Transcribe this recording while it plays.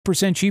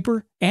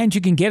cheaper, and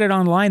you can get it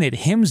online at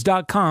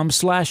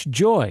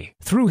hims.com/joy.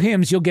 Through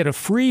Hims, you'll get a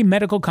free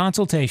medical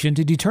consultation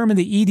to determine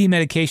the ED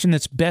medication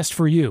that's best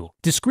for you,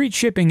 discreet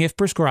shipping if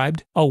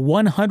prescribed, a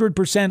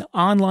 100%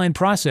 online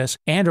process,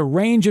 and a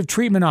range of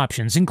treatment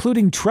options,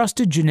 including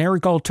trusted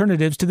generic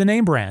alternatives to the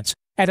name brands,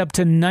 at up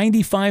to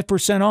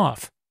 95%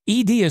 off.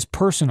 ED is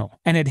personal,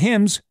 and at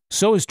Hims,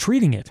 so is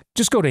treating it.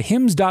 Just go to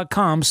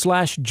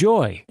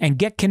hims.com/joy and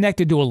get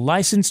connected to a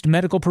licensed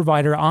medical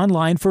provider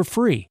online for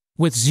free,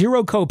 with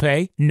zero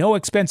copay, no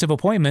expensive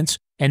appointments,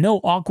 and no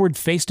awkward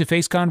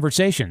face-to-face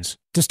conversations.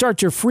 To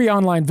start your free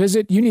online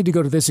visit, you need to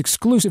go to this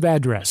exclusive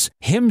address,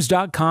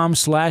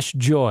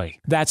 hims.com/joy.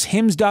 That's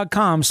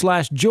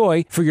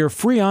hims.com/joy for your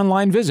free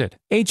online visit,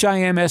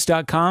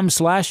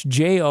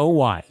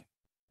 hims.com/joy.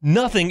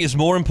 Nothing is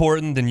more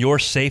important than your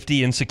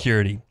safety and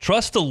security.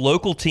 Trust the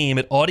local team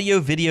at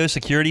Audio Video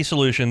Security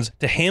Solutions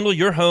to handle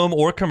your home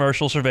or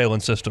commercial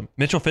surveillance system.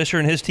 Mitchell Fisher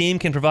and his team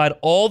can provide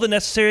all the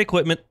necessary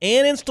equipment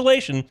and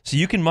installation so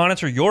you can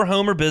monitor your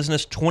home or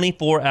business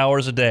 24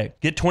 hours a day.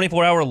 Get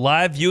 24-hour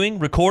live viewing,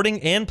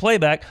 recording, and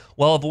playback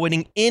while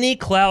avoiding any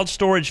cloud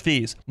storage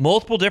fees.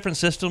 Multiple different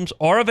systems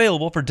are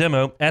available for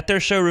demo at their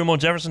showroom on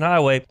Jefferson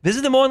Highway.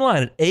 Visit them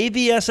online at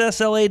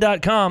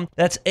avssla.com.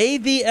 That's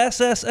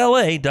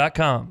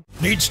avssla.com.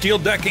 Need steel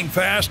decking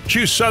fast?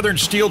 Choose Southern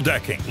Steel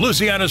Decking,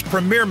 Louisiana's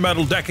premier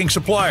metal decking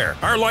supplier.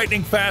 Our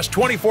lightning fast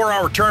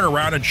 24-hour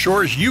turnaround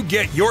ensures you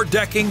get your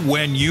decking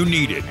when you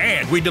need it.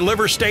 And we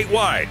deliver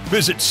statewide.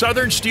 Visit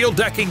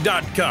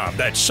southernsteeldecking.com.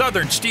 That's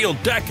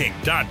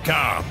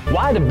southernsteeldecking.com.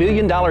 Why do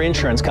billion-dollar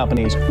insurance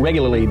companies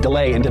regularly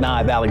delay and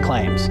deny valid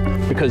claims?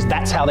 Because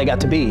that's how they got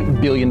to be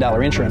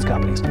billion-dollar insurance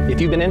companies. If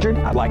you've been injured,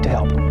 I'd like to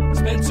help.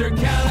 Spencer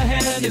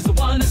Callahan is the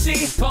one to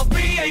see. Call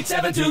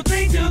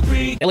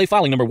 387-2323. LA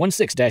filing number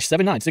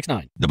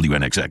 16-7969.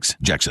 WNXX,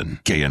 Jackson,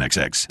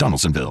 KNXX,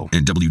 Donaldsonville,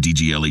 and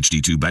WDGL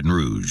HD2 Baton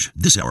Rouge.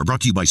 This hour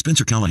brought to you by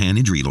Spencer Callahan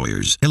Injury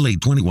Lawyers, LA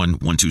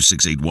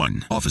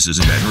 21-12681. Offices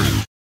in Baton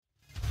Rouge.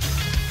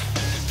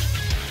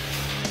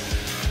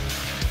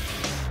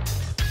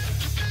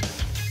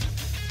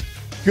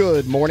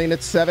 Good morning.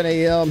 It's 7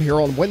 a.m. here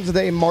on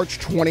Wednesday, March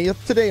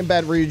 20th. Today in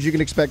Baton Rouge, you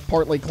can expect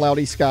partly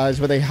cloudy skies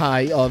with a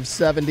high of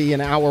 70. In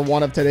hour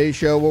one of today's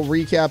show, we'll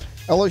recap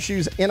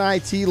LSU's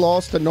NIT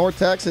loss to North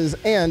Texas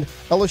and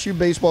LSU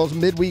baseball's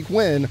midweek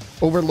win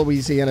over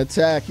Louisiana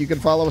Tech. You can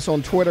follow us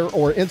on Twitter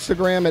or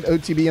Instagram at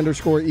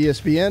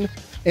OTB_ESPN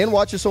and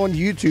watch us on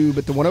YouTube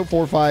at the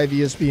 104.5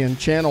 ESPN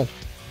channel.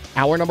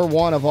 Hour number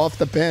one of Off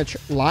the Bench,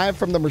 live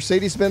from the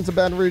Mercedes-Benz of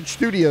Baton Rouge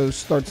studios,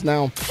 starts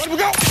now. Let we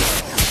go!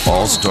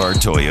 All-Star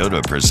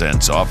Toyota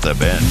presents Off the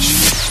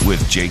Bench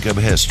with Jacob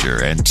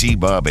Hester and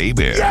T-Bob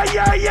Hebert.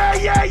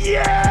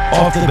 Yeah!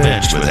 Off the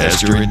Bench with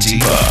Hester and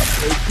T-Bob.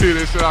 Hey,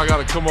 they said I got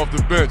to come off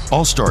the bench.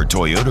 All-Star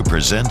Toyota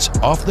presents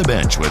Off the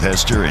Bench with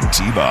Hester and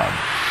T-Bob.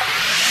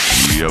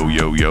 Yo.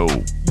 Yo,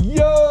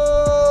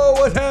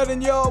 what's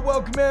happening, y'all?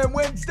 Welcome in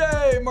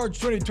Wednesday, March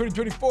 20,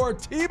 2024.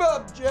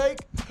 T-Bob, Jake.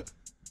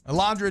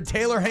 Alondra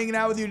Taylor hanging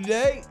out with you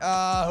today.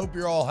 Hope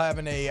you're all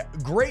having a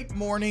great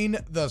morning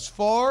thus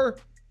far.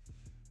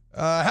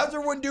 How's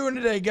everyone doing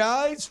today,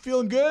 guys?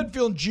 Feeling good?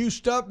 Feeling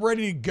juiced up,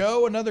 ready to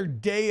go? Another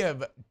day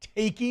of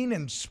taking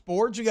and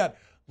sports. We got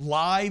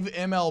live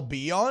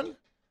MLB on,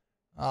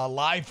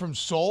 live from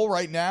Seoul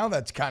right now.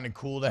 That's kind of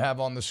cool to have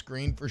on the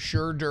screen for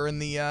sure during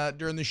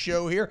the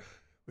show here.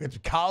 We got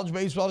some college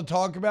baseball to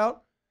talk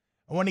about.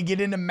 I want to get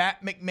into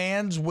Matt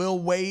McMahon's Will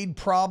Wade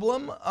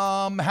problem.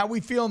 How we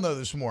feeling though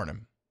this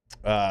morning?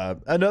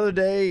 Another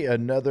day,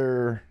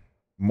 another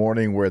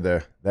morning where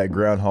that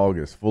groundhog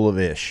is full of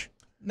ish.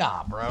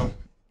 Nah, bro.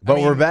 But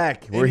we're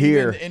back. We're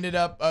here. Ended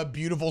up a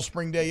beautiful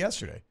spring day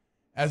yesterday,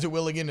 as it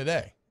will again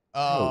today.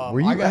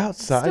 Were you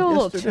outside still a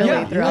little yesterday?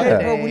 chilly throughout the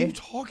day. Bro, what are you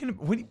talking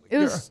about? It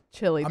was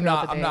chilly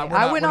throughout the day. we're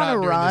I went on a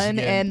run,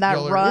 and that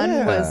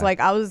run was like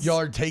y'all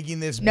are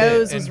taking this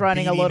nose was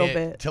running a little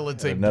bit till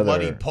it's a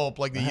bloody pulp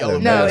like the yellow.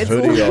 No, it's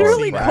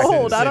literally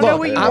cold. I don't know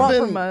what you want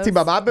from us.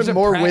 T-Bob, I've been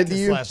more with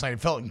you last night.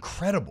 It felt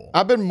incredible.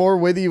 I've been more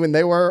with you when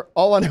they were.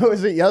 All I know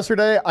is that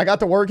yesterday I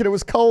got to work and it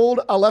was cold.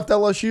 I left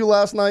LSU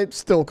last night,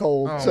 still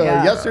cold.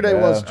 Yesterday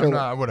was chilly.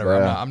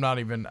 I'm not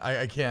even.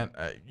 I can't.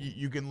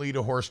 You can lead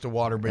a horse to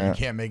water, but you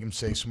can't make him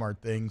say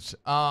smart things.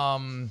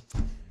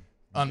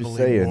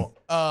 Unbelievable.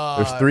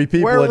 There's three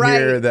people in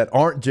here that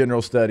aren't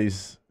general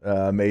studies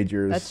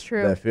majors. That's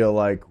true. That feel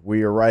like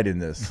we are right in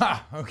this.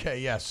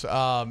 Okay, yes.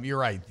 You're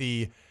right.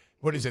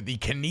 What is it? The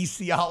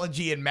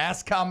kinesiology and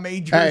mass comm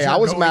majors. Hey, I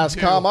was mass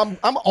comm.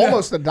 I'm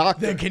almost a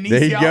doctor. The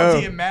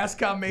kinesiology and mass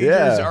comm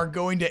majors are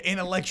going to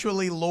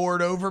intellectually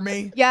lord over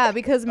me. Yeah,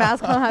 because mass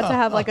comm had to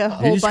have like a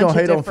whole bunch of You just gonna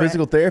hate on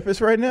physical therapists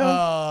right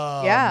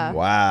now? Yeah.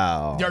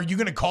 Wow. Are you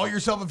gonna call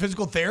yourself a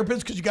physical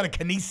therapist because you got a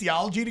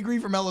kinesiology degree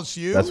from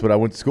LSU? That's what I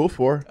went to school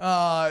for.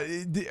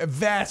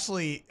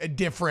 Vastly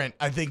different,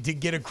 I think, to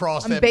get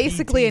across I'm that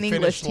basically PT an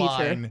English finish teacher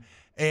line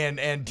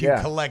and to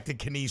collect a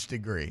kines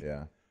degree.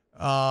 Yeah.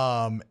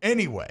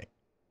 Anyway,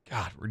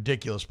 God,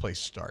 ridiculous place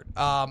to start.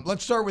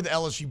 Let's start with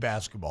LSU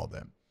basketball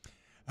then.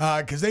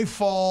 Because they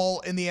fall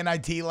in the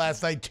NIT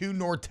last night to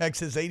North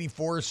Texas,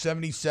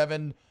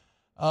 84-77.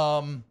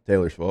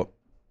 Taylor's fault.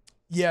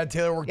 Yeah,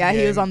 Taylor worked. Yeah,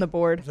 he was on the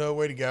board. So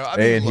way to go.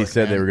 And he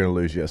said they were going to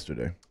lose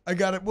yesterday. I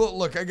got it. Well,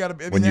 look, I got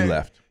it. When you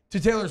left. To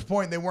Taylor's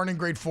point, they weren't in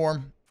great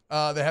form. They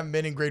haven't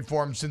been in great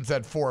form since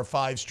that 4 or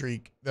 5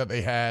 streak that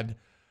they had.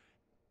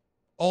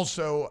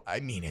 Also, I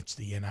mean, it's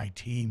the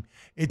NIT.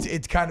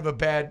 It's kind of a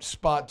bad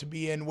spot to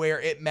be in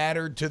where it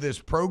mattered to this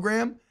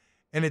program,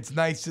 and it's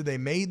nice that they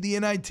made the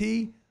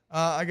NIT.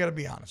 I got to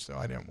be honest, though.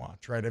 I didn't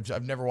watch, right?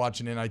 I've never watched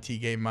an NIT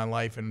game in my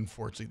life, and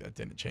unfortunately, that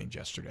didn't change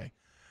yesterday.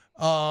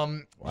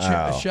 Wow.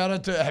 Shout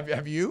out to,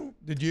 have you?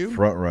 Did you?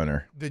 Front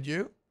runner. Did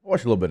you?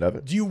 Watch a little bit of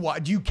it. Do you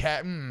watch? A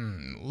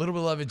little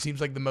bit of it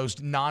seems like the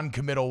most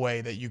non-committal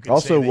way that you could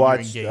also say that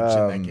watched, you engaged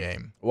in that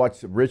game.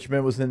 Watched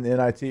Richmond was in the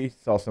NIT.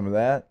 Saw some of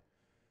that.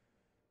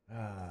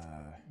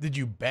 Did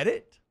you bet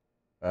it?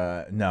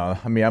 No.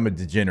 I mean, I'm a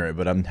degenerate,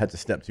 but I'm had to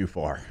step too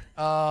far.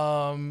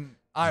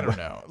 I don't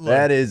know. Look,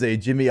 that is a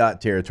Jimmy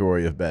Ott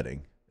territory of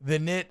betting. The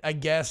nit, I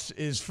guess,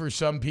 is for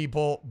some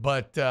people,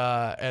 but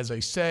as I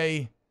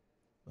say,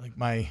 like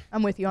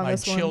I'm with you on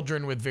this one. My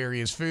children with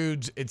various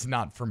foods, it's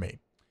not for me.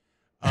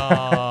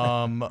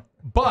 But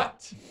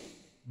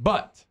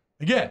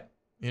again,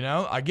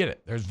 I get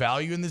it. There's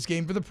value in this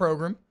game for the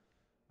program.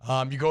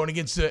 You're going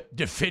against the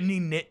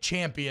defending NIT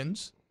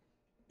champions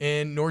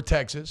in North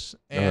Texas,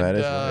 and that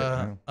is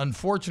right.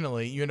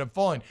 Unfortunately, you end up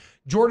falling.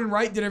 Jordan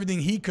Wright did everything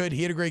he could.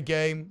 He had a great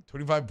game,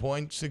 25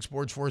 points, 6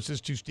 boards, 4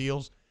 assists, 2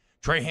 steals.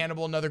 Trey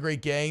Hannibal, another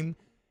great game.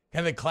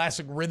 Kind of the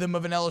classic rhythm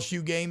of an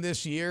LSU game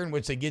this year in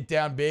which they get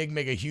down big,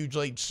 make a huge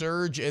late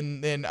surge,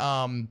 and then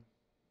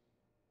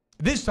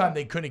this time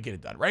they couldn't get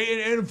it done, right?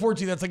 And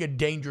unfortunately, that's like a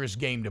dangerous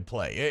game to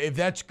play. If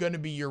that's going to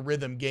be your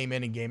rhythm game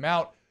in and game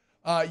out,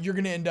 you're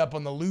going to end up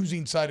on the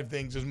losing side of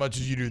things as much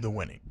as you do the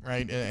winning,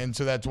 right? And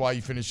so that's why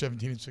you finished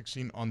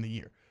 17-16 on the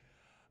year.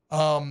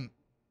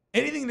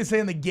 Anything to say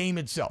on the game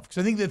itself? Because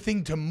I think the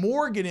thing to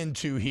more get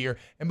into here,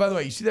 and by the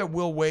way, you see that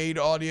Will Wade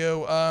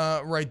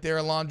audio right there,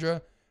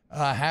 Alondra?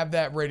 Have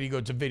that ready to go.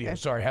 It's a video. Okay.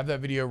 Sorry, have that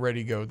video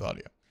ready to go with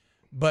audio.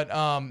 But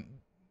I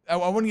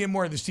want to get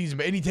more of the season,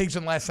 but any takes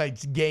on last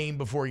night's game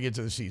before you get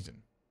to the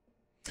season?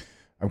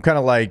 I'm kind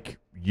of like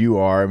you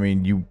are. I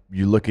mean, you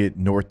look at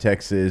North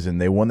Texas,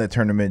 and they won that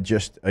tournament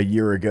just a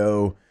year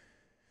ago.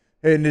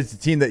 And it's a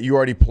team that you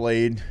already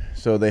played,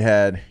 so they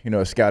had,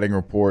 a scouting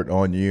report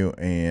on you,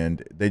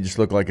 and they just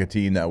looked like a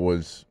team that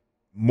was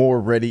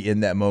more ready in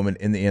that moment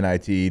in the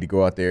NIT to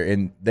go out there.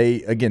 And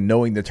they, again,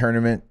 knowing the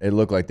tournament, it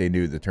looked like they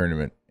knew the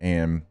tournament.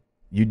 And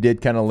you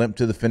did kind of limp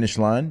to the finish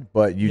line,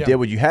 but you did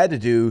what you had to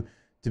do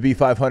to be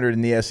 500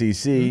 in the SEC.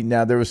 Mm-hmm.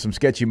 Now, there was some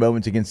sketchy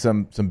moments against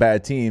some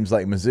bad teams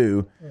like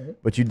Mizzou,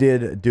 but you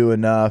did do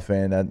enough,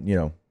 and,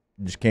 it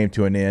just came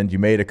to an end. You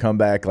made a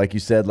comeback, like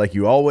you said, like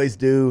you always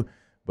do,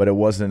 but it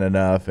wasn't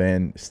enough,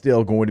 and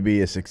still going to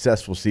be a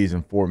successful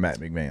season for Matt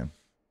McMahon.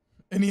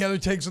 Any other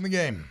takes on the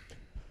game?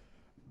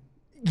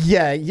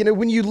 Yeah,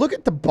 when you look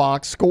at the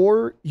box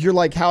score, you're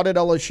like, how did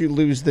LSU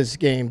lose this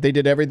game? They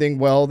did everything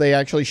well. They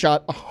actually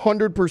shot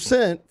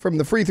 100% from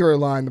the free throw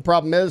line. The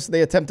problem is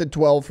they attempted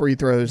 12 free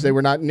throws. They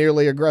were not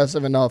nearly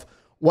aggressive enough.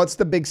 What's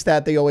the big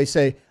stat they always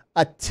say?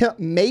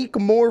 Make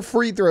more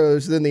free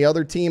throws than the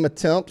other team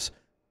attempts.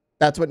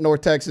 That's what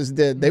North Texas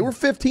did. They were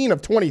 15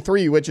 of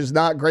 23, which is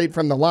not great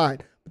from the line.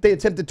 But they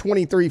attempted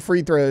 23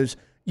 free throws.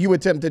 You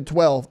attempted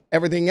 12.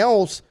 Everything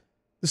else,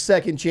 the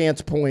second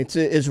chance points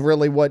is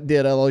really what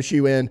did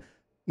LSU in.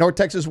 North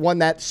Texas won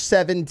that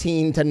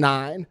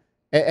 17-9.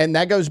 And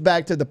that goes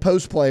back to the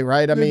post play,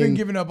 right? They've been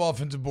giving up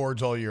offensive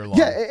boards all year long.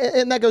 Yeah,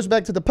 and that goes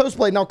back to the post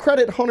play. Now,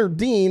 credit Hunter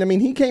Dean.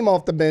 He came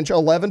off the bench,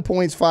 11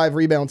 points, 5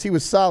 rebounds. He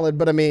was solid,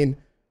 but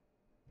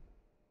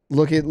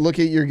look at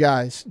your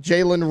guys.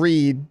 Jalen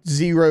Reed,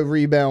 0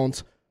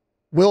 rebounds.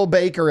 Will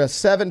Baker, a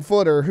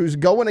 7-footer, who's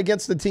going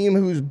against the team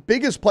whose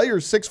biggest player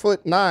is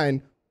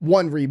 6'9",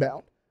 1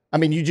 rebound.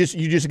 You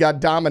just got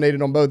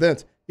dominated on both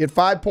ends. You had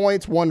 5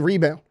 points, 1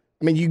 rebound.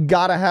 You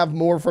got to have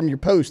more from your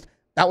post.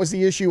 That was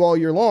the issue all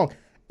year long.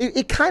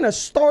 It kind of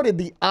started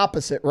the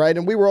opposite, right?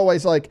 And we were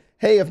always like,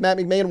 hey, if Matt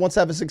McMahon wants to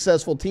have a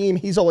successful team,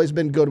 he's always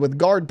been good with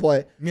guard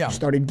play. Yeah. You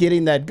started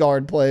getting that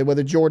guard play with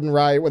a Jordan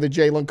Wright, with a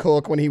Jalen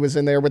Cook when he was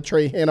in there, with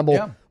Trey Hannibal.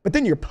 Yeah. But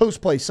then your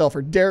post play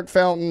suffered. Derek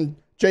Fountain,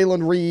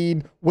 Jalen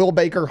Reed, Will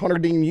Baker, Hunter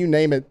Dean, you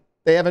name it.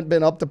 They haven't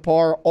been up to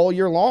par all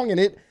year long, and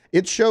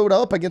it showed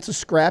up against a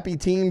scrappy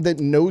team that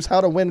knows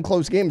how to win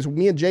close games.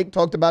 Me and Jake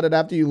talked about it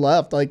after you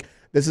left. Like,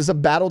 this is a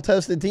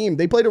battle-tested team.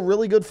 They played a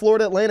really good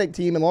Florida Atlantic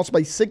team and lost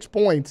by 6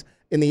 points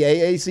in the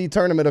AAC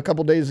tournament a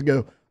couple days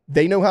ago.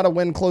 They know how to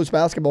win close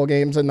basketball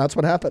games, and that's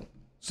what happened.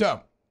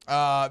 So,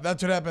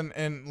 that's what happened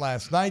in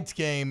last night's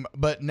game,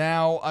 but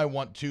now I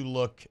want to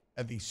look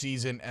at the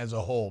season as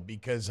a whole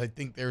because I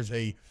think there's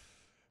a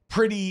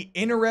pretty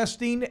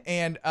interesting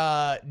and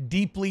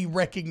deeply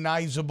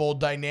recognizable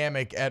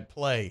dynamic at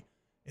play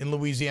in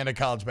Louisiana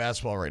college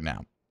basketball right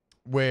now.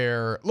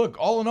 Where, look,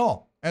 all in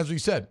all, as we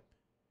said,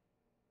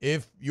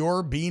 if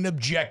you're being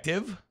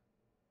objective,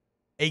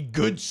 a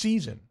good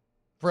season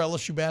for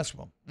LSU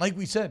basketball. Like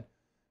we said,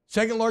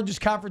 Second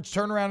largest conference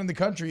turnaround in the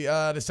country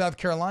to South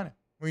Carolina,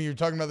 when you're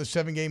talking about the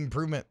 7-game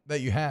improvement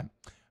that you had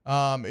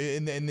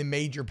in the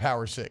major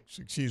Power Six,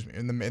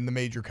 in the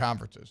major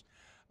conferences.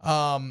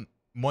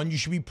 One you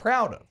should be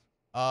proud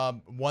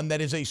of. One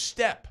that is a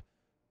step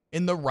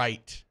in the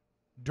right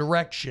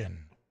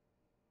direction.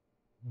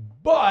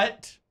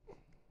 But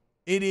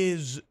it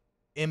is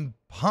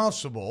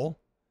impossible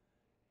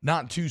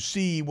not to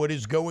see what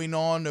is going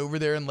on over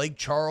there in Lake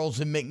Charles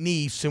and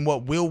McNeese and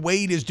what Will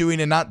Wade is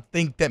doing and not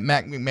think that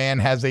Mac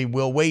McMahon has a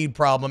Will Wade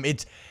problem.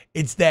 It's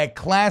that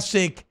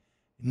classic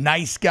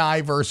nice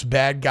guy versus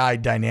bad guy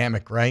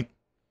dynamic, right?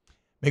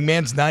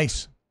 McMahon's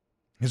nice.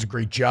 He has a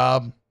great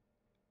job.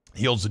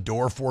 He holds the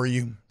door for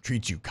you,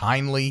 treats you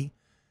kindly.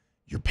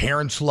 Your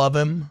parents love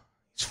him.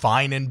 He's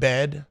fine in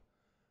bed.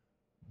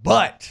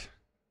 But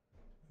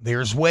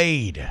there's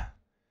Wade,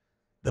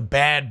 the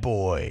bad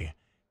boy.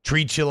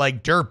 Treats you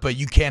like dirt, but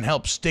you can't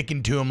help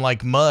sticking to him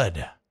like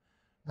mud,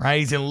 right?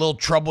 He's in a little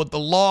trouble with the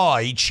law.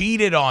 He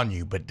cheated on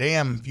you, but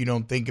damn if you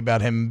don't think about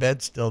him in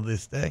bed still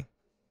this day.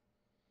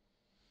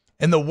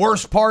 And the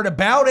worst part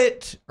about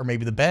it, or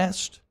maybe the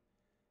best,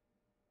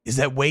 is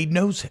that Wade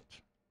knows it,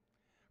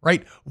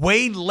 right?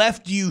 Wade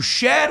left you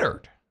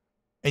shattered,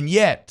 and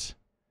yet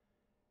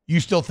you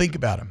still think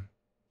about him.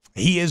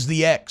 He is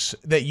the ex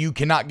that you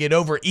cannot get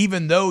over,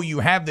 even though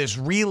you have this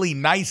really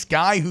nice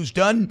guy who's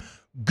done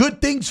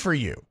good things for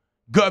you,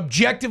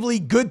 objectively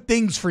good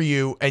things for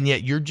you, and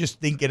yet you're just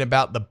thinking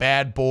about the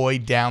bad boy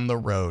down the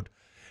road.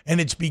 And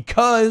it's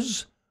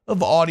because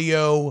of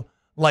audio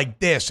like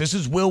this. This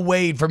is Will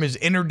Wade from his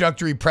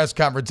introductory press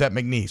conference at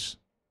McNeese.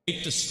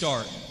 To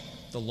start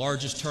the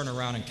largest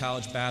turnaround in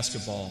college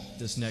basketball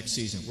this next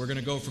season. We're going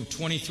to go from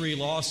 23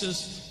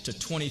 losses to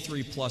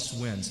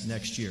 23-plus wins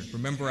next year.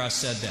 Remember I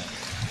said that.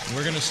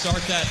 We're going to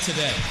start that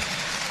today.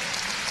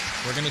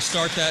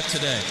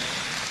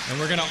 And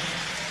we're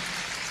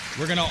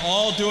going to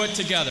all do it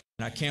together.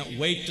 And I can't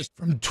wait to...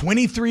 From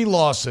 23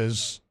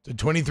 losses to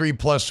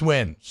 23-plus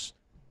wins.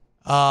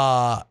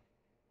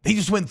 They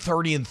just went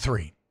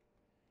 30-3.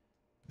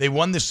 They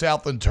won the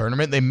Southland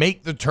tournament. They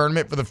make the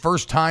tournament for the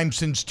first time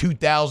since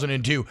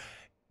 2002.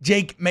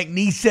 Jake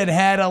McNeese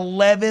had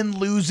 11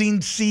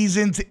 losing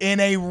seasons in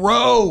a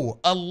row.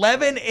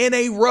 11 in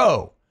a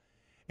row.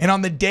 And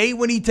on the day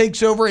when he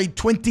takes over, a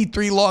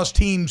 23-loss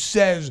team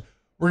says,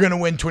 we're going to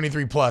win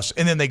 23-plus.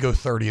 And then they go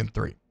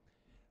 30-3.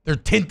 They're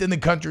 10th in the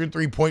country in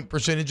three-point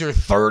percentage. They're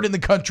 3rd in the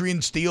country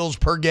in steals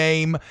per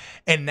game.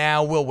 And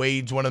now Will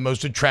Wade's one of the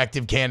most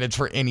attractive candidates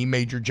for any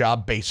major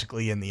job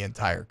basically in the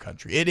entire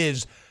country. It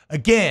is,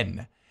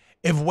 again,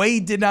 if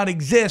Wade did not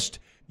exist,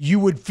 you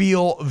would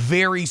feel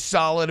very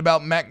solid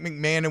about Mac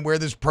McMahon and where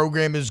this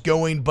program is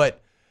going.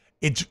 But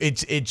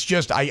it's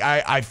just,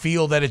 I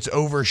feel that it's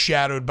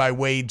overshadowed by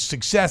Wade's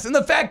success. And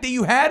the fact that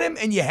you had him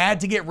and you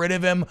had to get rid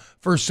of him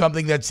for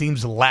something that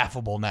seems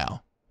laughable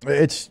now.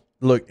 I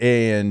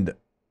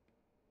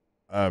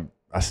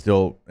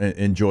still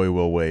enjoy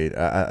Will Wade.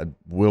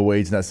 Will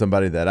Wade's not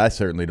somebody that I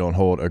certainly don't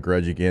hold a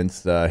grudge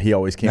against. He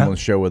always came on the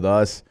show with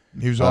us.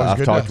 He was always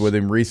good. I've talked with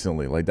him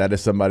recently. Like, that is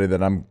somebody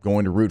that I'm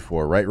going to root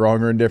for, right,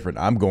 wrong, or indifferent.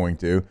 I'm going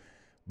to.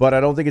 But I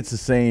don't think it's the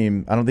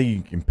same. I don't think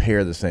you can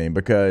compare the same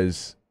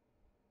because,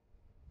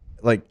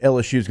 like,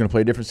 LSU is going to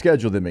play a different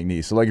schedule than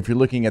McNeese. So, like, if you're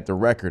looking at the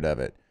record of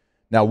it.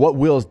 Now, what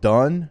Will's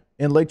done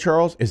in Lake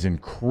Charles is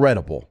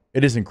incredible.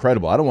 It is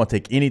incredible. I don't want to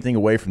take anything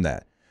away from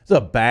that. It's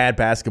a bad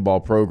basketball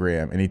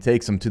program, and he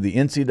takes them to the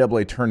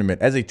NCAA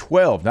tournament as a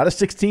 12, not a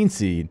 16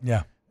 seed,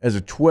 as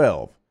a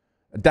 12.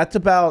 That's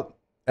about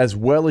as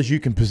well as you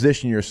can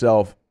position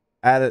yourself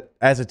as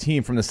a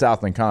team from the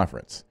Southland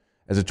Conference,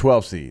 as a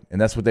 12 seed, and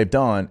that's what they've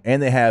done,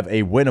 and they have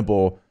a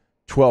winnable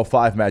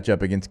 12-5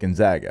 matchup against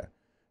Gonzaga.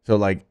 So,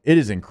 like, it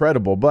is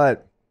incredible,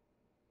 but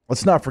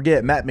let's not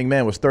forget Matt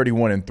McMahon was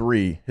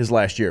 31-3 his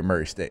last year at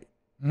Murray State.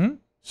 Mm-hmm.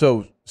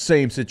 So,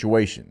 same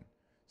situation,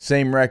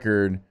 same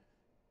record.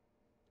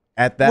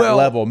 At that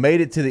level,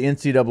 made it to the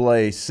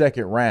NCAA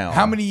second round.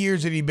 How many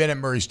years had he been at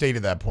Murray State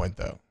at that point,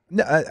 though?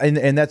 No,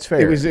 and that's fair.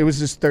 It was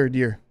his 3rd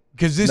year.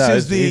 Because this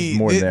is the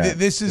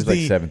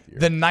 7th year.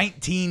 The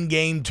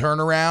 19-game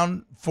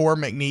turnaround for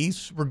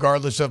McNeese,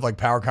 regardless of like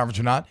power conference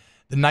or not.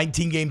 The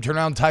 19-game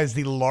turnaround ties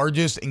the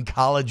largest in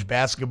college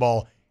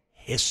basketball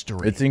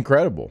history. It's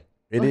incredible.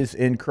 It is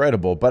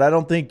incredible. But I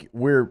don't think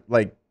we're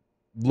like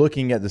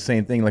looking at the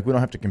same thing. Like, we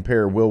don't have to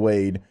compare Will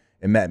Wade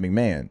and Matt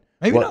McMahon.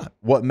 Maybe not.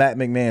 What Matt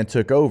McMahon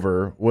took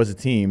over was a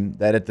team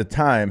that at the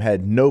time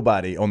had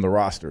nobody on the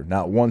roster,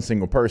 not one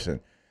single person.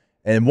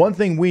 And one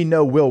thing we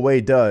know Will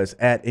Wade does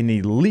at an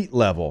elite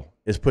level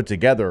is put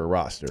together a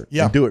roster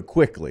and do it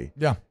quickly.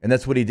 Yeah. And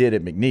that's what he did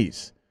at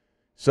McNeese.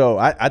 So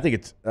I think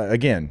it's,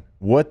 again,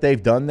 what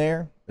they've done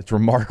there, it's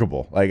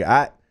remarkable.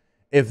 Like,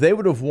 if they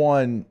would have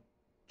won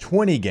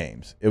 20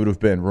 games, it would have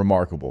been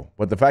remarkable.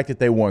 But the fact that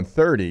they won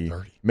 30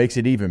 makes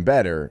it even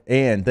better,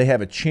 and they have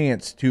a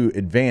chance to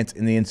advance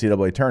in the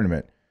NCAA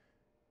tournament.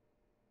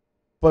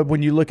 But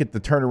when you look at the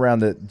turnaround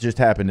that just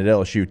happened at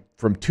LSU,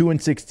 from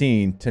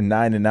 2-16 to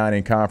 9-9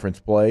 in conference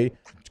play,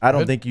 I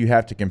don't think you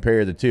have to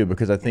compare the two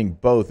because I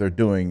think both are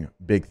doing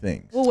big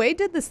things. Well, Wade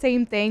did the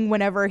same thing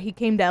whenever he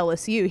came to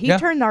LSU. He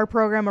turned our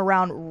program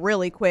around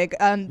really quick.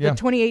 The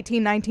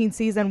 2018-19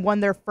 season won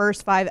their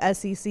first 5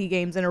 SEC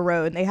games in a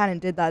row, and they hadn't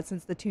did that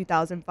since the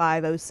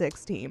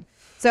 2005-06 team.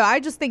 So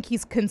I just think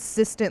he's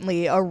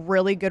consistently a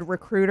really good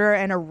recruiter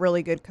and a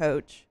really good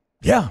coach.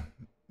 Yeah.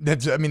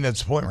 That's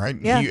the point, right?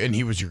 Yeah. And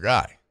he was your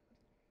guy.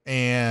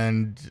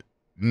 And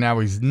now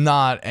he's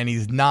not, and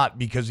he's not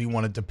because he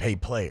wanted to pay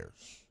players.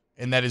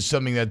 And that is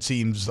something that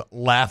seems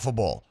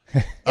laughable.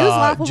 It was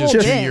laughable just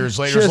then. 2 years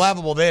later. It was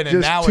laughable then,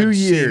 and now 2 it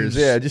years.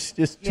 seems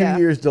Just 2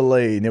 years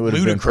delayed, and it would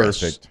have been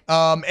perfect.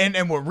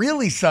 And what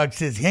really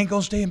sucks is he ain't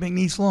going to stay in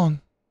McNeese long,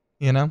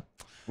 you know?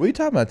 What are you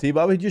talking about,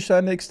 T-Bob? He just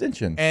signed an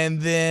extension.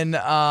 And then,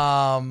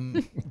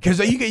 because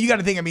you got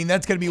to think,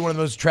 that's going to be one of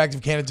the most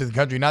attractive candidates in the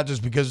country, not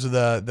just because of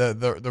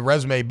the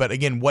resume, but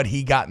again, what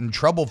he got in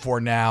trouble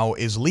for now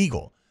is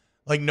legal.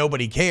 Like,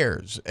 nobody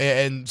cares.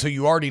 And so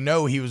you already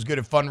know he was good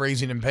at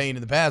fundraising and paying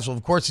in the past. Well,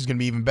 of course, he's going to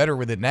be even better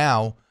with it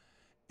now.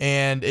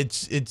 And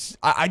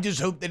I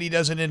just hope that he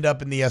doesn't end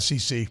up in the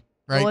SEC.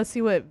 Right? Well, let's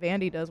see what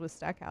Vandy does with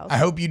Stackhouse. I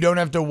hope you don't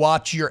have to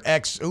watch your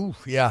ex. Ooh,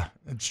 yeah,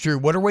 that's true.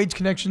 What are Wade's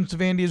connections to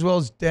Vandy as well?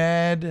 His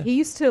dad? He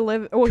used to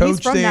live. Well, coach he's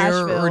from there,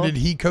 Nashville. Or did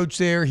he coach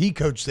there? He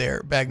coached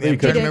there back then. He I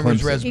can't coached remember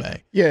his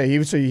Clemson.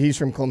 resume. He's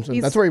from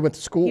Clemson. That's where he went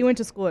to school. He went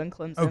to school in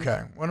Clemson.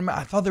 Okay.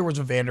 I thought there was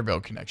a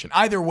Vanderbilt connection.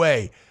 Either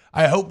way,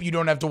 I hope you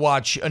don't have to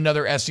watch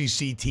another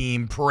SEC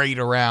team parade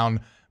around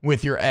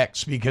with your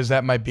ex because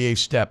that might be a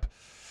step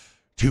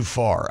too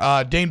far.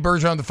 Dane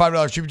Bergeron, the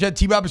 $5 super chat.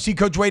 T-Bob and see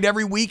Coach Wade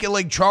every week at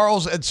Lake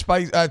Charles at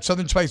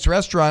Southern Spice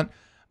Restaurant.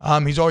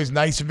 He's always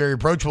nice and very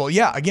approachable.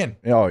 Yeah, again.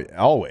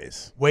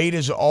 Always. Wade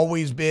has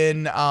always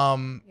been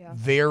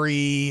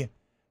very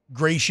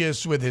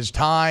gracious with his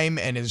time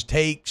and his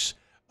takes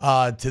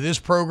to this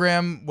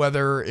program,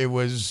 whether it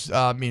was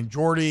me and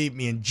Jordy,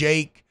 me and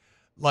Jake.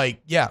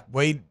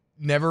 Wade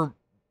never,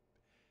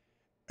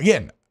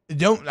 again,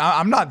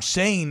 I'm not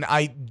saying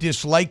I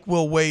dislike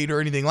Will Wade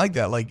or anything like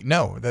that.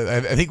 No,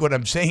 I think what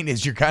I'm saying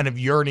is you're kind of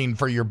yearning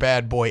for your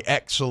bad boy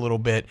ex a little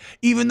bit,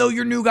 even though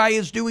your new guy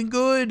is doing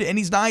good and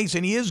he's nice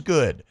and he is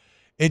good.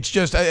 It's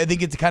just, I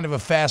think it's kind of a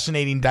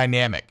fascinating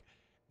dynamic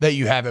that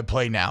you have at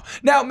play now.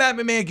 Now, Matt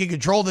McMahon can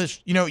control this.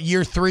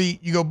 Year 3,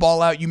 you go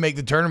ball out, you make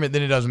the tournament,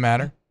 then it doesn't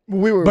matter.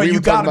 But you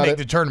got to make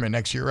the tournament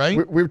next year, right?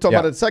 We were talking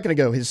about it a second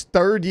ago. His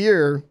third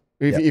year,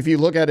 if you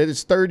look at it,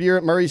 his third year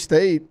at Murray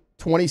State,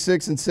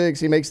 26-6,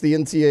 he makes the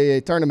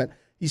NCAA tournament.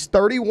 He's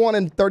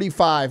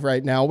 31-35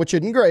 right now, which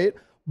isn't great.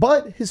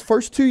 But his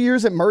first 2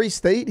 years at Murray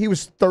State, he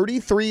was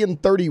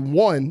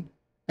 33-31.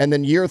 And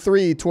then year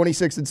 3,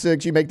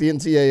 26-6, you make the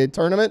NCAA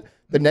tournament.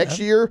 The next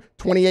year,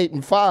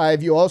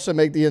 28-5, you also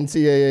make the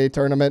NCAA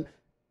tournament.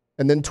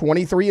 And then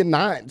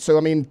 23-9.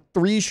 So,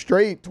 3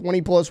 straight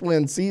 20-plus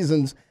win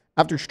seasons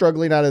after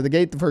struggling out of the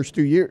gate the first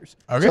 2 years.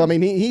 Okay. So,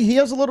 he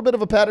has a little bit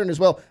of a pattern as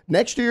well.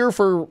 Next year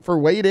for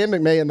Wade and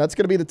McMahon, that's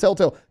going to be the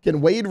telltale.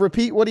 Can Wade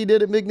repeat what he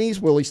did at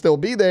McNeese? Will he still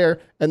be there?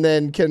 And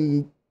then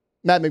can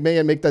Matt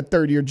McMahon make that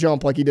third-year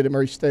jump like he did at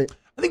Murray State?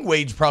 I think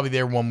Wade's probably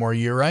there one more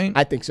year, right?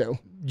 I think so.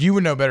 You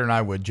would know better than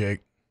I would, Jake.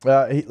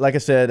 Like I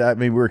said,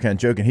 we were kind of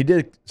joking. He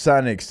did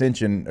sign an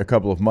extension a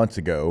couple of months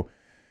ago.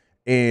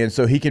 And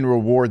so he can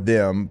reward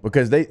them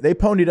because they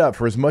ponied up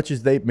for as much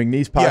as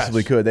McNeese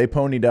possibly could. They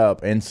ponied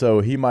up, and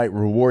so he might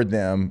reward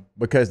them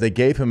because they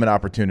gave him an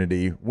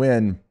opportunity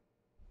when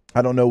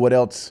I don't know what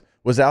else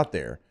was out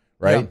there,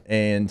 right? Yeah.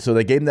 And so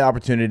they gave him the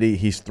opportunity.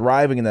 He's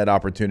thriving in that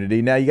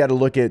opportunity. Now you got to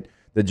look at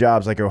the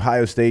jobs like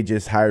Ohio State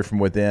just hired from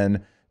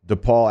within.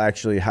 DePaul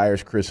actually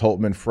hires Chris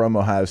Holtman from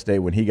Ohio State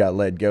when he got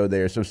let go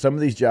there. So some of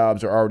these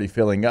jobs are already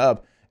filling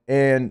up,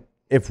 and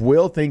if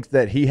Will thinks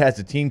that he has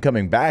a team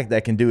coming back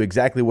that can do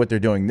exactly what they're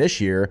doing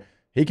this year,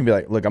 he can be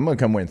like, look, I'm going to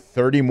come win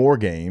 30 more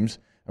games.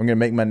 I'm going to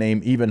make my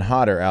name even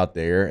hotter out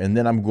there, and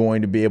then I'm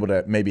going to be able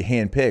to maybe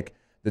handpick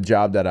the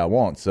job that I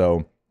want.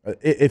 So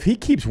if he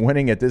keeps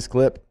winning at this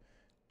clip,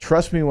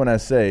 trust me when I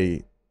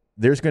say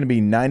there's going to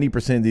be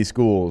 90% of these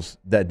schools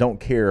that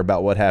don't care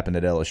about what happened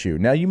at LSU.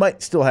 Now, you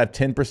might still have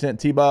 10%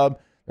 T-Bob.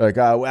 Like,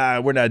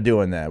 we're not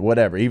doing that,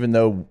 whatever, even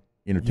though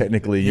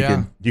technically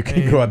you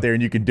can go out there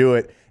and you can do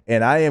it.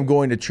 And I am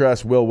going to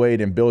trust Will Wade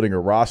in building a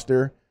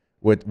roster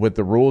with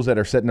the rules that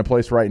are set into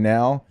place right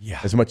now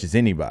as much as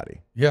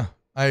anybody. Yeah,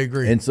 I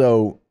agree. And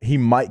so he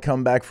might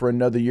come back for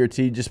another year,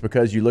 T, just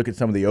because you look at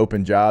some of the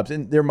open jobs,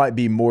 and there might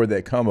be more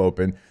that come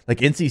open. Like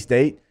NC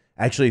State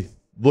actually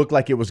looked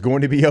like it was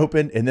going to be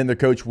open, and then the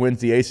coach wins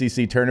the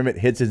ACC tournament,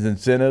 hits his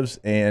incentives,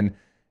 and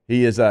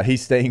he's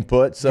staying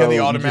put. So the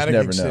automatic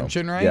you just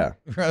extension, know. right? Yeah.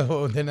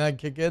 Didn't that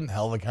kick in?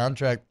 Hell of a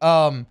contract.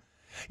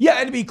 Yeah,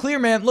 and to be clear,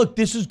 man, look,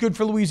 this is good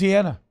for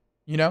Louisiana.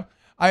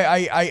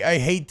 I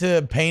hate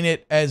to paint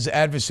it as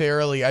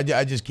adversarially.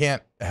 I just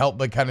can't help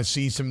but kind of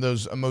see some of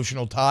those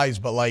emotional ties.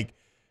 But,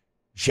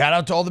 shout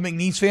out to all the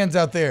McNeese fans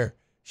out there.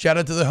 Shout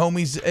out to the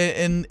homies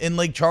in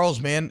Lake Charles,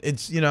 man.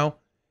 It's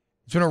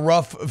It's been a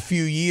rough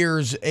few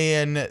years,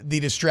 and the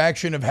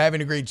distraction of having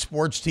a great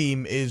sports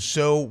team is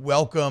so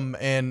welcome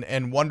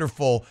and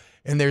wonderful.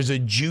 And there's a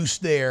juice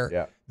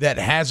there that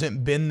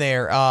hasn't been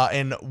there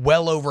in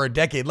well over a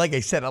decade. Like I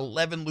said,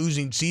 11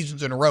 losing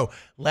seasons in a row.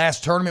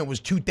 Last tournament was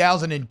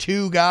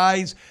 2002,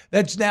 guys.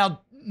 That's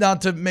now,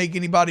 not to make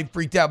anybody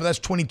freaked out, but that's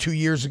 22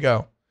 years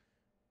ago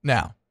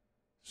now.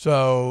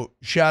 So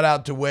shout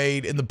out to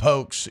Wade and the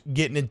Pokes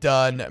getting it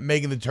done,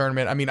 making the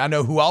tournament. I mean, I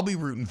know who I'll be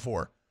rooting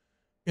for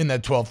in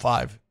that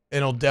 12-5.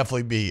 It'll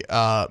definitely be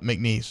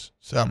McNeese.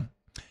 So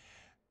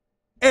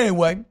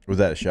anyway. Was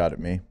that a shot at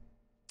me?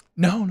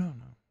 No.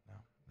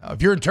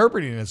 If you're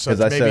interpreting it, so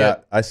because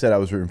I said I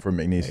was rooting for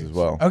McNeese as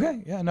well.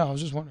 Okay, yeah, no, I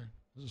was just wondering.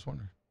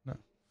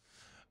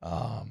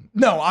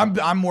 No,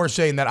 I'm more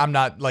saying that I'm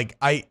not like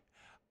I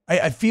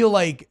feel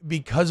like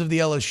because of the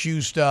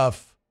LSU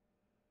stuff,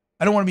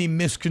 I don't want to be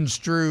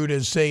misconstrued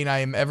as saying I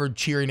am ever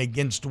cheering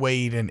against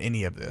Wade in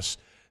any of this.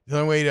 The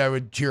only way I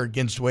would cheer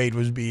against Wade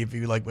would be if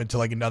you like went to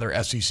like another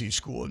SEC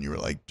school and you were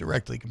like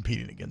directly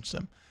competing against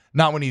them.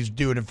 Not when he's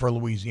doing it for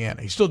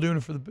Louisiana. He's still doing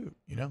it for the boot,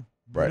 boot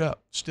right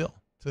up still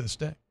to this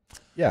day.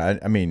 Yeah,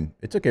 I mean,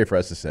 it's okay for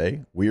us to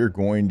say we are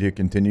going to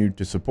continue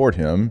to support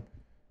him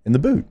in the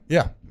boot.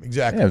 Yeah,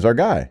 exactly. Yeah, he was our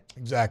guy.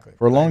 Exactly.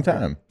 For a long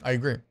time. I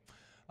agree.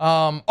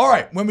 All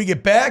right, when we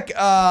get back,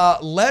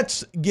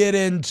 let's get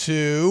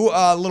into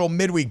a little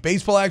midweek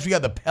baseball action. We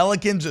got the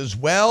Pelicans as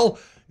well,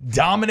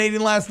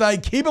 dominating last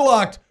night. Keep it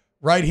locked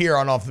right here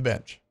on Off the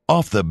Bench.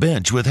 Off the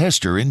Bench with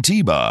Hester and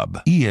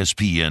T-Bob.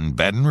 ESPN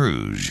Baton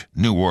Rouge,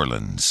 New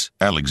Orleans,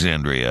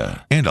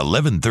 Alexandria, and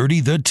 1130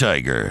 The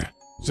Tiger.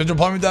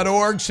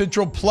 CentralPlumbing.org,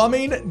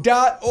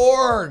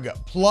 CentralPlumbing.org.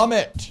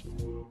 Plummet.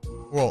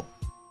 Well,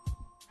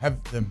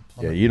 have them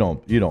plummet. Yeah,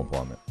 you don't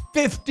plummet.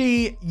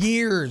 50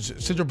 years.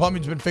 Central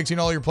Plumbing's been fixing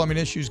all your plumbing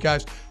issues,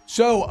 guys.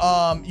 So,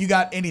 you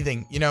got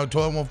anything,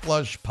 toilet won't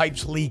flush,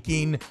 pipes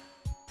leaking,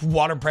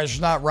 water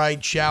pressure's not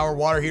right, shower,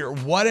 water heater,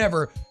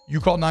 whatever. You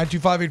call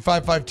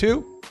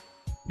 925-8552.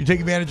 You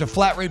take advantage of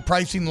flat rate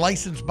pricing,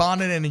 licensed,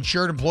 bonded, and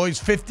insured employees,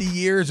 50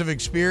 years of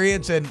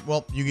experience, and,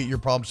 well, you get your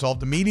problem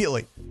solved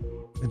immediately.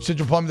 It's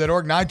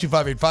CentralPlumbing.org,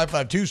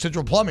 925-8552,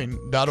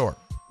 CentralPlumbing.org.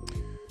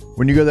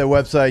 When you go to that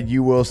website,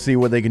 you will see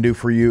what they can do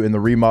for you in the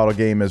remodel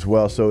game as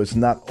well. So it's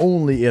not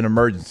only in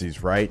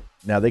emergencies, right?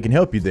 Now, they can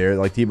help you there,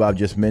 like T-Bob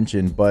just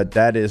mentioned, but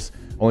that is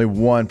only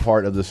one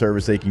part of the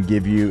service they can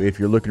give you. If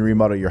you're looking to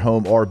remodel your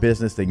home or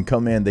business, they can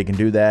come in, they can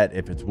do that.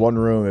 If it's one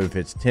room, if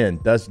it's 10,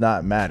 does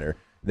not matter.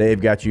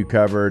 They've got you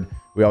covered.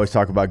 We always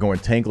talk about going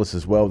tankless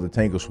as well with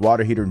the tankless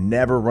water heater.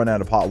 Never run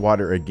out of hot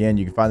water again.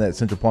 You can find that at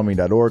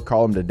centralplumbing.org.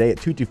 Call them today at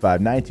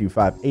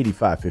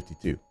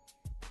 225-925-8552.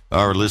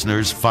 Our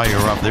listeners fire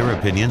off their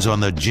opinions on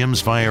the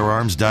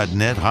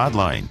jimsfirearms.net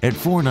hotline at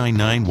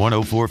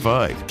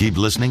 499-1045. Keep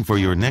listening for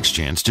your next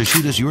chance to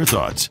shoot us your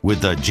thoughts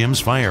with the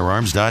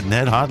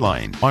jimsfirearms.net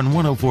hotline on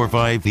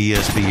 1045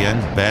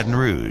 ESPN Baton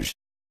Rouge.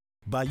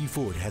 Bayou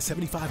Ford has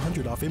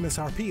 $7,500 off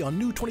MSRP on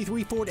new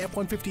 23 Ford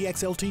F-150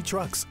 XLT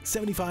trucks.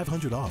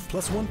 $7,500 off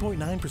plus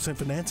 1.9%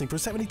 financing for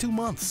 72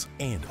 months.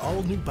 And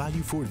all new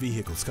Bayou Ford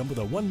vehicles come with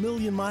a 1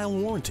 million mile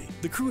warranty.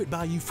 The crew at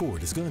Bayou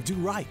Ford is going to do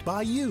right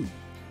by you.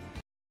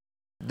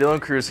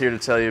 Dylan Cruz here to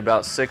tell you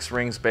about Six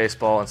Rings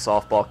Baseball and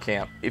Softball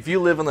Camp. If you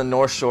live on the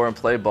North Shore and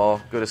play ball,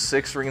 go to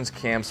Six Rings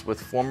Camps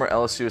with former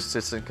LSU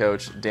assistant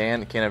coach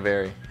Dan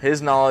Canaveri.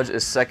 His knowledge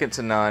is second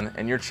to none,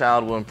 and your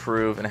child will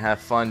improve and have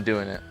fun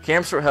doing it.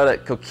 Camps were held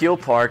at Coquille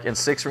Park and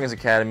Six Rings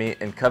Academy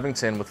in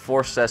Covington with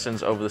 4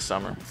 sessions over the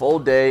summer. Full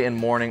day and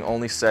morning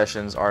only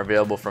sessions are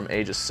available from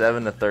ages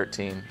 7 to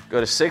 13. Go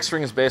to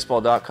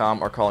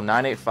sixringsbaseball.com or call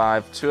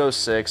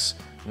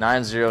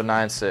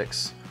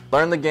 985-206-9096.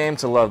 Learn the game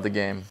to love the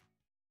game.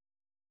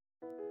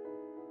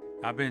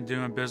 I've been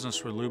doing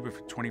business with Luba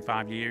for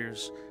 25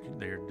 years.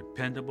 They're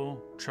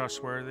dependable,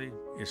 trustworthy.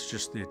 It's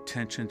just the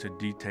attention to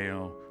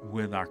detail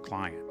with our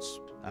clients.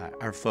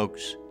 Our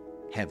folks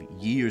have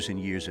years and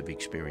years of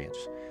experience.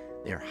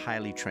 They're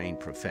highly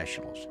trained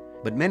professionals,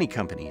 but many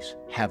companies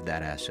have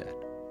that asset.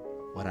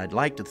 What I'd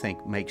like to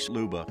think makes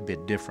Luba a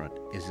bit different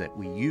is that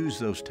we use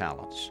those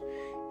talents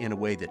in a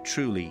way that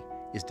truly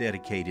is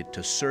dedicated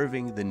to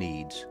serving the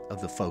needs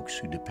of the folks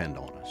who depend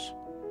on us.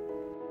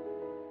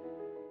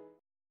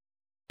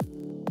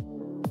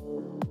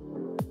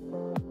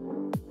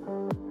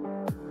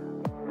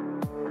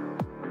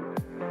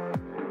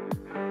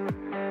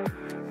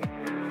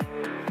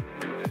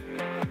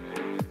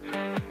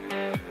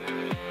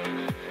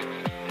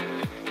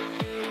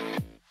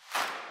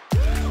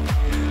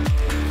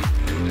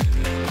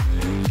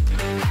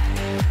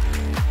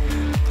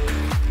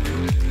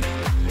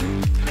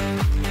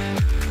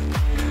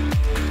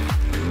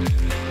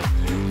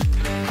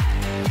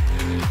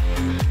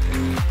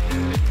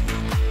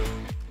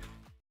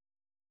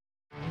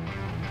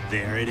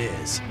 There it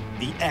is,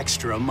 the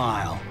extra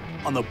mile,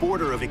 on the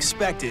border of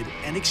expected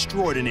and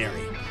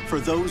extraordinary for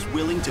those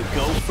willing to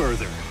go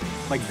further,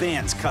 like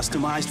vans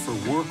customized for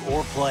work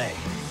or play,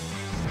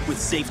 with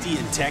safety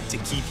and tech to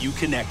keep you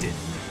connected,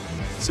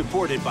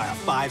 supported by a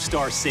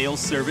 5-star sales,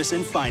 service,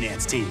 and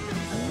finance team.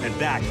 and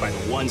backed by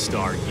the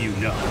one-star you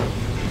know.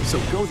 So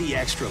go the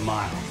extra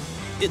mile.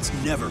 It's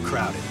never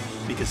crowded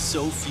because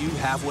so few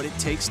have what it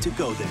takes to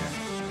go there.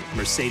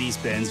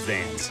 Mercedes-Benz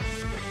Vans.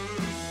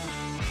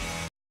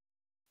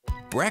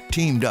 Breck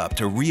teamed up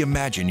to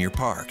reimagine your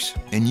parks,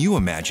 and you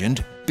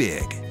imagined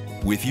big.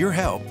 With your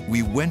help,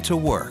 we went to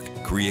work,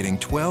 creating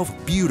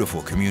 12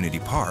 beautiful community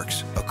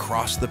parks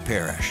across the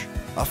parish.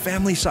 A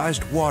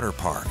family-sized water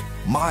park,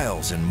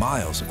 miles and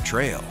miles of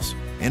trails,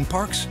 and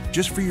parks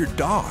just for your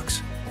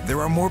dogs. There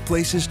are more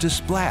places to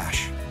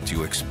splash,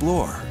 to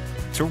explore,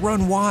 to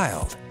run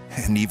wild,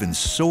 and even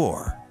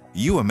soar.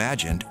 You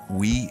imagined,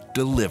 we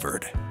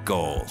delivered.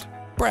 Gold.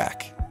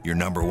 Breck, your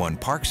 #1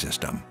 park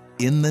system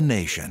in the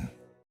nation.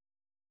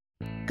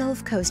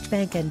 Gulf Coast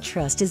Bank and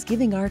Trust is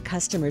giving our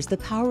customers the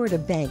power to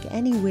bank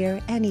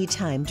anywhere,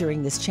 anytime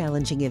during this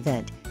challenging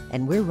event.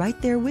 And we're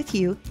right there with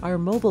you. Our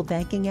mobile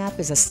banking app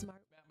is a smart...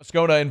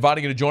 Moscona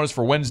inviting you to join us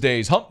for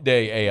Wednesday's Hump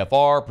Day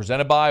AFR,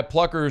 presented by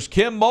Pluckers.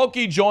 Kim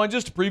Mulkey joins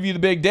us to preview the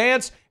big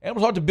dance, and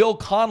we'll talk to Bill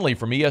Connolly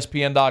from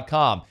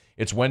ESPN.com.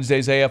 It's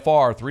Wednesday's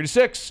AFR, 3 to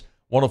 6,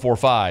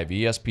 104.5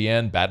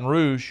 ESPN Baton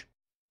Rouge.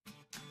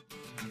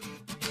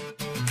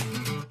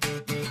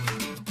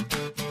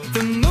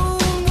 The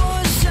moon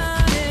was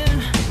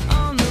shining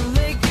on the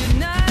lake at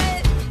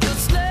night. The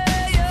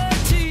Slayer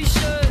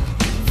t-shirt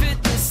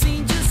fit the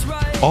scene just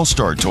right.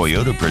 All-Star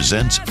Toyota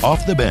presents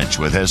Off the Bench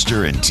with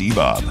Hester and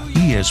T-Bob.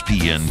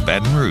 ESPN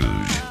Baton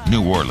Rouge,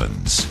 New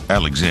Orleans,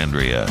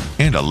 Alexandria,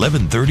 and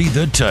 1130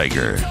 The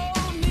Tiger.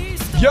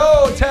 Yo,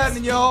 what's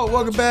happening, y'all?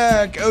 Welcome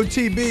back.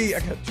 OTB. I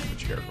got too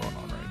much hair going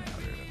on right now,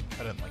 dude.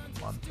 I didn't like a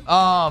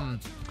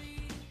month.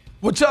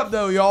 What's up,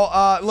 though,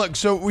 y'all? Look,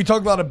 so we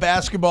talked about a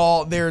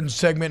basketball there in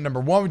segment number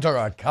 1. We talked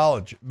about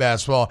college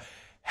basketball.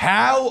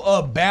 How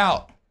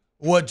about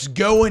what's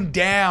going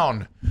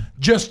down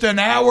just an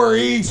hour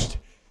east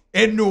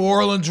in New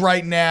Orleans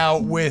right now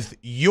with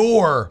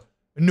your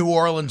New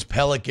Orleans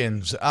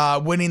Pelicans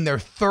winning their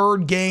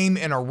 3rd game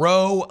in a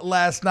row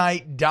last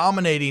night,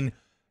 dominating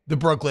the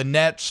Brooklyn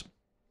Nets.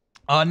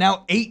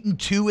 Now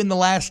 8-2 in the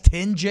last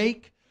 10,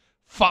 Jake.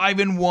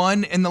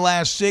 5-1 in the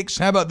last 6.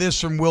 How about this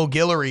from Will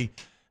Guillory?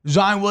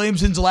 Zion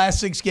Williamson's last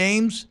 6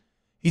 games,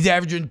 he's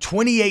averaging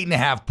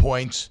 28.5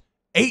 points,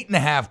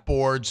 8.5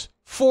 boards,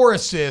 4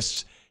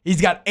 assists. He's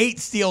got 8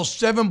 steals,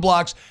 7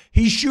 blocks.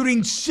 He's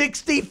shooting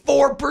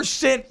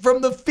 64%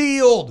 from the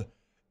field,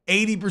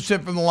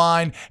 80% from the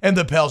line, and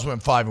the Pels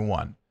went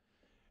 5-1.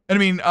 And I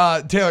mean,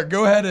 Taylor,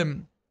 go ahead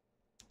and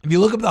if you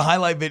look up the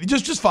highlight video,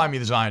 just find me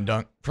the Zion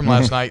dunk from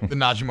last night, the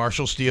Najee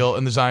Marshall steal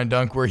and the Zion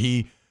dunk where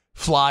he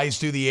flies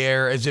through the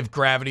air as if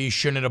gravity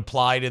shouldn't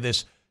apply to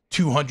this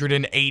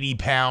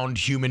 280-pound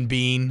human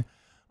being.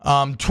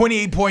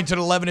 28 points at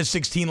 11 of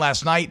 16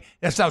 last night.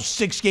 That's now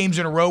 6 games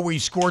in a row where he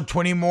scored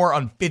 20 more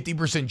on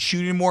 50%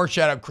 shooting more.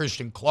 Shout out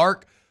Christian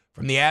Clark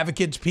from the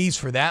Advocates piece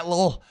for that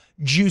little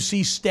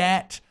juicy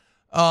stat.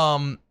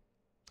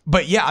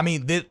 But yeah, I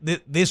mean,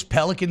 this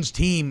Pelicans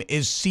team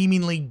is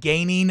seemingly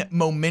gaining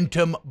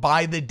momentum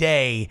by the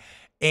day,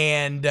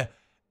 and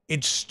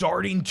it's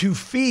starting to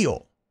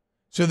feel.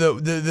 So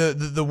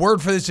the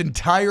word for this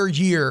entire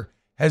year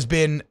has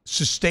been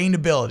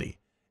sustainability.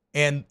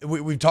 And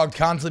we've talked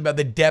constantly about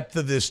the depth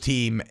of this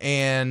team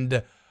and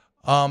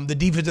the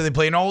defense that they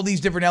play and all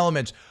these different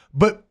elements.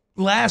 But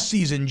last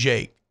season,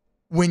 Jake,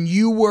 when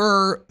you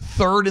were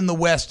 3rd in the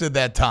West at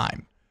that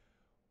time,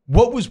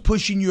 what was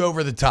pushing you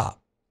over the top?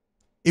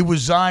 It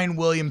was Zion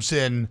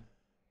Williamson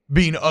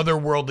being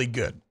otherworldly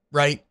good,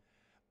 right?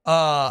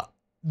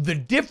 The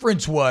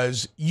difference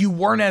was you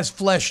weren't as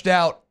fleshed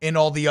out in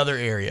all the other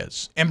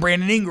areas. And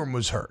Brandon Ingram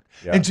was hurt.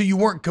 Yeah. And so you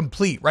weren't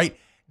complete, right?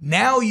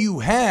 Now you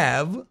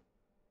have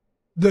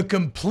the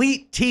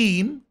complete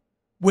team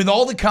with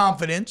all the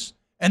confidence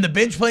and the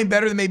bench playing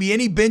better than maybe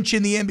any bench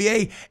in the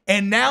NBA.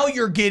 And now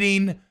you're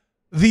getting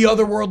the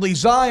otherworldly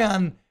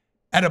Zion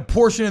at a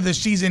portion of the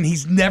season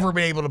he's never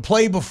been able to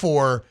play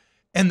before.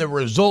 And the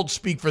results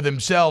speak for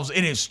themselves.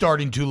 It is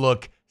starting to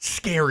look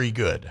scary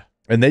good.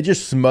 And they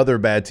just smother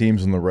bad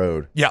teams on the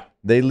road. Yeah.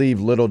 They leave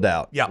little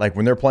doubt. Yeah. Like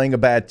when they're playing a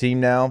bad team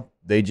now,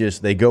 they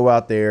go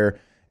out there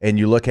and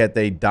you look at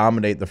they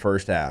dominate the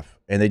first half.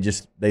 And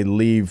they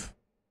leave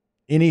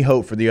any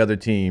hope for the other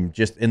team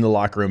just in the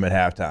locker room at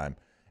halftime.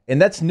 And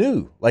that's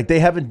new. Like they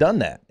haven't done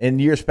that. In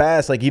years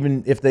past, like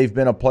even if they've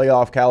been a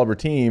playoff caliber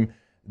team,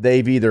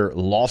 they've either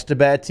lost to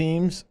bad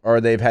teams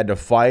or they've had to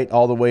fight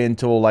all the way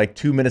until like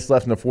 2 minutes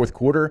left in the fourth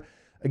quarter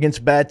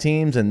against bad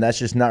teams, and that's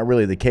just not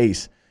really the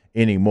case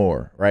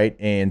anymore, right?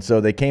 And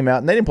so they came out,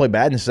 and they didn't play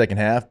bad in the second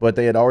half, but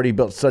they had already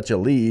built such a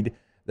lead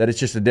that it's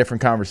just a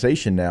different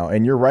conversation now.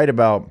 And you're right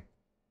about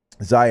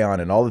Zion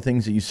and all the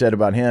things that you said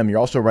about him. You're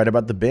also right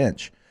about the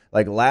bench.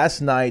 Like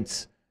last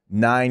night's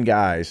 9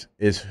 guys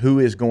is who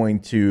is going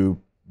to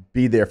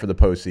be there for the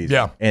postseason.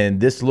 Yeah. And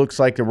this looks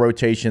like a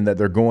rotation that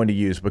they're going to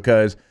use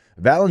because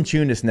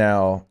Valanciunas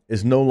now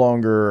is no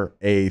longer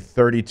a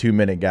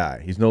 32-minute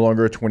guy. He's no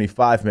longer a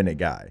 25-minute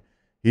guy.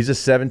 He's a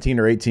 17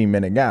 or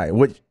 18-minute guy,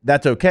 which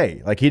that's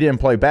okay. Like he didn't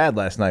play bad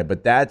last night,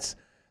 but that's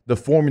the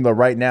formula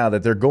right now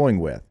that they're going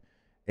with.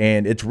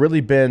 And it's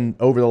really been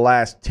over the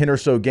last 10 or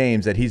so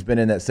games that he's been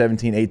in that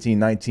 17, 18,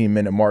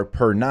 19-minute mark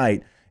per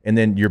night. And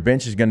then your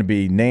bench is going to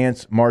be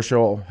Nance,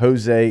 Marshall,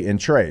 Jose, and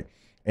Trey.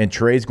 And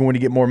Trey's going to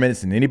get more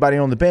minutes than anybody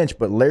on the bench,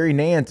 but Larry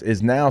Nance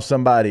is now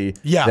somebody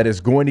that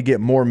is going to get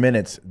more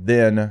minutes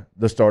than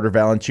the starter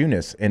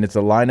Valanciunas. And it's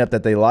a lineup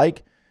that they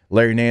like.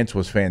 Larry Nance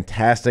was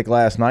fantastic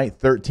last night.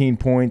 13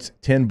 points,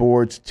 10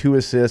 boards, 2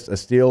 assists, a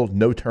steal,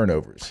 no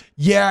turnovers.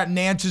 Yeah,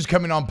 Nance is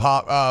coming on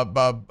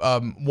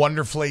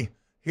wonderfully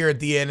here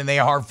at the end, and they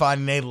are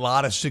finding a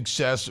lot of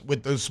success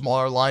with those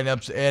smaller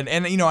lineups. And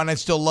I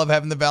still love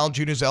having the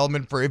Valanciunas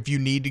element for if you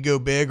need to go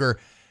big or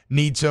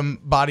need some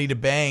body to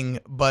bang.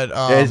 But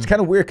it's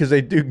kind of weird because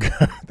they do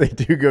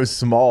go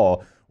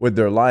small with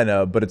their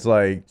lineup, but it's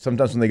like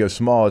sometimes when they go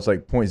small, it's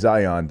like point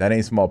Zion. That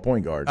ain't small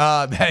point guard.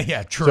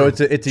 Yeah, true.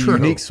 So it's a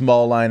unique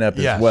small lineup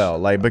as well,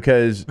 like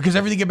because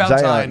everything about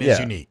Zion is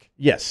unique.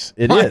 Yes,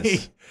 it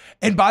is.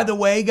 And by the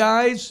way,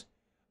 guys,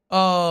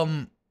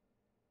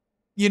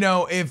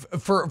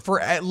 if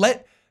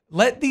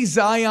let the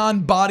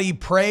Zion body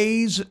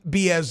praise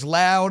be as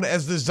loud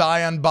as the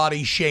Zion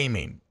body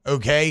shaming,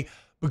 okay?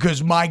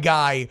 Because my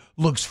guy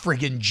looks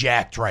freaking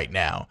jacked right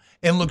now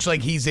and looks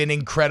like he's in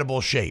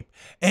incredible shape.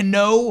 And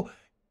no,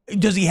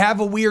 does he have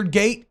a weird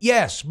gait?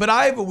 Yes, but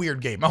I have a weird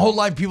gait. My whole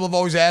life, people have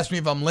always asked me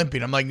if I'm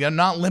limping. I'm like, I'm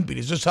not limping.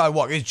 It's just how I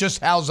walk. It's just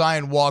how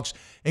Zion walks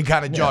and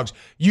kind of jogs.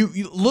 You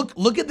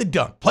look at the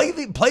dunk. Play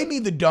me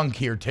the dunk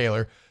here,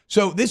 Taylor.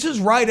 So this is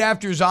right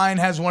after Zion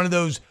has one of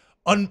those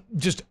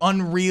just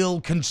unreal,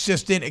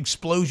 consistent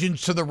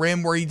explosions to the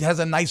rim where he has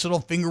a nice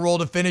little finger roll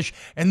to finish.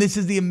 And this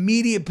is the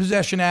immediate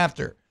possession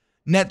after.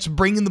 Nets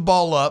bringing the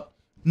ball up.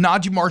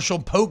 Najee Marshall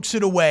pokes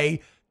it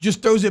away,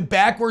 just throws it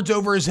backwards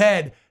over his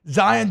head.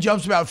 Zion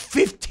jumps about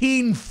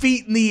 15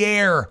 feet in the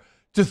air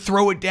to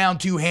throw it down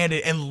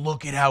two-handed. And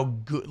look at how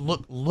good.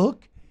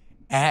 Look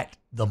at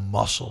the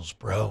muscles,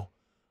 bro.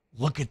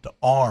 Look at the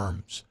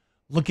arms.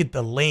 Look at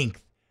the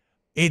length.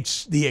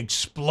 It's the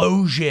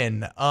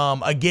explosion.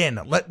 Again,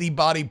 let the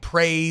body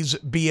praise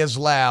be as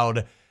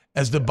loud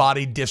as the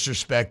body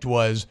disrespect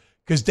was,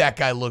 because that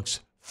guy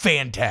looks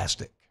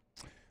fantastic.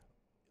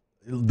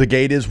 The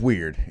gait is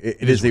weird.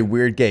 It is a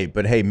weird gait,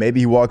 but hey,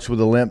 maybe he walks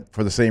with a limp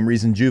for the same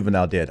reason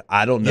Juvenile did.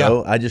 I don't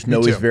know. I just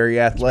know he's very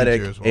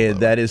athletic, and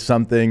that is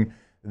something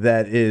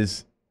that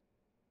is,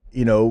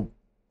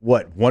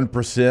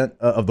 1%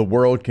 of the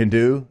world can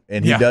do,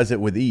 and he does it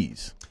with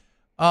ease.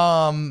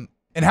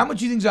 And how much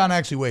do you think Zion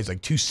actually weighs?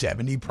 Like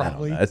 270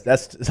 probably?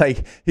 That's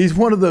like, he's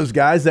one of those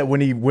guys that when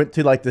he went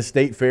to like the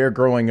state fair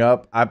growing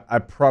up, I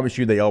promise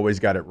you they always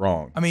got it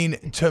wrong. I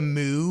mean, to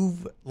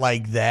move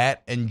like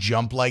that and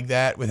jump like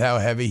that with how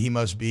heavy he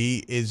must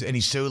be and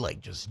he's so like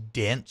just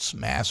dense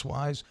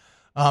mass-wise.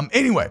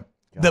 Anyway,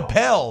 the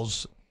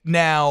Pels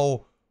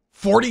now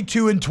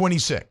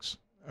 42-26,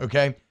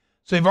 okay?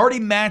 So they've already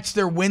matched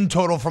their win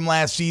total from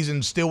last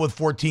season, still with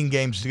 14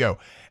 games to go.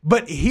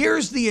 But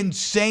here's the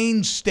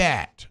insane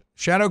stat.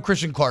 Shout out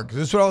Christian Clark, because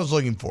this is what I was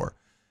looking for.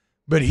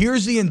 But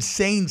here's the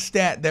insane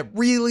stat that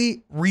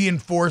really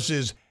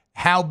reinforces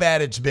how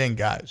bad it's been,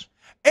 guys.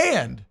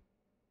 And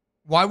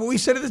why what we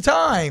said at the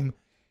time,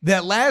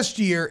 that last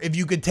year, if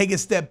you could take a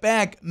step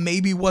back,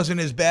 maybe wasn't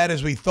as bad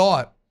as we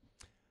thought.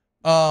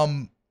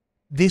 I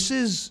think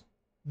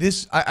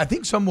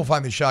some will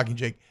find this shocking,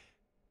 Jake.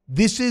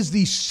 This is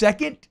the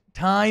second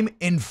time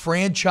in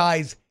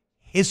franchise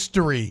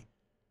history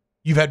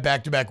you've had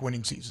back-to-back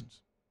winning seasons.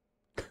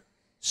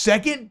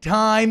 Second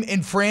time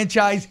in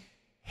franchise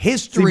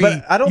history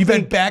you've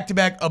had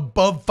back-to-back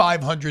above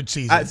 500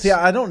 seasons.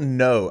 I don't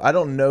know. I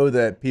don't know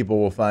that people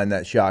will find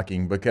that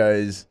shocking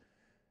because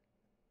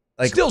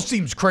still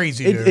seems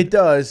crazy, dude. It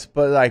does,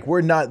 but like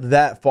we're not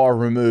that far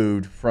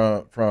removed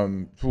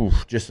from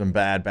just some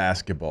bad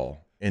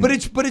basketball. But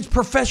it's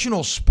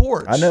professional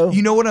sports. I know.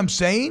 You know what I'm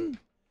saying?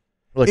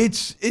 Look,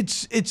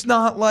 it's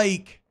not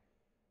like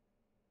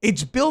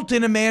it's built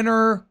in a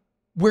manner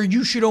where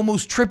you should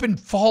almost trip and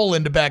fall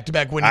into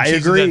back-to-back winning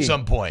seasons at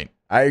some point.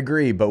 I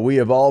agree, but we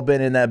have all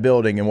been in that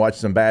building and watched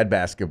some bad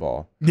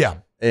basketball. Yeah.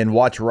 And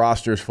watch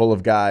rosters full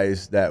of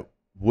guys that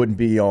wouldn't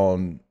be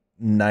on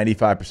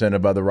 95%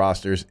 of other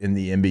rosters in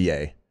the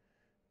NBA.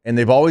 And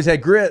they've always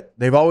had grit.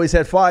 They've always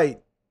had fight,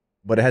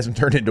 but it hasn't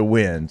turned into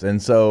wins. And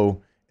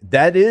so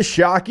that is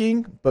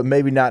shocking, but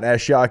maybe not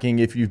as shocking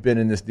if you've been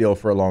in this deal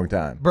for a long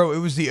time. Bro, it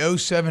was the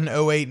 07,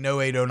 08, and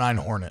 08, 09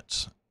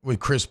 Hornets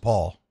with Chris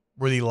Paul.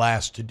 Were the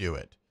last to do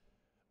it.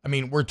 I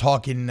mean, we're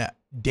talking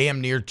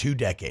damn near 2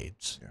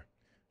 decades. Yeah.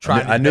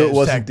 I knew it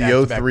wasn't the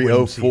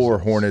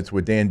 03-04 Hornets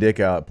with Dan Dick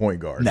out at point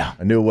guard. No.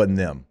 I knew it wasn't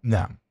them.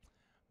 No.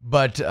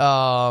 But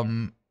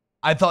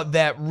I thought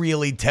that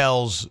really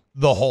tells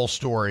the whole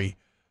story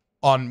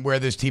on where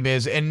this team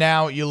is. And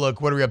now you look,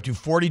 what are we up to?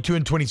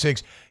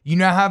 42-26. You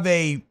now have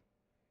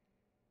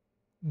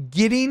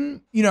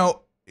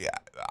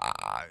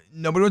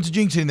nobody wants to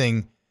jinx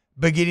anything,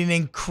 but getting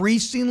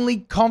increasingly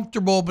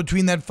comfortable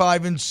between that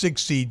 5 and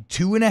 6 seed.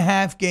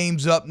 2.5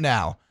 games up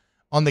now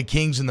on the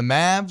Kings and the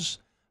Mavs,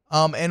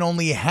 and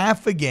only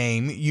half a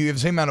game. You have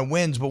the same amount of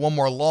wins, but one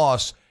more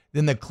loss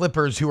than the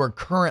Clippers, who are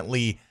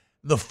currently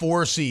the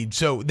 4 seed.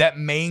 So that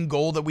main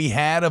goal that we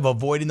had of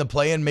avoiding the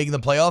play-in, making the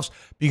playoffs,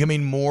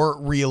 becoming more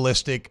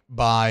realistic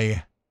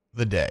by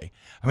the day.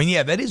 I mean,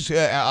 yeah, that is,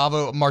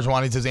 Avo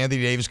Marzwani says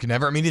Anthony Davis could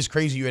never. I mean, it's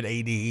crazy. You had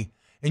AD,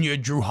 and you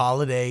had Drew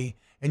Holiday,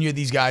 and you had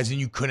these guys, and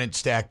you couldn't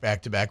stack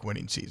back-to-back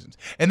winning seasons.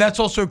 And that's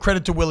also a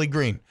credit to Willie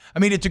Green. I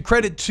mean, it's a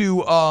credit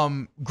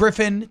to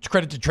Griffin, it's a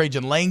credit to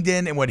Trajan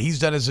Langdon and what he's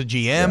done as a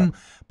GM,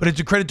 but it's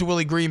a credit to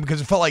Willie Green because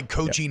it felt like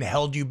coaching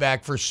held you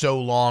back for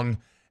so long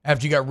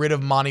after you got rid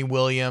of Monty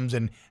Williams,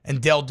 and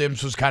Dell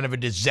Demps was kind of a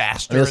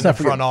disaster in the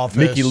front office.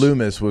 Mickey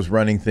Loomis was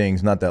running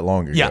things not that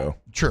long ago. Yeah,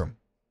 true.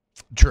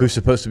 Who's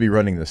supposed to be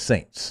running the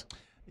Saints.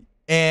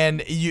 And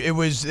they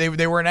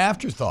were an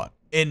afterthought.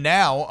 And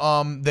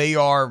now they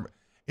are,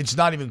 it's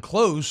not even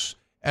close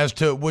as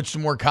to which the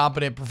more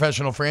competent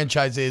professional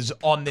franchise is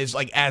on this,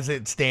 like as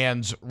it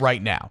stands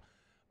right now.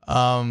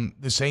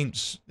 The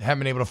Saints haven't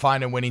been able to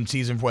find a winning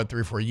season for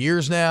 3 or 4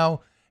 years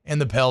now. And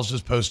the Pels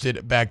just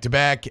posted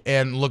back-to-back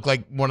and look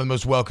like one of the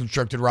most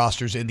well-constructed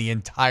rosters in the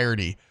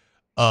entirety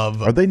of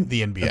the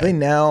NBA. Are they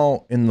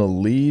now in the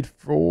lead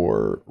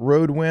for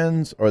road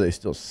wins, or are they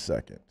still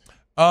second?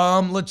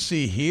 Let's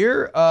see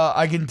here.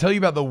 I can tell you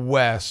about the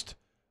West.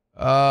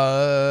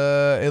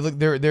 They're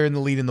in the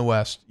lead in the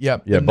West.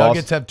 Yep. Yeah, the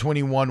Nuggets have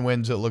 21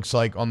 wins, it looks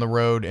like, on the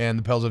road, and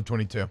the Pels have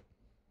 22. All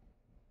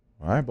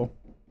right, Bo.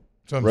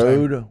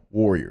 Road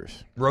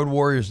Warriors. Road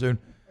Warriors, dude.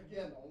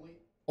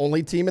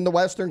 Only team in the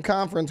Western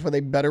Conference with a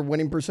better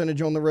winning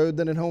percentage on the road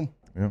than at home.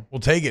 Yeah. We'll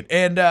take it.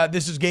 And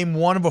this is game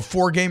 1 of a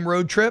 4-game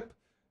road trip.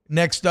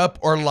 Next up,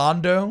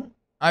 Orlando,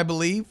 I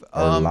believe.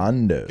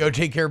 Orlando. Go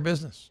take care of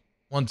business.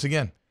 Once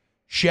again,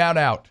 shout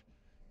out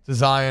to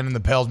Zion and the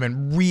Pels,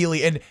 man.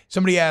 Really. And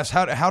somebody asked,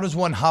 how does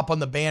one hop on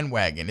the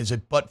bandwagon? Is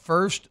it butt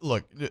first?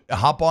 Look,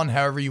 hop on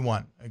however you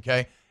want,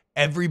 okay?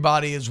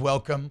 Everybody is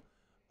welcome.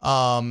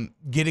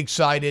 Get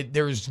excited.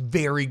 There's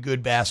very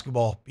good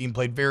basketball being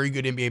played, very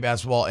good NBA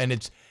basketball, and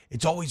it's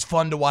always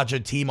fun to watch a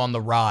team on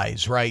the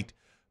rise, right?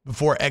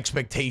 Before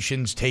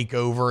expectations take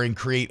over and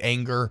create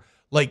anger.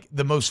 Like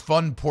the most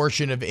fun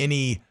portion of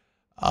any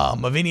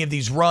of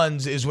these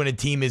runs is when a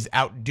team is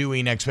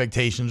outdoing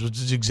expectations, which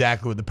is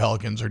exactly what the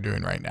Pelicans are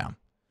doing right now.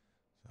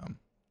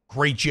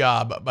 Great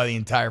job by the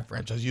entire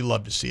franchise. You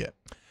love to see it.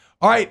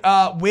 All right,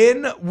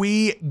 when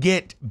we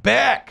get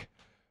back,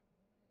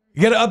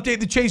 you got to update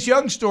the Chase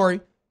Young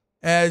story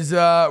as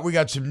we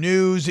got some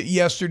news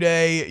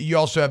yesterday. You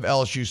also have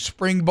LSU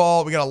spring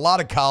ball. We got a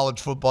lot of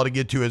college football to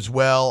get to as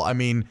well. I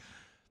mean,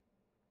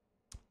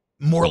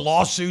 more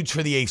lawsuits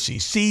for the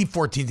ACC,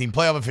 14-team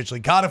playoff officially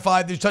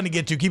codified. There's a ton to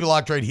get to. Keep it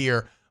locked right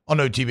here on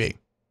OTB.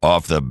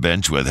 Off the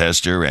bench with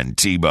Hester and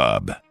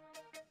T-Bob.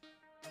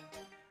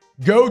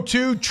 Go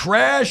to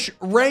Trash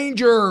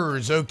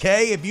Rangers,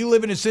 okay? If you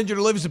live in a St. John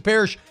or Livingston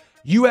Parish,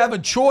 you have a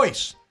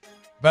choice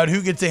about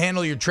who gets to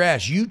handle your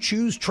trash. You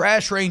choose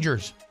Trash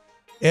Rangers.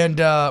 And,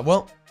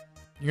 well,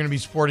 you're going to be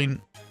supporting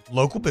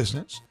local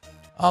business,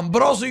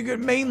 but also you're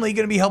mainly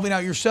going to be helping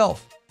out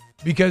yourself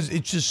because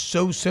it's just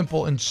so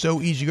simple and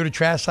so easy. Go to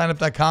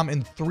trashsignup.com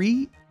in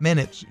 3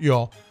 minutes,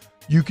 y'all.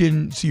 You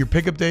can see your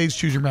pickup days,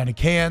 choose your amount of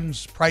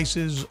cans,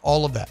 prices,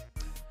 all of that.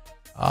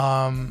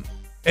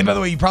 And by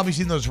the way, you've probably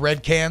seen those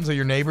red cans that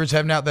your neighbors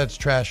have now. That's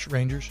Trash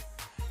Rangers.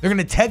 They're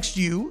going to text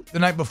you the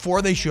night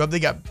before they show up.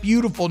 They got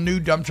beautiful new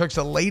dump trucks,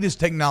 the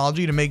latest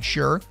technology to make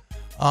sure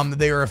that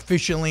they are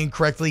efficiently and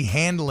correctly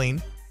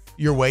handling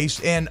your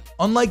waste. And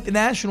unlike the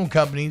national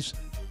companies,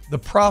 the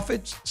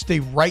profits stay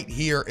right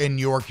here in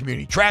your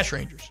community. Trash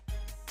Rangers.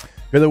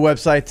 Go to the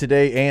website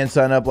today and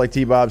sign up like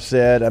T-Bob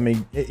said. I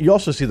mean, you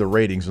also see the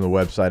ratings on the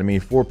website. I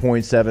mean,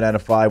 4.7 out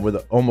of 5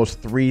 with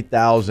almost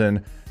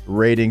 3,000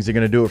 ratings. They're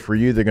going to do it for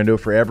you. They're going to do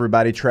it for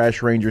everybody.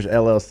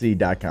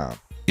 TrashRangersLLC.com.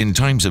 In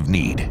times of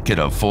need, get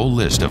a full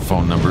list of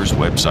phone numbers,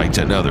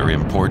 websites, and other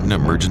important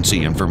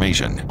emergency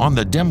information on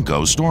the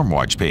Demco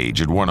Stormwatch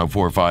page at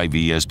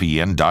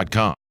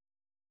 1045ESPN.com.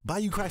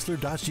 Bayou Chrysler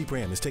Dodge Jeep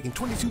Ram is taking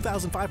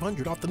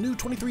 $22,500 off the new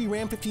 23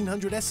 Ram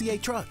 1500 SCA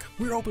truck.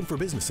 We're open for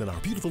business in our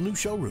beautiful new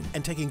showroom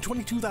and taking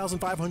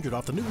 $22,500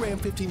 off the new Ram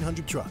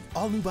 1500 truck.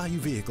 All new Bayou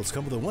vehicles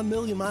come with a 1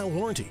 million mile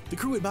warranty. The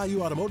crew at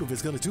Bayou Automotive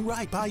is going to do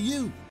right by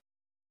you.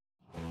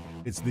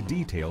 It's the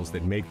details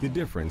that make the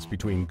difference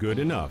between good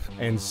enough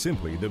and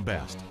simply the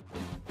best.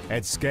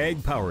 At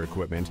Skag Power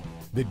Equipment,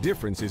 the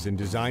difference is in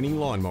designing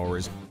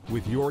lawnmowers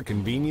with your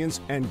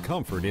convenience and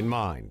comfort in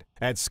mind.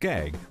 At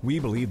Skag, we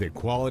believe that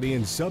quality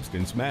and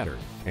substance matter,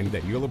 and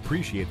that you'll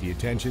appreciate the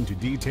attention to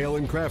detail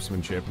and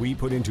craftsmanship we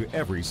put into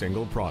every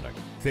single product.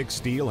 Thick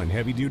steel and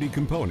heavy-duty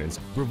components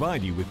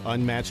provide you with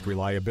unmatched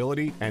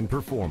reliability and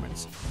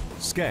performance.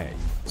 Skag,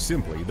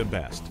 simply the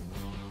best.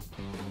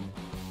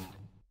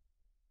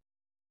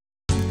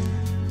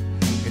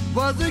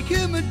 Was a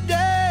humid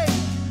day,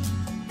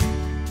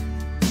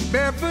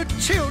 barefoot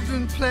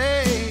children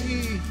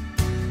play,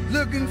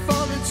 looking for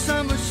that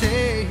summer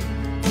shade.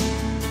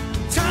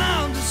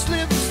 Time just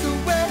slips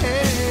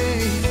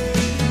away.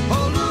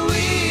 Oh,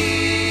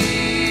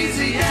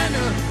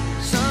 Louisiana,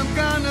 some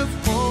kind of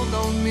hold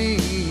on me,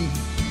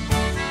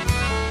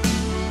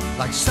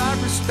 like like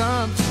cypress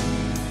stumps.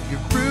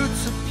 Your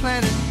roots are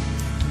planted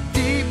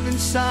deep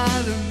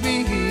inside of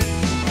me.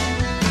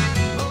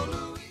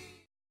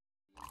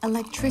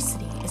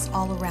 Electricity is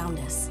all around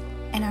us,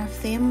 and our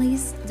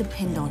families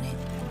depend on it.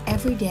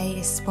 Every day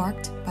is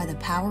sparked by the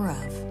power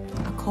of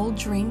a cold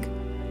drink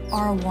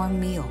or a warm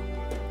meal,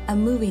 a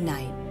movie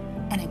night,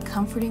 and a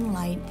comforting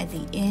light at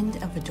the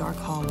end of a dark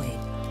hallway.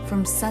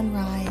 From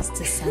sunrise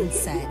to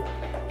sunset,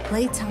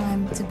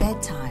 playtime to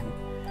bedtime,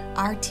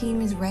 our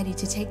team is ready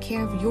to take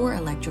care of your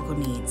electrical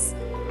needs.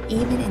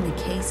 Even in the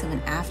case of an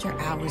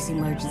after-hours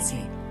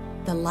emergency,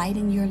 the light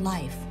in your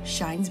life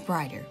shines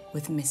brighter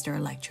with Mr.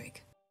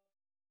 Electric.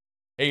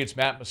 Hey, it's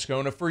Matt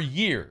Moscona. For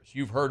years,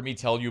 you've heard me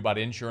tell you about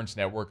Insurance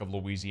Network of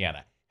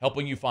Louisiana,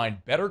 helping you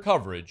find better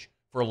coverage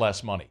for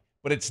less money.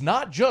 But it's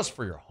not just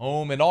for your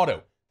home and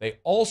auto. They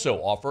also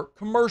offer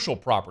commercial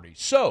property.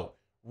 So,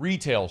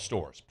 retail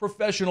stores,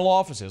 professional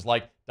offices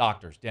like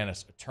doctors,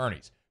 dentists,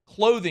 attorneys,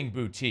 clothing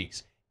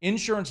boutiques.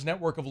 Insurance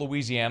Network of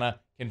Louisiana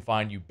can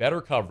find you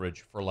better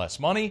coverage for less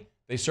money.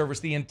 They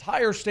service the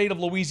entire state of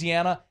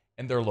Louisiana,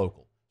 and they're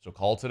local. So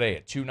call today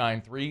at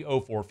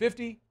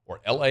 293-0450 or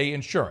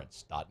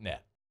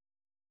lainsurance.net.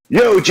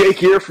 Yo, Jake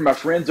here from my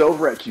friends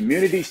over at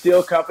Community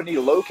Steel Company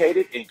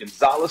located in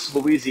Gonzales,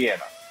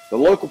 Louisiana. The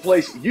local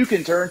place you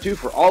can turn to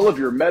for all of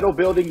your metal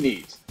building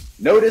needs.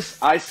 Notice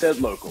I said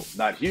local,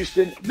 not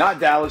Houston, not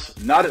Dallas,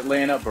 not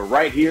Atlanta, but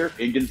right here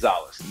in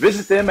Gonzales.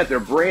 Visit them at their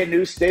brand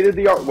new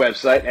state-of-the-art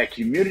website at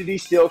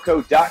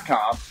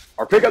communitysteelco.com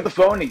or pick up the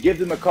phone and give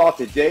them a call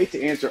today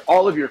to answer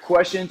all of your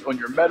questions on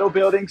your metal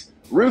buildings,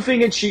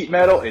 roofing and sheet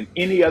metal, and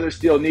any other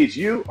steel needs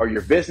you or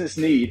your business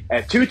need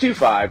at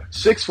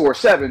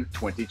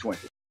 225-647-2020.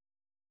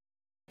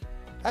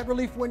 At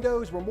Relief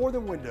Windows, we're more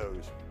than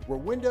windows. We're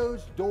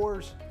windows,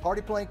 doors,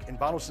 hardy plank, and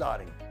vinyl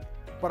siding.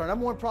 But our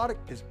number one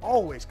product is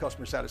always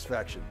customer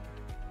satisfaction.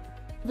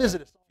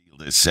 Visit us.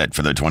 Field is set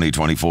for the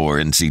 2024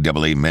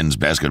 NCAA Men's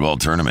Basketball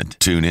Tournament.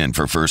 Tune in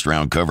for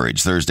first-round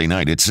coverage Thursday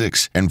night at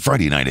 6 and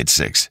Friday night at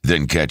 6.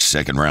 Then catch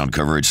second-round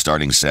coverage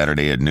starting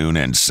Saturday at noon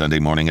and Sunday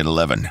morning at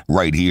 11.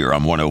 Right here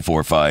on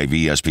 104.5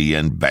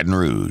 ESPN Baton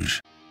Rouge.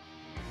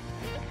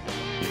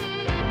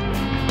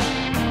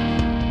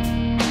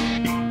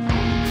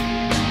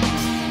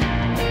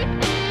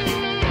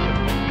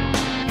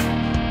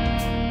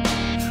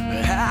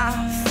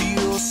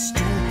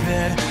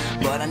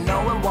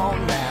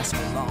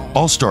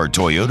 All-Star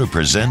Toyota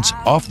presents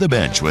Off the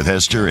Bench with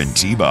Hester and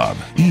T-Bob.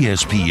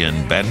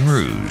 ESPN Baton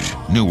Rouge,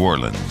 New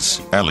Orleans,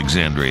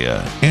 Alexandria,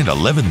 and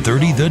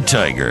 1130 The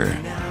Tiger.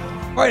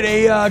 All right,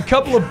 a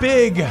couple of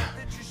big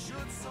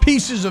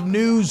pieces of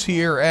news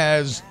here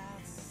as,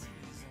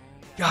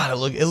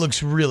 God, it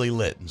looks really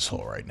lit in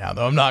Seoul right now,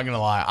 though. I'm not going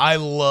to lie. I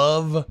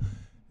love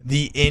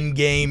the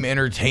in-game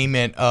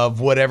entertainment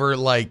of whatever,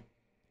 like,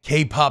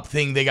 K-pop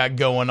thing they got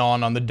going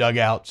on the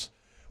dugouts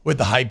with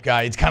the hype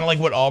guy. It's kind of like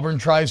what Auburn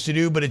tries to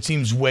do, but it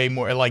seems way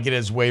more like it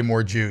has way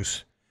more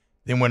juice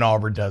than when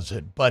Auburn does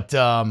it. But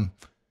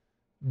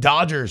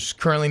Dodgers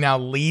currently now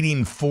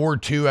leading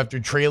 4-2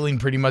 after trailing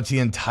pretty much the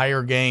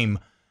entire game,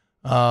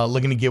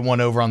 looking to get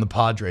one over on the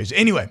Padres.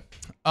 Anyway,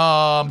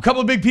 a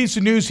couple of big pieces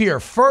of news here.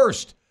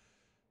 First,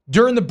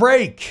 during the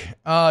break,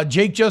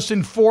 Jake just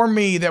informed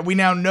me that we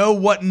now know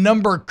what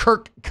number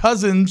Kirk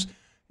Cousins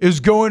is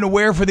going to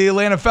wear for the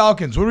Atlanta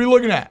Falcons. What are we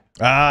looking at?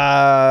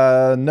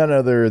 None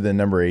other than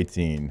number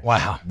 18.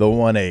 Wow. The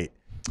 1-8.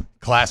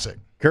 Classic.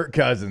 Kirk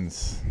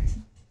Cousins.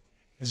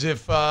 As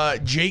if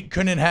Jake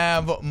couldn't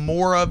have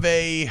more of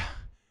a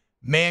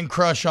man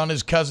crush on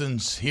his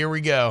cousins. Here we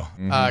go.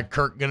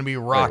 Kirk going to be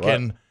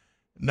rocking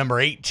number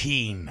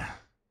 18.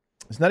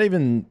 It's not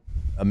even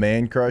a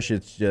man crush.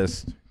 It's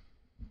just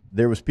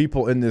there was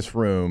people in this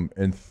room,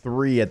 and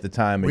 3 at the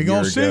time a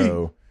year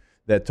ago,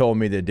 that told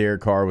me that Derek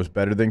Carr was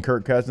better than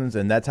Kirk Cousins,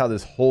 and that's how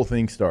this whole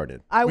thing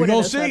started. We're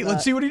going to see.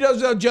 Let's see what he does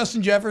without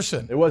Justin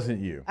Jefferson. It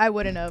wasn't you. I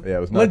wouldn't have. Yeah,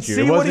 it was not you.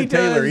 It wasn't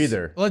Taylor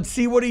either. Let's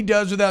see what he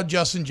does without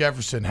Justin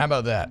Jefferson. How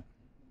about that?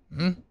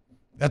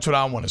 That's what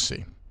I want to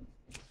see.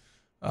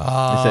 He's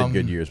had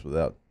good years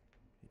without.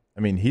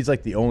 I mean, he's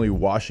like the only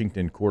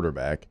Washington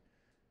quarterback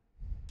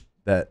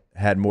that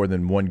had more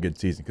than one good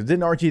season. Because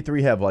didn't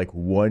RG3 have like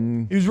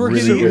one? He was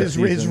rookie really year. His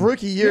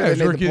rookie year,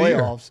 they made the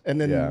playoffs, and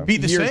then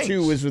beat the year Saints.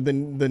 2 was with the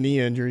knee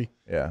injury.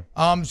 Yeah.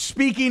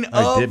 Speaking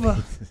Oh, of,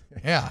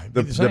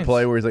 the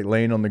play where he's like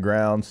laying on the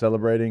ground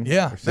celebrating.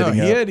 Yeah, or sitting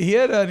he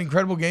had an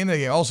incredible game that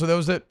game. Also, there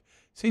was that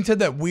Saints had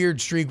that weird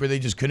streak where they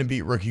just couldn't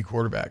beat rookie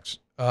quarterbacks.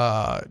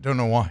 Don't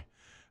know why.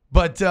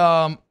 But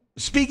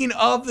speaking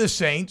of the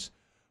Saints,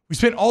 we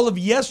spent all of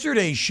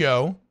yesterday's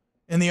show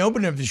in the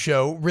opening of the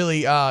show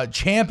really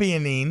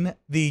championing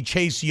the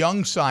Chase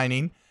Young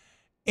signing,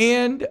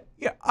 and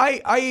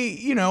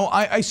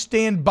I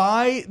stand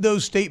by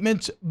those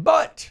statements.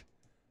 But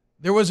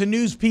there was a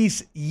news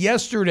piece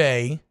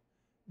yesterday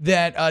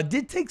that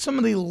did take some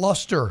of the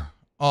luster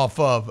off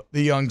of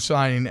the Young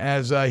signing.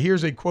 As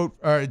here's a quote,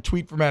 a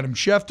tweet from Adam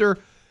Schefter: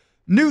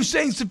 "New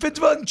Saints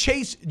defensive end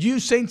Chase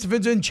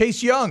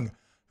Young,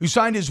 who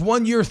signed his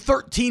 1-year,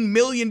 $13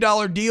 million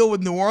deal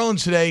with New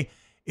Orleans today,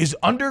 is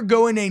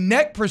undergoing a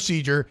neck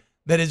procedure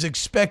that is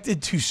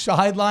expected to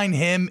sideline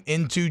him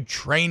into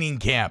training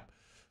camp,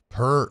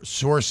 per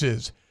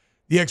sources.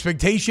 The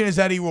expectation is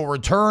that he will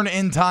return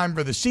in time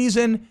for the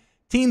season.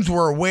 Teams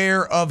were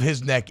aware of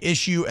his neck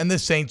issue, and the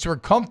Saints were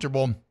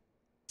comfortable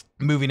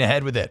moving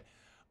ahead with it.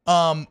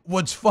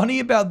 What's funny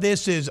about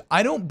this is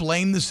I don't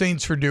blame the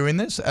Saints for doing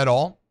this at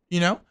all.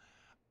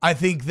 I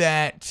think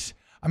that,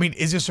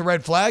 is this a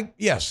red flag?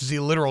 Yes, it's the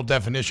literal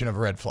definition of a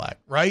red flag,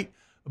 right?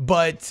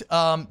 But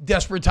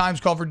desperate times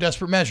call for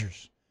desperate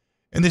measures.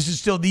 And this is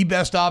still the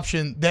best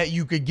option that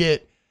you could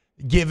get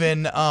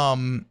given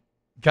kind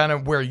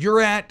of where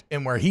you're at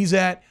and where he's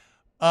at.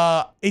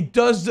 It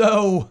does,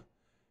 though,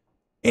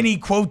 any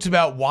quotes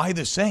about why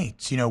the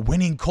Saints,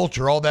 winning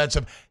culture, all that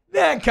stuff,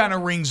 that kind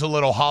of rings a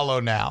little hollow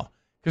now.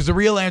 Because the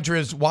real answer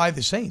is, why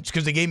the Saints?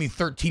 Because they gave me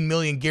 $13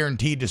 million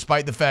guaranteed,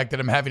 despite the fact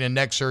that I'm having a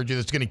neck surgery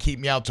that's going to keep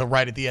me out till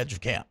right at the edge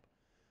of camp.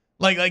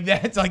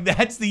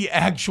 That's the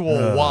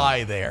actual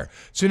why there.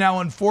 So now,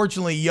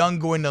 unfortunately, Young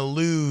going to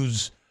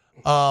lose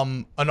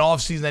an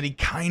offseason that he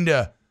kind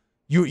of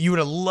you would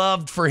have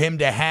loved for him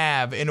to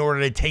have in order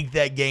to take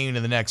that game to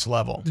the next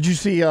level. Did you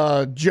see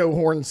Joe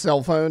Horn's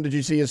cell phone? Did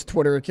you see his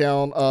Twitter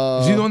account?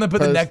 Is he the one that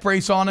put the neck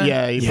brace on it?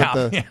 Yeah,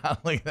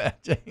 like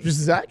that. James. This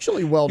is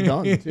actually well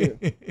done, too.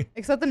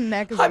 Except the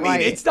neck is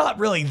it's not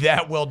really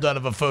that well done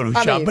of a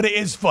Photoshop, but it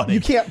is funny. You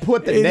can't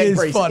put the neck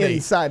brace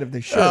inside of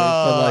the shirt.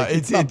 But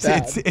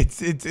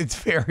it's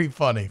very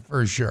funny,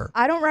 for sure.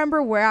 I don't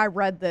remember where I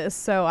read this,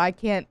 so I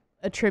can't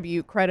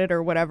attribute credit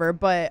or whatever,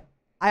 but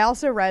I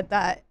also read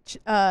that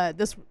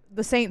the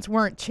Saints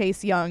weren't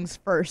Chase Young's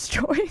first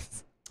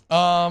choice.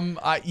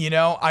 Imagine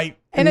that.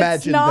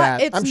 It's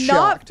I'm not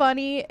shocked.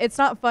 funny. It's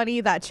not funny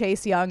that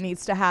Chase Young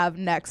needs to have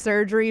neck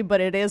surgery,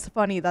 but it is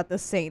funny that the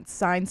Saints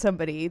signed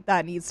somebody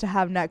that needs to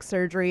have neck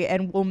surgery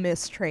and will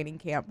miss training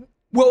camp.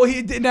 Well,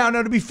 now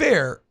to be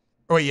fair,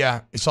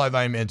 it's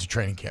sidelined him into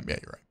training camp. Yeah,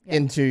 you're right.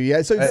 So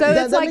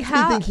that makes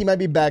me think he might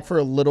be back for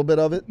a little bit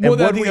of it. And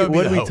what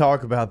did we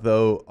talk about,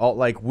 though?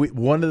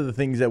 One of the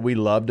things that we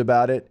loved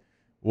about it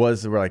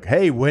was we're like,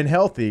 hey, when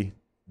healthy,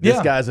 this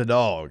guy's a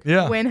dog.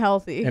 Yeah. When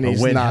healthy. And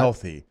he's when not.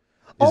 healthy.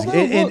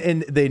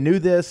 And they knew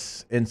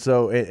this,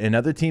 and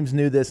other teams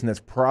knew this, and that's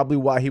probably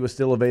why he was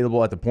still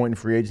available at the point in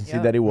free agency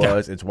that he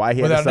was. It's why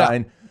he had to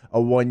sign a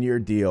 1-year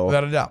deal.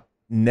 Without a doubt.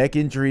 Neck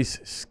injuries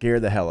scare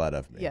the hell out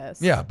of me.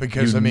 Yes. Yeah,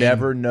 because you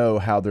never know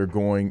how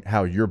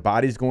your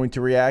body's going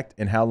to react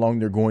and how long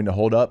they're going to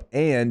hold up,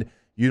 and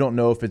you don't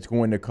know if it's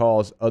going to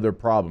cause other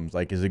problems.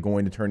 Like, is it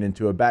going to turn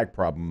into a back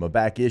problem, a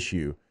back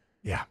issue?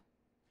 Yeah.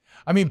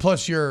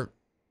 Plus your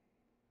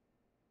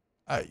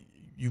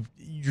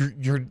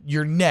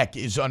neck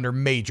is under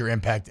major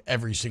impact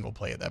every single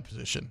play at that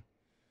position.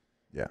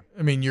 Yeah.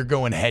 You're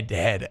going head to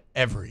head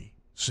every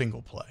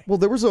single play. Well,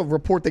 there was a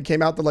report that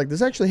came out that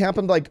this actually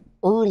happened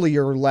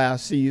earlier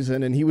last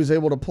season, and he was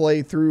able to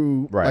play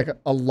through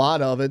a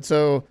lot of it.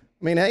 So,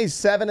 hey,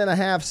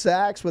 7.5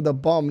 sacks with a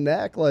bum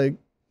neck, You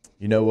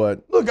know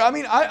what? Look,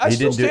 I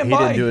still stand by.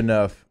 He didn't do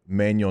enough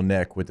manual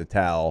neck with the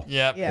towel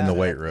in the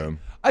weight room.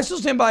 I still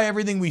stand by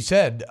everything we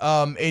said.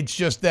 It's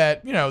just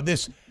that,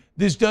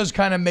 this does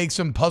kind of make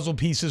some puzzle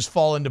pieces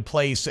fall into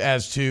place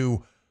as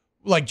to,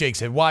 like Jake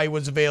said, why he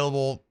was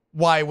available,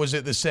 why was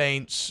it the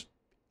Saints?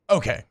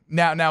 Okay,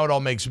 now it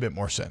all makes a bit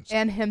more sense.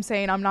 And him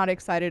saying, I'm not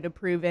excited to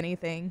prove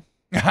anything.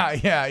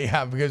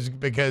 yeah, because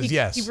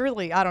yes. He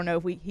really, I don't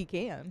know if he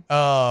can.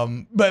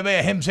 But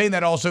him saying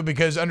that also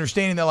because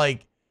understanding that,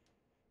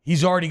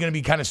 he's already going to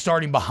be kind of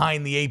starting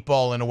behind the 8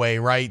 ball in a way,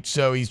 right?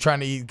 So he's trying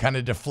to kind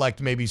of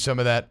deflect maybe some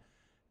of that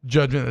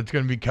judgment that's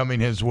going to be coming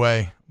his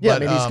way. Yeah,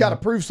 but, he's got to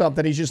prove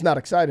something. He's just not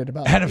excited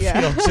about it. Adam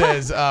Field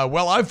says,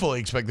 I fully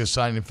expect this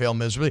signing to fail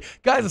miserably.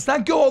 Guys, let's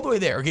not go all the way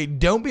there. Okay,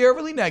 don't be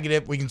overly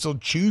negative. We can still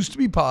choose to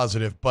be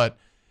positive, but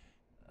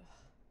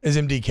as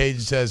MD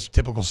Cage says,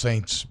 typical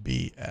Saints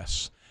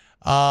BS.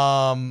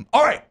 All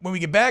right, when we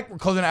get back, we're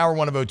closing hour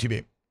 1 of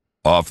OTB.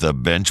 Off the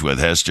Bench with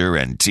Hester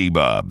and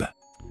T-Bob.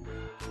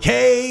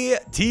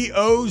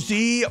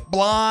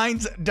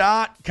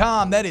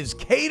 KTOZBlinds.com. That is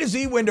K to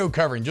Z window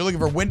coverings. You're looking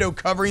for window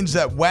coverings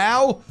that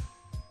wow.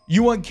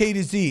 You want K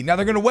to Z. Now,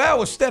 they're going to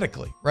wow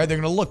aesthetically, right? They're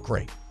going to look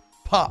great.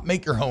 Pop.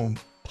 Make your home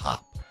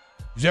pop.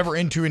 Who's ever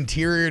into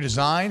interior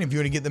design, if you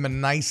want to get them a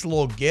nice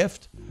little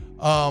gift,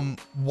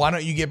 why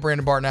don't you get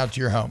Brandon Barton out to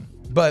your home?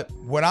 But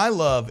what I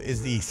love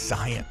is the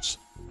science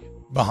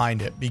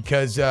behind it,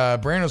 because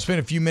Brandon will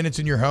spend a few minutes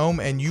in your home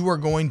and you are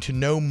going to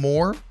know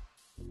more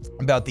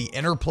about the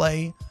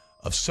interplay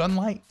of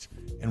sunlight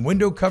and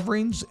window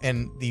coverings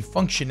and the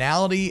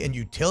functionality and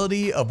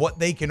utility of what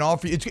they can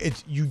offer you.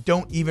 It's you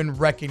don't even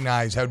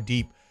recognize how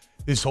deep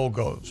this hole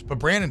goes, but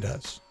Brandon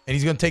does, and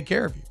he's going to take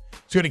care of you.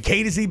 So go to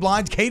K to Z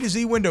Blinds, K to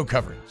Z window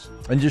coverings.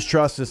 And just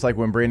trust us,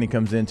 when Brandon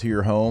comes into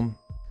your home,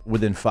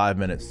 within 5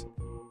 minutes.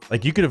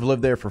 You could have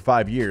lived there for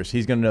 5 years.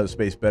 He's going to know the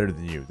space better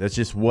than you. That's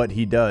just what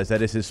he does.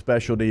 That is his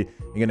specialty.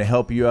 He's going to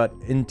help you out.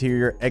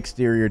 Interior,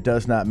 exterior,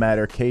 does not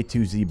matter.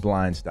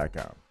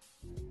 K2ZBlinds.com.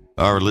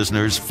 Our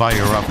listeners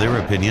fire off their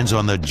opinions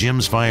on the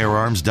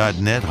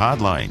jimsfirearms.net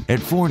hotline at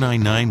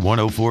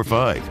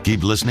 499-1045.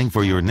 Keep listening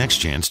for your next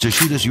chance to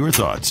shoot us your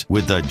thoughts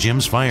with the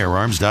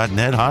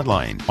jimsfirearms.net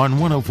hotline on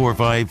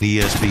 1045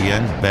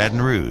 ESPN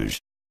Baton Rouge.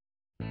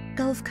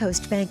 Gulf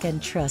Coast Bank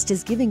and Trust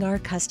is giving our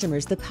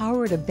customers the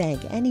power to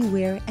bank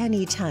anywhere,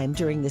 anytime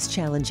during this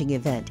challenging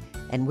event.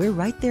 And we're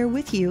right there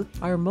with you.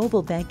 Our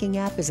mobile banking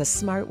app is a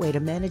smart way to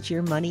manage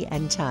your money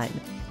and time.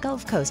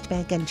 Gulf Coast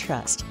Bank and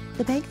Trust,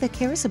 the bank that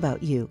cares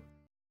about you.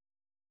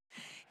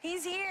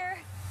 He's here.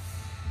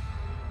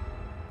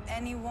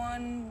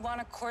 Anyone want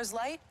a Coors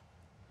Light?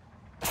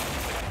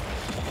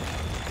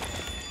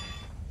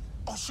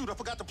 Oh shoot, I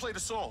forgot to play the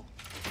song.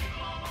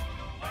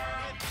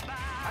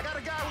 I got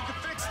a guy who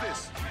can fix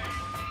this.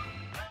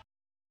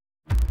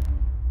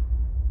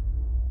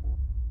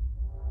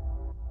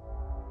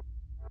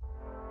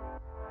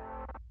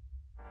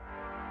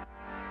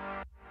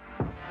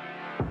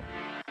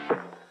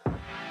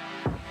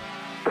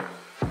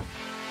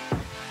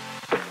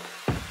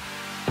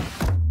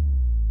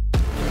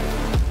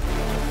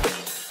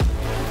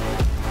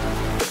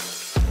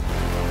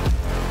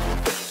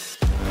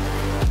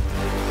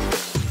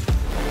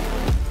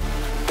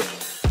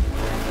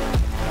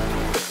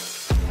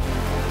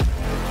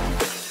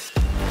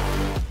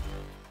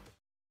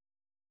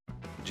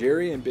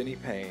 Jerry and Benny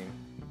Payne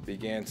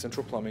began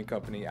Central Plumbing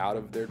Company out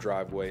of their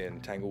driveway in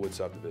Tanglewood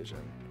subdivision.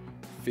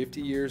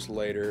 50 years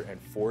later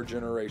and 4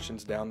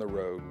 generations down the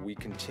road, we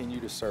continue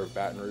to serve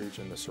Baton Rouge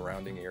and the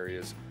surrounding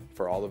areas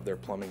for all of their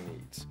plumbing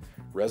needs.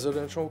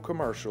 Residential,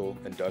 commercial,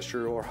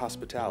 industrial, or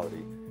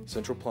hospitality,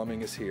 Central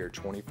Plumbing is here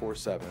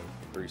 24/7,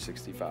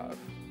 365.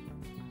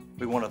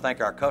 We want to thank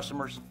our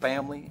customers,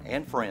 family,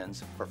 and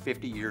friends for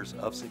 50 years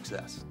of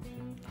success.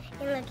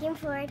 And looking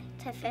forward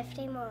to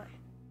 50 more.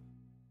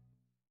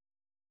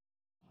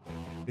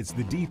 It's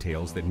the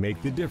details that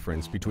make the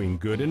difference between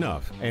good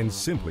enough and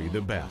simply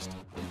the best.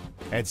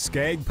 At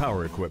Skag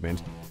Power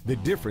Equipment, the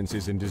difference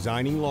is in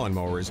designing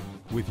lawnmowers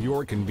with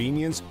your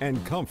convenience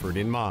and comfort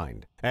in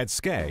mind. At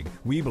Skag,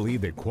 we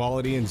believe that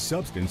quality and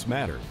substance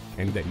matter,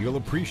 and that you'll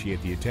appreciate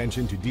the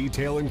attention to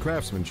detail and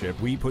craftsmanship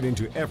we put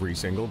into every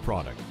single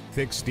product.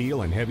 Thick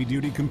steel and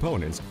heavy-duty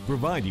components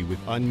provide you with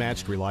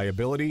unmatched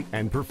reliability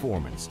and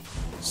performance.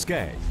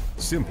 Skag,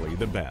 simply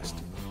the best.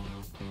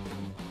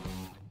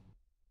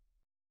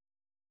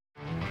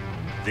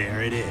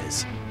 There it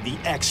is, the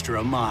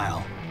extra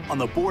mile, on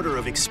the border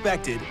of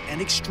expected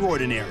and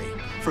extraordinary,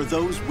 for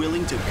those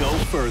willing to go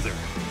further,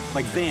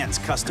 like vans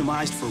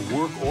customized for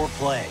work or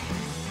play,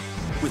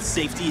 with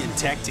safety and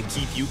tech to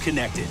keep you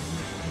connected,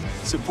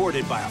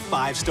 supported by a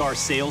 5-star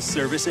sales,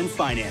 service, and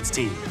finance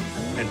team,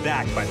 and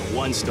backed by the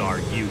 1-star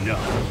you know.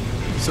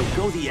 So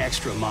go the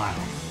extra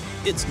mile.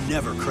 It's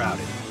never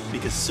crowded,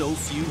 because so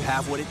few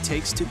have what it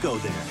takes to go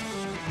there.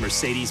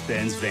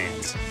 Mercedes-Benz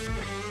Vans.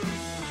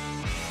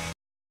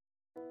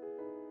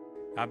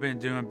 I've been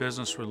doing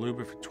business with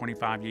Luber for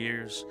 25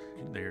 years.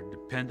 They're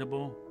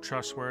dependable,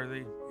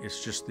 trustworthy.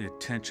 It's just the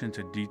attention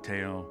to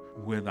detail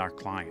with our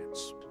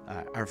clients.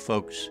 Our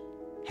folks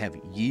have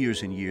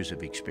years and years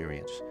of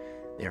experience.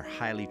 They're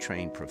highly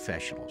trained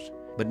professionals.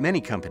 But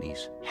many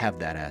companies have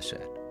that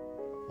asset.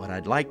 What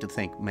I'd like to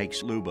think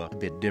makes Luba a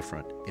bit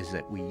different is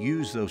that we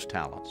use those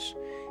talents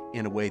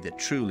in a way that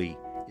truly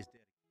is.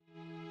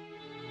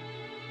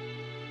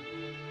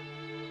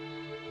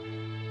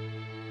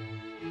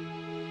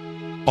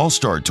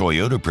 All-Star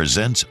Toyota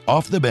presents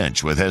Off the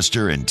Bench with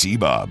Hester and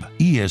T-Bob.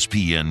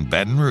 ESPN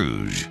Baton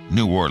Rouge,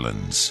 New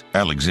Orleans,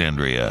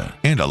 Alexandria,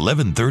 and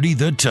 1130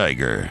 The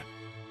Tiger.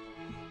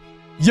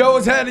 Yo,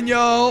 what's happening,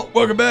 y'all?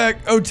 Welcome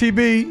back.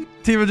 OTB,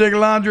 Team of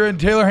Jacob Hester and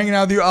Taylor hanging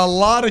out with you. A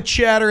lot of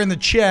chatter in the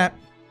chat,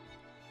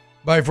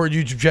 by Ford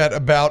YouTube chat,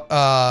 about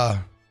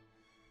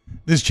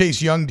this Chase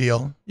Young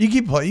deal. You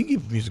keep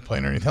music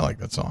playing or anything. I like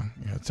that song.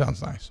 Yeah, it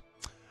sounds nice.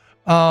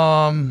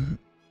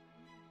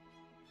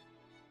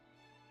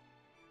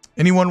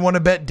 Anyone want to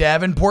bet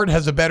Davenport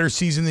has a better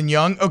season than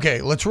Young?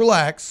 Okay, let's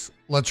relax.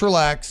 Let's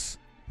relax.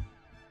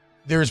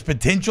 There's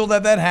potential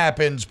that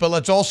happens, but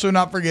let's also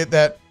not forget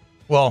that,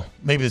 well,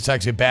 maybe it's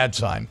actually a bad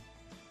sign.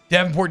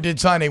 Davenport did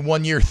sign a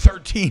 1-year,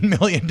 $13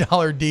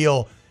 million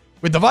deal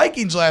with the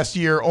Vikings last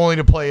year, only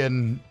to play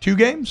in 2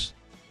 games.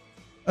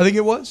 I think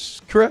it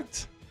was,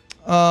 correct?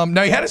 Now,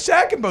 he had a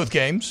sack in both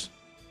games,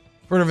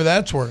 for whatever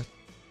that's worth.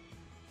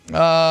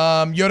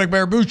 Yodak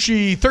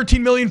Barabucci, $13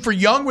 million for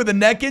Young with a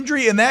neck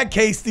injury. In that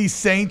case, the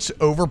Saints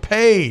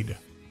overpaid.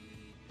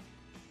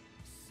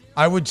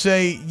 I would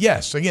say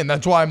yes. Again,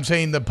 that's why I'm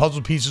saying the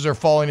puzzle pieces are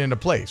falling into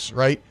place,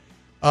 right?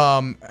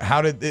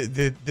 How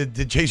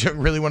did Chase Young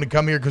really want to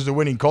come here because of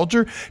winning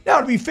culture?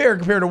 Now, to be fair,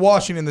 compared to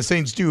Washington, the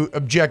Saints do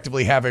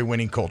objectively have a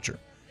winning culture,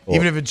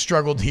 even if it's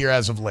struggled here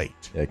as of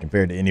late. Yeah,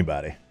 compared to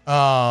anybody.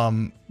 Yeah,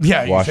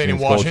 you're saying in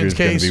Washington's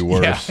case, be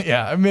worse.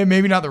 Yeah. I mean,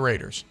 maybe not the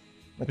Raiders.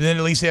 But then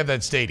at least they have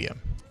that stadium.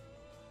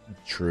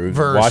 True.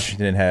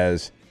 Washington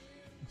has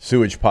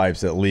sewage pipes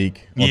that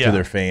leak onto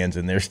their fans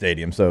in their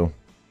stadium. So,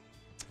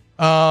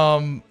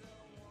 Adam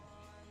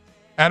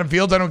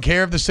Fields, I don't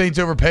care if the Saints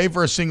overpay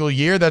for a single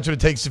year. That's what it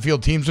takes to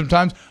field teams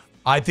sometimes.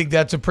 I think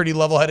that's a pretty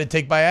level-headed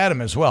take by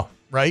Adam as well,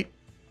 right?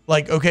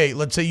 Like, okay,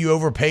 let's say you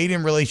overpaid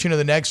in relation to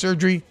the neck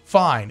surgery.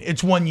 Fine.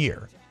 It's 1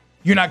 year.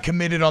 You're not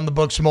committed on the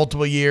books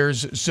multiple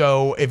years.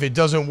 So if it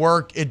doesn't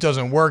work, it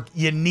doesn't work.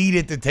 You need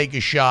it to take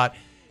a shot.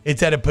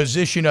 It's at a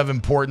position of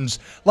importance.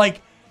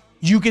 Like,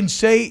 you can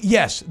say,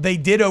 yes, they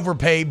did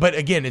overpay, but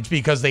again, it's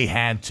because they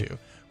had to,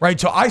 right?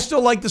 So I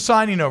still like the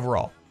signing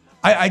overall.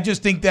 I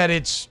just think that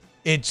it's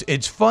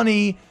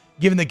funny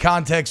given the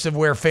context of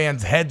where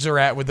fans' heads are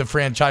at with the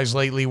franchise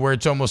lately, where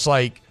it's almost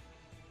like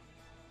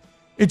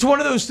it's one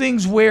of those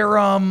things where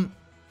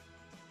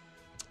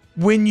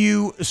when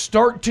you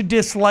start to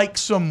dislike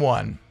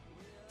someone,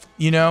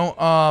 you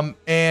know,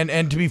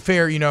 and to be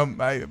fair, you know,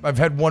 I've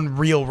had one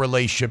real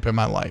relationship in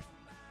my life,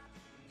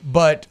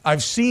 but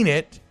I've seen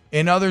it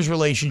in others'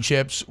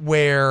 relationships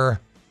where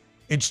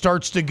it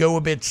starts to go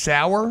a bit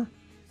sour.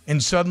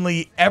 And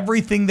suddenly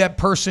everything that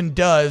person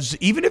does,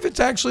 even if it's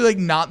actually like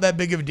not that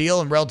big of a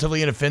deal and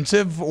relatively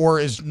inoffensive or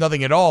is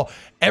nothing at all,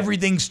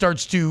 everything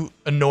starts to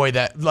annoy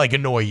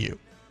you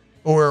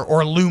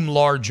or loom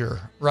larger,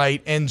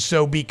 right? And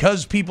so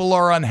because people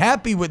are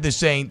unhappy with the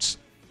Saints,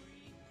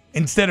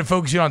 instead of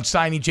focusing on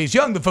signing Chase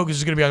Young, the focus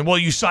is going to be on, well,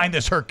 you signed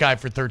this hurt guy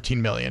for $13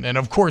 million. And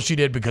of course you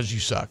did because you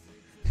suck.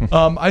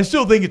 I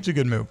still think it's a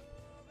good move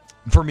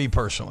for me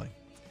personally,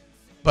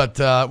 but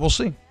we'll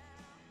see.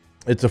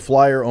 It's a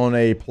flyer on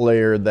a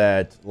player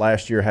that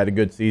last year had a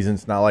good season.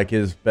 It's not like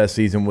his best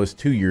season was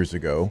 2 years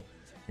ago.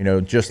 You know,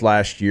 just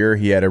last year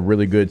he had a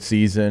really good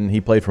season. He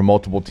played for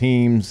multiple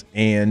teams,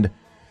 and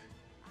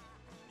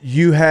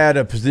you had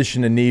a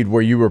position of need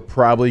where you were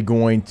probably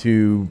going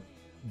to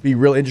be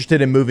real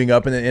interested in moving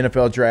up in the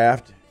NFL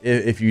draft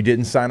if you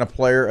didn't sign a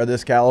player of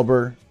this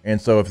caliber.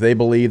 And so if they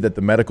believe that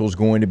the medical is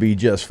going to be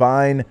just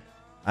fine,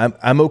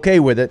 I'm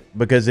okay with it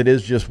because it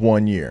is just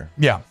 1 year.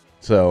 Yeah.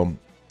 So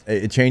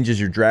it changes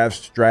your draft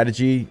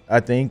strategy,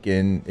 I think.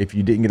 And if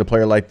you didn't get a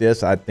player like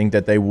this, I think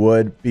that they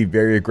would be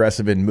very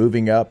aggressive in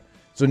moving up.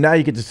 So now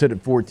you get to sit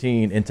at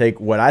 14 and take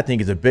what I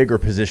think is a bigger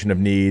position of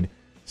need,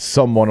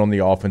 someone on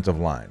the offensive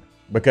line.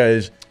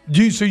 Because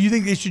so you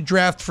think they should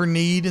draft for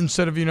need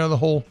instead of, you know, the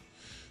whole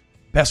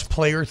best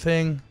player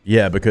thing?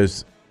 Yeah,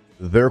 because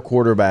their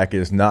quarterback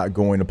is not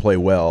going to play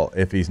well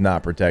if he's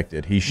not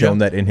protected. He's shown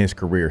that in his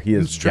career. He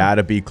has got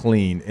to be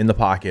clean in the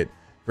pocket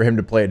for him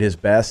to play at his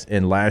best.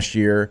 And last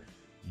year,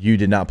 you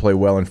did not play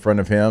well in front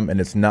of him,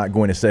 and it's not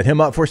going to set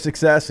him up for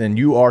success, and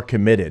you are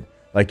committed.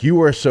 Like,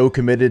 you are so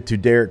committed to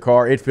Derek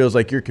Carr, it feels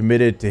like you're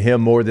committed to him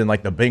more than,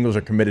 like, the Bengals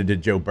are committed to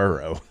Joe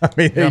Burrow. I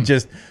mean,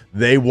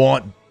 they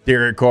want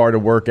Derek Carr to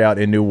work out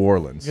in New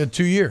Orleans. Yeah,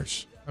 2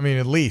 years. I mean,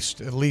 at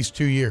least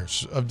 2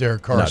 years of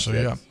Derek Carr.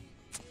 I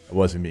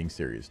wasn't being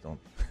serious, don't.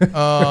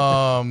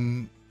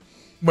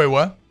 Wait,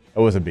 what? I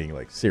wasn't being,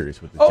 like,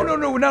 serious with the joke. No, I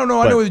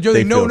know with the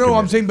joke. No,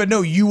 I'm saying, but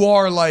no, you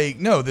are like,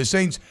 no, the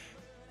Saints,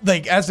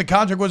 like, as the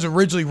contract was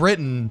originally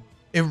written,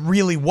 it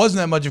really wasn't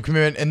that much of a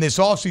commitment. And this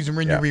offseason,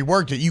 when you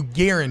reworked it, you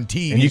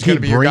guaranteed and he's going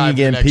to be your guy for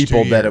the next 2 years. And you keep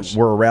bringing in people that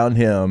were around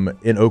him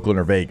in Oakland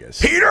or Vegas.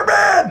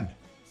 Peterman!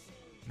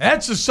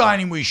 That's the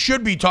signing we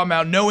should be talking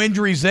about. No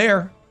injuries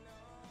there.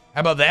 How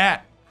about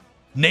that?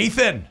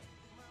 Nathan.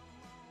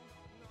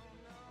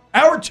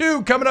 Hour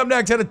 2 coming up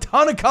next. Had a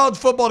ton of college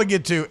football to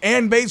get to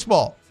and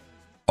baseball.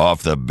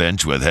 Off the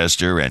bench with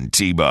Hester and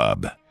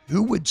T-Bob.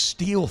 Who would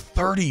steal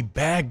 30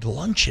 bagged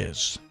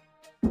lunches?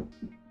 I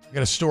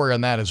got a story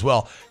on that as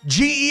well.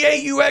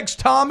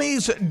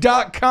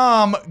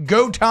 GEAUXTommies.com.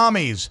 Go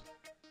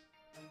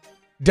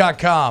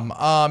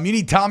Tommies.com. You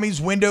need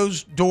Tommy's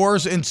windows,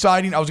 doors, and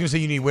siding. I was going to say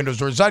you need windows,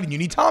 doors, and siding. You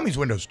need Tommy's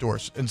windows,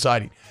 doors, and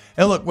siding.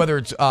 And look, whether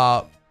it's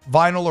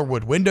vinyl or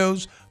wood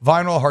windows,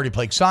 vinyl, hardy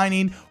plank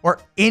siding, or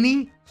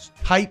any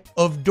type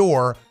of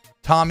door,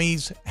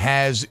 Tommy's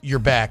has your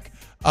back.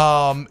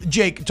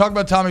 Jake, talk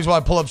about Tommy's while I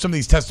pull up some of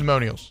these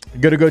testimonials.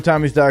 Go to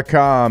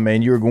GoTommys.com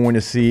and you're going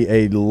to see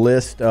a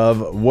list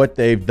of what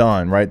they've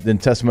done, right? Then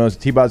testimonials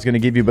T-Bob's going to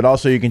give you, but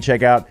also you can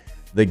check out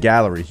the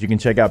galleries. You can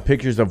check out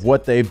pictures of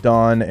what they've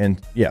done and,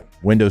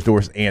 windows,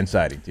 doors, and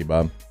siding,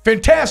 T-Bob.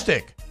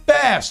 Fantastic,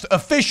 fast,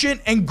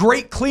 efficient, and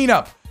great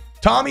cleanup.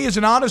 Tommy is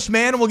an honest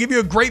man and will give you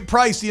a great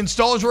price. The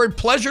installers are a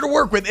pleasure to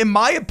work with. In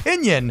my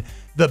opinion,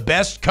 the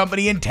best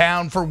company in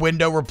town for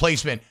window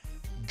replacement.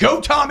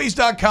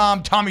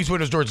 GoTommys.com. Tommy's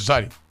Windows, Doors, and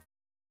Siding.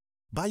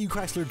 Bayou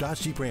Chrysler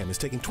Dodge Jeep Ram is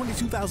taking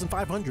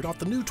 $22,500 off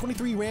the new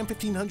 23 Ram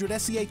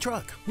 1500 SCA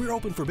truck. We're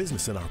open for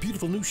business in our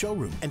beautiful new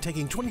showroom and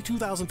taking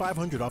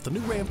 $22,500 off the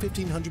new Ram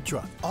 1500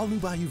 truck. All new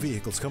Bayou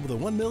vehicles come with a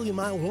 1 million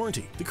mile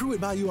warranty. The crew at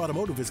Bayou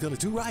Automotive is going to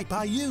do right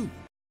by you.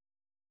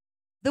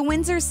 The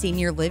Windsor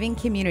Senior Living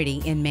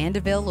Community in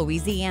Mandeville,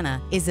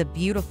 Louisiana is a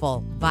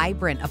beautiful,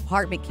 vibrant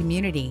apartment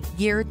community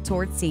geared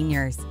towards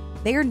seniors.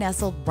 They are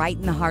nestled right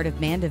in the heart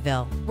of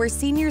Mandeville, where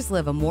seniors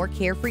live a more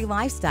carefree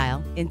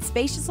lifestyle in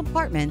spacious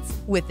apartments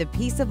with the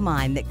peace of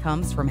mind that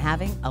comes from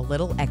having a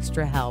little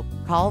extra help.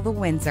 Call the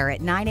Windsor at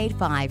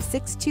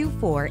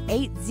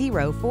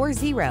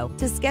 985-624-8040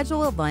 to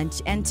schedule a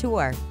lunch and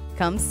tour.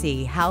 Come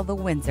see how the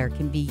Windsor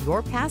can be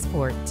your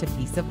passport to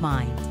peace of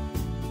mind.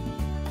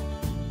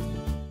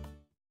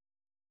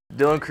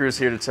 Dylan Cruz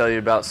here to tell you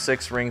about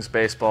Six Rings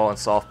Baseball and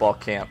Softball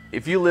Camp.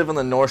 If you live on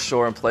the North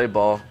Shore and play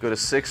ball, go to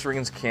Six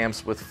Rings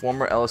Camps with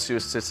former LSU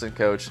assistant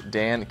coach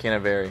Dan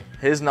Canaveri.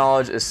 His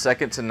knowledge is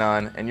second to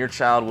none, and your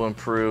child will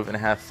improve and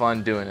have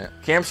fun doing it.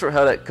 Camps were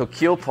held at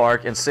Coquille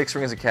Park and Six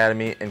Rings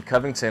Academy in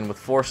Covington with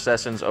 4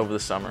 sessions over the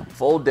summer.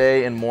 Full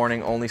day and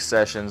morning only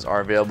sessions are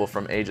available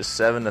from ages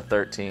 7 to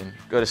 13.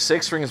 Go to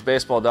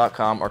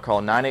sixringsbaseball.com or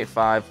call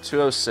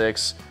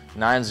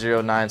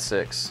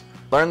 985-206-9096.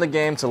 Learn the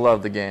game to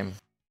love the game.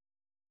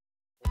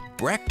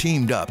 Breck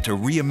teamed up to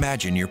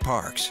reimagine your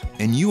parks,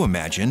 and you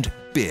imagined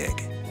big.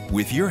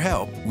 With your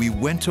help, we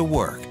went to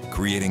work,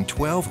 creating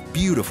 12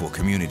 beautiful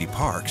community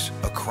parks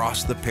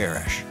across the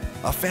parish.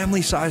 A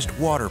family-sized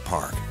water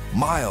park,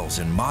 miles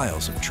and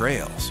miles of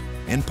trails,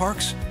 and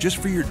parks just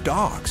for your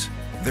dogs.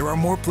 There are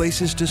more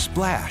places to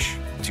splash,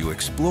 to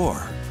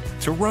explore,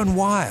 to run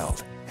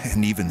wild,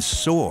 and even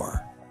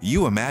soar.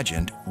 You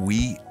imagined,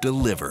 we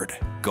delivered.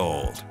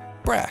 Gold.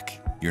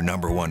 Breck, your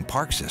 #1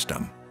 park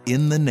system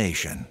in the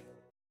nation.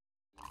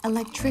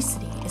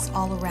 Electricity is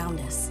all around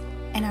us,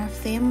 and our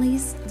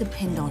families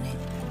depend on it.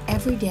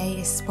 Every day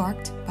is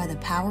sparked by the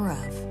power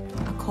of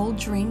a cold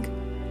drink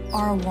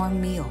or a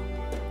warm meal,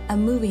 a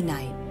movie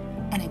night,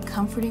 and a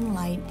comforting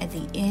light at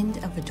the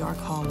end of a dark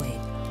hallway.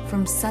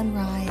 From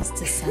sunrise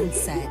to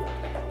sunset,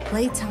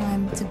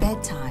 playtime to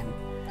bedtime,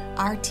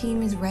 our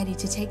team is ready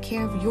to take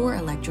care of your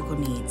electrical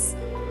needs,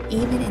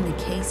 even in the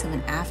case of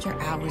an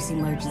after-hours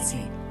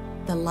emergency.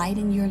 The light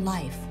in your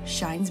life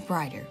shines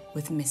brighter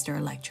with Mr.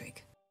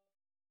 Electric.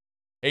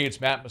 Hey,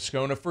 it's Matt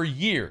Moscona. For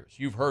years,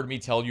 you've heard me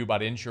tell you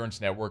about Insurance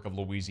Network of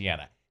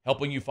Louisiana,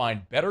 helping you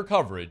find better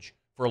coverage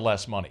for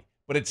less money.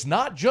 But it's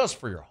not just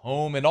for your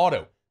home and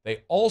auto.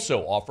 They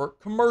also offer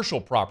commercial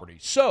property.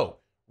 So,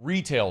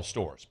 retail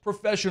stores,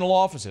 professional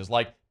offices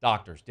like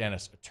doctors,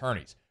 dentists,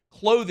 attorneys,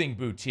 clothing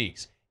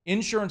boutiques.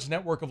 Insurance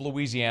Network of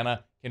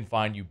Louisiana can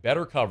find you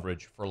better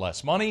coverage for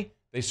less money.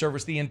 They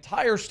service the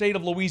entire state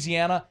of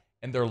Louisiana,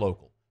 and they're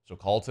local. So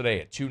call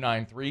today at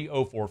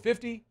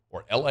 293-0450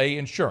 or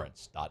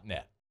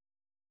lainsurance.net.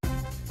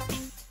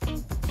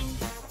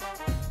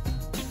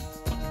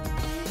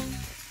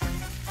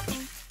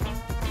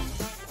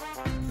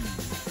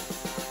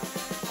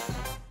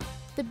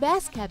 The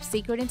best kept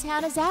secret in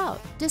town is out.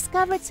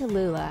 Discover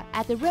Tallulah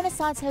at the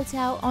Renaissance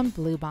Hotel on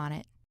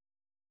Bluebonnet.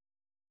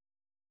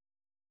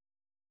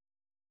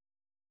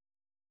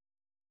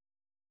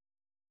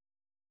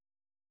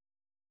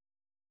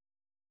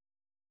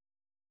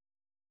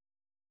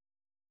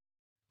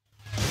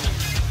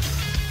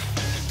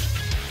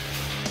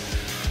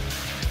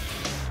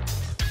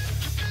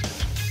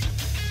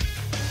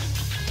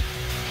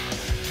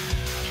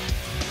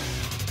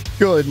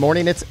 Good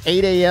morning. It's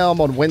 8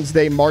 a.m. on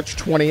Wednesday, March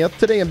 20th.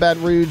 Today in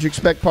Baton Rouge,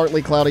 expect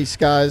partly cloudy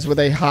skies with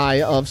a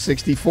high of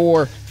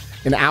 64.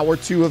 In hour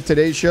 2 of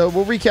today's show,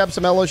 we'll recap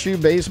some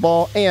LSU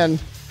baseball and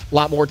a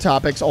lot more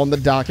topics on the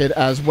docket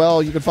as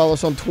well. You can follow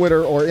us on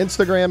Twitter or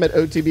Instagram at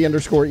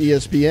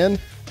OTB_ESPN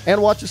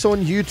and watch us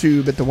on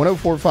YouTube at the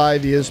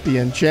 1045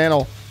 ESPN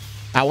channel.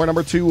 Hour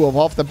number 2 of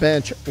Off the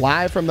Bench,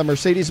 live from the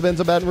Mercedes-Benz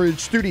of Baton Rouge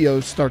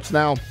studios, starts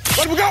now.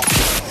 Let we go!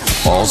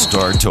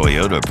 All-Star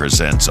Toyota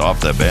presents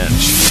Off the Bench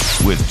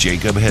with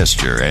Jacob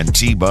Hester and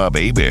T-Bob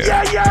Hebert.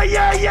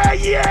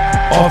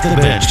 Yeah! Off the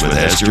Bench with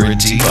Hester and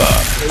T-Bob.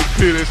 Hey,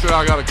 P, they said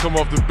I got to come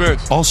off the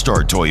bench.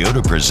 All-Star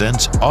Toyota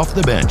presents Off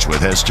the Bench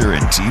with Hester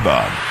and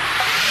T-Bob.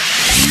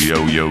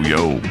 Yo, yo,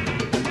 yo.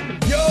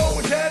 Yo,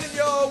 what's happening,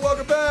 y'all?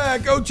 Welcome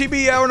back.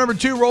 OTB hour number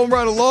 2, rolling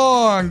right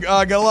along.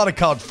 Got a lot of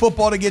college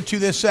football to get to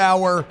this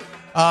hour.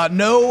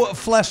 No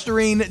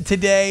flestering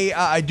today.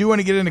 I do want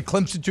to get into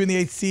Clemson 2 in the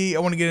ACC. I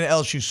want to get into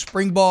LSU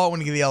spring ball. I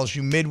want to get the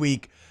LSU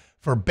midweek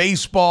for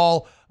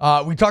baseball.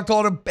 We talked a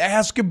lot of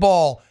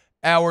basketball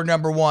hour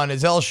number 1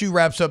 as LSU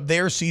wraps up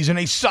their season,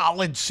 a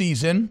solid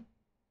season.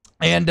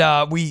 And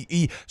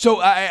so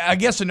I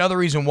guess another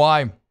reason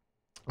why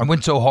I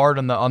went so hard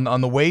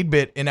on the Wade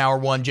bit in hour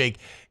 1, Jake,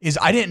 is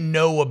I didn't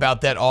know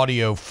about that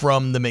audio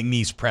from the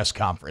McNeese press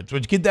conference.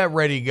 Which, get that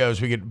ready to go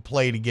so we can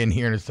play it again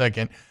here in a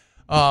second.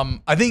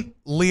 I think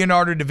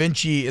Leonardo da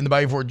Vinci in the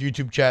Bayou Ford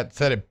YouTube chat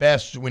said it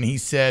best when he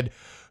said,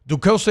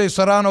 Ducose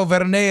saranno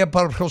vernea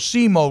per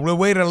prossimo,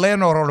 rivere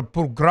l'enor al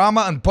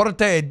programma and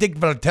porte e dic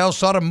vertel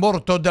sarà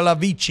morto della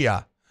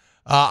vicia.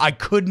 I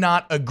could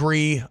not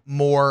agree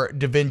more,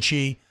 Da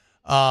Vinci.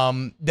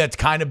 That's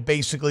kind of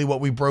basically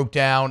what we broke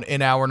down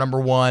in hour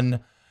number 1.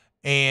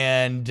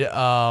 And,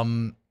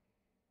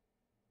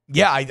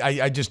 yeah,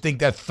 I just think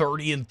that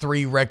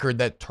 30-3 record,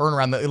 that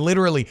turnaround,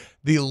 literally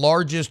the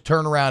largest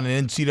turnaround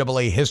in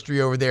NCAA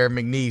history over there at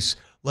McNeese.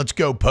 Let's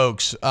go,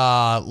 Pokes.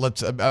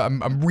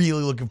 I'm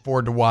really looking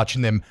forward to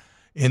watching them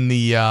in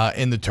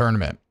the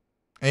tournament.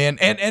 And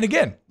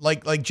again,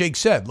 like Jake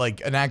said,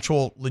 like an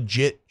actual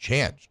legit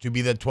chance to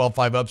be that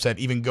 12-5 upset,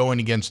 even going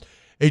against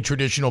a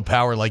traditional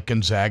power like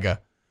Gonzaga.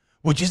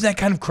 Which, isn't that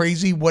kind of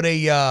crazy? What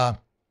an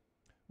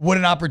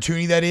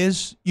opportunity that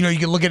is. You know, you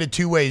can look at it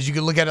 2 ways. You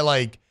can look at it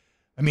like,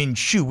 I mean,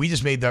 shoot, we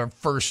just made our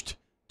first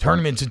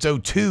tournament since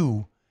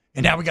 2002,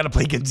 and now we got to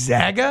play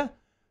Gonzaga.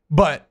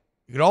 But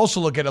You could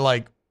also look at it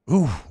like,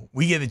 ooh,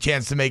 we get a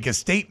chance to make a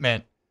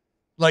statement,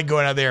 like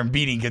going out there and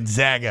beating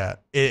Gonzaga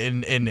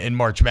in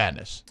March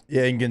Madness.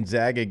 Yeah, and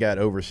Gonzaga got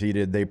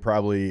overseeded. They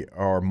probably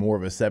are more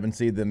of a 7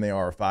 seed than they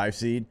are a 5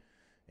 seed.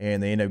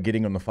 And they end up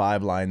getting on the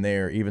 5 line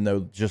there, even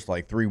though just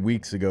like 3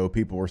 weeks ago,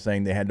 people were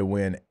saying they had to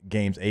win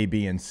games A,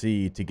 B, and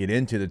C to get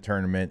into the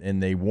tournament,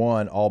 and they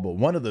won all but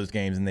one of those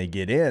games, and they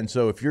get in.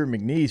 So if you're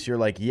McNeese, you're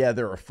like, yeah,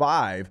 they're a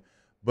 5,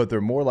 but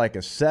they're more like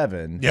a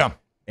 7. Yeah.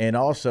 And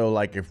also,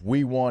 like, if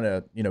we want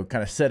to,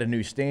 kind of set a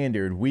new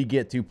standard, we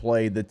get to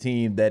play the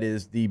team that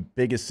is the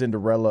biggest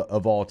Cinderella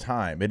of all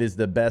time. It is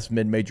the best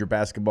mid-major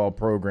basketball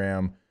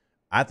program,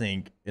 I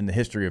think, in the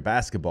history of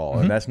basketball.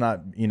 Mm-hmm. And that's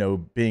not,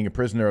 being a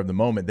prisoner of the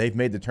moment. They've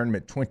made the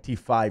tournament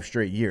 25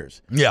 straight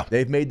years. Yeah.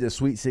 They've made the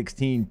Sweet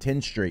 16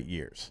 10 straight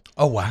years.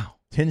 Oh, wow.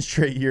 10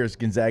 straight years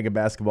Gonzaga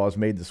basketball has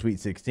made the Sweet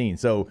 16.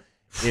 So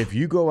if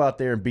you go out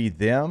there and beat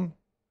them.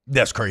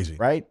 That's crazy.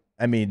 Right?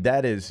 I mean,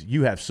 that is,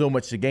 you have so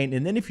much to gain.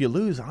 And then if you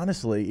lose,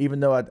 honestly,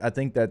 even though I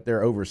think that they're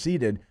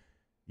overseeded,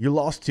 you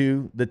lost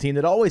to the team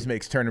that always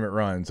makes tournament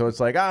runs. So it's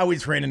like, we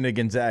just ran into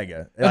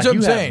Gonzaga. That's what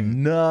I'm saying. Have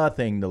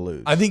nothing to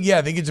lose. I think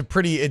it's a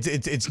pretty.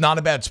 It's not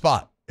a bad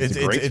spot. It's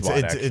a great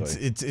spot, actually.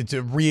 It's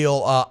a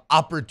real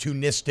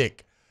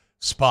opportunistic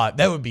spot.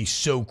 That would be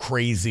so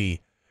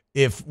crazy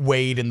if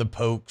Wade and the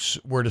Pokes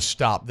were to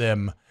stop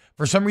them.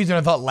 For some reason,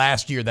 I thought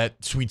last year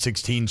that Sweet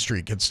 16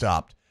 streak had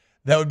stopped.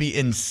 That would be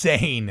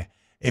insane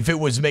if it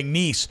was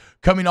McNeese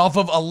coming off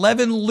of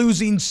 11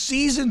 losing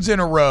seasons in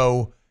a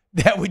row.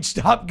 That would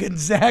stop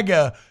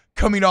Gonzaga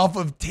coming off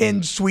of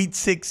 10 Sweet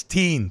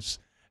 16s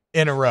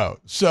in a row.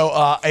 So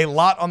a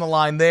lot on the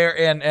line there,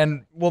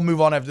 and we'll move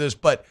on after this.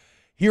 But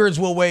here is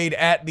Will Wade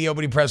at the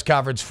opening press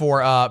conference for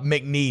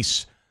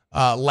McNeese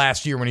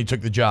last year when he took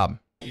the job.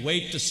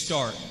 Wait to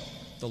start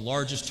the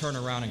largest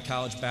turnaround in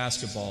college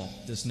basketball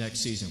this next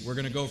season. We're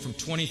going to go from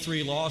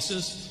 23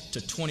 losses to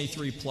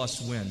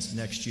 23-plus wins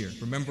next year.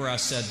 Remember I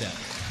said that.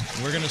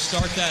 We're going to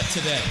start that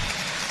today.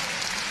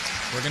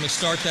 We're going to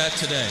start that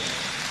today.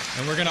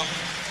 And we're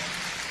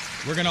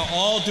gonna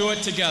all do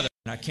it together.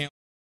 And I can't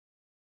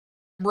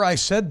remember I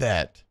said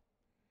that,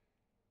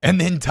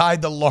 and then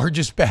tied the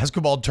largest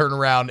basketball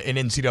turnaround in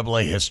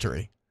NCAA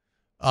history,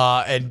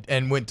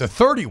 and went to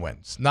 30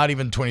 wins, not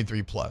even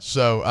 23 plus.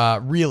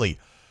 So really,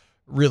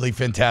 really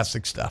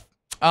fantastic stuff.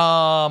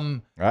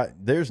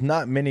 There's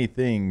not many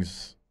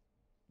things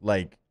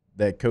like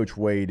that Coach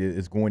Wade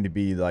is going to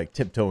be like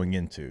tiptoeing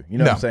into. You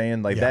know what I'm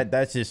saying? Like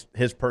that's just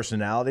his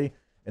personality,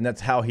 and that's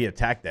how he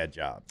attacked that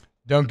job.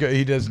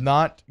 He does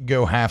not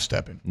go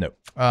half-stepping. No.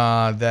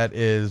 That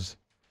is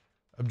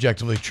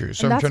objectively true.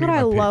 So and that's what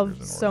I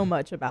love so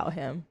much about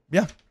him.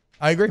 Yeah,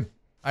 I agree.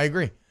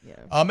 Yeah.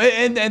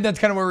 And that's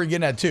kind of where we're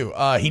getting at too.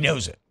 He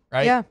knows it,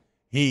 right? Yeah.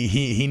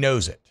 He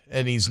knows it,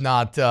 and he's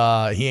not.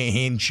 He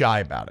ain't shy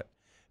about it,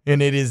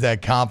 and it is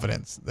that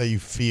confidence that you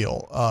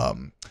feel.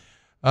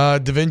 Da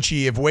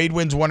Vinci, if Wade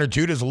wins 1 or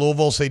 2, does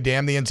Louisville say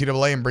damn the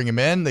NCAA and bring him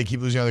in? They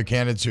keep losing other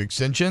candidates to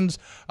extensions.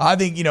 I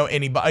think,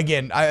 I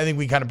think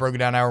we kind of broke it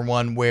down hour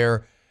one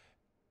where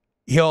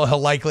he'll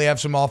likely have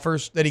some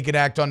offers that he could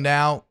act on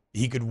now.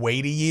 He could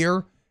wait a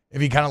year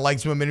if he kind of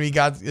likes him and he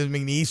got his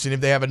McNeese. And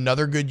if they have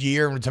another good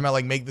year and we're talking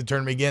about make the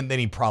tournament again, then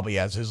he probably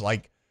has his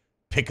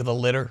pick of the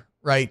litter,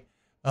 right?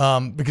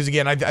 Because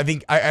again, I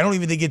think I don't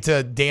even think it's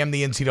a damn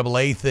the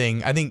NCAA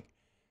thing. I think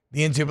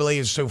the NCAA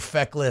is so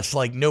feckless,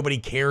 nobody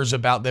cares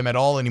about them at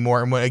all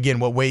anymore. And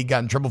what Wade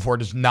got in trouble for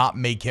does not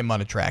make him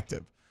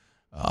unattractive.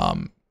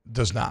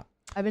 Does not.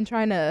 I've been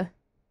trying to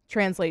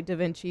translate Da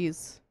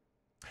Vinci's.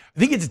 I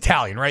think it's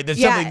Italian, right?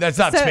 That's something that's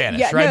not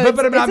Spanish, right? No,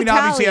 but I mean,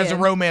 obviously, Italian. as a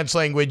Romance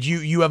language,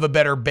 you have a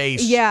better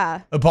base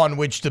upon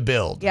which to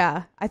build.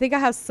 Yeah, I think I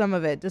have some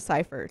of it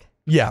deciphered.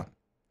 Yeah.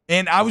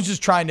 And I was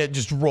just trying to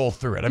just roll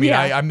through it. I mean,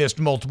 I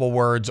missed multiple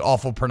words,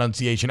 awful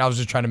pronunciation. I was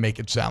just trying to make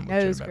it sound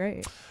legitimate. It was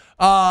great.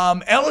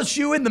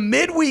 LSU in the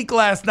midweek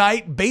last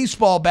night.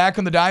 Baseball back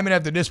on the diamond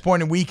after a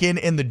disappointing weekend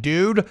in the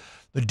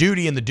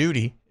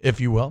duty,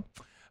 if you will.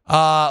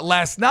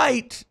 Last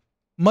night,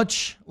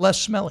 much less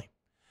smelly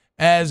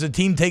as the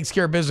team takes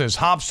care of business.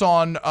 Hops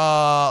on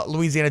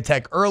Louisiana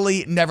Tech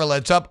early, never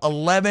lets up.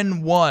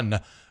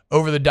 11-1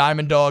 over the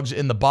Diamond Dogs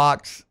in the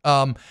box.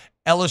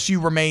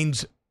 LSU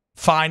remains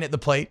fine at the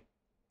plate.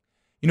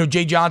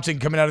 Jay Johnson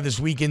coming out of this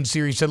weekend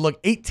series said, look,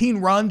 18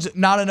 runs,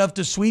 not enough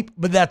to sweep,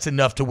 but that's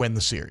enough to win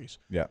the series.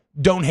 Yeah.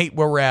 Don't hate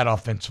where we're at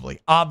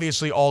offensively.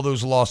 Obviously, all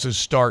those losses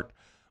start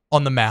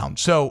on the mound.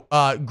 So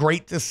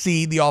great to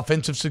see the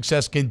offensive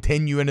success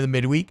continue into the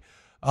midweek.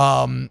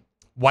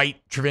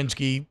 White,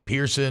 Travinsky,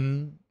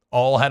 Pearson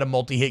all had a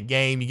multi-hit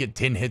game. You get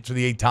 10 hits for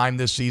the 8th time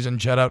this season.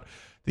 Shout out.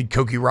 I think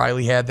Cokie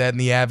Riley had that in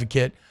the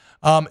Advocate.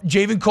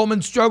 Javen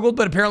Coleman struggled,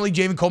 but apparently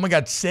Javen Coleman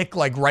got sick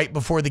right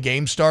before the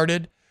game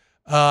started.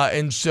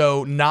 And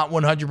so not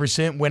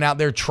 100%, went out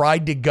there,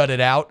 tried to gut it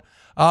out.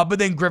 But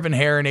then Griffin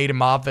Herron, Aiden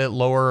Moffitt,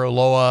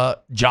 Loa,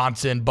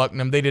 Johnson,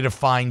 Bucknam, they did a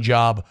fine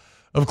job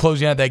of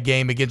closing out that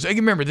game against.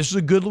 Remember, this is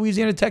a good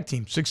Louisiana Tech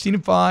team,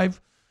 16-5,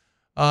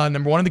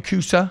 number one in the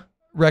CUSA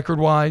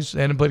record-wise.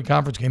 They hadn't played a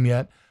conference game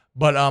yet.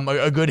 but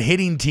a good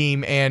hitting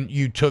team, and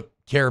you took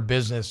care of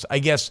business. I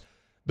guess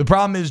the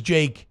problem is,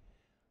 Jake,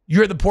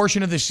 you're at the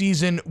portion of the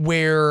season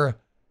where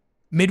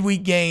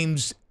midweek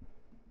games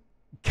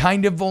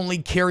kind of only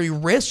carry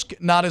risk,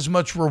 not as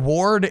much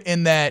reward,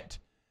 in that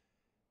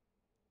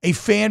a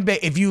fan base,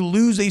 if you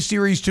lose a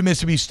series to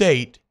Mississippi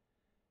State,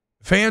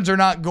 fans are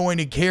not going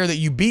to care that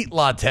you beat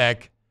La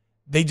Tech.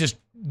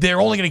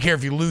 They're only going to care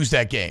if you lose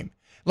that game.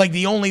 Like,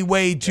 the only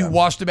way to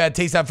wash the bad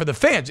taste out for the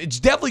fans, it's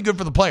definitely good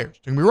for the players,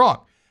 don't get me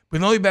wrong, but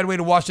the only bad way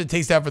to wash the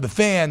taste out for the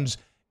fans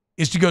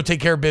is to go take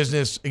care of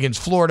business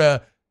against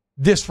Florida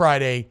this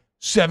Friday,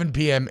 7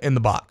 p.m. in the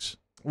box.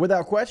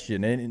 Without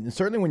question. And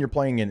certainly when you're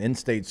playing an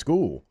in-state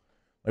school,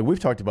 like we've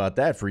talked about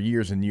that for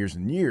years and years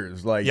and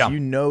years. Like, you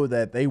know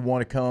that they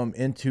want to come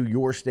into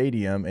your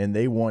stadium and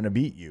they want to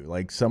beat you.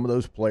 Like, some of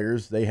those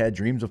players, they had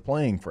dreams of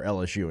playing for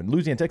LSU. And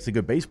Louisiana Tech's a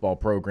good baseball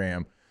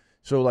program.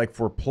 So, like,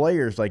 for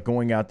players, like,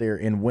 going out there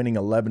and winning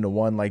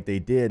 11-1 like they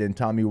did, and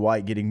Tommy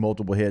White getting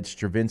multiple hits,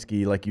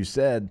 Stravinsky, like you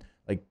said,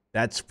 like,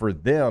 that's for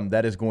them.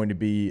 That is going to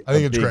be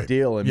a big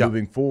deal in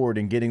moving forward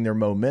and getting their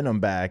momentum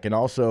back. And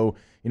also,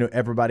 you know,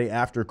 everybody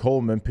after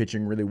Coleman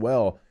pitching really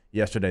well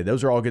yesterday.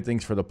 Those are all good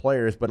things for the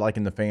players, but like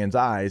in the fans'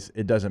 eyes,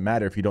 it doesn't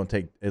matter if you don't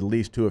take at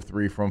least 2 of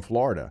 3 from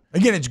Florida.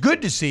 Again, it's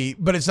good to see,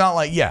 but it's not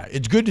like,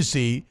 it's good to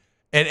see.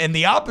 And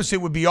the opposite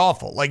would be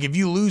awful. Like, if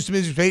you lose to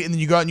Mississippi State and then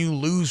you go out and you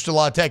lose to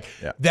La Tech,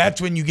 that's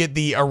when you get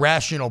the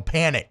irrational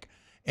panic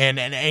and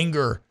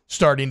anger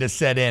starting to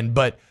set in.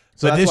 But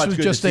this was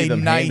just a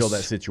nice handle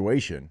that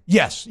situation.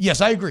 Yes,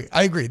 I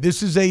agree.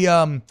 This is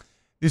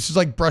this is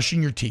like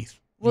brushing your teeth.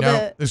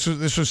 This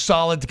was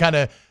solid to kind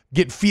of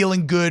get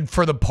feeling good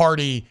for the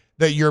party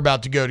that you're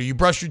about to go to. You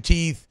brushed your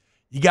teeth,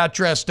 you got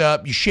dressed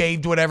up, you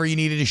shaved whatever you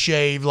needed to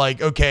shave.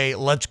 Like, okay,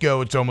 let's go.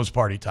 It's almost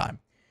party time.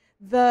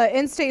 The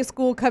in-state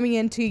school coming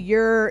into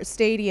your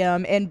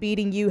stadium and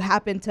beating you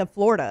happened to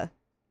Florida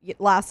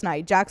last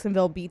night.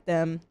 Jacksonville beat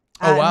them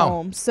at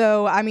home.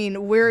 So, I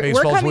mean, we're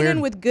coming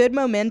in with good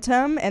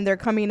momentum, and they're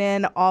coming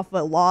in off a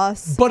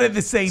loss. But at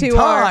the same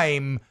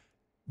time,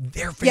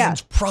 their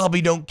fans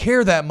probably don't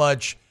care that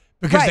much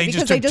because they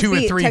just took 2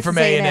 or 3 from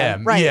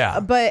A&M. Right. Yeah.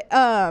 But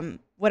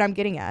what I'm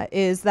getting at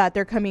is that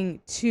they're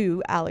coming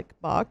to Alec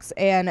Box,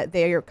 and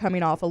they are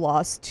coming off a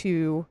loss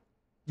to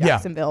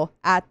Jacksonville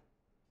at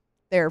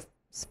their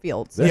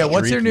fields. That's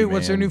what's their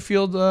new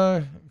field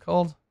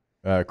called?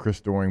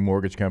 Chris Doring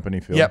Mortgage Company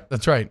field. Yep,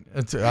 that's right.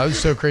 I was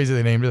so crazy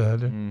they named it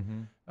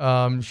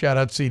that. Shout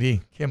out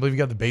CD. Can't believe you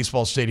got the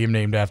baseball stadium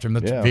named after him.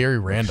 That's very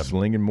random.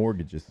 Slinging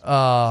mortgages.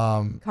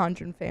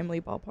 Condren Family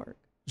Ballpark.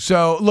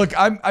 So look,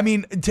 I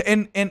mean,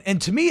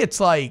 to me, it's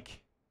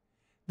like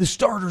the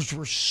starters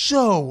were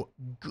so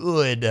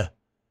good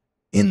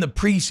in the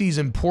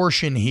preseason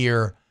portion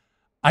here.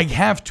 I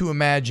have to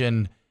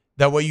imagine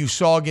that what you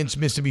saw against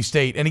Mississippi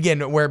State, and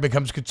again, where it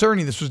becomes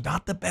concerning, this was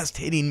not the best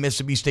hitting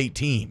Mississippi State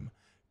team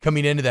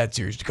coming into that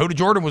series. Dakota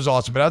Jordan was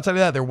awesome, but outside of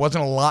that, there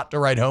wasn't a lot to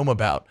write home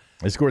about.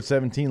 They scored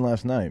 17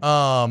 last night.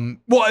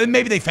 Well,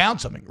 maybe they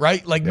found something,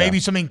 right? Like maybe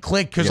something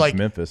clicked because like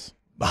Memphis.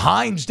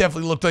 Hines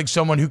definitely looked like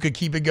someone who could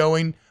keep it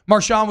going.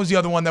 Marshawn was the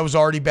other one that was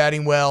already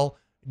batting well.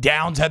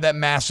 Downs had that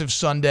massive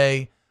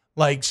Sunday.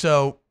 Like,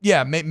 so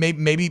yeah,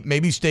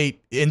 maybe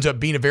State ends up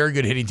being a very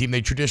good hitting team.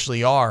 They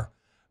traditionally are,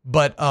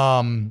 but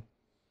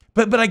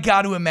I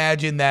got to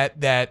imagine that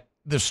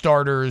the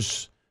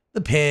starters,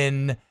 the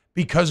pin,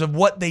 because of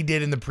what they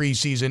did in the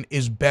preseason,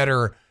 is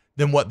better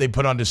than what they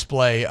put on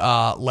display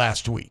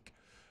last week.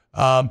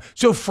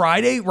 So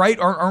Friday, right?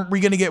 Aren't we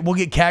going to we'll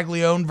get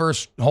Caglione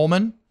versus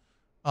Holman?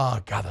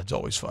 Oh, God, that's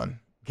always fun.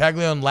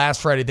 Caglione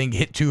last Friday, I think,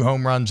 hit 2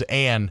 home runs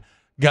and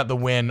got the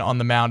win on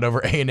the mound over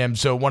A&M.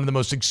 So one of the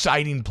most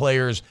exciting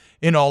players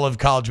in all of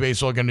college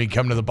baseball going to be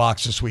coming to the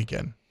box this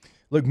weekend.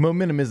 Look,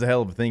 momentum is a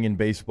hell of a thing in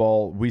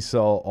baseball. We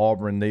saw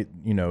Auburn, they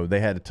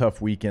had a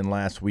tough weekend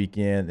last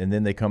weekend, and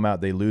then they come out,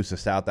 they lose to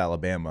South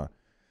Alabama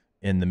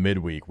in the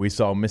midweek. We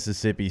saw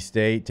Mississippi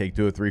State take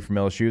 2 or 3 from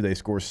LSU. They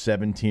score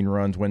 17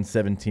 runs, win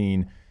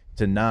 17-9.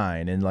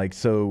 And, like,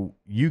 so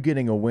you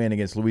getting a win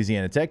against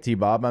Louisiana Tech,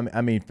 T-Bob,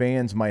 I mean,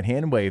 fans might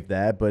hand wave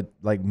that, but,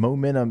 like,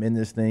 momentum in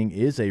this thing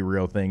is a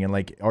real thing. And,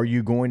 like, are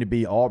you going to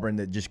be Auburn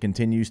that just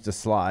continues to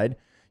slide?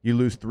 You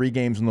lose 3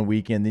 games on the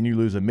weekend, then you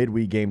lose a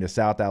midweek game to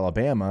South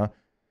Alabama.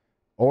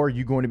 Or are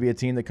you going to be a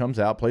team that comes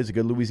out, plays a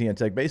good Louisiana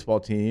Tech baseball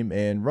team,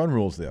 and run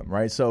rules them,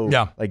 right? So,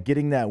 like,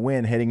 getting that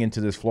win heading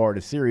into this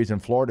Florida series,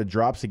 and Florida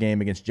drops a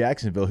game against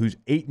Jacksonville, who's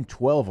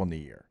 8-12 on the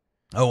year.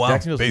 Oh, wow.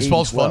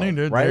 Baseball's funny,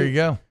 dude. Right? There you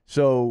go.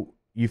 So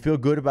you feel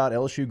good about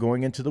LSU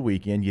going into the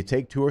weekend. You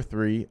take 2 or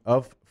 3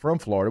 from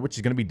Florida, which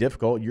is going to be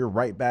difficult. You're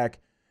right back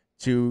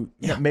to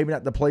maybe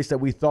not the place that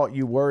we thought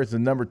you were as the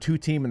number 2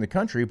 team in the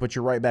country, but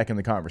you're right back in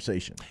the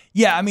conversation.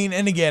 Yeah, I mean,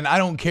 and again, I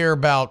don't care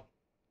about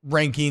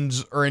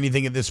rankings or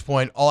anything at this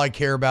point. All I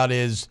care about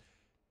is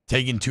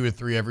taking 2 or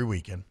 3 every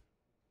weekend.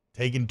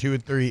 Taking 2 or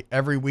 3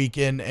 every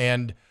weekend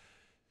and,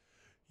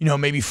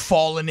 maybe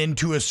falling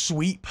into a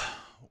sweep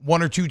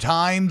 1 or 2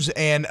 times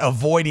and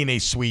avoiding a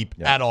sweep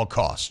at all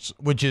costs,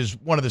 which is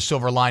one of the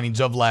silver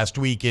linings of last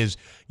week is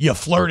you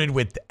flirted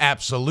with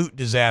absolute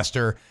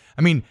disaster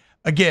I mean,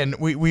 again,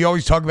 we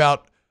always talk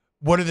about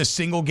what are the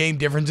single game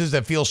differences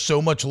that feel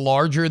so much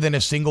larger than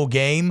a single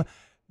game.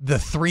 The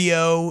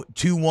 3-0,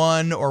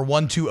 2-1, or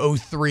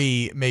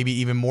 1-2-0-3, maybe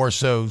even more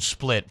so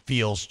split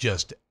feels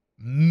just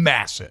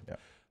massive. Yeah.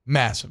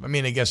 Massive. I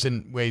mean, I guess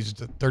in ways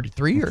it's a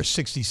 33 or a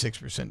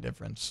 66%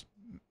 difference.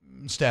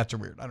 Stats are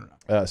weird. I don't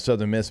know.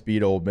 Southern Miss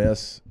beat Ole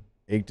Miss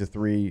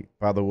 8-3,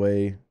 by the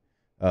way.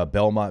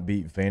 Belmont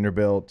beat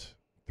Vanderbilt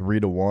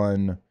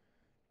 3-1.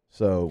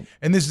 So,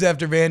 and this is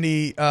after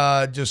Vandy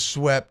just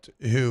swept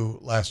who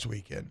last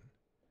weekend?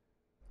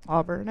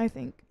 Auburn, I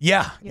think.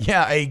 Yeah,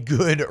 a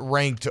good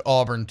ranked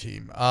Auburn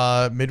team.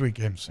 Midweek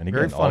games. And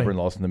again, Auburn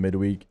lost in the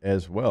midweek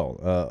as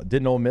well.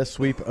 Didn't Ole Miss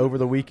sweep over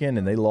the weekend,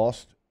 and they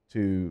lost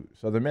to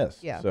Southern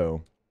Miss. Yeah.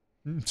 So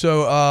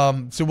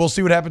we'll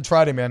see what happens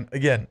Friday, man.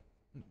 Again,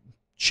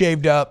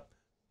 shaved up,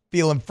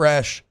 feeling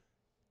fresh,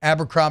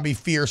 Abercrombie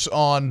fierce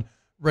on,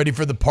 ready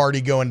for the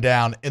party going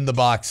down in the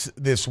box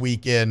this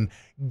weekend.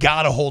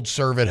 Gotta hold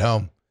serve at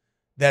home.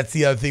 That's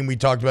the other thing we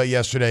talked about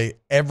yesterday.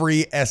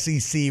 Every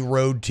SEC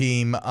road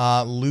team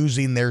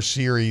losing their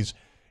series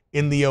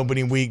in the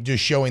opening week,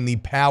 just showing the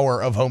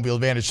power of home field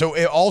advantage.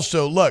 So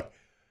also, look,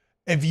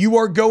 if you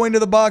are going to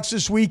the box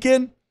this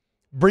weekend,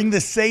 bring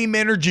the same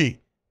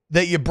energy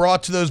that you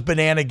brought to those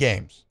banana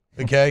games,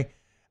 okay?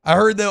 I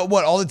heard that,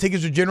 all the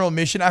tickets are general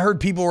admission? I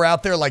heard people were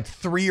out there like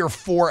 3 or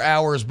 4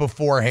 hours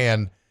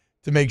beforehand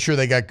to make sure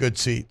they got good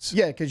seats.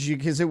 Yeah,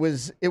 because it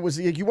was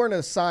you weren't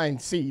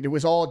assigned seat. It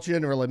was all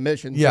general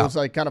admission. So yeah. It was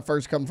like kind of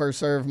first come, first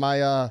serve.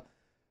 My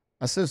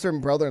sister and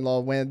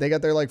brother-in-law went. They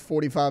got there like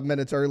 45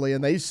 minutes early,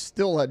 and they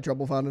still had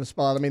trouble finding a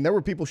spot. I mean, there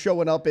were people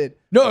showing up at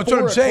No, that's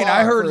what I'm saying.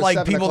 I heard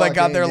like people that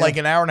got there game, like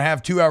an hour and a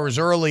half, 2 hours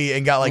early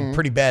and got like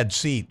pretty bad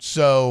seats.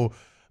 So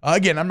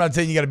again, I'm not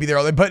saying you got to be there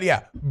early, but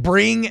yeah,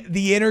 bring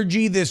the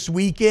energy this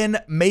weekend.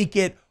 Make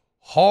it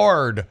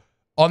hard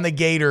on the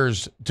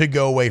Gators to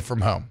go away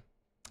from home.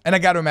 And I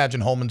got to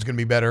imagine Holman's going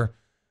to be better.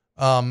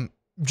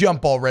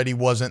 Jump already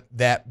wasn't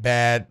that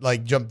bad.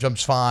 Like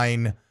jump's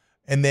fine.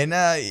 And then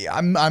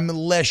I'm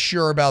less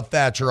sure about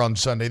Thatcher on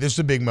Sunday. This is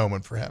a big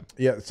moment for him.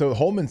 Yeah, so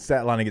Holman's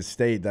stat line against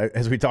State,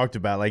 as we talked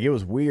about, like it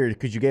was weird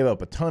because you gave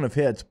up a ton of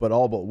hits, but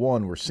all but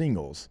one were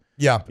singles.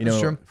 Yeah, that's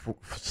true.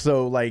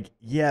 So, like,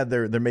 yeah,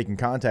 they're making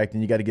contact,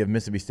 and you got to give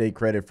Mississippi State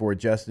credit for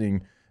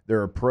adjusting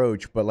their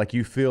approach. But, like,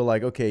 you feel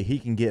like, okay, he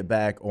can get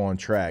back on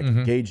track.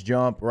 Gauge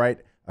jump, right?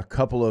 A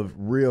couple of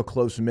real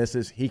close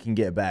misses, he can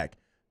get back.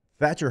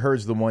 Thatcher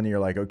Hurd's the one that you're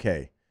like,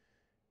 okay,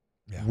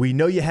 we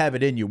know you have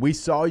it in you. We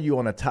saw you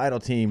on a title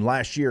team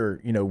last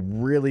year,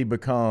 really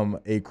become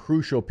a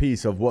crucial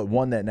piece of what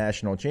won that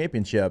national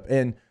championship.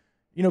 And,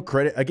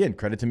 credit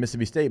to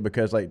Mississippi State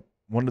because, like,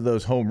 one of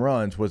those home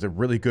runs was a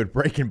really good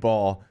breaking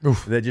ball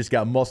that just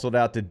got muscled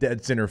out to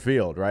dead center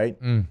field, right?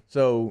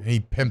 So he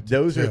pimped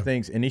those are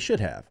things, and he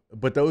should have.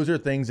 But those are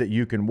things that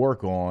you can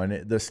work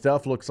on. The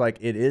stuff looks like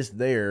it is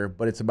there,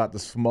 but it's about the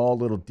small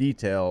little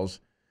details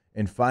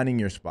and finding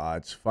your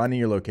spots, finding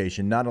your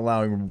location, not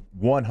allowing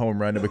one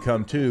home run to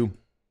become two.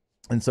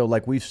 And so,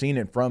 like, we've seen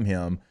it from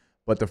him.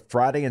 But the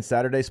Friday and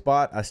Saturday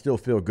spot, I still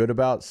feel good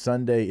about.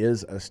 Sunday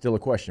is still a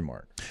question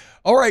mark.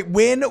 All right,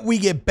 when we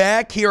get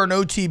back here on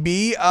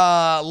OTB,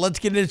 let's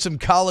get into some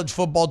college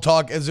football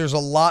talk as there's a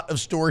lot of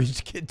stories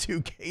to get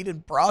to.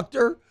 Caden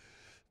Proctor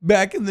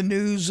back in the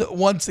news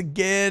once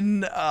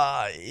again.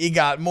 He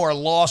got more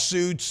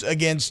lawsuits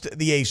against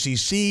the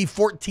ACC.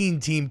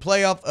 14-team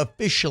playoff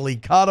officially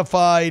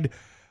codified.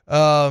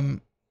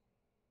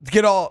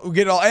 Get all,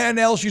 and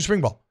LSU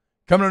spring ball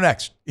coming up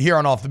next here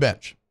on Off the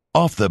Bench.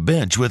 Off the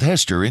Bench with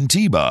Hester and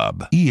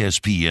T-Bob.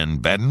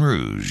 ESPN Baton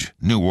Rouge,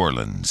 New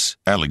Orleans,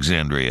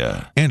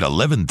 Alexandria, and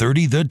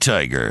 1130 The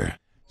Tiger.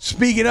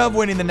 Speaking of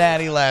winning the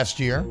Natty last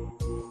year,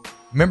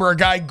 remember our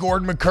guy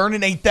Gordon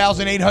McKernan,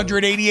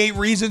 8,888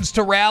 reasons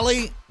to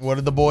rally? What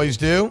did the boys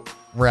do?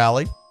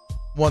 Rally.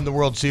 Won the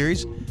World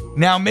Series.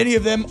 Now many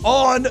of them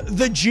on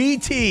the G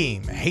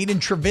team. Hayden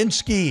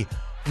Travinsky,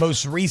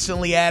 most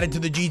recently added to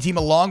the G team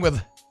along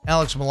with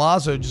Alex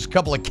Milazzo, just a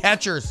couple of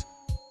catchers.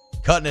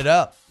 Cutting it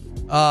up.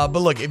 But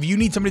look, if you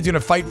need somebody who's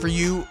going to fight for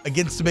you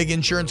against the big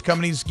insurance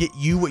companies, get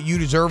you what you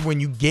deserve when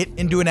you get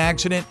into an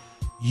accident,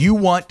 you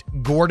want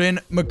Gordon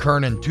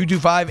McKernan.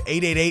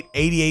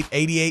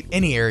 225-888-8888,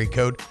 any area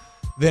code.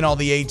 Then all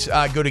the eights.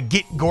 Go to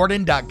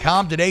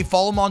getgordon.com today.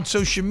 Follow him on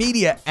social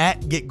media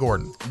at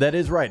getgordon. That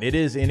is right. It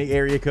is any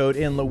area code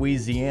in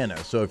Louisiana.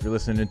 So if you're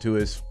listening to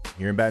us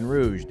here in Baton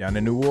Rouge, down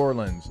in New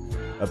Orleans,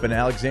 up in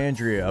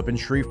Alexandria, up in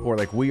Shreveport,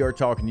 like we are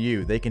talking to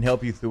you. They can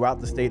help you throughout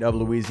the state of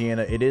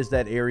Louisiana. It is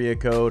that area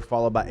code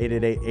followed by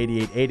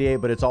 888-8888,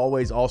 but it's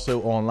always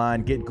also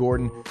online,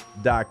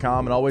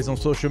 getgordon.com, and always on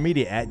social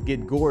media at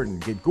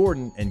getgordon. Get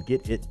Gordon and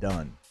get it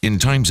done. In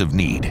times of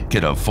need,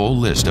 get a full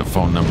list of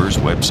phone numbers,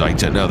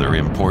 websites, and other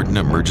important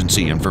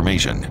emergency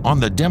information on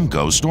the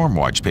Demco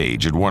Stormwatch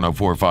page at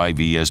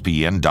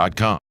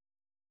 1045ESPN.com.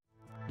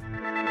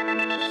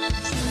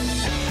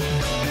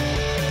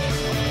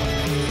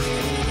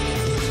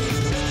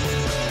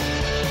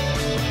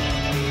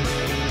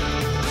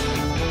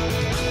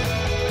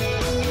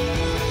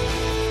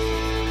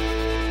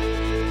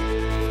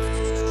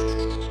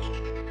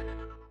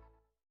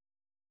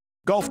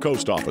 Gulf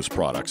Coast Office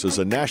Products is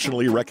a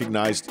nationally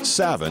recognized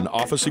Savin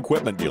office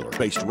equipment dealer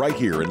based right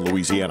here in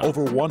Louisiana.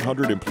 Over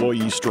 100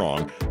 employees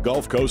strong,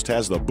 Gulf Coast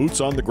has the boots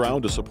on the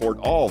ground to support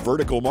all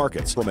vertical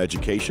markets from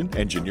education,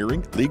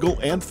 engineering, legal,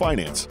 and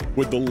finance.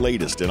 With the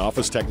latest in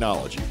office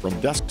technology from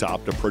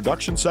desktop to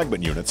production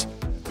segment units,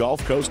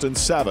 Gulf Coast and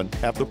Savin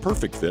have the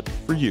perfect fit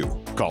for you.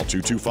 Call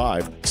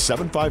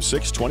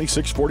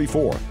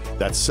 225-756-2644.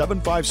 That's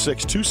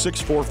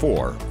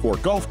 756-2644 for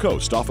Gulf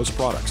Coast Office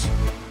Products.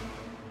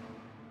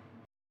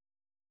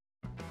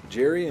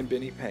 Jerry and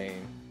Benny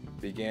Payne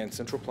began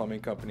Central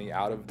Plumbing Company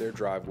out of their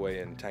driveway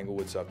in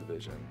Tanglewood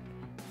Subdivision.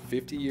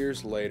 50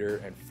 years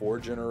later and 4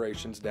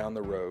 generations down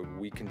the road,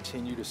 we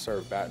continue to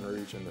serve Baton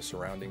Rouge and the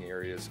surrounding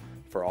areas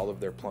for all of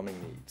their plumbing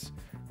needs.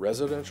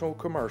 Residential,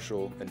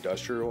 commercial,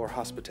 industrial, or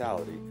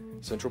hospitality,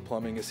 Central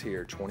Plumbing is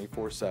here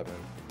 24/7,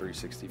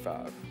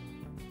 365.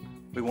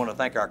 We want to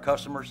thank our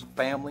customers,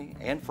 family,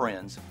 and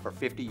friends for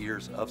 50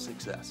 years of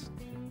success.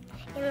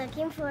 And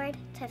looking forward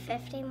to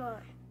 50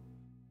 more.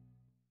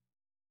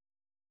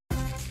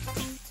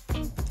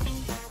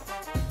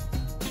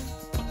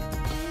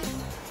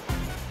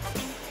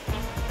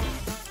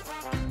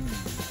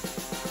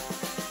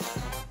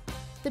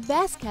 The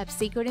best kept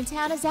secret in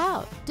town is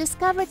out.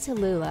 Discover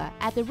Tallulah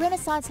at the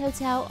Renaissance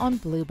Hotel on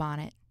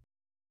Bluebonnet.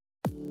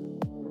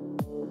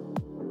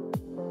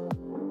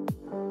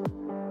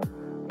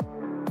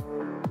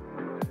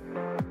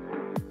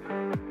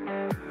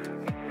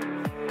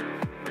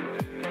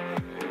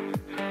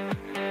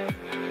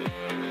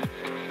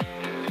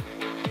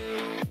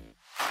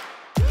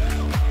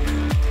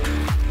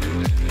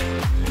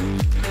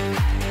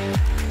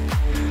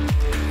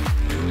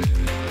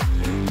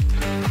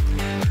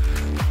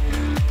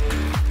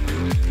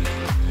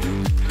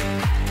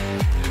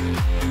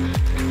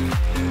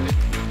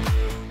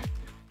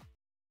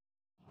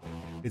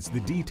 It's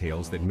the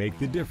details that make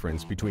the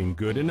difference between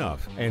good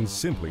enough and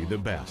simply the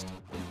best.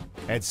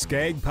 At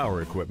Skag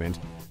Power Equipment,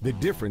 the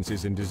difference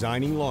is in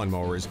designing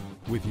lawnmowers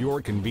with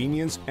your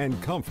convenience and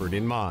comfort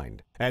in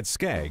mind. At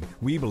Skag,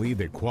 we believe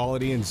that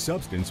quality and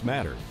substance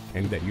matter,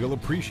 and that you'll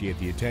appreciate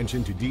the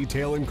attention to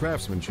detail and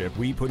craftsmanship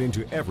we put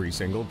into every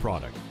single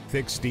product.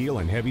 Thick steel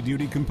and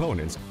heavy-duty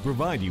components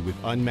provide you with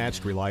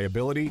unmatched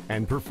reliability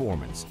and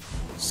performance.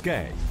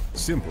 Skag,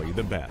 simply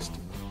the best.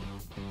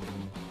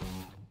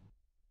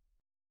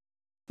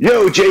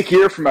 Yo, Jake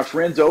here from my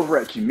friends over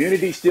at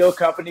Community Steel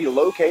Company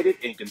located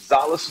in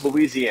Gonzales,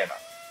 Louisiana.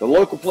 The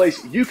local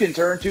place you can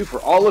turn to for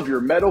all of your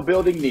metal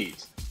building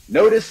needs.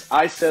 Notice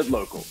I said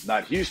local,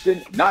 not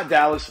Houston, not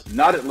Dallas,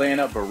 not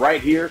Atlanta, but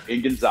right here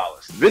in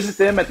Gonzales. Visit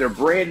them at their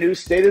brand new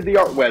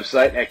state-of-the-art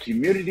website at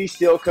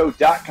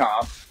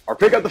communitysteelco.com or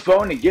pick up the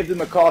phone and give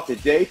them a call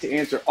today to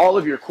answer all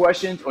of your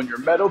questions on your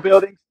metal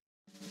buildings.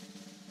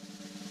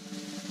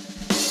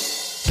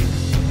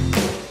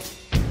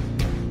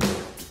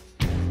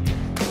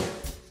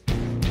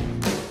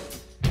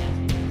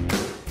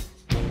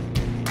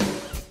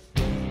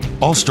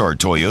 All-Star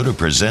Toyota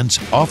presents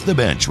Off the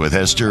Bench with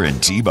Hester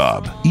and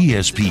T-Bob.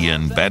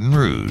 ESPN Baton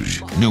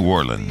Rouge, New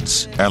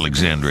Orleans,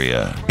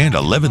 Alexandria, and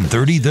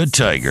 1130 The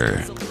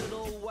Tiger.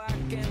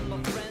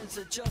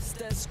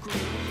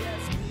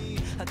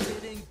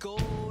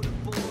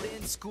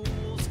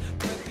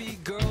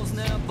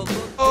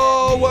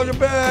 Oh, welcome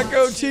back,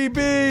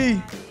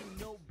 OTB.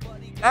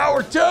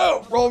 Hour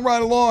 2, rolling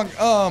right along.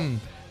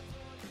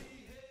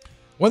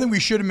 One thing we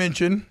should have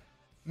mentioned,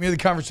 we had the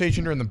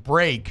conversation during the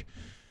break,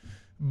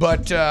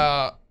 but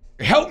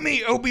help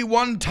me,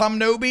 Obi-Wan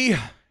Tomnobi.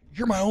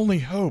 You're my only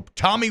hope.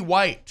 Tommy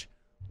White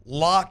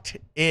locked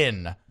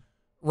in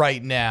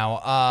right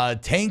now.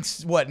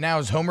 Tanks, now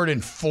is homered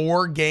in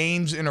 4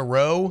 games in a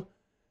row.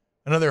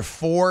 Another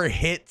 4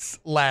 hits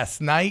last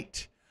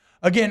night.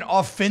 Again,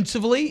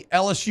 offensively,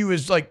 LSU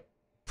is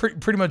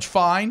pretty much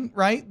fine,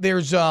 right?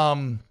 There's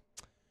I'm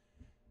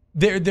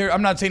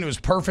not saying it was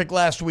perfect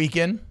last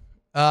weekend,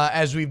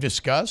 as we've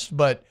discussed,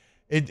 but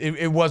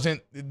it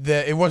wasn't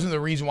the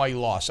reason why you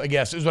lost, I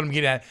guess, is what I'm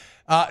getting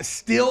at.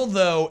 Still,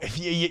 though, if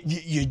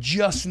you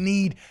just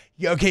need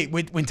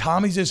when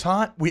Tommy's this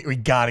hot, we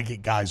got to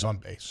get guys on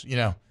base.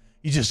 You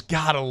just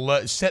got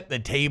to set the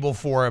table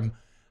for him.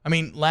 I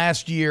mean,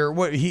 last year,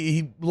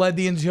 he led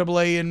the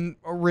NCAA in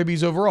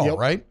ribbies overall,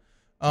 right?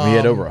 He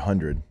had over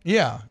 100.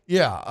 Yeah.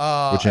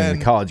 Which in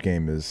the college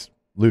game is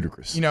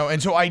ludicrous.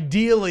 And so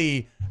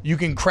ideally, you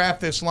can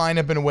craft this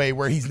lineup in a way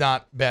where he's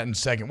not batting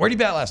second. Where did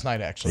he bat last night,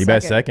 actually? He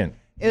bat second.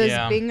 It was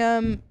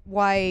Bingham,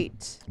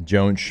 White.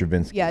 Jones,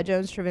 Stravinsky. Yeah,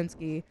 Jones,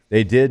 Stravinsky.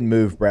 They did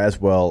move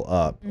Braswell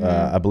up.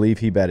 I believe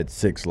he batted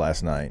 6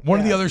 last night. One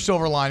of the other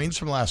silver linings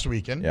from last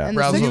weekend. Yeah. And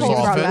the 6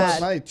 holes offense. last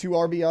night, 2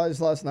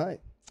 RBIs last night.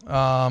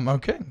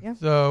 Okay. Yeah.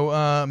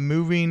 So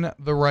moving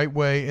the right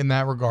way in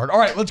that regard. All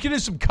right, let's get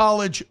into some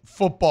college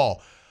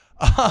football.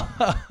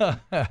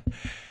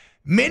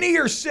 Many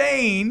are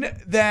saying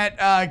that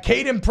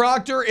Caden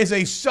Proctor is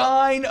a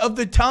sign of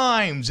the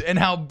times and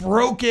how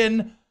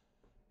broken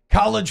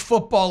college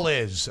football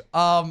is.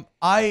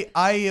 My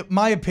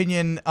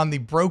opinion on the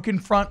broken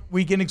front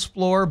we can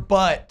explore,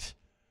 but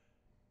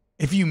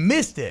if you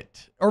missed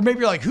it, or maybe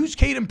you're like, who's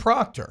Caden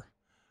Proctor?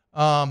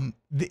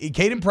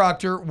 Caden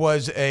Proctor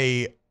was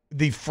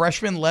the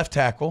freshman left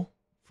tackle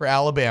for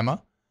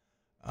Alabama.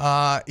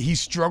 He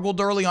struggled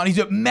early on.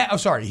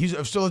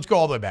 So let's go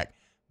all the way back.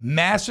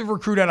 Massive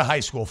recruit out of high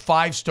school,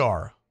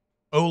 5-star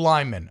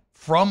O-lineman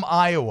from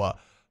Iowa,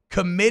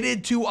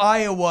 committed to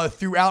Iowa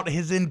throughout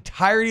his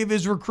entirety of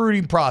his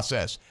recruiting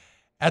process.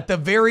 At the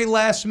very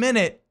last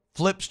minute,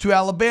 flips to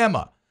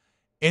Alabama.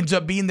 Ends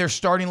up being their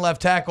starting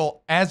left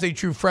tackle as a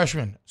true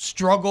freshman.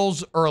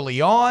 Struggles early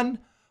on,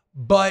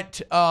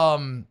 but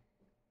ends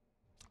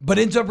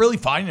up really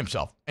finding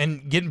himself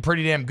and getting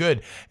pretty damn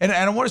good. And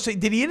I want to say,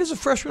 did he end as a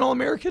freshman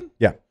All-American?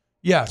 Yeah.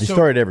 Yeah. He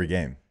started every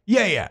game.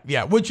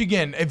 Yeah. Which,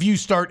 again, if you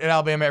start at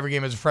Alabama every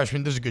game as a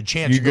freshman, there's a good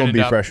chance you're going to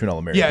be freshman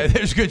All-American. Yeah,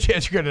 there's a good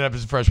chance you're going to end up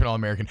as a freshman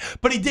All-American.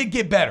 But he did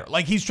get better.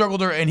 Like, he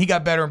struggled, and he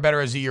got better and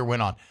better as the year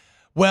went on.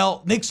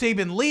 Well, Nick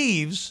Saban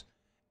leaves,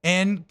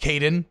 and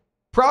Caden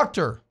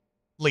Proctor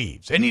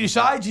leaves. And he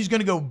decides he's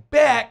going to go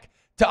back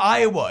to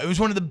Iowa. It was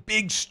one of the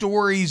big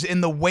stories in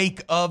the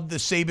wake of the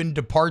Saban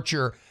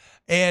departure.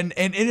 And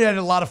it had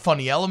a lot of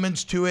funny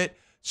elements to it,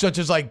 such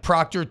as, like,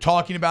 Proctor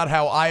talking about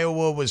how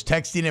Iowa was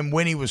texting him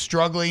when he was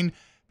struggling,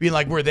 being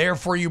like, we're there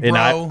for you, bro.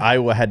 And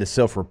Iowa had to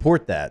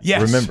self-report that,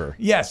 remember.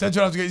 Yes, that's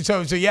what I was going to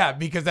say. So, yeah,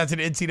 because that's an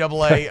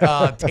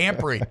NCAA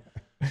tampering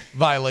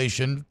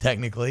violation,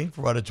 technically,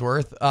 for what it's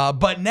worth.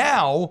 But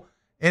now,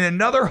 in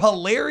another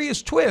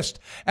hilarious twist,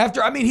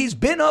 he's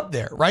been up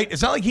there, right?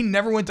 It's not like he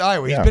never went to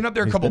Iowa. He's been up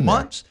there a couple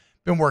months,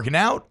 been working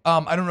out.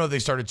 I don't know if they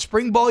started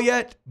spring ball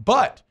yet,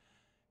 but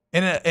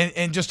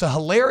in just a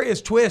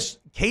hilarious twist,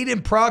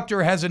 Caden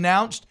Proctor has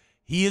announced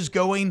he is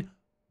going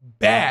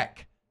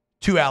back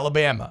to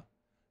Alabama.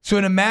 So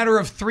in a matter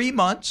of 3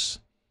 months,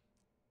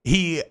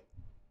 he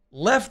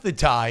left the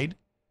Tide,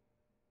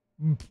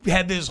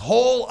 had this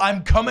whole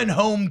I'm coming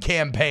home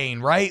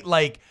campaign, right?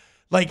 Like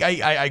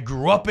I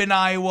grew up in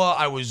Iowa.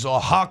 I was a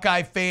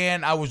Hawkeye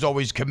fan. I was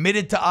always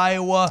committed to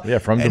Iowa. Yeah,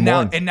 from Des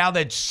Moines. And now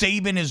that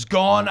Saban is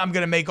gone, I'm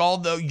going to make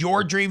all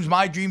your dreams,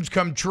 my dreams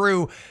come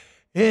true.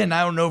 And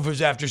I don't know if it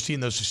was after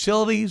seeing those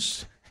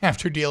facilities,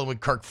 after dealing with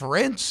Kirk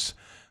Ferentz,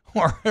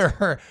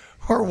 or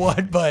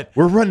what, but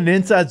we're running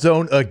inside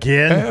zone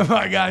again.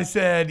 My guy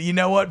said, you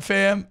know what,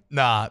 fam?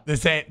 Nah,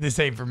 this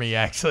ain't for me,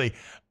 actually.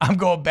 I'm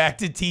going back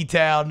to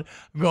T-Town.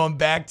 I'm going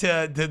back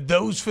to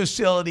those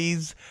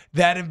facilities,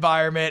 that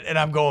environment, and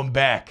I'm going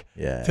back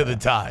to the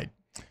Tide.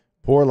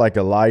 Poor like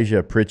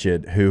Elijah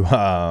Pritchett, who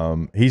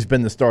he's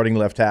been the starting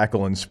left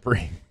tackle in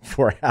spring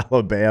for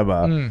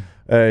Alabama.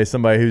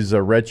 Somebody who's a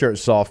redshirt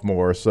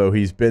sophomore, so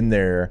he's been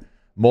there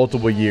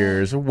multiple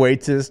years,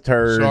 waits his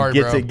turn,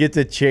 gets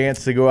a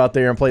chance to go out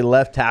there and play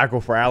left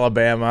tackle for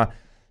Alabama.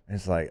 And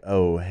it's like,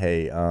 oh,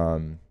 hey,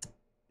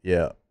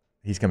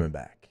 he's coming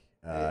back.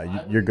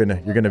 You're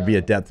gonna be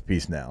a depth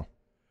piece now.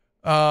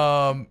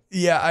 Wait,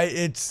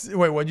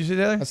 what'd you say,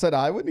 Taylor? I said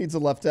Iowa needs a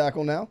left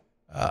tackle now.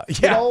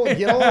 Get old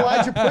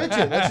Elijah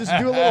Pritchett. Let's just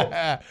do a little,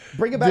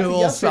 bring it back to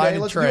yesterday.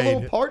 Let's do a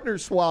little partner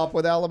swap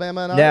with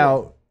Alabama and Iowa.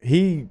 Now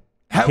he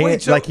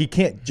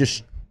can't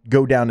just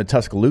go down to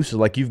Tuscaloosa.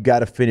 Like, you've got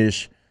to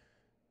finish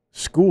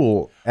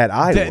school at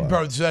Iowa.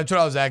 Bro, so that's what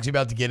I was actually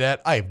about to get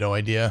at. I have no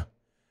idea.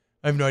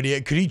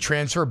 Could he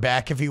transfer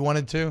back if he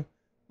wanted to?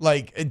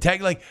 Like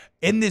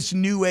in this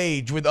new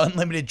age with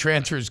unlimited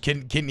transfers,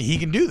 can he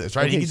can do this,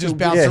 right? Okay, he can just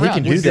bounce around. He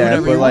can do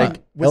that, but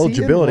like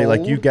eligibility,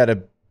 like you've got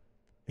to.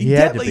 He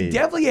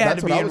definitely had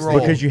to be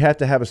enrolled because you have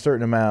to have a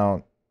certain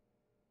amount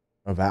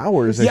of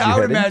hours. I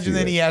would imagine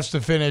that he has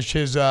to finish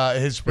his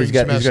spring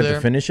semester. He's got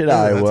to finish at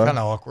Iowa. That's kind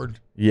of awkward.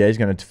 Yeah, he's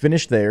going to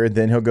finish there.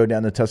 Then he'll go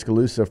down to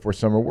Tuscaloosa for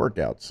summer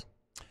workouts.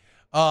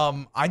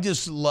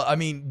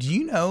 Do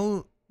you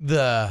know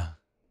the?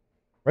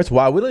 That's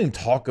why we don't even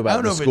talk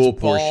about the school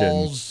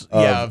portion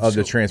of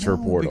the transfer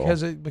portal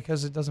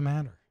because it doesn't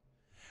matter.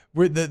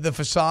 The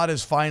facade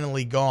is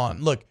finally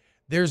gone. Look,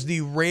 there's the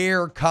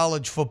rare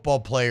college football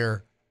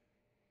player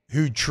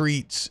who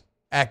treats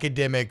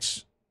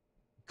academics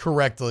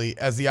correctly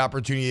as the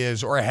opportunity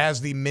is, or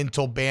has the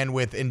mental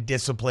bandwidth and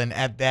discipline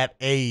at that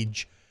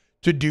age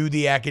to do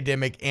the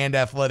academic and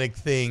athletic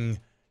thing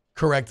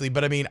correctly.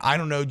 But I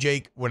don't know,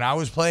 Jake, when I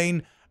was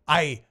playing,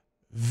 I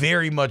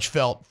very much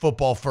felt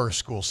football first,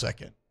 school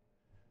second.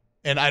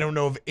 And I don't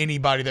know of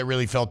anybody that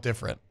really felt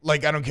different.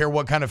 Like, I don't care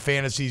what kind of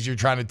fantasies you're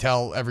trying to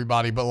tell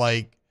everybody, but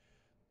like,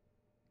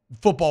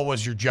 football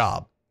was your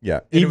job.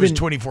 Yeah. And it was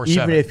 24/7.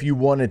 Even if you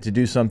wanted to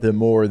do something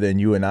more than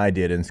you and I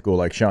did in school,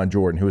 like Sean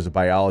Jordan, who was a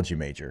biology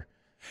major.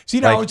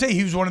 See, I would say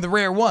he was one of the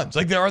rare ones.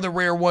 Like, there are the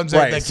rare ones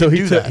that can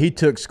do that. He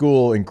took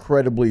school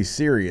incredibly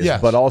serious,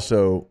 but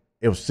also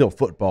it was still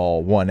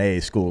football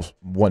 1A, schools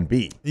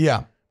 1B.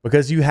 Yeah.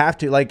 Because you have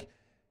to,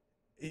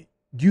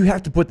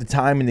 put the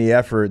time and the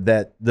effort,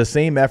 the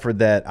same effort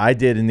that I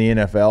did in the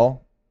NFL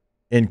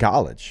in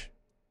college,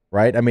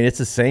 right? It's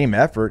the same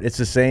effort. It's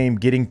the same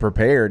getting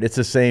prepared. It's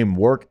the same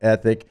work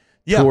ethic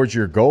towards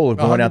your goal of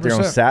going 100%. Out there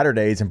on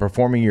Saturdays and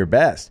performing your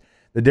best.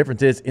 The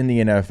difference is in the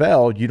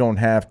NFL, you don't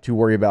have to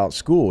worry about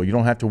school. You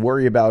don't have to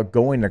worry about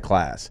going to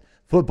class.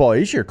 football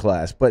is your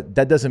class, but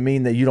that doesn't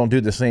mean that you don't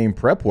do the same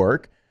prep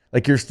work.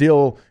 Like you're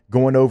still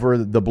going over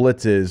the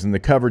blitzes and the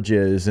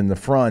coverages and the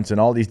fronts and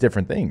all these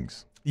different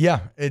things. Yeah,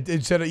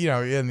 instead of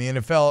in the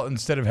NFL,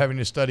 instead of having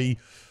to study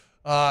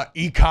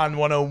Econ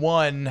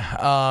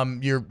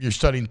 101, you're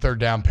studying third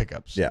down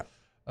pickups. Yeah.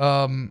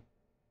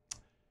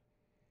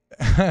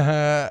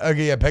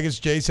 Okay, yeah. Pegasus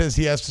J says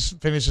he has to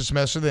finish the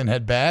semester, then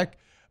head back.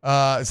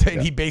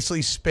 Saying he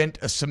basically spent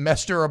a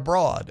semester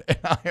abroad in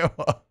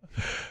Iowa.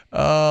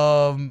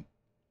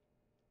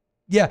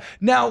 Yeah.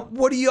 Now,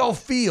 what do y'all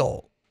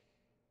feel?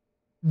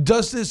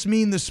 Does this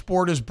mean the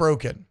sport is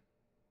broken?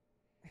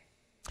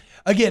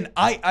 Again,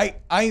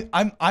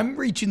 I'm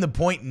reaching the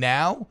point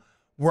now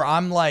where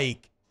I'm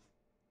like,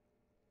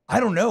 I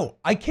don't know.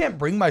 I can't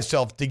bring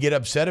myself to get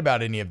upset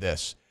about any of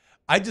this.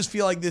 I just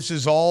feel like this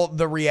is all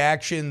the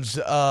reactions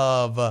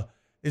of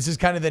this is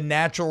kind of the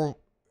natural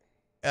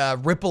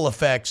ripple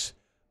effects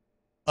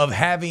of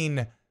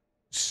having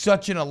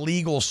such an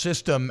illegal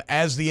system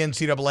as the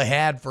NCAA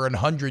had for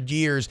 100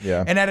 years.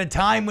 Yeah. And at a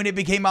time when it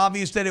became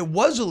obvious that it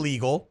was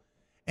illegal,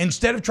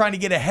 instead of trying to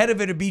get ahead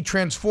of it and be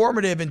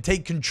transformative and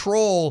take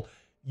control,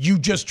 you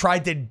just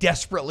tried to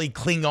desperately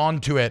cling on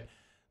to it.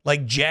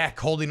 Like Jack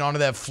holding onto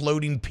that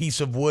floating piece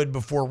of wood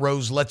before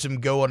Rose lets him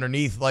go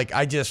underneath. Like,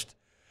 I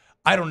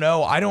don't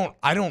know. I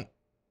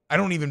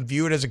don't even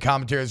view it as a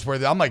commentary.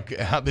 I'm like,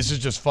 this is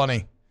just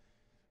funny.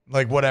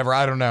 Like, whatever.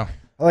 I don't know.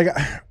 Like,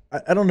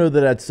 I don't know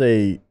that I'd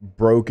say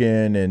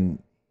broken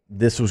and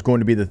this was going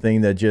to be the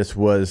thing that just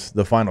was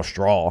the final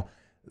straw.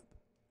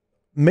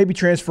 Maybe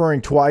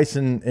transferring twice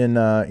in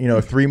a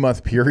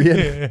 3-month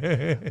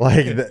period.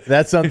 Like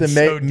that's something.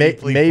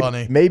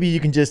 Funny. Maybe you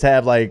can just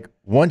have like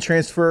one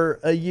transfer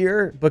a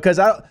year, because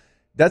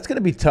that's going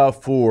to be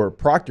tough for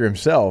Proctor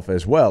himself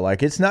as well.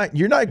 Like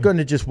you're not going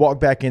to just walk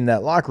back in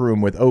that locker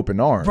room with open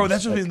arms. Bro,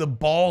 that's the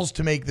balls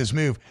to make this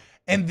move.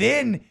 And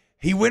then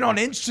he went on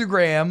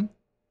Instagram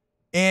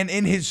and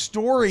in his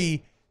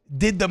story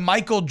did the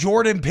Michael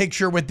Jordan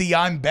picture with the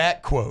 "I'm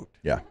back" quote.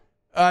 Yeah.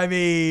 I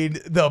mean,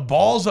 the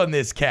balls on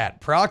this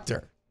cat,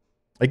 Proctor.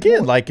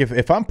 Again, like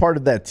if I'm part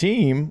of that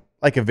team,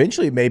 like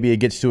eventually maybe it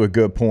gets to a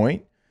good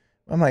point.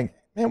 I'm like,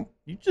 man,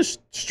 you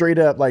just straight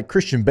up like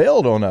Christian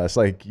bailed on us.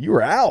 Like you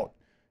were out.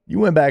 You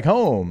went back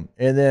home.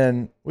 And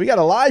then we got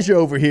Elijah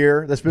over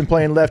here that's been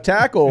playing left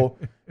tackle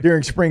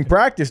during spring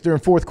practice, during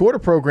fourth quarter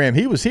program.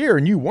 He was here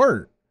and you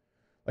weren't.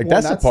 Like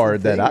that's the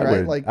part that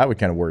I would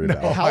kind of worry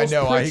about. I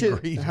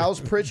agree. How's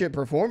Pritchett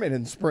performing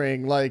in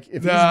spring? Like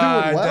if he's doing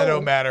well, that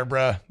don't matter,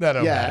 bro. That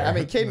don't matter. I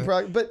mean,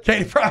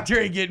 Kaden Proctor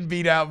ain't getting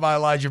beat out by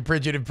Elijah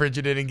Pritchett, and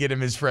Pritchett didn't get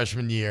him his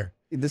freshman year.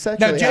 This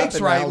now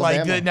Jake's right.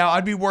 Like now,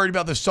 I'd be worried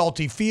about the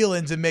salty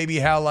feelings and maybe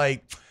how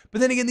like.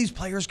 But then again, these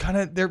players kind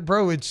of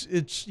it's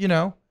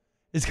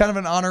it's kind of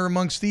an honor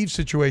amongst thieves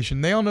situation.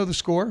 They all know the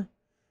score,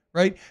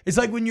 right? It's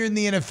like when you're in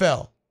the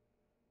NFL.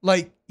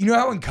 Like, you know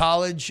how in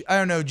college, I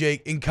don't know,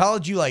 Jake, in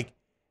college you like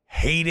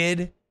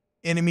hated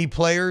enemy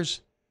players?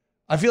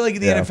 I feel like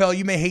in the NFL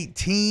you may hate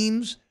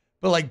teams,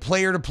 but like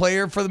player to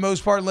player for the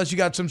most part, unless you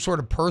got some sort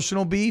of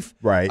personal beef.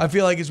 Right. I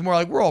feel like it's more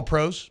like we're all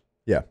pros.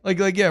 Yeah. Like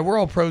yeah, we're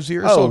all pros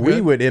here. Oh, we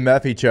would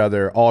MF each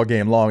other all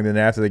game long. Then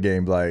after the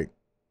game, like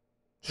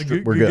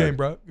Good game,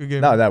 bro. Good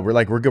game. No, we're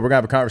good. We're gonna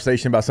have a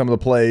conversation about some of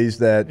the plays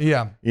that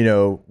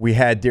we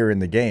had during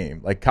the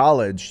game. Like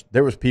college,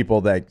 there was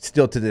people that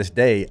still to this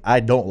day I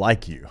don't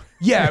like you.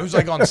 Yeah, it was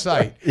like on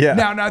site. Yeah.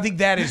 Now I think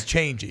that is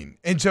changing,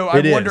 and so I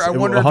wonder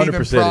if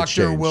even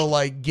Proctor will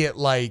like get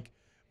like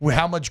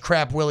how much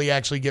crap will he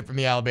actually get from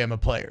the Alabama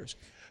players,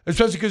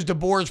 especially because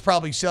DeBoer is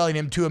probably selling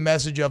him to a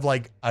message of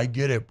like, I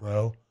get it,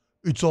 bro.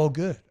 It's all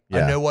good.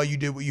 Yeah. I know why you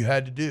did what you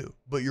had to do,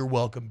 but you're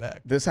welcome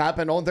back. This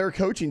happened on their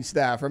coaching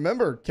staff.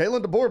 Remember,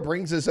 Kalen DeBoer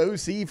brings his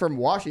OC from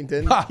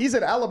Washington. He's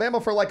at Alabama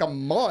for like a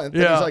month.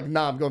 And he's like,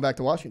 nah, I'm going back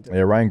to Washington.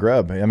 Yeah, Ryan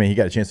Grubb. I mean, he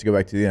got a chance to go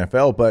back to the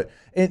NFL. But,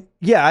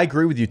 I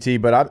agree with you, T.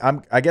 But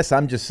I guess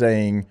I'm just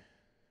saying,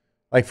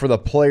 like, for the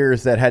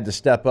players that had to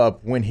step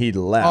up when he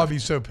left. I'd be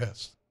so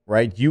pissed.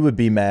 Right? You would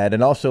be mad.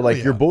 And also,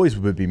 like, your boys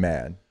would be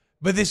mad.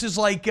 But this is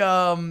like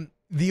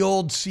the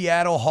old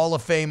Seattle Hall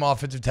of Fame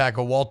offensive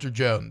tackle, Walter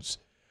Jones.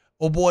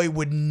 Old boy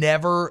would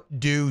never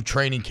do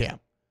training camp.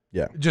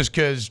 Yeah. Just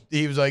because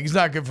he was like, he's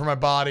not good for my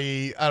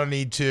body. I don't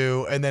need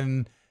to. And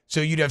then,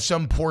 so you'd have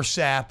some poor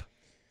sap.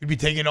 You'd be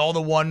taking all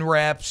the 1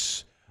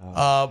 reps,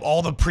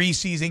 all the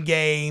preseason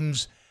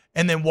games.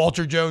 And then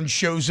Walter Jones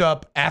shows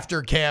up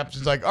after camp.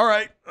 He's like, all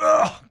right,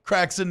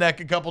 cracks the neck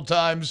a couple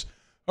times.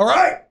 All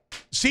right,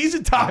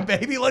 season time,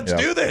 baby. Let's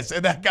do this.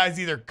 And that guy's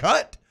either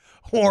cut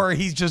or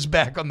he's just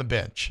back on the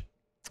bench.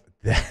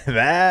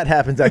 That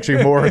happens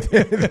actually more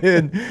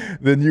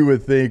than you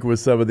would think with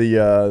some of the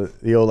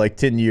old like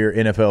 10-year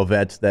NFL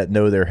vets that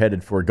know they're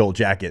headed for a gold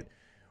jacket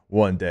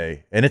one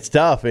day. And it's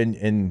tough,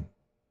 and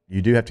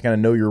you do have to kind of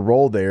know your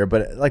role there.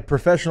 But like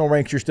professional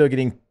ranks, you're still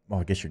getting,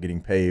 well, I guess you're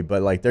getting paid,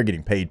 but like they're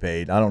getting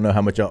paid. I don't know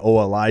how much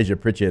Elijah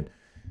Pritchett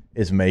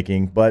is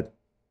making, but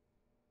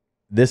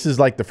this is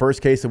like the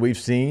first case that we've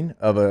seen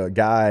of a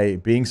guy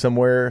being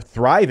somewhere,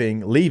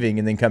 thriving, leaving,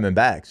 and then coming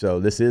back.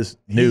 So this is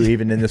new,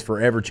 even in this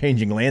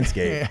forever-changing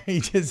landscape. He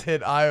just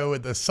hit Iowa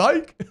with the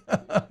psych.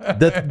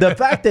 The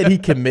fact that he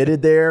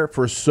committed there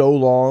for so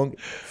long,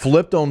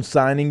 flipped on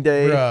signing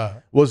day,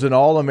 was an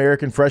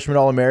All-American, freshman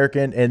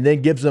All-American, and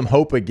then gives them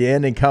hope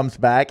again and comes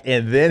back,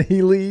 and then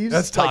he leaves.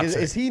 That's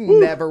toxic. Is he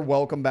never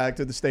welcome back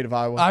to the state of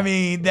Iowa? I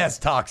mean, that's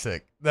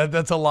toxic.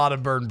 That's a lot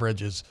of burned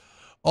bridges.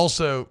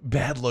 Also,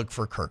 bad look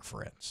for Kirk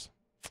Ferentz.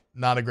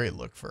 Not a great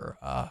look for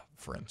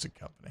Ferentz and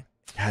company.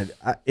 God,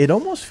 it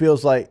almost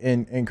feels like,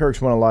 and Kirk's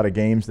won a lot of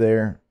games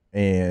there,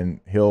 and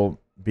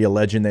he'll be a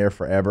legend there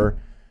forever.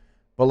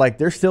 But, like,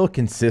 they're still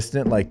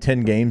consistent, like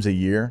 10 games a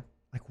year.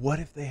 Like, what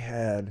if they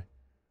had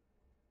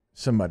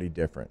somebody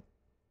different?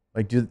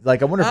 I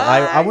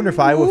wonder if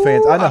Iowa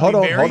fans. I know. Hold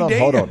on.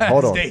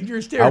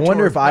 Dangerous I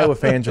wonder if territory. Iowa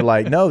fans are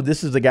like, no,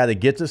 this is the guy that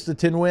gets us to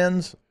 10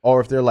 wins, or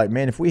if they're like,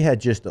 man, if we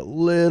had just a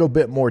little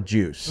bit more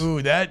juice.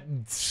 Ooh, that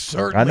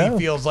certainly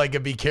feels like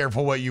a be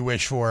careful what you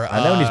wish for.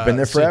 I know, and he's been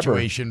there forever.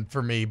 Situation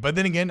for me, but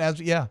then again,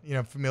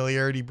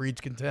 familiarity breeds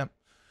contempt.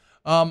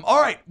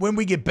 All right, when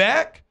we get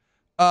back,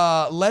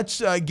 let's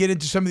get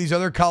into some of these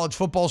other college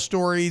football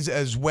stories,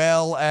 as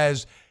well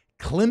as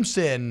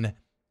Clemson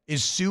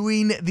is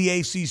suing the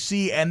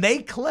ACC, and they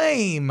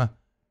claim that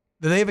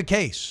they have a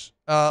case.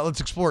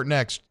 Let's explore it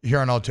next here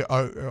on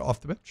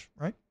Off the Bench,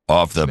 right?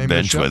 Off the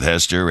Bench with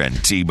Hester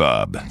and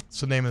T-Bob.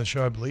 That's the name of the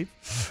show, I believe.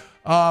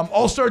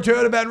 All-Star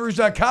Toyota Baton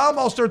Rouge.com,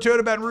 All-Star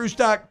Toyota Baton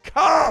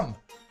Rouge.com.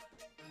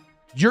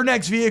 Your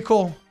next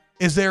vehicle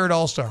is there at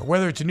All-Star.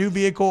 Whether it's a new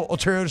vehicle or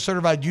Toyota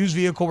certified used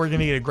vehicle, we're going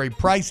to get a great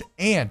price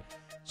and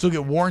still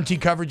get warranty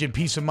coverage and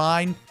peace of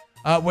mind.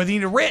 Whether you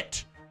need a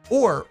rent,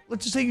 or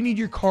let's just say you need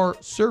your car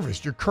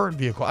serviced, your current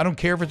vehicle. I don't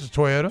care if it's a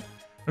Toyota.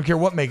 I don't care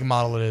what make and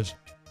model it is.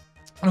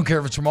 I don't care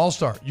if it's from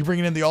All-Star. You bring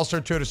it in the All-Star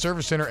Toyota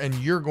Service Center, and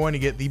you're going to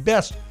get the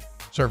best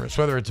service.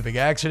 Whether it's a big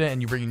accident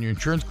and you bring in your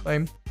insurance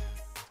claim.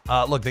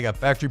 Look, they got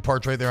factory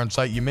parts right there on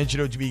site. You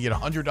mentioned OTB, you get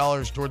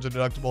 $100 towards a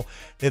deductible.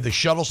 They have the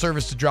shuttle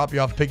service to drop you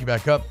off and pick you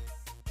back up.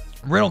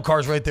 Rental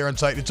cars right there on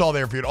site. It's all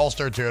there for you at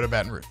All-Star Toyota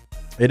Baton Rouge.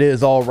 It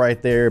is all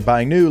right there.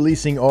 Buying new,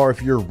 leasing, or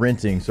if you're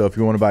renting. So if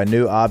you want to buy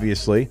new,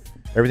 obviously,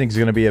 everything's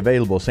going to be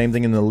available. Same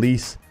thing in the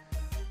lease.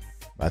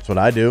 That's what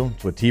I do.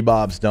 It's what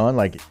T-Bob's done.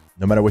 Like,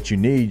 no matter what you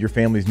need, your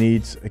family's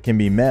needs can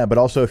be met. But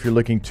also, if you're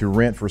looking to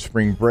rent for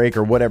spring break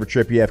or whatever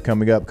trip you have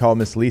coming up, call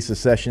Miss Lisa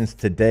Sessions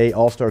today,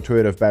 All-Star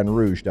Toyota of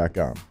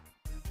BatonRouge.com.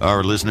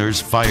 Our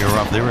listeners fire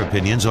off their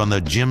opinions on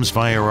the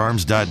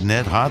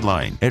JimsFirearms.net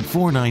hotline at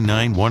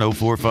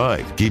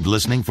 499-1045. Keep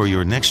listening for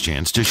your next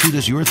chance to shoot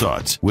us your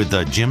thoughts with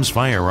the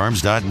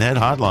JimsFirearms.net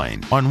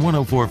hotline on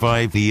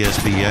 1045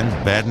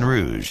 ESPN Baton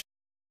Rouge.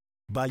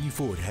 Bayou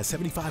Ford has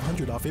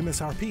 $7,500 off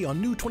MSRP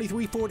on new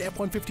 23 Ford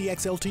F-150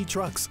 XLT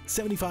trucks.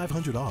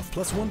 $7,500 off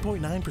plus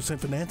 1.9%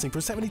 financing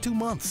for 72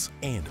 months.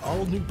 And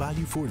all new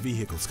Bayou Ford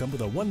vehicles come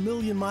with a 1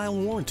 million mile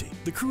warranty.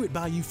 The crew at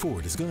Bayou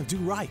Ford is going to do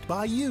right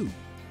by you.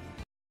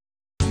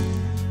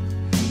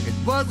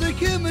 It was a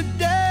humid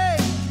day,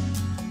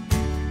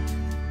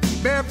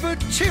 barefoot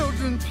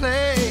children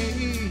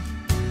play,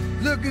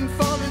 looking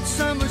for that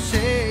summer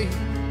shade.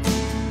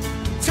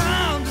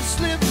 Time just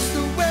slips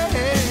away.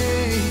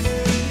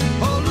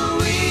 Oh,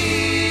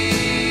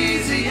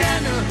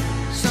 Louisiana,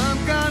 some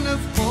kind of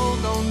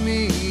hold on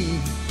me.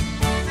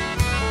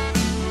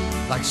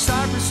 Like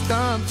cypress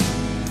stumps,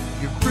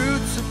 your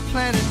roots are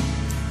planted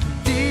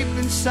deep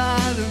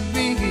inside of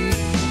me.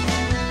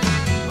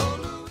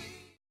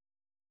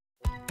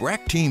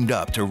 Breck teamed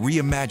up to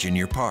reimagine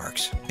your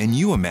parks, and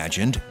you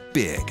imagined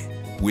big.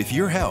 With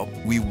your help,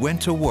 we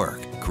went to work,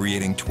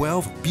 creating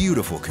 12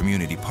 beautiful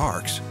community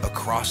parks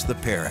across the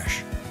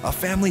parish. A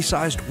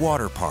family-sized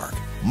water park,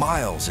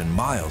 miles and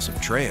miles of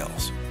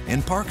trails,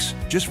 and parks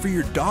just for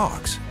your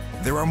dogs.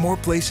 There are more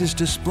places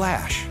to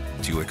splash,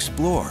 to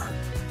explore,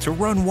 to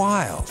run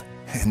wild,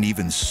 and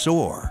even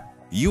soar.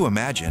 You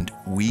imagined,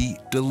 we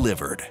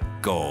delivered.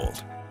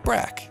 Gold.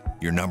 Breck,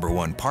 your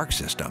 #1 park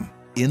system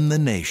in the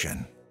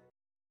nation.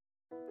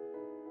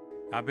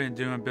 I've been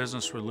doing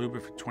business with Luba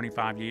for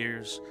 25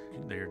 years.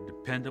 They're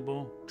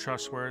dependable,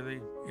 trustworthy.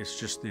 It's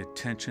just the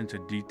attention to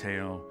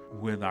detail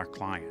with our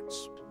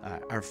clients.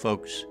 Our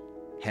folks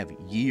have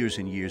years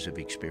and years of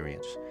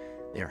experience.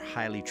 They're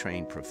highly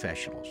trained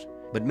professionals,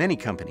 but many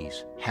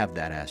companies have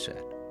that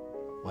asset.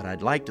 What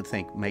I'd like to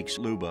think makes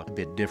Luba a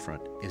bit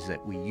different is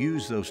that we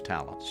use those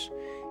talents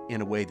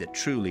in a way that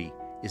truly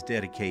is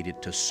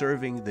dedicated to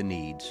serving the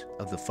needs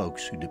of the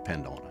folks who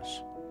depend on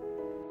us.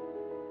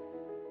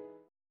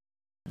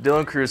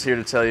 Dylan Cruz here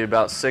to tell you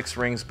about Six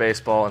Rings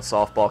Baseball and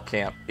Softball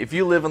Camp. If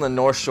you live on the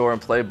North Shore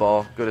and play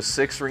ball, go to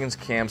Six Rings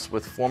Camps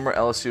with former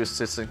LSU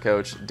assistant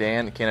coach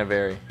Dan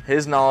Canaveri.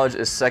 His knowledge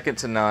is second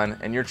to none,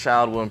 and your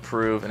child will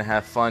improve and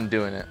have fun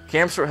doing it.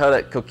 Camps are held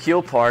at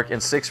Coquille Park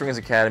and Six Rings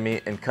Academy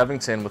in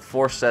Covington with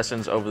 4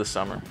 sessions over the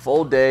summer.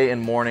 Full day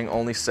and morning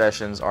only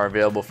sessions are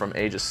available from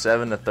ages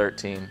 7 to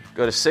 13.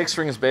 Go to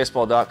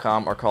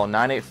sixringsbaseball.com or call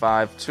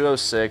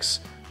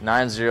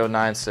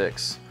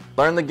 985-206-9096.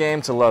 Learn the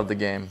game to love the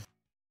game.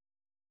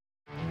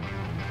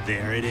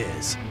 There it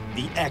is,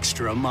 the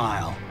extra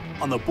mile,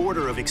 on the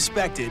border of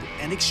expected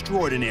and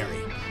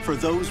extraordinary for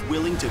those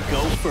willing to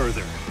go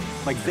further,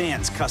 like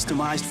vans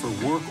customized for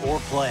work or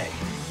play,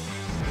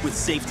 with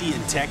safety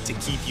and tech to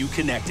keep you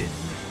connected,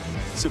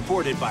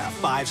 supported by a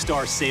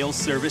 5-star sales,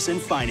 service, and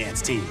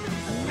finance team,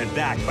 and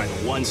backed by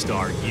the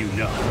 1-star you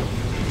know.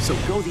 So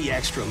go the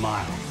extra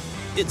mile.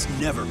 It's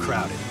never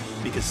crowded,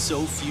 because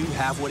so few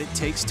have what it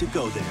takes to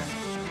go there.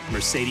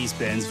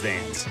 Mercedes-Benz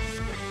Vans.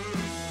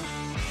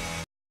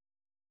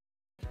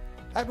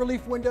 At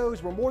Relief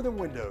Windows, we're more than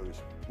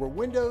windows. We're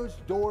windows,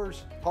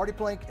 doors, hardy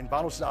plank, and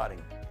vinyl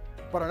siding.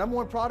 But our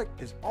 #1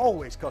 product is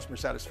always customer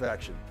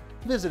satisfaction.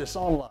 Visit us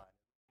online.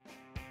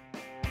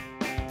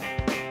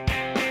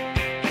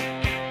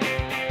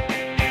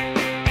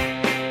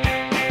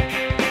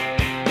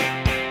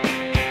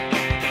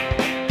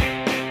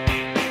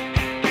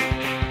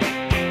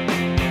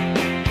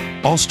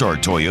 All-Star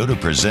Toyota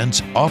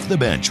presents Off the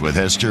Bench with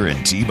Hester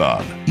and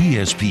T-Bob.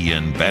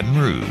 ESPN Baton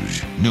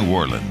Rouge, New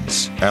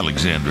Orleans,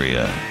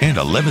 Alexandria, and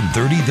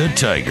 1130 The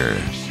Tiger.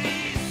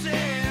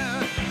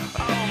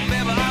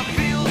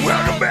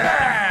 Welcome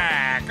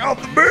back.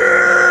 Off the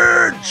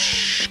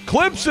bench.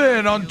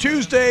 Clemson on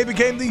Tuesday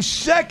became the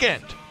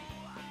second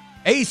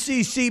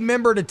ACC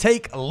member to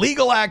take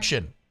legal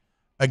action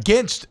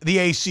against the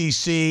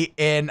ACC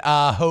in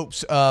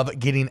hopes of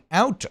getting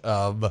out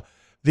of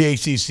the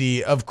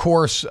ACC. Of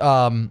course,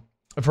 from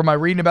my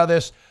reading about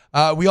this,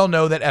 we all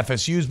know that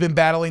FSU has been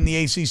battling the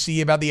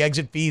ACC about the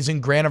exit fees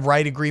and grant of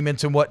right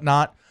agreements and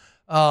whatnot.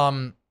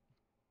 But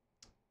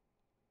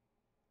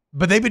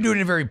they've been doing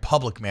it in a very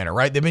public manner,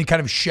 right? They've been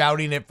kind of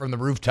shouting it from the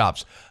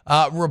rooftops.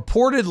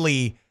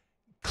 Reportedly,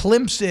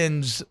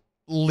 Clemson's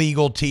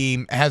legal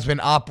team has been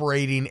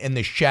operating in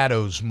the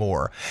shadows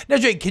more. Now,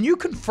 Jake, can you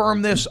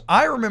confirm this?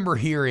 I remember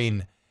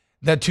hearing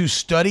that to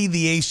study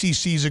the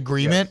ACC's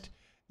agreement,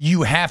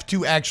 you have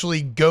to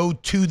actually go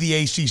to the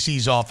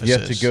ACC's offices. You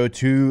have to go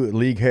to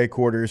league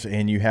headquarters,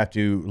 and you have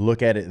to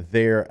look at it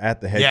there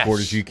at the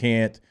headquarters. Yes. You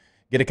can't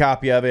get a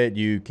copy of it.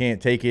 You can't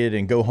take it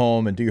and go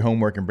home and do your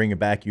homework and bring it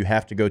back. You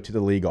have to go to the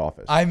league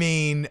office. I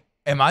mean,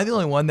 am I the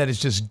only one that is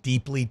just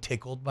deeply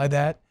tickled by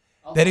that?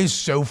 That is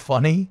so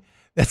funny.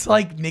 That's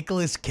like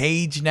Nicolas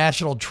Cage,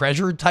 National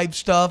Treasure type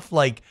stuff.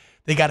 Like,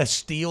 they got to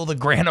steal the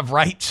grant of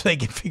rights so they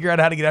can figure out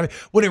how to get out of it.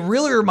 What it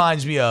really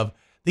reminds me of,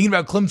 thinking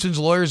about Clemson's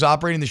lawyers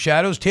operating in the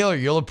shadows, Taylor,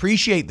 you'll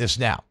appreciate this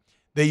now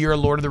that you're a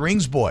Lord of the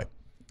Rings boy.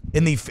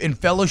 In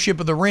Fellowship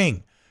of the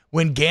Ring,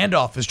 when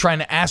Gandalf is trying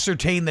to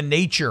ascertain the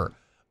nature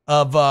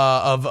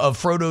of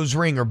Frodo's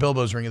ring, or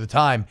Bilbo's ring at the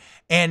time,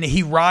 and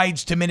he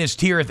rides to Minas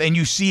Tirith, and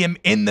you see him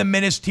in the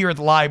Minas Tirith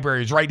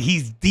libraries, right?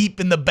 He's deep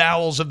in the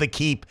bowels of the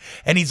keep,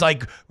 and he's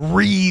like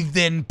wreathed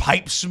in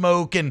pipe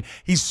smoke, and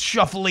he's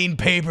shuffling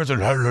papers,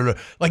 and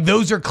like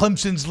those are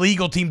Clemson's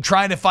legal team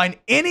trying to find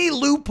any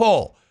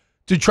loophole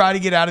to try to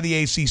get out of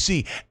the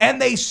ACC.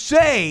 And they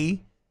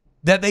say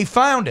that they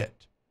found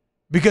it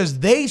because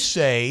they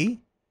say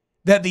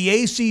that the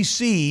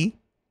ACC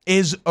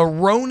is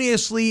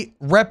erroneously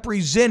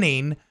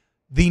representing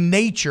the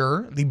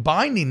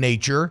binding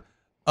nature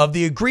of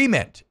the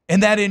agreement.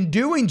 And that in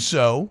doing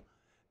so,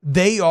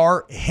 they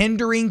are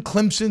hindering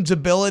Clemson's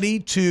ability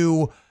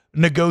to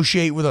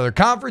negotiate with other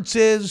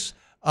conferences,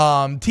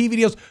 TV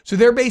deals. So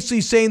they're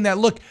basically saying that,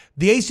 look,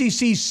 the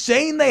ACC's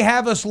saying they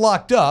have us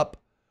locked up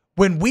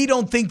when we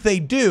don't think they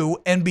do,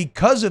 and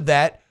because of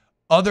that,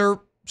 other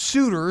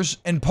suitors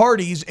and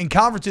parties and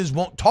conferences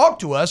won't talk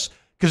to us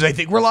because they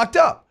think we're locked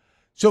up.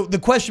 So the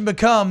question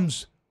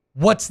becomes,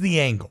 what's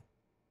the angle?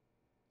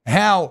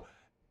 How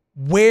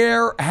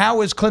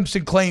is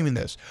Clemson claiming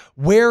this?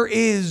 Where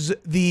is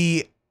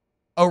the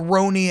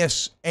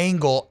erroneous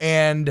angle?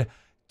 And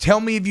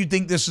tell me if you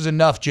think this is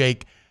enough,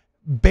 Jake.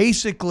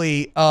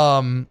 Basically,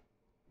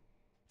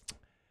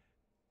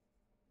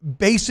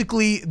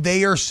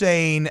 they are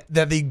saying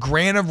that the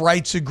grant of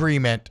rights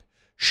agreement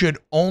should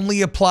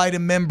only apply to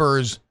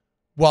members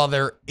while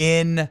they're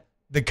in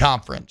the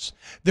conference.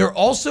 They're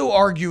also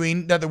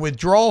arguing that the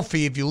withdrawal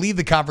fee, if you leave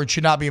the conference,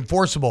 should not be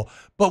enforceable.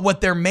 But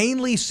what they're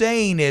mainly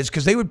saying is,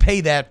 because they would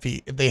pay that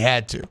fee if they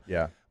had to.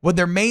 Yeah. What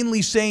they're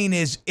mainly saying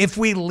is, if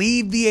we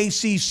leave the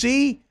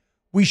ACC,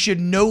 we should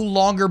no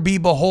longer be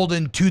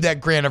beholden to that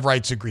grant of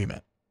rights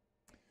agreement.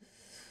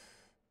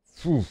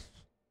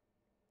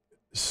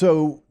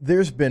 So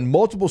there's been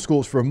multiple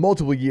schools for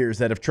multiple years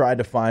that have tried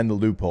to find the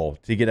loophole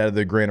to get out of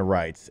the grant of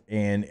rights.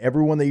 And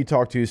everyone that you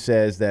talk to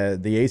says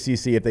that the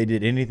ACC, if they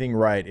did anything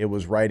right, it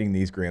was writing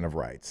these grant of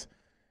rights.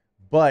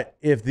 But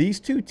if these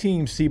two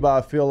teams,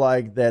 Seabob, feel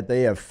like that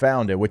they have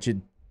found it, which it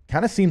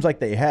kind of seems like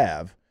they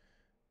have,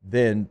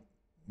 then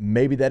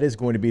maybe that is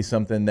going to be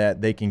something that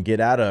they can get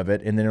out of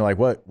it. And then they're like,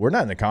 what? We're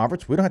not in the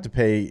conference. We don't have to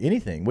pay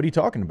anything. What are you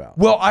talking about?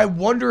 Well, I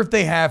wonder if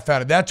they have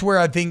found it. That's where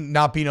I think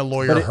not being a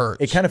lawyer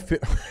hurts. It kind of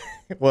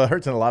well, it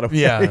hurts in a lot of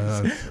ways.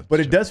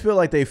 But it does feel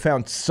like they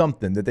found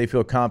something that they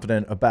feel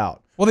confident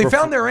about. Well, they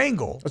found their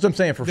angle. That's what I'm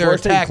saying. For Florida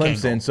State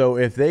Clemson, so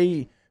if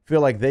they feel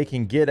like they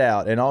can get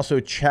out and also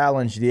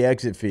challenge the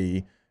exit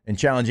fee and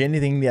challenge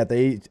anything that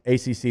the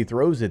ACC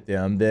throws at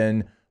them,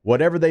 then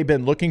whatever they've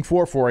been looking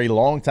for a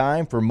long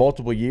time, for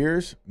multiple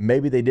years,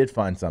 maybe they did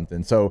find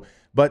something. So,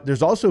 but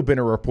there's also been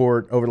a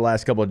report over the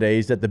last couple of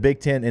days that the Big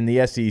Ten and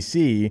the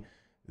SEC,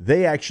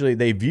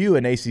 they view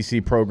an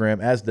ACC program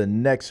as the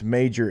next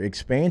major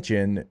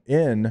expansion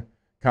in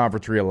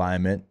conference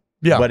realignment.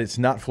 Yeah. But it's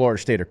not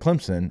Florida State or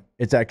Clemson.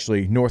 It's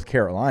actually North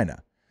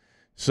Carolina.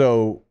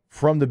 So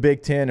from the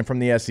Big Ten and from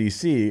the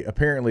SEC,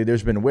 apparently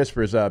there's been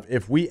whispers of,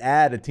 if we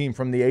add a team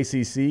from the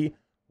ACC,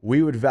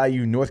 we would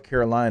value North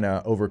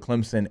Carolina over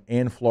Clemson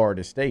and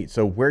Florida State.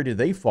 So where do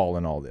they fall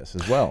in all this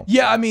as well?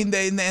 Yeah, I mean,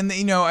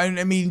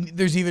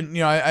 there's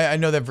even, I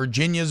know that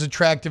Virginia's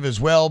attractive as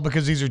well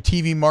because these are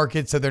TV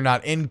markets that they're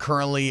not in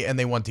currently and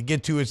they want to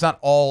get to. It's not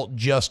all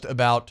just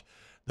about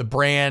the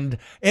brand.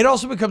 It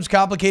also becomes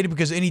complicated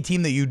because any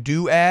team that you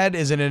do add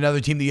is in another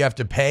team that you have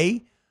to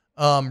pay,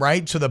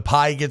 right? So the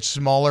pie gets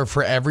smaller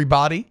for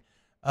everybody.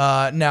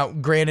 Now,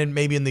 granted,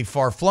 maybe in the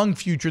far-flung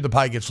future, the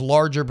pie gets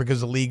larger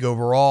because the league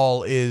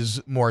overall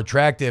is more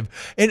attractive.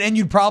 And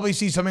you'd probably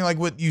see something like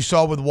what you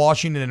saw with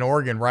Washington and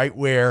Oregon, right?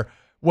 Where,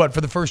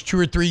 for the first 2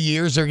 or 3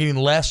 years, they're getting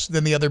less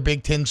than the other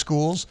Big Ten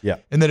schools? Yeah.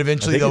 And then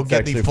eventually they'll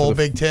get the full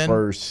Big Ten?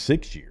 For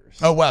 6 years.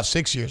 Oh, wow,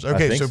 6 years.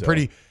 Okay, so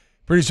pretty,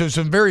 so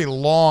some very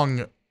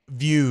long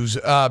views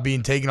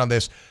being taken on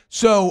this.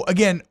 So,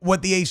 again,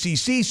 what the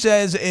ACC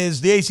says is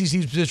the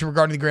ACC's position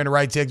regarding the grant of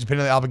rights,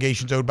 depending on the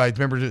obligations owed by its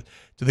members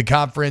to the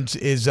conference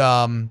is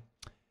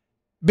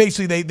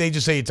basically they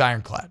just say it's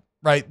ironclad,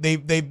 right?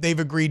 They've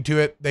agreed to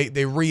it.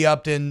 They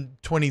re-upped in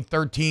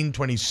 2013,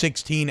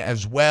 2016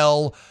 as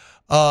well.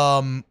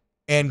 And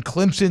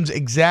Clemson's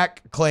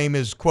exact claim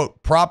is,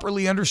 quote,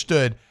 properly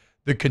understood,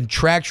 the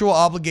contractual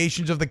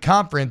obligations of the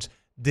conference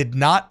did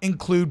not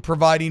include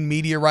providing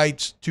media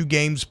rights to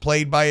games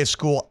played by a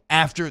school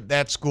after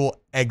that school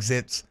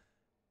exits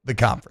the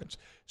conference.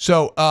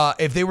 So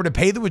if they were to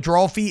pay the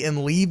withdrawal fee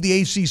and leave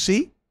the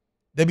ACC,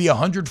 that'd be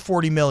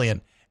 $140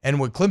 million. And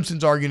what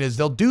Clemson's arguing is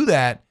they'll do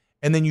that,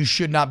 and then you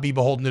should not be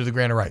beholden to the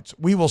grant of rights.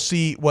 We will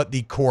see what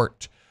the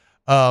court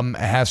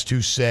has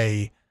to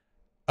say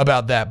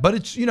about that. But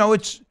it's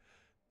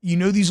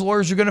these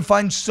lawyers are going to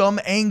find some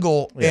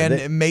angle,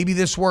 and maybe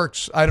this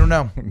works. I don't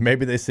know.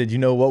 Maybe they said, you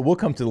know what, we'll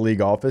come to the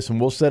league office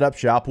and we'll set up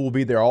shop. We'll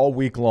be there all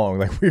week long.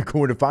 Like, we're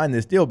going to find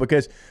this deal.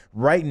 Because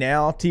right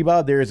now,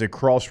 T-Bob, there is a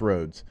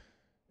crossroads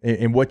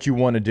in what you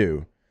want to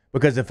do.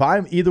 Because if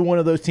I'm either one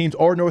of those teams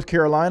or North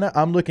Carolina,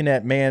 I'm looking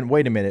at, man,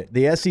 wait a minute.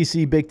 The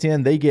SEC Big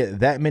Ten, they get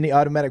that many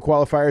automatic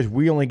qualifiers.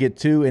 We only get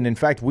 2. And, in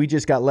fact, we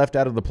just got left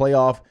out of the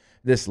playoff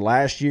this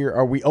last year.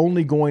 Are we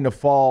only going to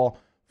fall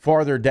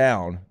farther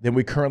down than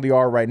we currently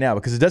are right now?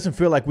 Because it doesn't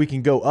feel like we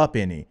can go up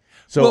any.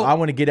 So I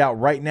want to get out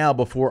right now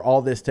before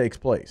all this takes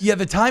place. Yeah,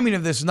 the timing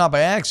of this is not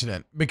by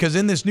accident, because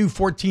in this new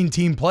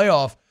 14-team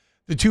playoff,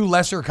 the 2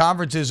 lesser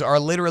conferences are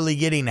literally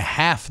getting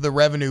half the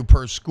revenue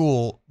per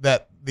school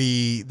that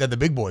the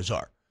big boys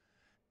are.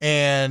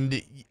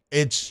 And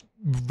it's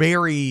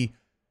very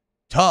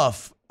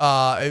tough.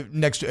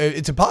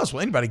 It's impossible.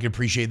 Anybody can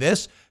appreciate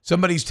this.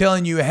 Somebody's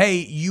telling you, hey,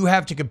 you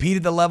have to compete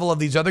at the level of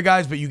these other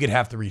guys, but you get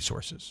half the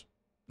resources.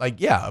 Like,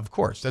 yeah, of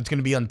course, that's going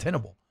to be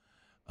untenable.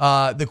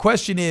 The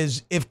question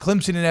is, if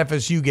Clemson and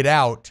FSU get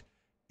out,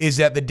 is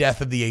that the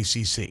death of the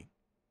ACC?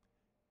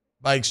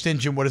 By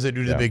extension, what does it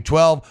do to the Big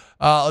 12?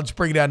 Let's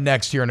break it down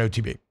next here on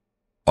OTB.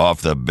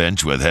 Off the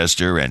Bench with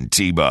Hester and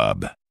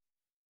T-Bob.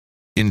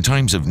 In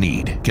times of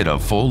need, get a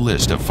full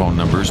list of phone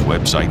numbers,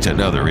 websites, and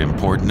other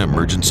important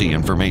emergency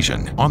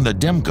information on the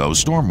Demco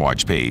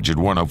Stormwatch page at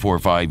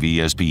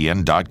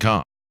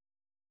 1045ESPN.com.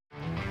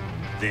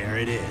 There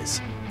it is,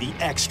 the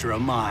extra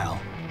mile.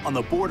 On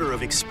the border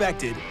of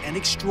expected and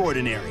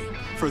extraordinary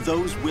for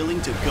those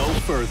willing to go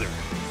further,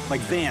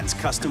 like vans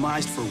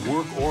customized for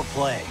work or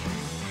play,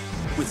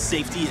 with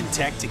safety and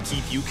tech to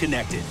keep you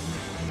connected,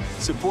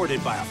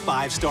 supported by a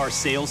 5-star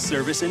sales,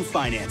 service, and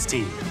finance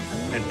team,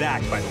 and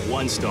backed by the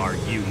 1-star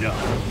you know.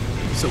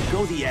 So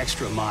go the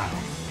extra mile.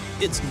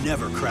 It's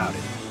never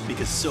crowded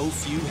because so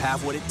few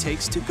have what it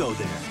takes to go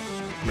there.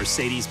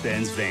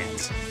 Mercedes-Benz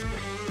Vans.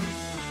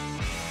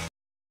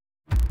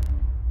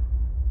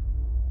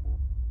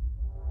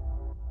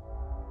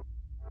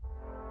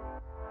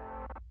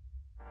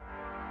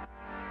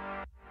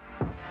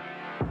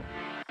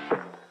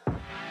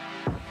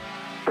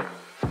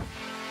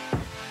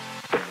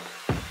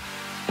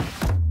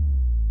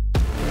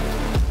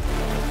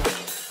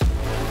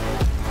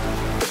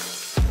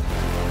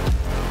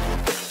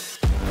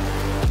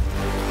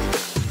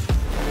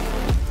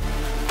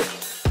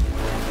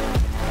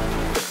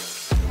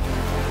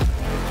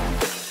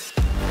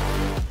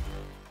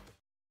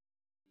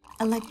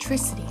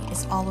 Electricity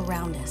is all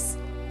around us,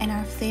 and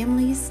our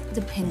families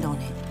depend on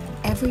it.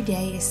 Every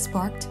day is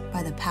sparked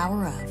by the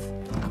power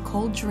of a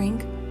cold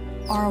drink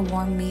or a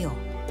warm meal,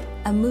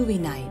 a movie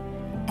night,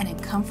 and a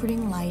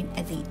comforting light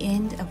at the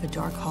end of a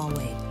dark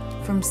hallway.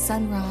 From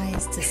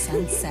sunrise to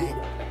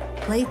sunset,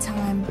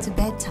 playtime to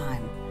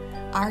bedtime,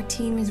 our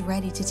team is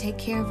ready to take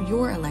care of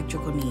your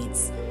electrical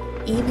needs.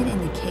 Even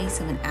in the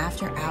case of an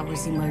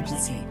after-hours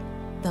emergency,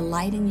 the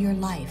light in your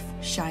life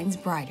shines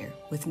brighter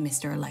with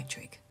Mr.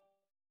 Electric.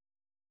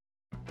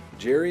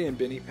 Jerry and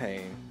Benny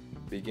Payne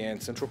began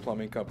Central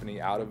Plumbing Company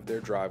out of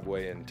their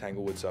driveway in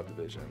Tanglewood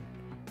subdivision.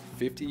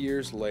 50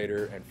 years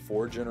later and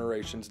 4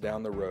 generations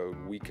down the road,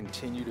 we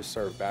continue to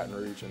serve Baton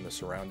Rouge and the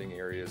surrounding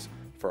areas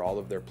for all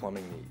of their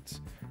plumbing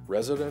needs.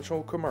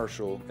 Residential,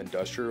 commercial,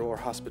 industrial, or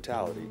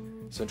hospitality,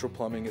 Central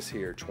Plumbing is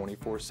here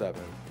 24/7,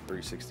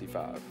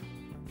 365.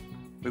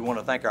 We want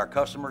to thank our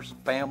customers,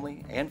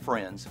 family, and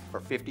friends for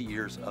 50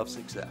 years of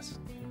success.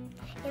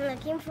 And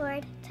looking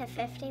forward to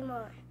 50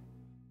 more.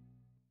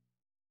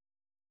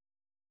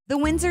 The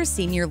Windsor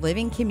Senior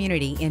Living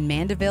Community in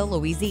Mandeville,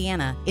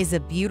 Louisiana is a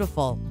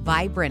beautiful,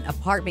 vibrant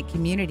apartment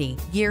community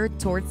geared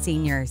towards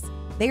seniors.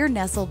 They are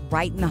nestled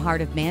right in the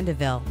heart of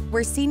Mandeville,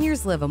 where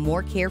seniors live a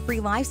more carefree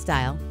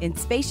lifestyle in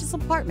spacious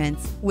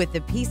apartments with the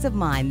peace of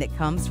mind that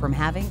comes from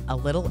having a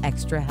little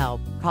extra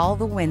help. Call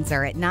the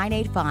Windsor at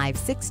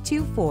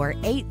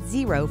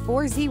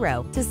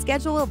 985-624-8040 to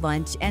schedule a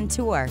lunch and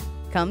tour.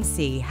 Come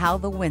see how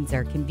the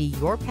Windsor can be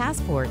your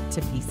passport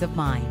to peace of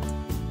mind.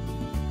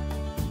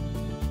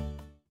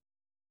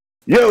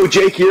 Yo,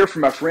 Jake here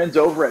from my friends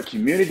over at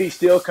Community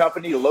Steel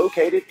Company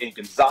located in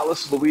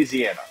Gonzales,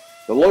 Louisiana.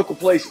 The local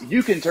place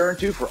you can turn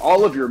to for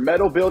all of your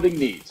metal building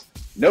needs.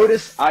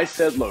 Notice I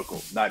said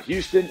local, not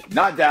Houston,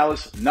 not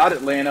Dallas, not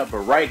Atlanta, but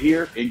right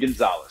here in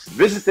Gonzales.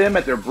 Visit them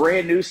at their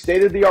brand new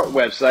state-of-the-art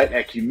website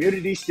at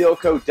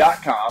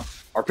communitysteelco.com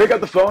or pick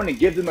up the phone and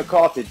give them a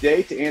call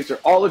today to answer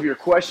all of your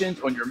questions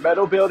on your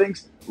metal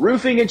buildings,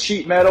 roofing and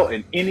sheet metal,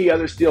 and any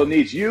other steel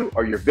needs you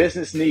or your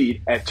business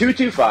need at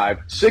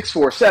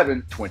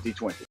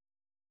 225-647-2020.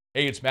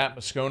 Hey, it's Matt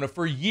Moscona.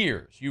 For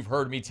years, you've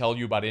heard me tell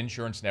you about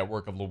Insurance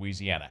Network of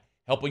Louisiana,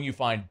 helping you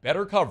find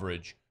better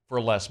coverage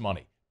for less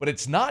money. But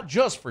it's not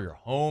just for your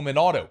home and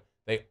auto.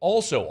 They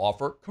also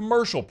offer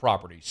commercial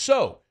properties.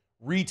 So,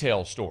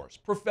 retail stores,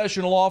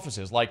 professional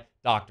offices like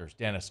doctors,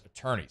 dentists,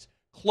 attorneys,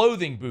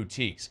 clothing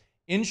boutiques.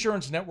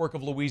 Insurance Network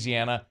of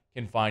Louisiana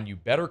can find you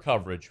better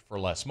coverage for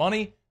less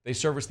money. They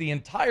service the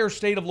entire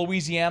state of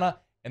Louisiana,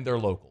 and they're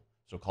local.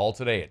 So call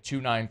today at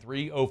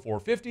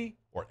 293-0450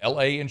 or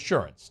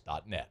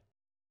lainsurance.net.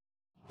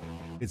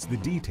 It's the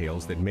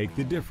details that make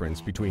the difference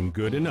between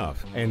good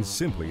enough and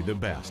simply the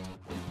best.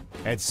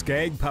 At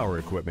Skag Power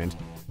Equipment,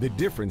 the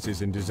difference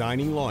is in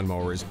designing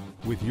lawnmowers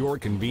with your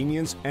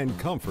convenience and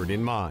comfort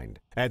in mind.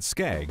 At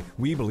Skag,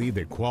 we believe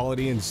that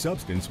quality and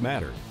substance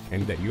matter,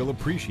 and that you'll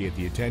appreciate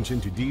the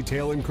attention to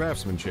detail and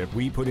craftsmanship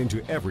we put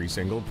into every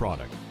single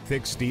product.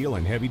 Thick steel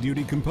and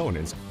heavy-duty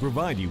components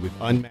provide you with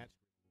unmatched.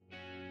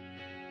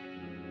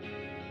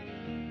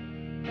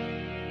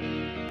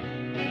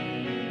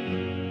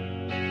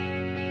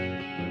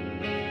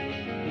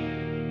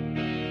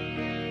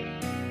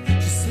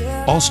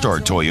 All-Star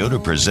Toyota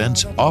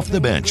presents Off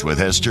the Bench with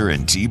Hester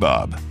and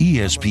T-Bob.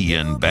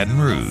 ESPN Baton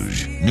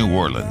Rouge, New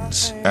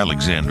Orleans,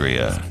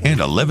 Alexandria, and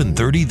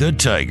 1130 The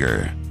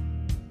Tiger.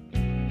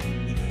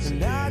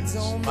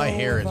 My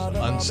hair is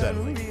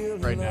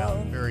unsettling right now.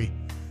 I'm very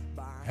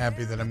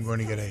happy that I'm going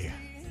to get a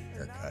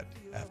haircut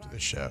after the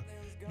show.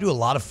 You do a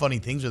lot of funny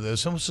things with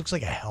this. It almost looks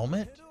like a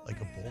helmet,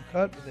 like a bowl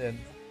cut, but then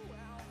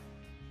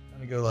I'm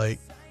going to go like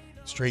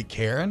straight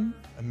Karen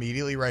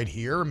immediately right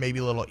here, or maybe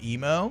a little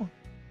emo.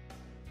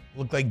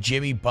 Look like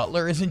Jimmy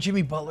Butler. Isn't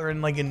Jimmy Butler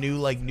in like a new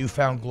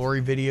Newfound Glory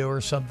video or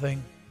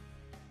something?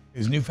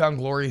 Is Newfound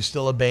Glory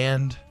still a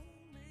band?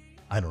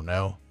 I don't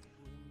know.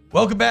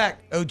 Welcome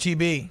back,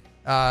 OTB.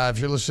 If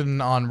you're listening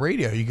on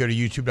radio, you go to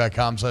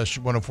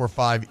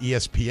youtube.com/1045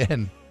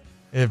 ESPN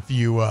if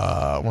you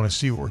want to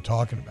see what we're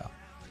talking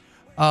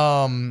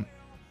about.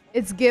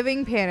 It's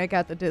giving Panic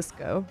at the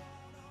Disco.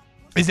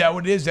 Is that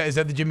what it is? Is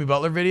that the Jimmy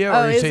Butler video? Oh, or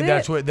are you is saying it?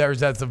 that's the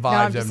vibes? No,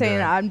 I'm just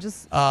saying.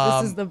 This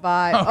is the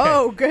vibe. Okay.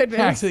 Oh goodness.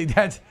 Actually,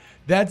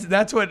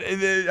 that's what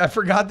I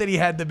forgot that he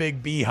had the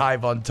big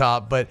beehive on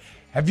top. But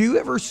have you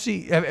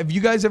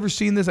guys ever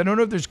seen this? I don't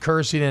know if there's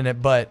cursing in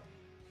it, but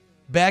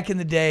back in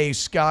the day,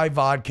 Sky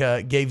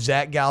Vodka gave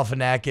Zach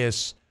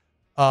Galifianakis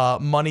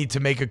money to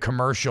make a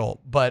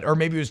commercial, or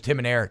maybe it was Tim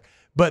and Eric.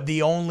 But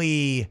the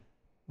only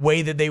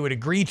way that they would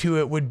agree to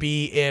it would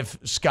be if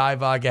Sky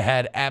Vodka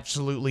had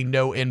absolutely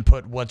no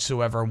input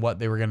whatsoever on what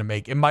they were going to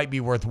make. It might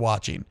be worth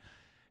watching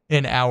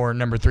in hour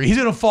number 3. He's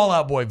in a Fall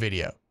Out Boy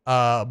video.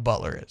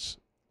 Butler is.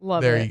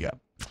 Love there it. You go.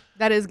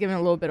 That is giving a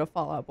little bit of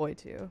Fall Out Boy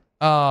too.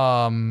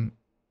 All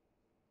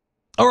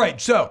right,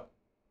 so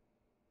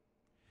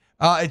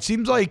it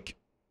seems like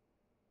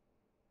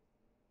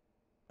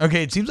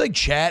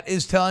chat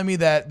is telling me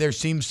that there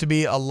seems to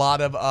be a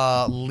lot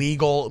of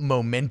legal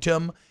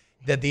momentum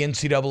that the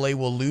NCAA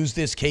will lose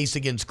this case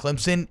against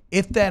Clemson.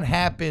 If that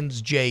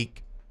happens,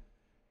 Jake,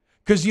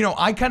 because,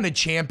 I kind of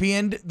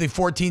championed the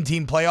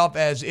 14-team playoff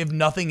as, if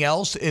nothing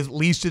else, at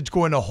least it's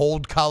going to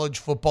hold college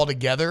football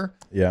together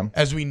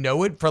as we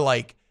know it for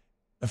like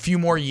a few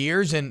more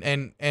years and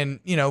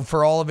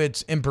for all of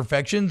its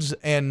imperfections.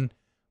 And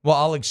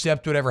while I'll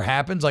accept whatever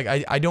happens,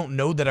 I don't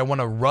know that I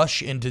want to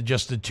rush into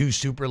just the 2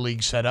 Super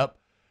League setup.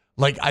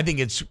 I think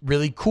it's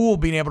really cool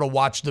being able to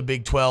watch the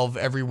Big 12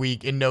 every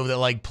week and know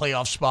that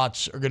playoff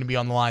spots are going to be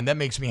on the line. That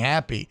makes me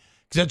happy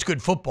because that's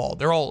good football.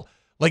 They're all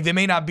Like, they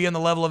may not be on the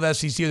level of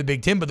SEC or the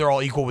Big Ten, but they're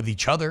all equal with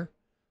each other.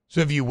 So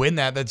if you win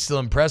that, that's still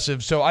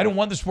impressive. So I don't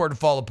want the sport to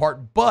fall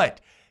apart.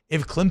 But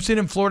if Clemson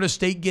and Florida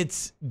State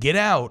get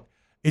out,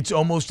 it's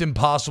almost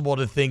impossible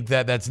to think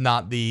that that's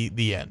not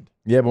the end.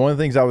 Yeah, but one of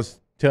the things I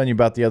was telling you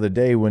about the other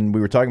day when we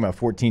were talking about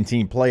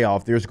 14-team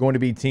playoff, there's going to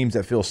be teams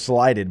that feel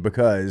slighted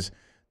because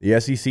the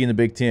SEC and the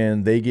Big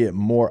Ten, they get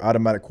more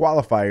automatic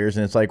qualifiers.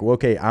 And it's like, well,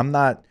 okay,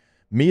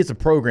 me as a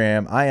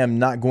program, I am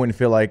not going to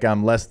feel like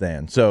I'm less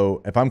than.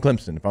 So if I'm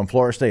Clemson, if I'm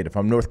Florida State, if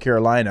I'm North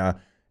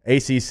Carolina,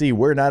 ACC,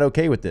 we're not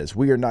okay with this.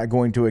 We are not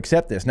going to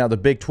accept this. Now, the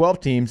Big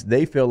 12 teams,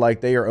 they feel like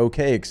they are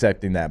okay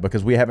accepting that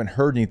because we haven't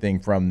heard anything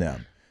from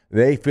them.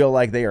 They feel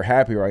like they are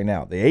happy right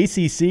now. The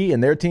ACC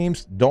and their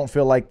teams don't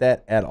feel like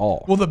that at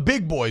all. Well, the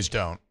big boys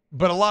don't.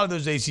 But a lot of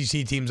those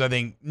ACC teams, I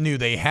think, knew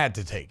they had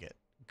to take it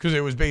because it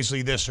was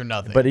basically this or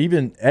nothing. But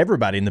even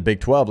everybody in the Big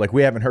 12, like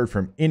we haven't heard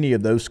from any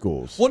of those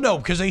schools. Well, no,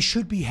 because they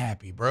should be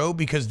happy, bro,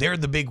 because they're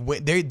the big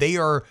 – they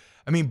are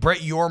 – I mean, Brett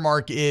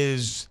Yormark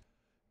is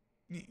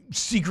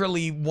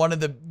secretly one of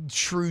the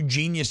true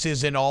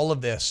geniuses in all of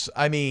this.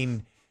 I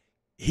mean,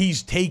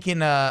 he's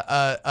taken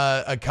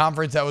a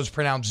conference that was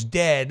pronounced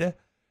dead,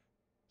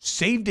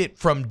 saved it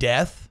from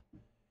death,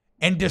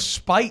 and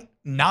despite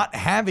not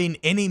having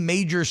any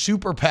major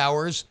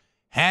superpowers,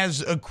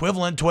 has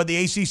equivalent to what the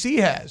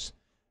ACC has.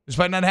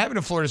 Despite not having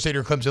a Florida State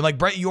or Clemson. Like,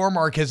 Brett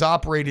Yormark has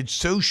operated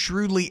so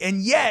shrewdly,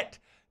 and yet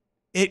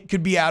it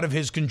could be out of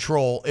his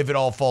control if it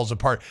all falls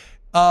apart.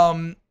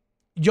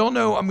 Y'all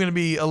know I'm going to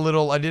be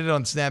I did it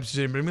on Snaps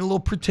today, but I'm going to be a little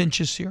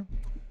pretentious here.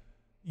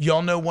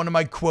 Y'all know one of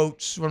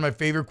my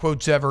favorite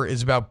quotes ever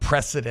is about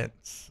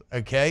precedents,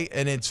 okay?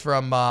 And it's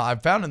from, I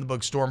found in the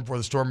book Storm for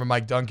the Storm by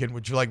Mike Duncan,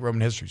 which, if you like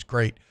Roman history, is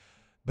great.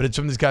 But it's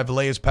from this guy,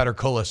 Valeas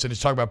Paterculus, and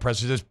it's talking about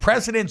precedents.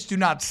 Precedents do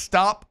not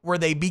stop where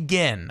they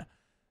begin,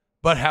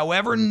 but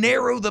however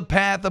narrow the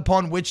path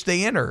upon which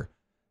they enter,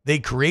 they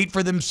create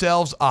for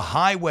themselves a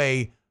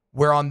highway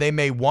whereon they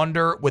may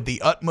wander with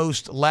the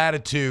utmost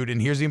latitude.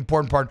 And here's the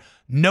important part.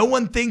 No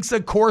one thinks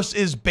a course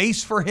is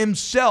base for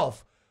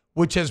himself,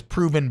 which has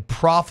proven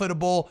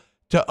profitable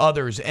to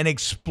others. And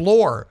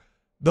explore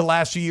the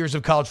last few years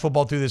of college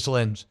football through this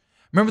lens.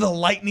 Remember the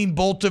lightning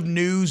bolt of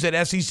news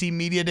at SEC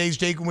Media Days,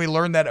 Jake, when we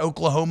learned that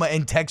Oklahoma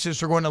and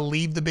Texas are going to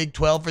leave the Big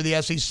 12 for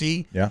the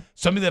SEC? Yeah.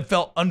 Something that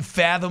felt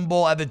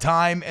unfathomable at the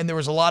time, and there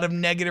was a lot of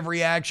negative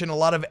reaction, a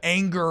lot of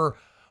anger.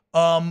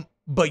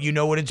 But you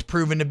know what it's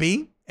proven to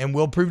be, and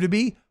will prove to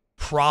be?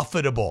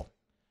 Profitable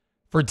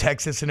for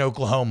Texas and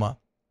Oklahoma.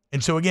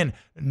 And so, again,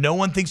 no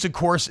one thinks a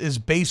course is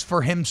based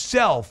for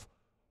himself,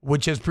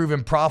 which has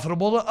proven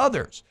profitable to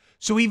others.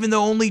 So even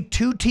though only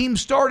 2 teams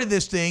started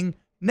this thing,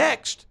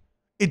 next,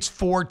 it's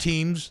 4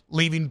 teams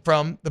leaving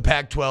from the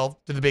Pac-12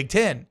 to the Big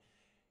Ten.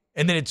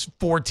 And then it's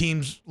 4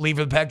 teams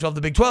leaving from the Pac-12 to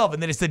the Big 12.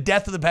 And then it's the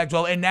death of the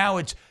Pac-12. And now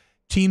it's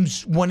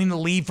teams wanting to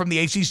leave from the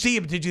ACC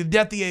and potentially the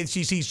death of the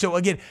ACC. So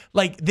again,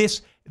 like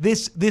this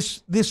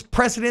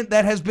precedent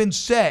that has been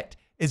set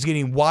is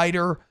getting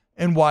wider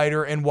and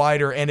wider and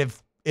wider. And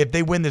if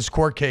they win this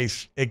court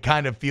case, it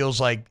kind of feels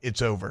like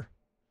it's over.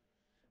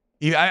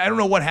 I don't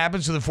know what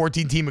happens to the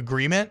 14-team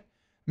agreement.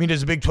 I mean,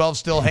 does the Big 12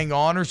 still hang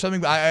on or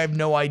something? I have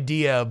no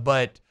idea,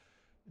 but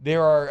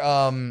there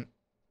are,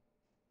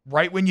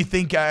 right when you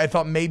think, I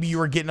thought maybe you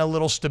were getting a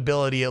little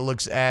stability, it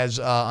looks as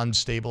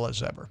unstable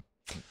as ever.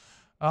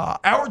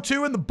 Hour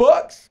 2 in the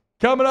books.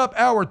 Coming up,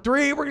 hour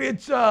 3, we're going to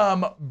get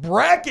some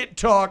bracket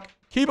talk.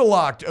 Keep it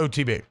locked,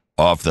 OTB.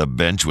 Off the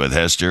bench with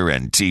Hester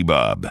and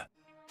T-Bob.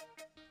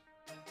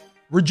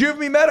 Rejuve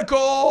Me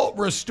Medical.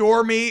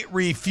 Restore me,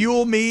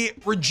 refuel me,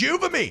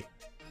 rejuve me.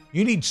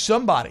 You need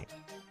somebody.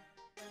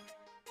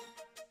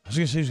 I was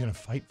going to say who's going to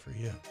fight for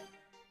you.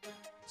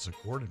 It's a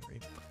Gordon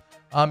Reed.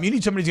 You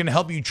need somebody who's going to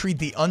help you treat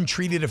the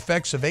untreated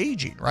effects of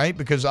aging, right?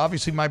 Because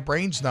obviously my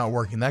brain's not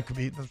working. That's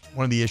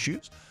one of the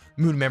issues.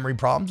 Mood and memory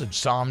problems,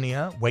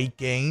 insomnia, weight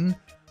gain,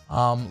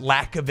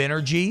 lack of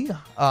energy,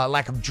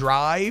 lack of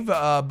drive,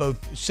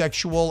 both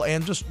sexual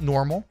and just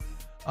normal.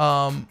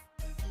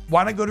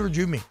 Why not go to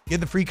Rejuve Me?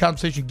 Get the free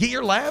consultation. Get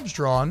your labs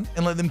drawn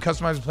and let them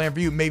customize a plan for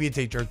you. Maybe it's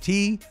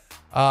HRT,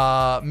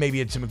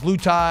 maybe it's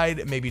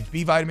semaglutide, maybe it's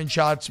B vitamin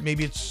shots,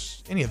 maybe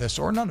it's any of this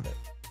or none of it.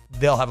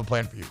 They'll have a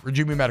plan for you.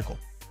 Rejuve Me Medical.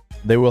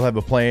 They will have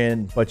a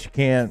plan, but you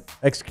can't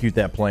execute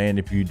that plan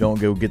if you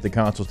don't go get the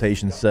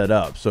consultation set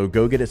up. So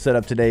go get it set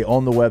up today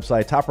on the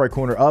website, top right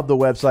corner of the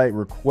website.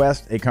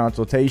 Request a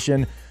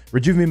consultation.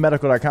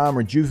 RejuveMeMedical.com,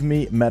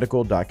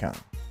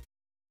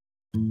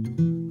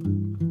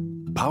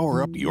 RejuveMeMedical.com.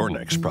 Power up your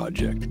next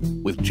project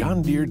with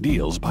John Deere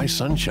Deals by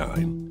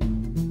Sunshine.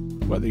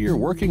 Whether you're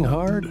working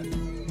hard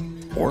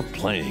or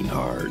playing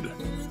hard,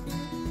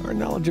 our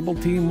knowledgeable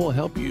team will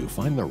help you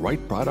find the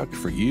right product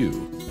for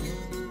you.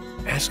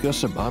 Ask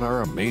us about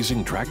our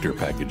amazing tractor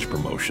package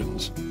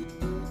promotions.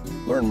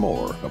 Learn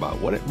more about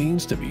what it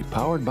means to be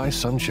powered by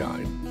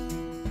sunshine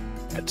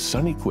at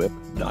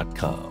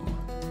sunequip.com.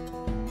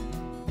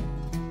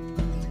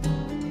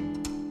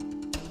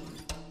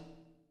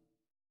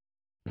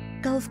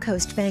 Go Gulf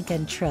Coast Bank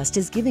and Trust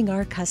is giving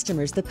our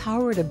customers the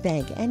power to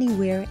bank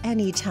anywhere,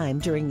 anytime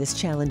during this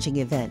challenging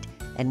event.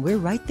 And we're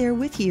right there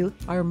with you.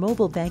 Our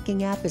mobile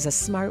banking app is a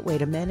smart way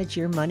to manage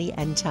your money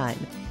and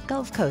time.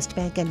 Gulf Coast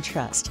Bank and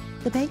Trust,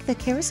 the bank that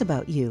cares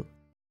about you.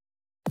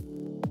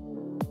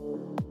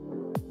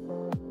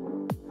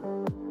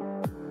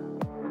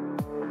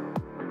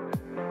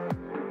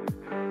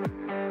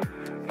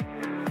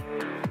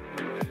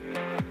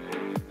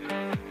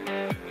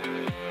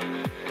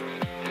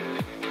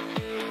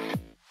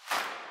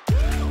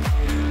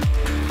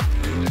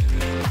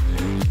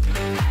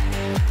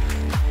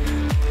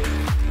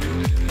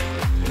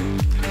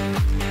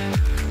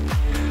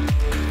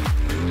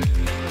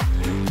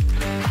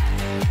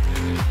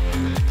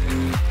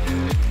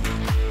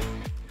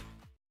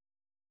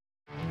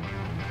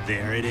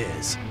 There it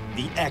is,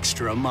 the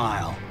extra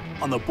mile,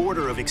 on the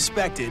border of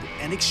expected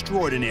and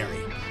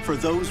extraordinary for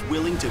those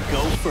willing to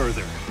go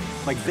further,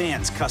 like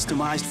vans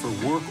customized for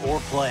work or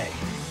play,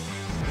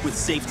 with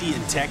safety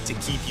and tech to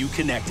keep you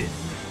connected,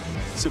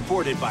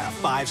 supported by a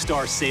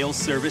 5-star sales,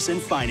 service,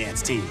 and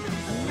finance team,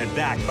 and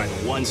backed by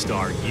the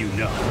 1-star you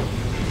know.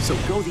 So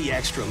go the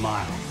extra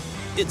mile.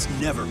 It's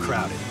never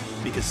crowded,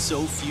 because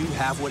so few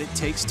have what it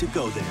takes to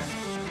go there.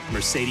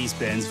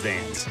 Mercedes-Benz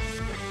Vans.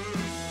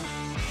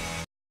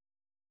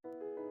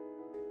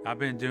 I've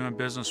been doing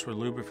business with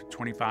Luba for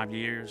 25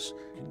 years.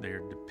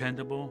 They're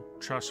dependable,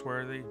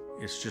 trustworthy.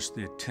 It's just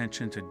the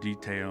attention to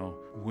detail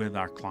with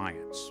our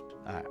clients.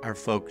 Our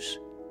folks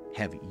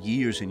have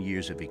years and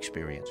years of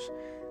experience.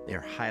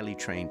 They're highly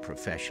trained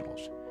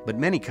professionals. But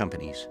many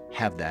companies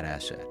have that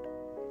asset.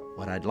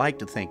 What I'd like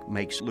to think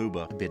makes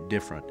Luba a bit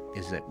different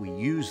is that we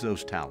use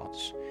those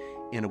talents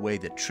in a way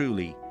that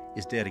truly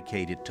is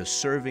dedicated to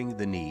serving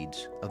the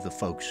needs of the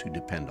folks who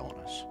depend on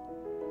us.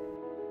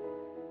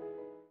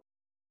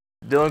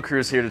 Dylan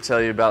Cruz here to tell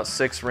you about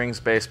Six Rings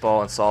Baseball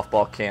and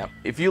Softball Camp.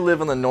 If you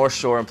live on the North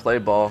Shore and play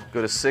ball,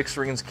 go to Six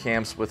Rings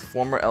Camps with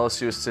former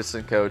LSU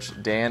assistant coach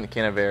Dan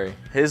Canaveri.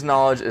 His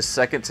knowledge is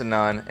second to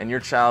none, and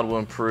your child will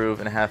improve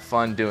and have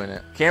fun doing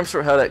it. Camps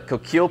were held at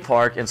Coquille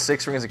Park and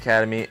Six Rings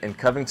Academy in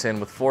Covington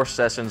with 4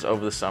 sessions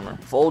over the summer.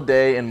 Full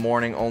day and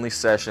morning only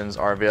sessions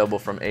are available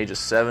from ages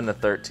 7 to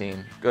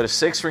 13. Go to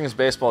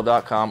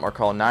sixringsbaseball.com or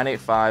call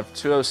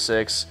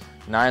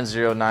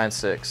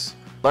 985-206-9096.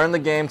 Learn the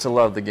game to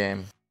love the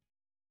game.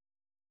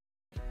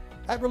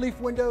 At Relief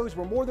Windows,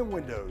 we're more than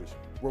windows.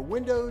 We're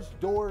windows,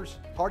 doors,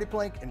 hardy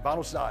plank, and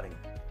vinyl siding.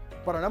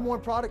 But our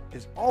 #1 product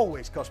is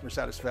always customer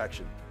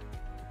satisfaction.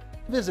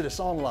 Visit us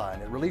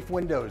online at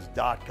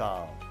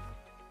reliefwindows.com.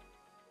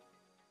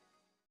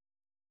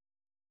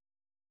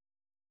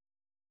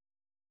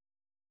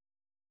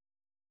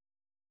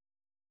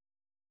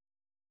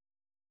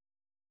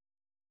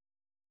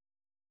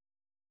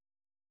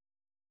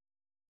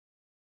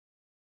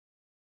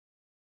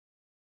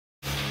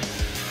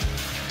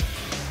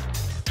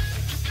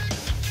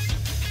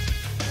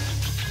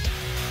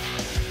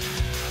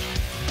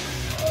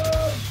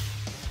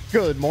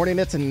 Good morning.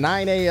 It's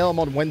 9 a.m.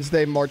 on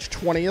Wednesday, March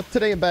 20th.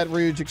 Today in Baton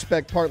Rouge,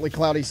 expect partly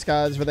cloudy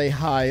skies with a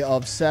high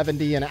of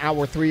 70. In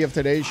hour 3 of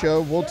today's show,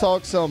 we'll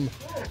talk some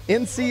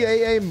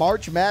NCAA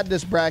March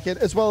Madness bracket,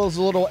 as well as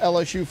a little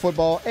LSU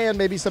football and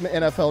maybe some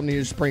NFL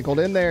news sprinkled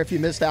in there. If you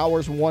missed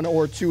hours 1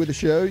 or 2 of the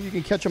show, you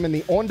can catch them in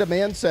the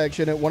on-demand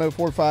section at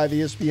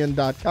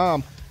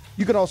 1045ESPN.com.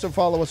 You can also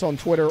follow us on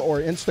Twitter or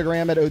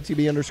Instagram at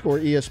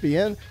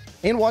OTB_ESPN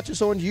and watch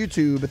us on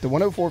YouTube at the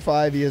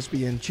 1045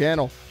 ESPN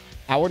channel.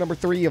 Hour number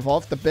 3 of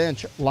Off the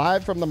Bench,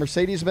 live from the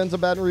Mercedes-Benz of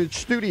Baton Rouge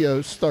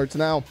studios, starts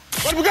now.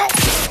 Let we go!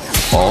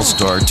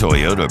 All-Star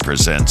Toyota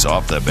presents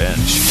Off the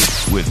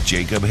Bench with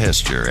Jacob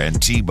Hester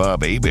and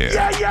T-Bob Hebert.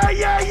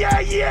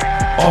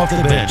 Yeah! Off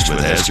the Bench with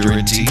Hester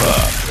and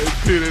T-Bob.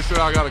 Hey, they said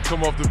I got to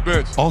come off the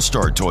bench.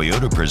 All-Star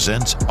Toyota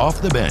presents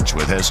Off the Bench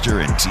with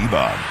Hester and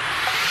T-Bob.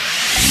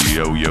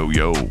 Yo, yo,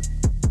 yo.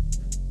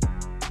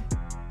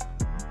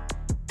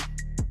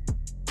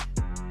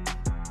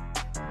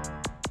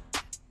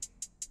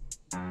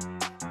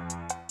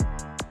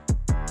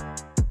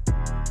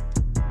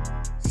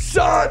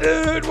 So,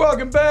 dude,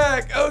 welcome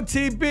back.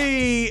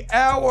 OTB,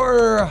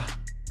 hour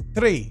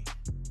 3.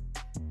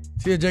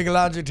 See you, Jacob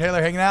Alondra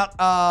Taylor hanging out.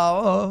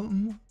 I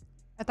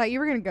thought you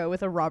were going to go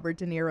with a Robert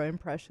De Niro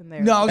impression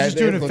there. No, I was just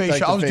doing a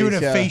facial. I was doing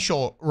a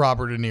facial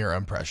Robert De Niro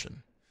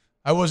impression.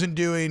 I wasn't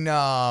doing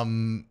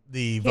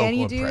the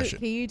vocal impression.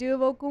 Can you do a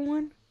vocal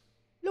one?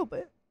 A little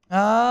bit.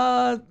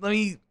 Let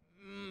me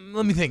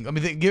think. You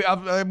need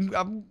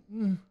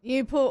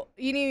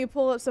me to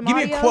pull up some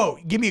audio?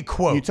 Give me a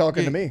quote. You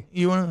talking to me?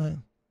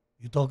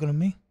 You talking to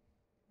me?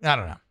 I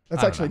don't know.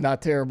 That's actually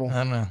not terrible.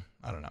 I don't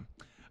know.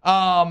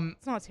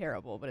 It's not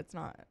terrible, but it's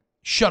not.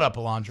 Shut up,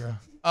 Alondra.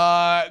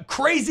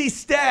 Crazy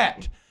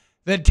stat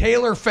that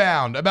Taylor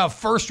found about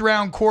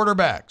first-round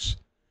quarterbacks.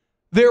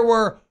 There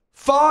were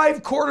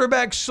 5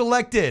 quarterbacks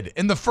selected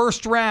in the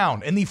first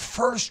round of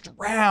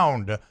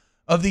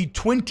the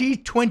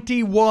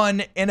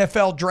 2021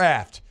 NFL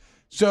draft.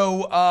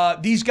 So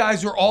these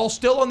guys are all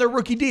still on their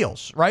rookie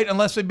deals, right?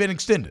 Unless they've been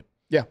extended.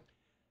 Yeah.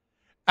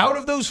 Out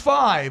of those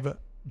 5,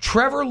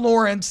 Trevor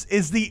Lawrence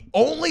is the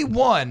only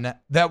one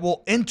that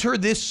will enter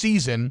this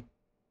season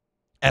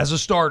as a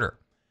starter.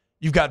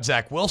 You've got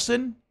Zach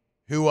Wilson,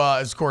 who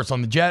is, of course,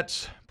 on the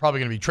Jets, probably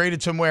going to be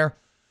traded somewhere.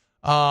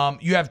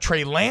 You have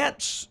Trey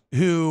Lance,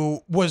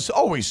 who was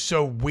always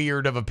so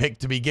weird of a pick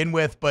to begin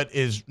with, but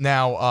is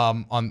now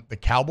on the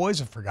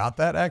Cowboys. I forgot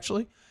that,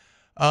 actually.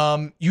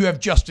 You have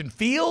Justin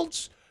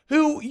Fields,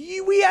 who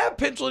we have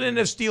penciled in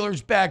as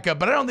Steelers backup,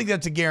 but I don't think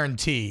that's a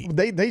guarantee.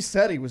 They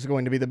said he was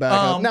going to be the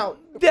backup. Now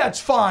that's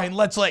fine.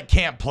 Let's let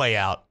camp play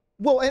out.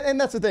 Well, and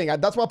that's the thing.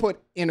 That's why I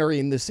put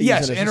entering the season.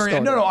 Yes, as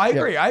entering. No, I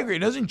agree. I agree. It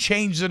doesn't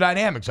change the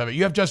dynamics of it.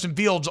 You have Justin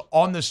Fields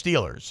on the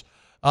Steelers,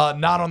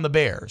 not on the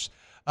Bears.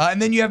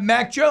 And then you have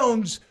Mac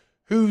Jones,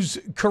 whose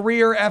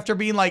career, after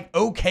being like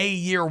okay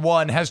year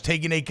one, has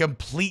taken a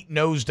complete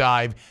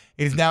nosedive.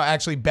 It is now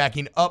actually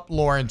backing up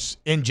Lawrence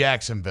in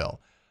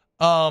Jacksonville.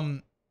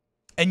 And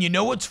you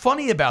know what's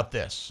funny about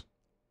this?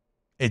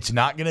 It's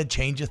not going to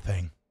change a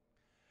thing.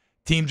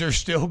 Teams are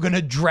still going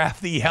to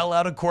draft the hell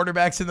out of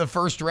quarterbacks in the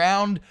first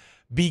round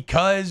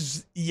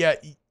because you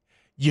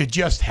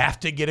just have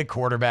to get a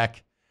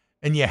quarterback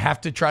and you have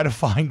to try to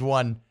find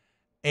one.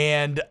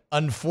 And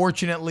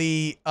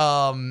unfortunately,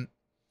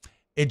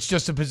 it's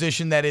just a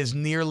position that is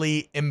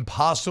nearly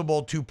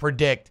impossible to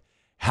predict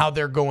how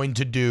they're going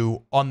to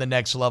do on the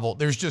next level.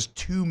 There's just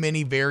too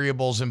many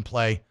variables in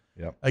play.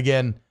 Yep.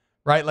 Again,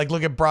 right? Like,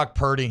 look at Brock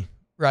Purdy,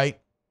 right?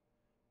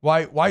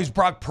 Why is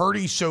Brock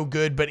Purdy so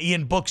good, but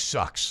Ian Book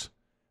sucks?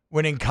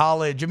 When in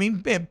college, I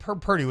mean,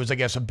 Purdy was, I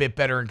guess, a bit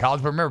better in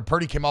college. But remember,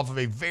 Purdy came off of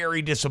a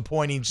very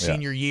disappointing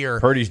senior year.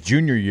 Purdy's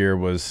junior year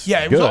was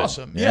it good. was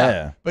awesome.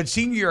 Yeah. But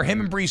senior year, him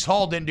and Breece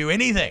Hall didn't do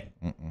anything.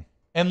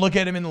 And look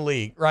at him in the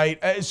league,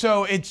 right?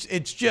 So it's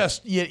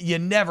just, you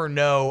never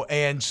know.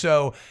 And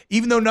so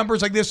even though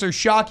numbers like this are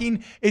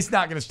shocking, it's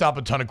not going to stop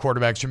a ton of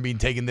quarterbacks from being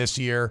taken this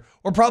year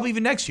or probably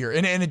even next year.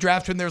 In a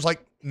draft when there's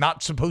like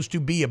not supposed to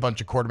be a bunch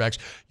of quarterbacks.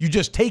 You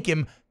just take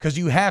him because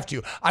you have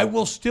to. I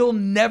will still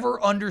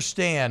never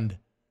understand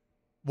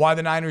why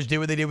the Niners did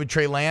what they did with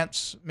Trey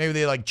Lance. Maybe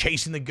they like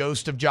chasing the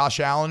ghost of Josh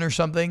Allen or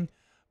something.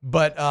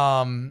 But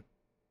teams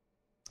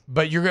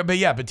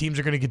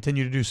are going to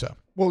continue to do so.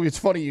 Well, it's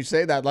funny you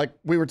say that. Like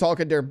we were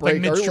talking during break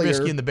like Mitch earlier.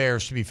 Trubisky and the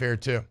Bears, to be fair,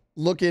 too.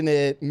 Looking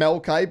at Mel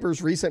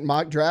Kiper's recent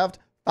mock draft,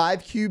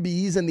 5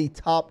 QBs in the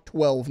top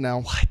 12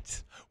 now.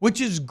 What? Which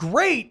is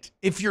great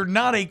if you're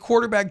not a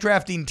quarterback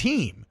drafting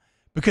team,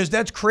 because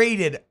that's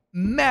created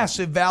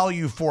massive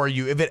value for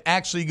you if it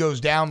actually goes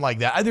down like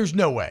that. There's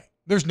no way.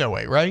 There's no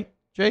way, right,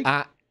 Jake?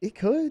 It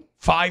could.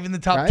 5 in the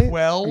top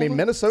 12? I mean,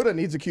 Minnesota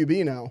needs a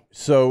QB now.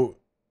 So,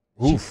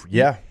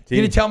 yeah. You're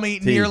going to tell me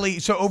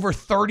over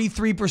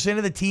 33%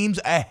 of the teams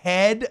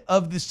ahead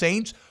of the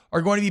Saints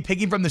are going to be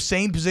picking from the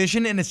same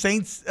position in a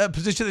Saints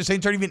position the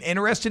Saints aren't even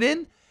interested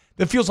in?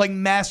 That feels like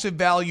massive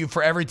value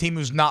for every team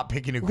who's not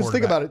picking a quarterback. Because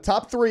think about it.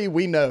 Top 3,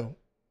 we know.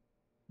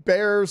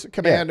 Bears,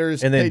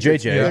 Commanders, and then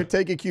JJ. They're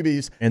taking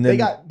QBs. And then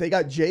they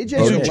got JJ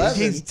at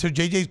 11. So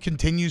JJ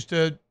continues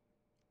to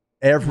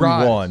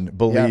Everyone rise.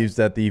 believes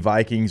that the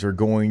Vikings are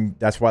going.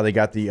 That's why they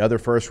got the other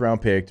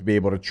first-round pick to be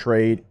able to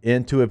trade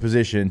into a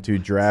position to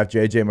draft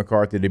J.J.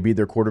 McCarthy to be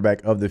their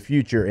quarterback of the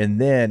future.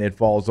 And then it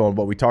falls on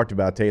what we talked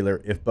about,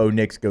 Taylor, if Bo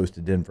Nix goes to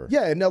Denver.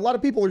 Yeah, and a lot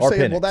of people are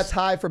saying, well, that's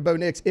high for Bo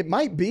Nix. It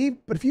might be,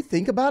 but if you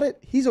think about it,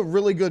 he's a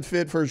really good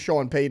fit for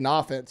Sean Payton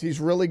offense. He's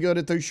really good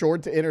at those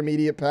short to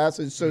intermediate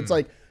passes. So it's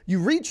like you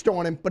reached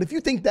on him, but if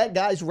you think that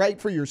guy's right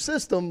for your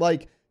system,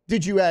 like,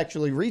 did you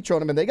actually reach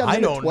on him? And they got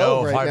him at 12 right now. I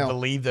don't know if I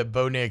believe that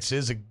Bo Nix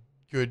is a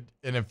good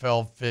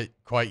NFL fit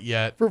quite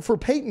yet. For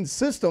Peyton's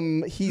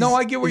system, he's no,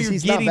 I get where you're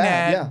getting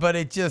at, yeah. But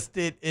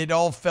it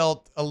all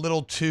felt a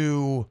little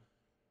too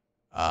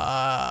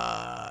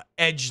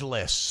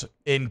edgeless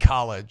in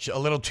college, a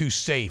little too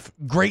safe.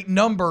 Great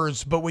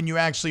numbers, but when you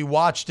actually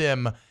watched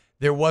him,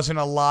 there wasn't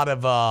a lot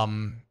of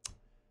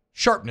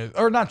sharpness,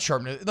 or not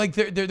sharpness. Like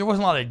there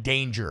wasn't a lot of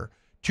danger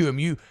to him.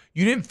 You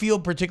didn't feel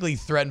particularly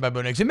threatened by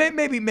Bo Nix. And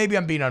maybe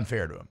I'm being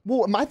unfair to him.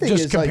 Well, my thing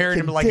just is comparing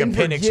him to like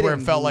Denver a Penix, where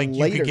it felt like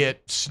later. you could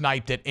get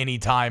sniped at any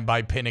time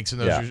by Penix and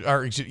those,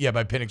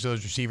 by Penix and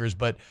those receivers.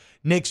 But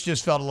Nix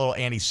just felt a little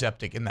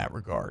antiseptic in that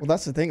regard. Well,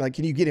 that's the thing. Like,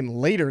 can you get him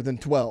later than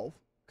 12?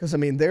 Because I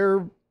mean,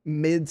 they're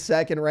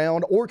mid-second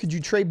round, or could you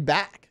trade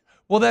back?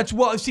 Well,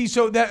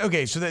 so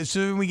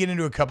then we get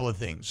into a couple of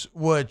things,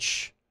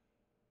 which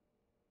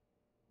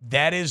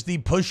that is the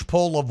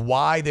push-pull of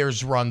why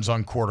there's runs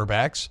on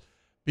quarterbacks.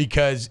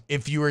 Because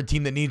if you are a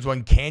team that needs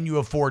one, can you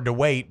afford to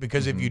wait?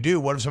 Because if you do,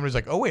 what if somebody's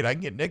like, oh, wait, I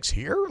can get Nix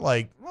here?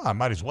 Like, well, I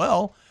might as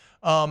well.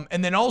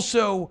 And then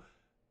also,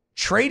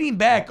 trading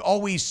back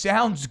always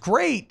sounds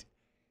great,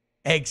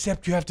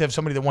 except you have to have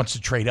somebody that wants to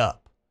trade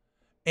up.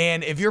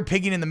 And if you're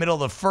picking in the middle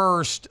of the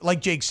first, like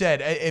Jake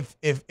said,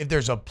 if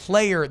there's a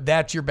player,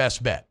 that's your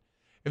best bet.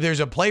 If there's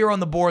a player on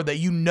the board that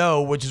you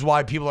know, which is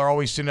why people are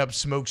always setting up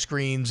smoke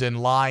screens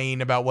and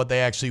lying about what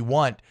they actually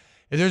want,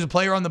 If there's a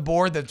player on the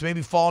board that's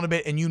maybe fallen a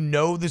bit and you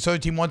know this other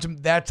team wants him,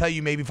 that's how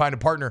you maybe find a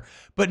partner.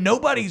 But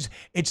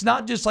it's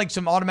not just like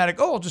some automatic,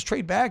 I'll just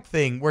trade back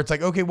thing where it's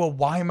like, okay, well,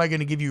 why am I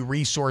going to give you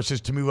resources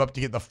to move up to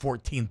get the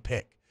 14th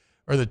pick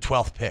or the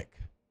 12th pick?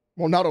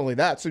 Well, not only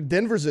that. So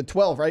Denver's at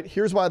 12, right?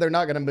 Here's why they're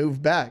not going to move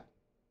back.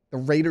 The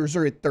Raiders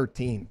are at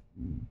 13.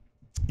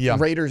 Yeah.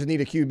 The Raiders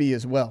need a QB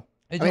as well.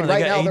 I mean,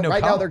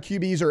 right now their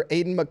QBs are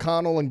Aiden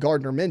McConnell and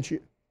Gardner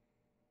Minshew.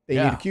 They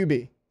need a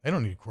QB. They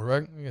don't need a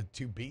quarterback. They got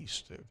two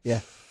beasts, dude.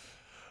 Yeah.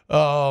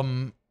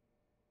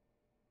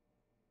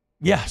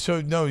 Yeah. So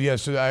no. Yeah.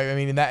 So I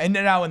mean, in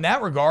that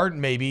regard,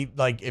 maybe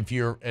like if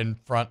you're in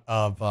front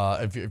of,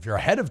 if you're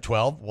ahead of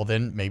 12, well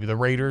then maybe the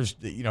Raiders,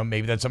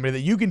 maybe that's somebody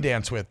that you can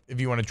dance with if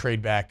you want to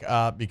trade back,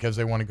 because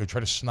they want to go try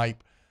to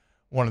snipe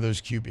one of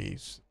those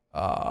QBs.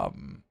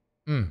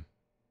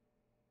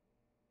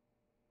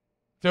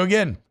 So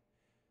again,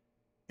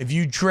 if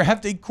you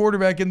draft a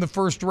quarterback in the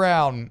first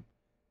round,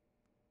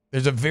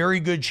 there's a very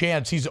good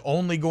chance he's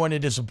only going to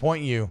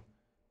disappoint you.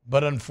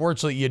 But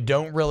unfortunately, you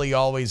don't really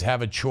always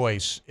have a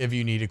choice if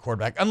you need a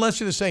quarterback, unless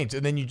you're the Saints,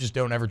 and then you just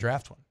don't ever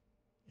draft one.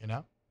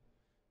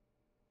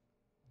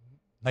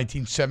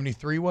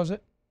 1973, was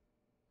it?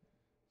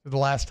 The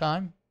last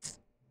time?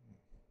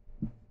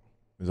 It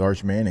was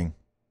Archie Manning.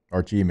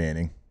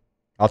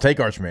 I'll take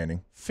Arch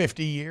Manning.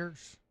 50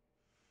 years.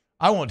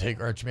 I won't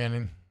take Arch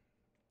Manning.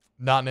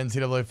 Not in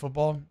NCAA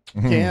football.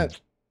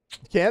 Can't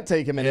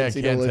take him in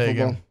NCAA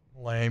football. Him.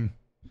 Lame.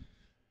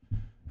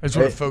 I just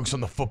want to focus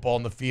on the football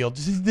on the field.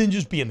 Then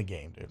just be in the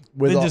game, dude.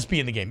 Just be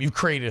in the game. You've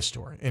created a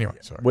story. Anyway,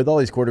 sorry. With all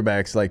these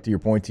quarterbacks, like to your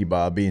point,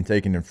 T-Bob, being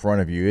taken in front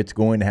of you, it's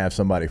going to have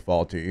somebody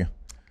fall to you.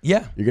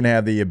 Yeah. You're going to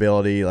have the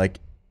ability, like,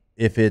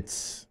 if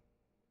it's,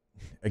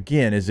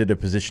 again, is it a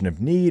position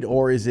of need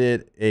or is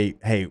it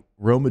hey,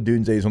 Rome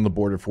Odunze is on the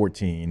board at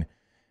 14.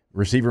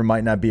 Receiver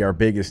might not be our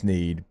biggest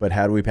need, but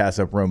how do we pass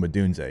up Rome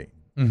Odunze?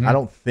 Mm-hmm. I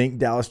don't think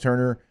Dallas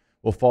Turner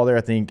will fall there.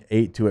 I think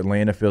 8 to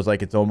Atlanta feels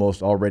like it's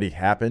almost already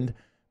happened.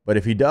 But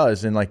if he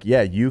does, then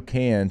you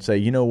can say,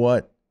 you know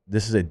what?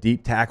 This is a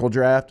deep tackle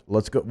draft.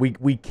 Let's go.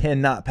 We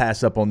cannot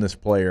pass up on this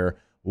player.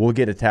 We'll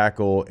get a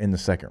tackle in the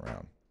second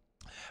round.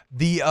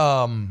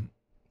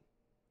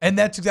 And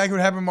that's exactly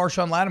what happened to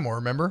Marshawn Lattimore,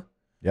 remember?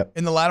 Yep.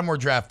 In the Lattimore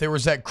draft, there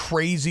was that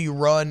crazy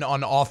run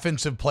on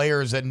offensive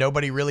players that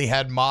nobody really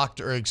had mocked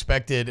or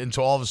expected. And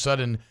so all of a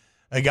sudden,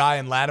 a guy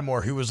in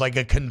Lattimore who was like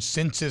a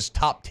consensus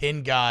top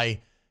 10 guy,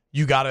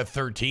 you got at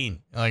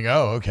 13. Like,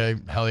 oh, okay.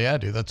 Hell yeah,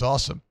 dude. That's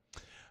awesome.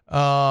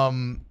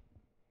 Nookie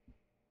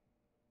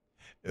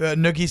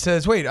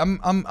says, wait,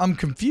 I'm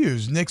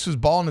confused. Nix was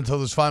balling until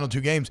those final 2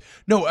 games.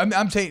 No,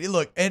 I'm saying,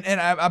 look, and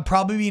I'm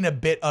probably being a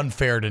bit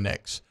unfair to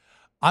Nix.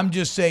 I'm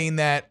just saying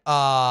that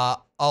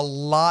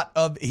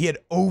he had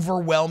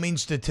overwhelming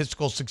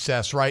statistical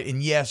success, right?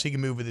 And yes, he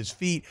can move with his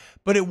feet,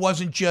 but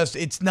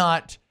it's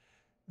not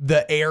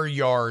the air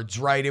yards,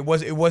 right? It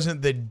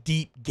wasn't the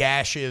deep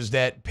gashes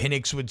that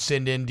Penix would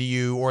send into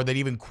you, or that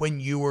even Quinn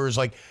Ewers,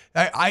 like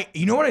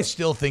you know what I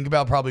still think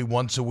about probably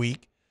once a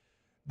week?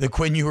 The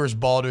Quinn Ewers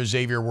ball to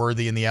Xavier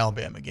Worthy in the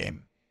Alabama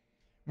game,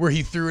 where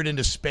he threw it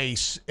into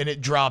space and it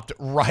dropped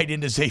right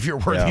into Xavier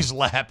Worthy's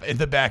lap in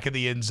the back of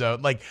the end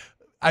zone. Like,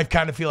 I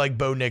kind of feel like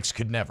Bo Nix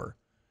could never.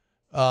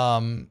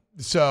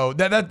 So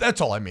that's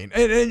all I mean.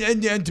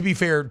 And to be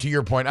fair to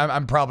your point,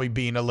 I'm probably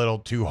being a little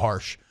too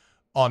harsh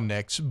on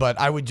Nix, but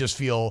I would just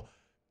feel,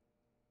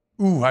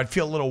 I'd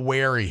feel a little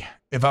wary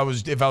if I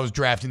was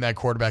drafting that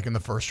quarterback in the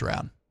first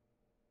round.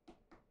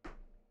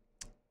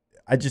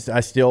 I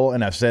still,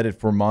 and I've said it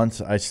for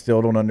months, I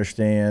still don't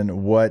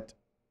understand what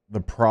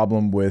the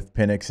problem with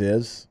Penix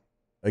is.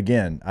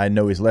 Again, I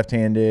know he's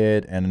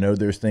left-handed, and I know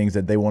there's things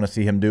that they want to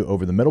see him do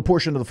over the middle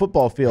portion of the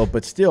football field,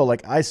 but still,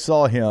 like, I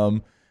saw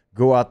him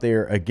go out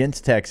there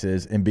against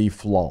Texas and be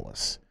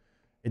flawless.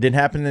 It didn't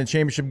happen in the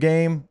championship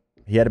game.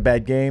 He had a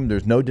bad game.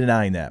 There's no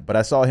denying that. But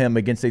I saw him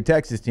against a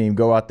Texas team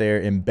go out there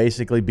and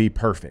basically be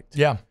perfect.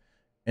 Yeah.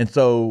 And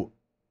so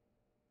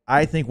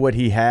I think what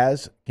he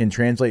has can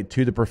translate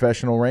to the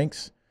professional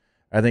ranks.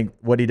 I think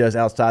what he does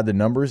outside the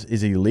numbers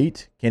is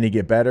elite. Can he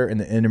get better in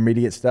the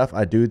intermediate stuff?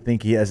 I do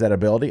think he has that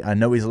ability. I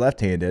know he's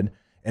left-handed,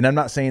 and I'm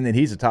not saying that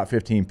he's a top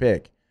 15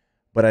 pick,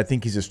 but I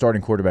think he's a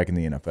starting quarterback in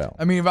the NFL.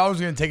 I mean, if I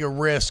was going to take a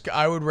risk,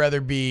 I would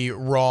rather be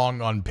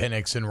wrong on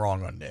Penix than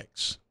wrong on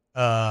Nix.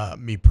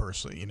 Me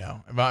personally,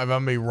 if I'm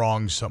going to be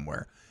wrong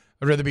somewhere,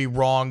 I'd rather be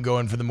wrong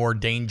going for the more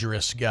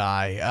dangerous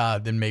guy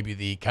than maybe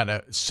the kind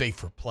of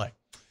safer play.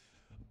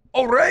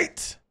 All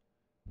right.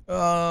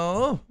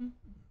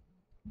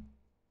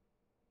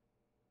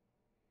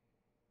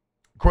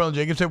 Corlin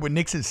Jacobs said what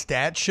Nix's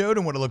stats showed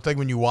and what it looked like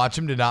when you watch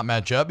him did not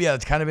match up. Yeah,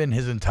 it's kind of been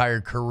his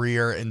entire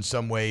career in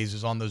some ways,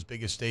 is on those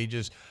biggest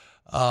stages.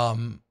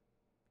 Even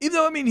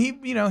though, I mean,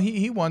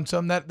 he won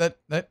some.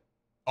 That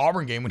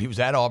Auburn game when he was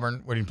at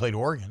Auburn, when he played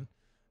Oregon,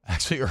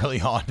 actually early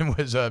on,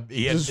 was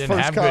he didn't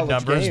have good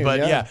numbers, game,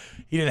 but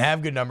he didn't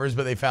have good numbers,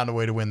 but they found a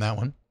way to win that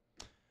one.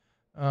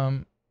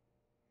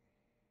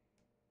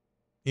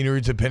 He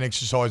reads appendix,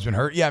 just always been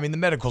hurt. Yeah, I mean, the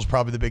medical's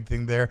probably the big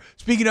thing there.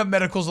 Speaking of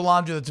medicals,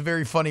 Alondra, that's a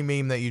very funny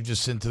meme that you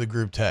just sent to the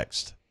group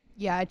text.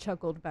 Yeah, I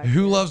chuckled back.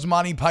 Who loves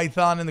Monty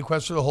Python and the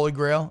Quest for the Holy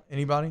Grail?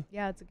 Anybody?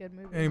 Yeah, it's a good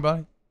movie.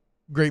 Anybody?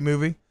 Great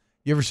movie.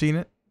 You ever seen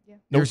it? Yeah.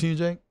 You ever seen it,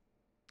 Jake?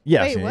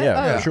 Yeah, Wait, what?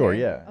 yeah, Oh, for sure,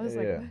 okay. yeah. I was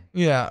like, what?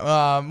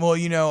 Yeah. Well,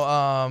 you know,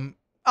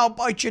 I'll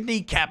bite your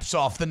kneecaps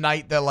off the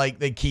night that like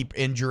they keep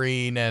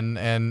injuring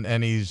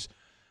and he's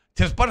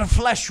 'tis but a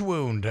flesh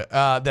wound.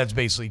 That's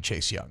basically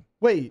Chase Young.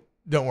 Wait.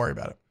 Don't worry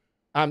about it.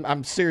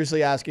 I'm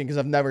seriously asking because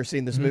I've never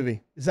seen this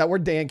movie. Is that where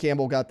Dan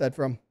Campbell got that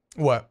from?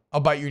 What? I'll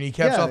bite your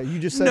kneecaps off? You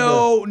just said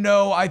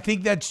No. I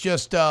think that's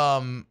just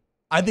I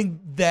think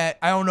that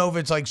I don't know if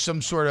it's like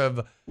some sort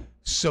of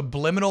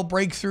subliminal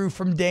breakthrough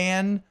from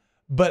Dan,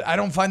 but I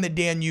don't find that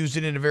Dan used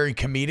it in a very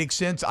comedic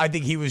sense. I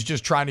think he was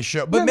just trying to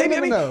show. But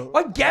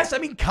I guess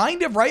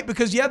kind of, right?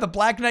 Because the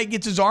Black Knight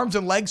gets his arms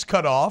and legs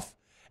cut off,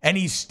 and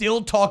he's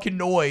still talking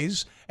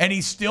noise, and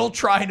he's still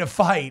trying to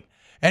fight.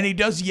 And he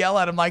does yell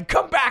at him like,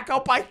 "Come back,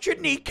 I'll bite your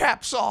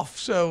kneecaps off."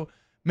 So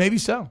maybe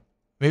so.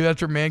 Maybe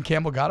that's where Man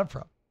Campbell got it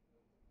from.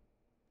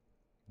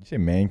 You say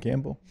Man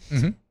Campble?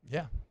 Mm-hmm.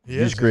 Yeah. He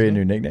just created a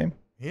new nickname?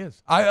 He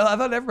is. I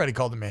thought everybody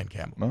called him Man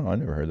Campbell. No, I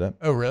never heard that.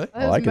 Oh, really?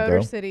 I like it, though.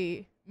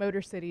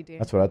 Motor City Dan.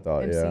 That's what I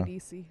thought,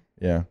 MCDC.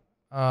 Yeah.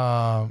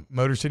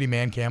 Motor City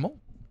Man Camel?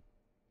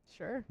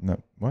 Sure. No,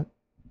 what?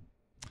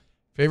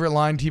 Favorite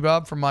line,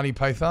 T-Bob, from Monty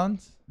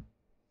Python's?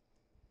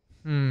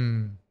 I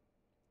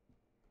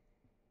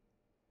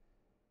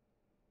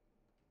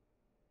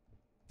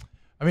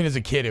mean, as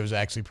a kid, it was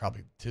actually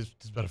probably tis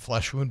but a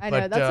flesh wound. I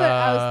know. That's what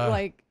I was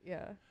like,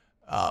 yeah.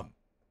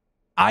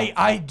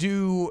 I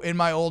do, in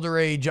my older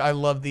age, I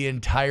love the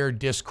entire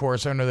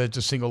discourse. I don't know that it's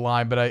a single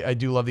line, but I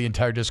do love the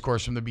entire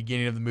discourse from the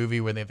beginning of the movie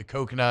when they have the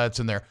coconuts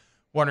and they're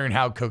wondering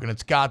how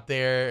coconuts got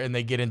there, and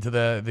they get into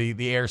the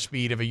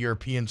airspeed of a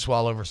European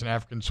swallow versus an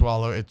African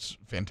swallow. It's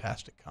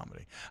fantastic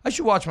comedy. I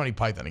should watch Monty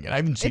Python again. I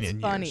haven't seen it in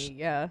years. It's funny,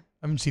 yeah. I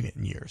haven't seen it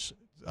in years.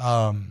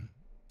 All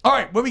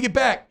right, when we get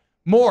back,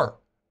 more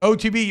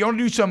OTB. You want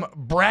to do some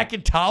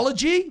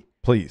bracketology?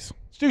 Please.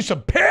 Let's do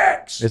some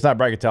picks. It's not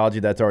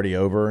bracketology. That's already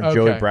over. Okay.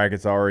 Joey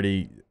Brackett's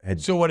already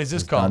had. So what is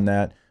this called? Done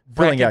that.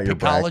 Filling out your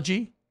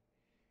bracket.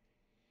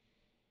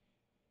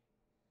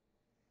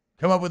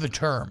 Come up with a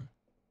term.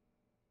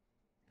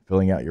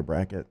 Filling out your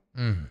bracket.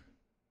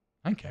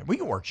 Okay, we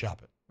can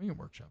workshop it.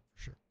 For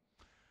sure.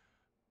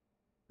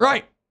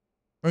 Right.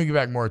 When we get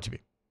back, more OTB.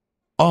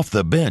 Off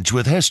the Bench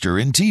with Hester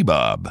and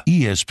T-Bob.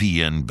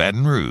 ESPN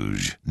Baton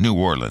Rouge, New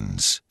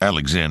Orleans,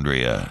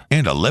 Alexandria,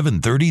 and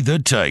 1130 The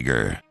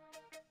Tiger.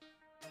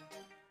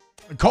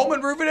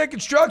 Coleman Roofing and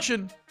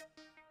Construction.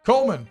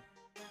 Coleman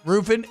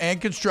Roofing and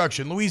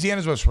Construction.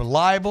 Louisiana's most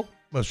reliable,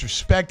 most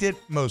respected,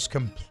 most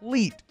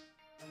complete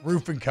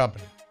roofing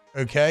company.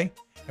 Okay?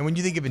 And when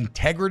you think of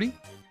integrity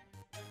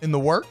in the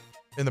work,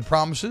 in the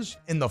promises,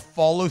 in the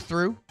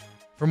follow-through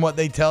from what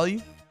they tell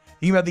you,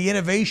 think about the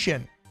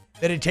innovation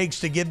that it takes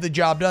to get the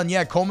job done.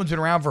 Yeah, Coleman's been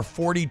around for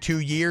 42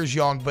 years,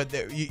 but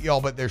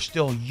they're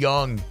still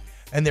young,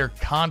 and they're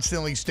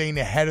constantly staying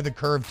ahead of the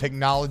curve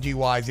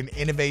technology-wise and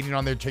innovating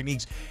on their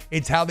techniques.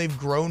 It's how they've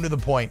grown to the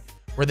point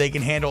where they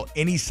can handle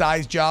any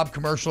size job,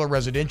 commercial or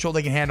residential.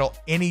 They can handle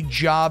any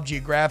job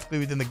geographically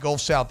within the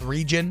Gulf South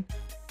region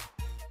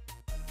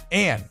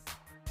and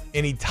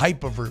any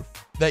type of roof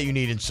that you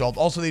need installed.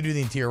 Also, they do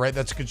the interior, right?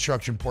 That's the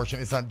construction portion.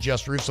 It's not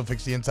just roofs. They'll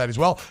fix the inside as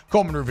well.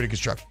 Coleman Roofing and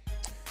Construction.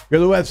 Go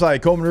to the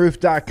website,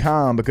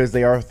 ColemanRoof.com, because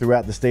they are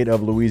throughout the state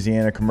of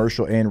Louisiana,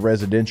 commercial and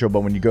residential.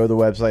 But when you go to the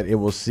website, it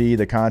will see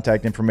the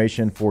contact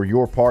information for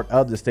your part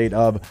of the state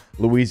of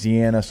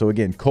Louisiana. So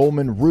again,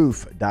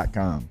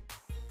 ColemanRoof.com.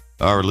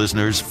 Our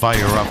listeners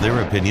fire off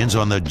their opinions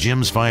on the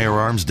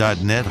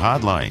JimsFirearms.net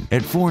hotline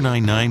at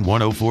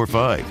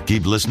 499-1045.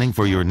 Keep listening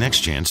for your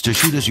next chance to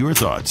shoot us your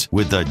thoughts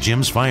with the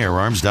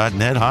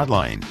JimsFirearms.net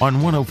hotline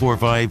on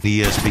 1045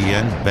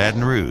 ESPN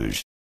Baton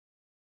Rouge.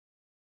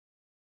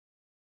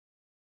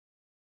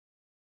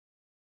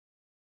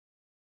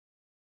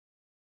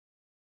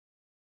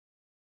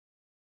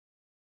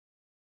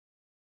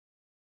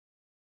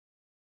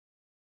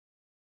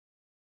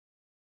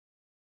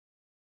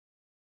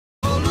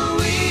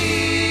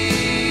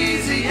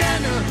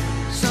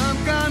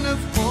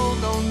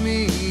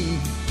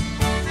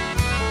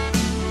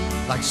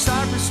 Like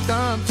cypress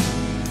stumps,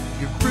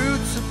 your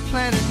roots are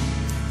planted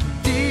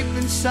deep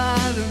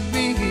inside of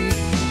me.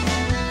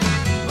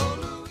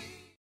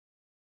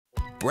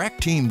 Breck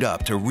teamed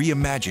up to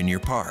reimagine your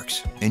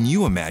parks, and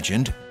you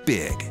imagined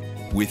big.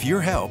 With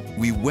your help,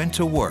 we went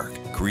to work,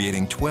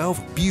 creating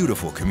 12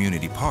 beautiful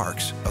community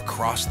parks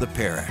across the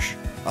parish.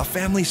 A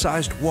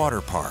family-sized water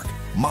park,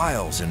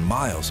 miles and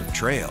miles of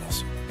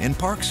trails, and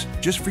parks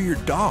just for your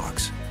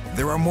dogs.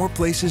 There are more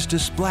places to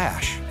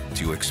splash,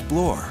 to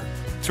explore,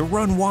 to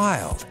run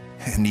wild,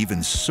 and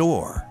even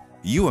soar.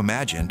 You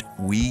imagined,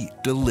 we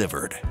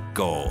delivered.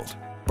 Gold.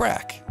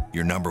 Breck,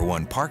 your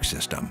 #1 park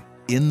system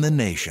in the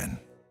nation.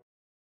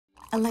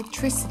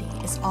 Electricity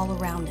is all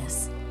around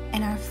us,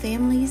 and our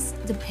families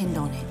depend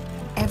on it.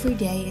 Every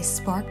day is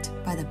sparked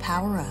by the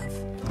power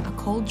of a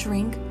cold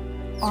drink,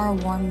 or a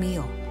warm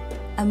meal,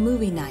 a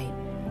movie night,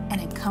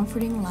 and a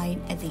comforting light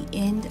at the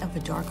end of a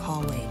dark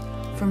hallway.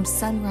 From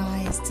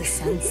sunrise to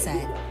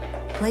sunset,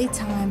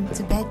 playtime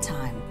to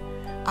bedtime,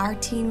 our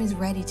team is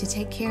ready to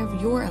take care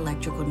of your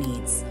electrical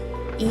needs.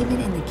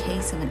 Even in the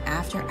case of an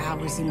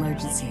after-hours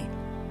emergency,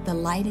 the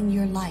light in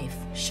your life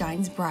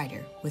shines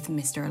brighter with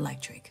Mr.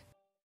 Electric.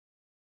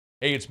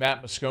 Hey, it's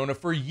Matt Moscona.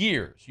 For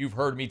years, you've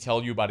heard me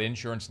tell you about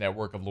Insurance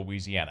Network of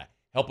Louisiana,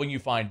 helping you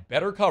find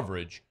better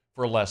coverage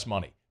for less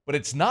money. But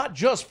it's not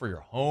just for your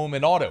home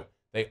and auto.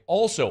 They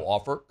also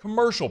offer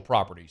commercial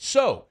property.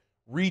 So,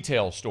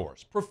 retail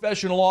stores,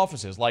 professional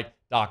offices like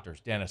doctors,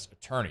 dentists,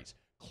 attorneys,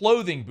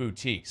 clothing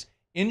boutiques.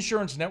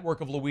 Insurance Network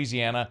of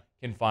Louisiana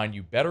can find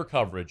you better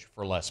coverage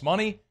for less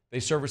money. They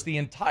service the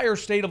entire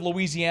state of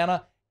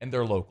Louisiana, and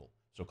they're local.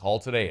 So call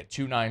today at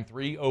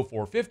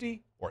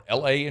 293-0450 or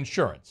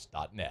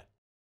lainsurance.net.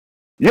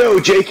 Yo,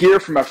 Jake here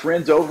from my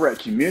friends over at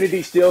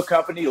Community Steel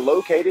Company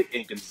located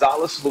in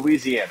Gonzales,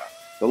 Louisiana.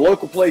 The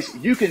local place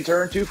you can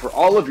turn to for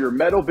all of your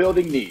metal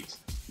building needs.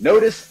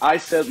 Notice I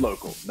said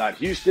local, not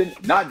Houston,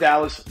 not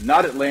Dallas,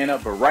 not Atlanta,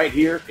 but right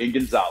here in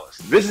Gonzales.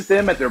 Visit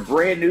them at their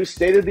brand new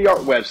state-of-the-art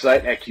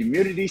website at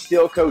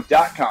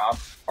communitysteelco.com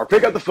or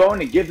pick up the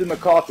phone and give them a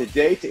call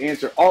today to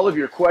answer all of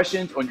your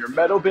questions on your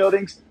metal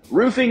buildings,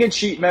 roofing and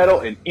sheet metal,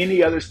 and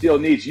any other steel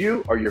needs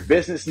you or your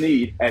business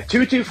need at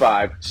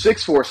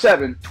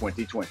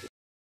 225-647-2020.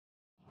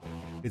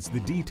 It's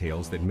the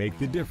details that make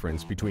the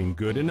difference between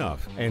good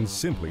enough and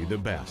simply the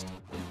best.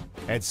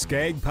 At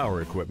Skag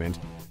Power Equipment,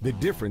 the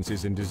difference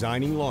is in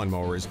designing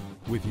lawnmowers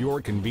with your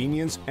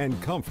convenience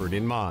and comfort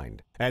in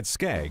mind. At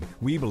Skag,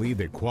 we believe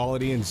that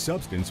quality and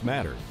substance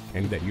matter,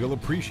 and that you'll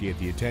appreciate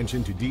the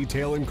attention to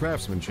detail and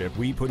craftsmanship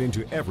we put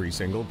into every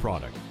single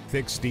product.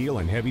 Thick steel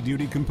and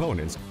heavy-duty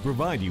components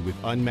provide you with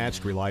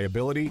unmatched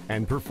reliability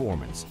and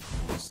performance.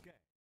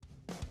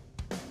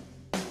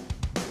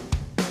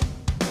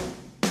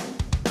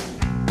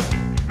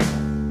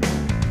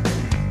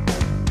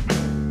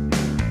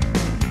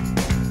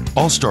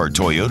 All-Star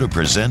Toyota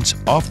presents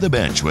Off the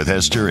Bench with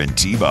Hester and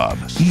T-Bob.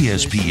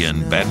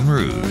 ESPN Baton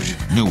Rouge,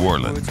 New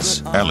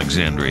Orleans,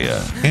 Alexandria,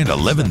 and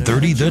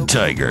 1130 The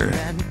Tiger.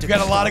 We got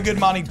a lot of good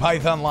Monty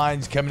Python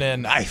lines coming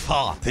in. I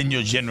thought in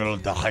your general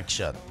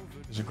direction.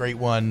 There's a great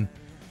one.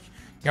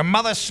 Your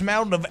mother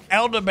smelled of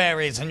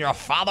elderberries and your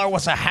father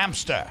was a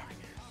hamster.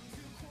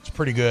 It's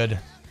pretty good.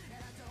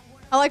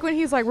 I like when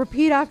he's like,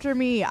 repeat after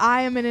me,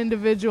 I am an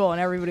individual.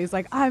 And everybody's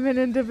like, I'm an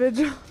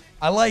individual.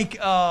 I like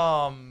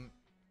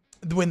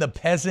when the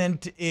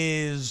peasant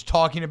is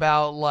talking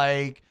about,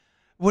 like,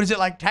 what is it,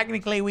 like,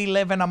 technically we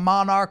live in a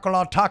monarchical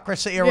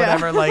autocracy or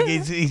whatever. Like,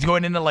 he's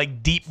going into,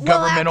 like, deep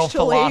governmental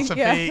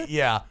philosophy.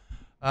 Yeah.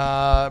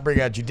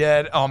 Bring out your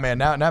dead. Oh, man,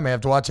 now I may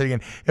have to watch it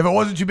again. If I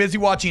wasn't too busy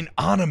watching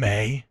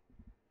anime,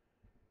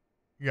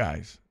 you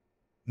guys,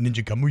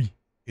 Ninja Kamui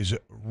is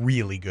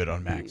really good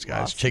on Max,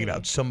 guys. Check it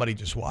out. Somebody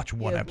just watch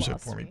one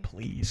episode for me,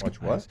 please.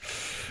 Watch what?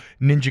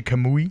 Ninja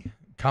Kamui.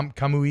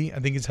 Kamui, I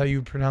think is how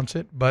you pronounce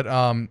it. But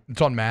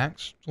it's on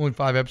Max. It's only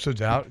 5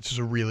 episodes out. It's just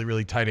a really,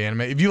 really tight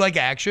anime. If you like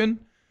action,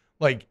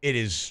 like, it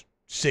is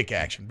sick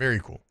action. Very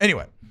cool.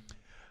 Anyway,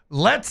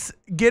 let's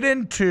get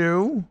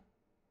into,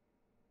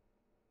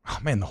 oh,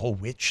 man, the whole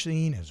witch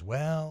scene as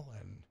well.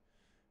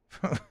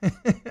 And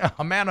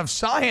a man of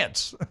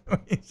science.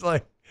 He's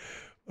like,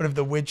 what if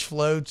the witch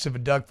floats, if a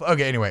duck floats?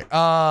 Okay, anyway.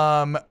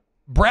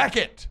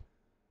 Bracket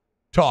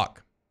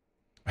talk.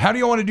 How do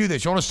you want to do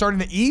this? You want to start in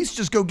the East?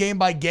 Just go game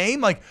by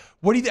game? Like,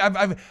 what do you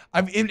think?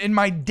 I've in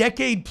my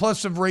decade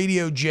plus of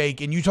radio,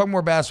 Jake, and you talk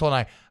more basketball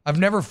than I've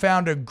never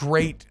found a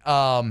great,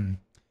 I've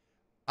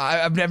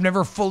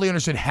never fully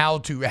understood how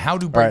to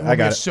break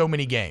right, so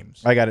many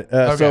games. I got it.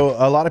 Okay. So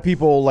a lot of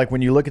people, like,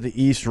 when you look at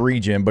the East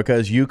region,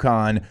 because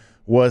UConn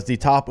was the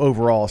top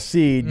overall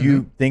seed,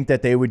 you think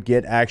that they would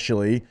get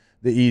actually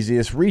the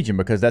easiest region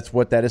because that's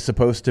what that is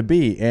supposed to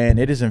be. And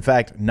it is, in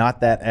fact, not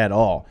that at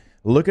all.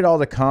 Look at all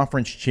the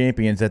conference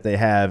champions that they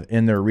have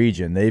in their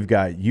region. They've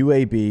got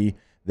UAB,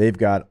 they've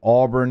got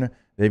Auburn,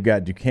 they've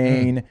got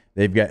Duquesne,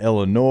 they've got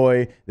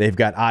Illinois, they've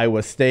got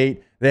Iowa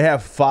State. They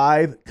have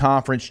 5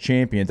 conference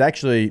champions,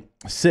 actually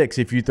 6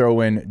 if you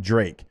throw in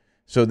Drake.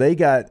 So they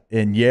got,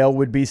 and Yale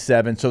would be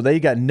 7. So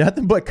they got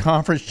nothing but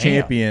conference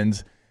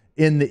champions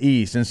in the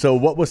East. And so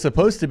what was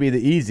supposed to be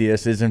the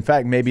easiest is, in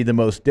fact, maybe the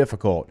most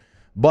difficult.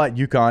 But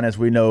UConn, as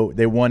we know,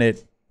 they won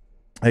it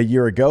a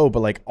year ago, but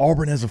like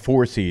Auburn as a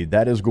 4 seed,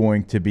 that is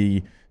going to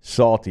be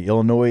salty.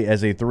 Illinois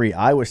as a 3.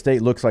 Iowa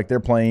State looks like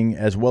they're playing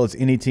as well as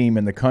any team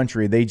in the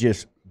country. They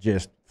just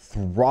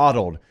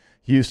throttled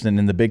Houston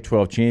in the Big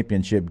 12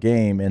 championship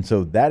game, and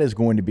so that is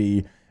going to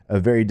be a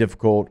very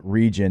difficult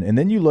region. And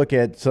then you look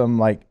at some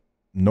like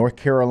North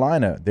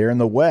Carolina. They're in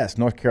the West.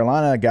 North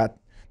Carolina got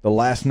the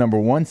last number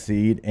 1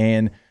 seed,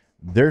 and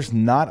there's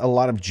not a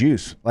lot of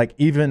juice. Like,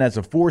 even as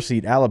a 4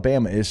 seed,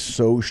 Alabama is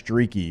so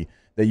streaky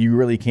that you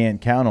really can't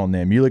count on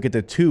them. You look at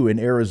the 2 in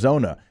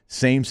Arizona,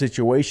 same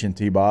situation,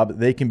 T-Bob.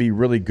 They can be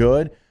really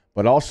good,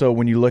 but also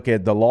when you look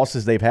at the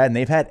losses they've had, and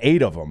they've had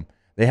 8 of them,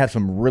 They have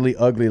some really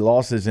ugly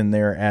losses in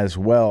there as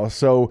well.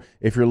 So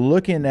if you're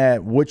looking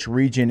at which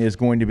region is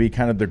going to be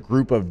kind of the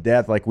group of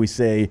death, like we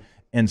say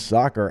in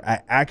soccer,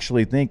 I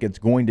actually think it's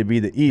going to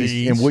be the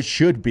East, and which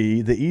should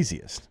be the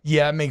easiest.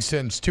 Yeah, it makes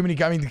sense.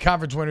 The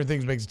conference winner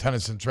things makes a ton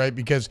of sense, right?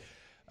 Because,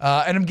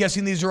 and I'm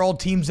guessing these are all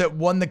teams that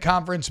won the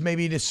conference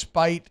maybe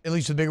despite, at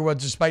least the bigger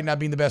ones, despite not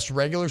being the best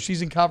regular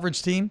season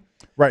conference team.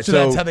 Right. So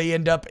that's how they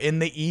end up in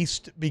the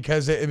East,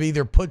 because it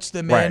either puts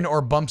them in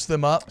or bumps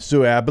them up.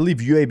 So I believe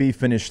UAB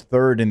finished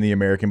third in the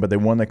American, but they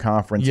won the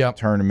conference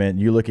tournament.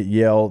 You look at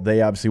Yale,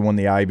 they obviously won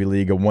the Ivy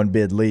League, a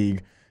one-bid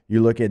league.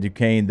 You look at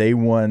Duquesne, they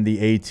won the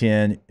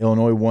A-10.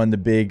 Illinois won the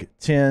Big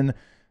 10.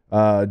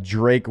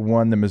 Drake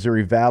won the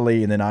Missouri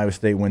Valley, and then Iowa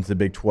State wins the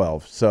Big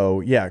 12. So,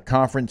 yeah,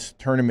 conference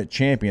tournament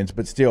champions,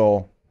 but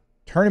still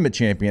tournament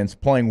champions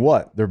playing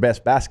what? Their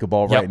best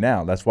basketball right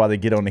now. That's why they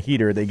get on the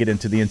heater. They get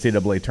into the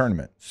NCAA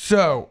tournament.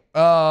 So,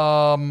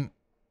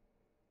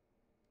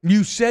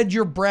 you said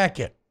your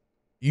bracket.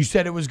 You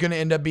said it was going to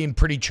end up being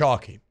pretty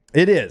chalky.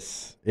 It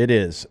is. It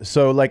is.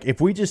 So, like, if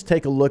we just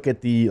take a look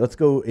at let's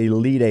go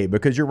Elite Eight,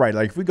 because you're right.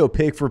 Like, if we go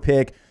pick for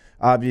pick,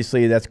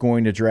 obviously that's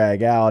going to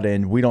drag out,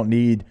 and we don't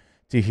need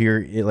to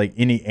hear, like,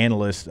 any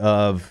analyst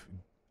of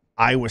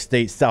Iowa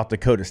State, South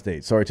Dakota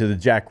State. Sorry to the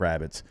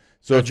Jackrabbits.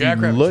 So, if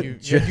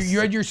Jackrabbits, you look,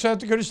 you had your South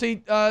Dakota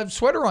State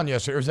sweater on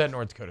yesterday, or is that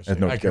North Dakota State? That's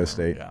North Dakota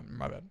State. Yeah,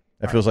 my bad.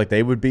 It feels like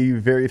they would be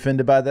very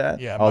offended by that.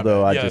 Yeah,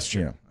 although I that's just,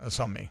 true. That's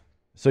on me.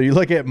 So you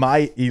look at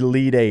my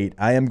Elite Eight,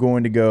 I am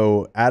going to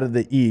go out of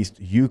the East,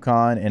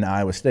 UConn and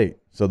Iowa State.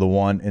 So the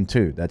 1 and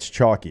 2, that's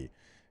chalky.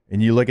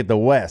 And you look at the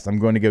West, I'm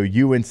going to go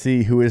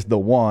UNC, who is the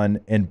 1,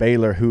 and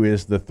Baylor, who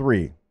is the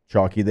 3.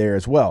 Chalky there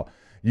as well.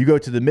 You go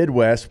to the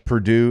Midwest,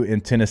 Purdue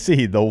and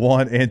Tennessee, the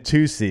 1 and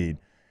 2 seed.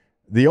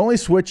 The only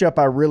switch up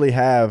I really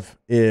have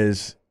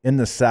is in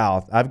the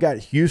South. I've got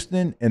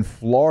Houston and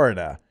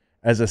Florida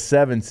as a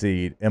 7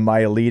 seed in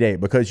my Elite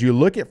Eight, because you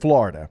look at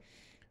Florida,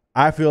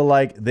 I feel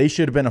like they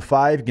should have been a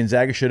 5.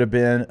 Gonzaga should have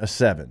been a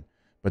 7.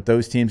 But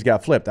those teams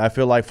got flipped. I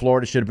feel like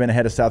Florida should have been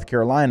ahead of South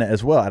Carolina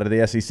as well out of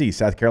the SEC.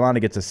 South Carolina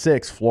gets a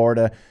 6.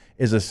 Florida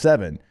is a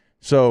 7.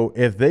 So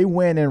if they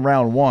win in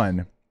round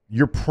 1,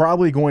 you're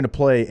probably going to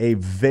play a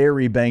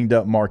very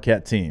banged-up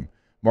Marquette team.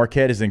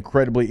 Marquette is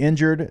incredibly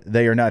injured.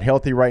 They are not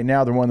healthy right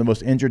now. They're one of the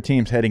most injured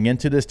teams heading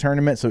into this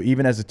tournament. So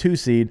even as a 2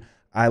 seed,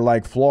 I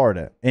like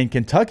Florida. And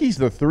Kentucky's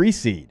the 3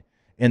 seed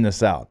in the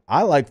South.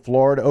 I like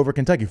Florida over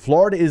Kentucky.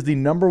 Florida is the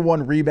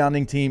 #1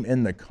 rebounding team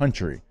in the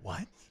country.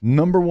 What?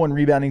 #1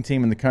 rebounding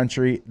team in the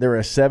country. They're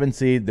a 7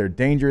 seed. They're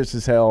dangerous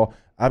as hell.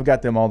 I've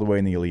got them all the way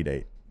in the Elite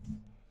Eight.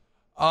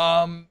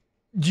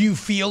 Do you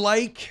feel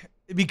like,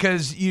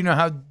 because you know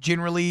how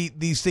generally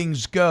these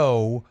things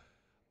go,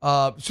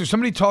 so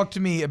somebody talked to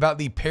me about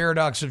the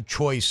paradox of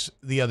choice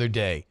the other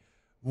day,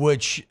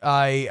 which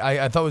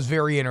I thought was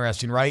very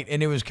interesting, right?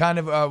 And it was kind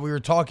of, we were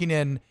talking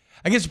in,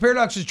 I guess the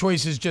paradox of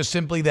choice is just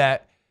simply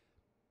that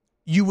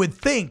you would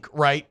think,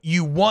 right,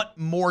 you want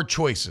more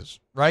choices,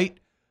 right?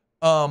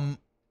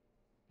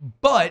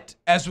 But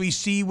as we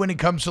see when it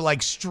comes to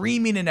like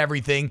streaming and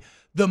everything,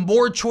 the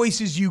more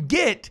choices you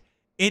get,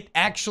 it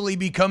actually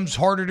becomes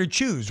harder to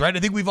choose, right? I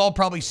think we've all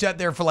probably sat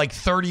there for like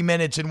 30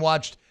 minutes and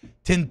watched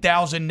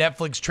 10,000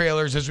 Netflix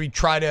trailers as we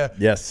try to.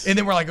 Yes. And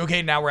then we're like,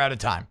 okay, now we're out of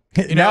time.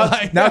 You know,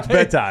 now it's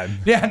bedtime.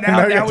 Yeah,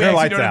 now we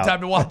actually don't have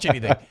time to watch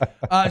anything.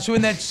 So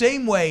in that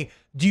same way,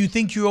 do you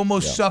think you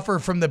almost suffer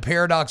from the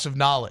paradox of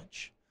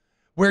knowledge,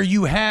 where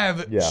you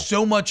have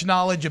so much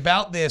knowledge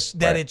about this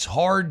that it's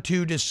hard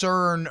to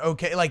discern,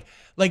 okay, like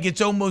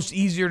it's almost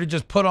easier to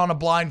just put on a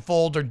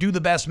blindfold or do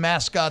the best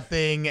mascot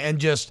thing and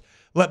just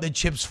let the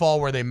chips fall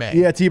where they may.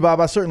 Yeah,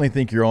 T-Bob, I certainly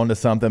think you're onto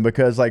something,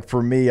 because like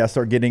for me, I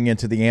start getting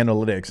into the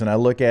analytics and I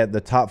look at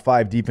the top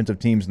 5 defensive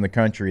teams in the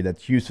country.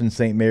 That's Houston,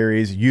 St.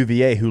 Mary's,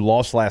 UVA, who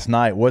lost last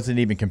night, wasn't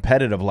even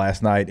competitive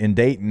last night, in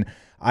Dayton,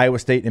 Iowa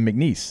State, and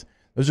McNeese.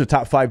 Those are the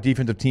top 5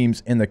 defensive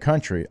teams in the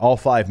country. All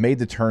 5 made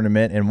the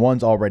tournament, and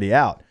one's already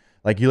out.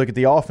 Like, you look at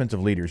the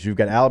offensive leaders. You've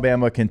got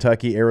Alabama,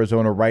 Kentucky,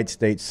 Arizona, Wright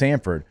State,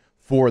 Samford.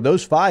 4 of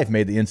those 5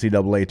 made the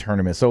NCAA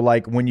tournament. So,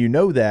 like, when you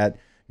know that,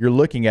 you're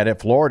looking at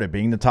it, Florida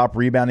being the top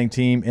rebounding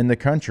team in the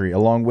country,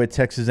 along with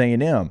Texas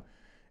A&M.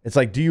 It's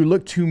like, do you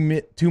look too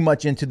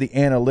much into the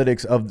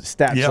analytics of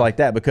stats like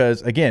that?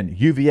 Because, again,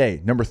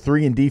 UVA, number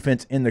 3 in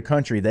defense in the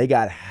country, they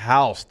got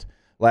housed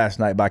last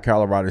night by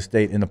Colorado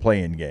State in the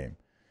play-in game.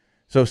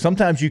 So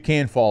sometimes you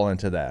can fall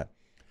into that.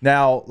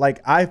 Now, like,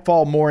 I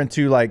fall more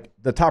into, like,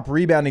 the top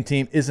rebounding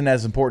team isn't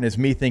as important as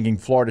me thinking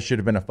Florida should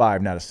have been a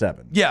 5, not a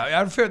 7. Yeah,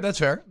 that's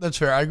fair. That's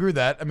fair. I agree with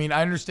that. I mean,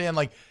 I understand,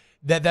 like,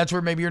 that's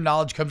where maybe your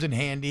knowledge comes in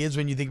handy, is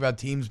when you think about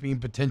teams being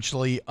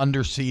potentially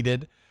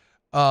underseeded.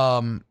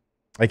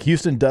 Like,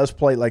 Houston does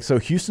play, like, so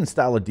Houston's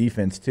style of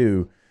defense,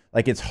 too,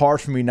 like, it's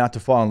hard for me not to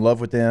fall in love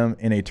with them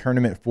in a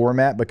tournament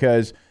format,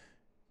 because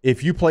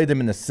if you play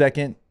them in the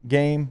second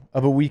game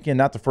of a weekend,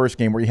 not the first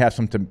game where you have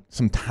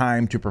some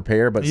time to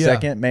prepare, but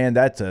second, man,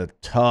 that's a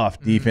tough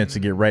defense to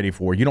get ready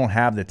for. You don't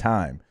have the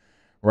time,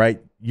 right?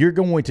 You're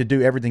going to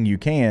do everything you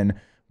can,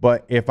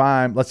 but if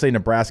let's say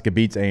Nebraska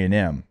beats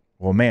A&M,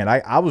 well, man,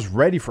 I was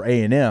ready for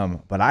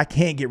A&M, but I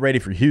can't get ready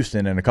for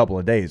Houston in a couple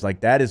of days. Like,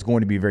 that is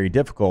going to be very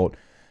difficult.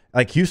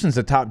 Like, Houston's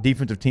the top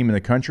defensive team in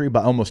the country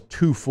by almost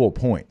 2 full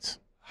points.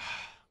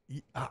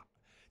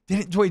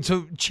 Wait,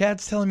 so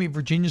Chad's telling me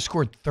Virginia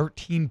scored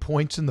 13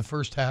 points in the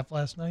first half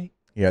last night?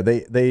 Yeah,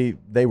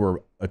 they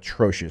were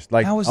atrocious.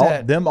 Like, how was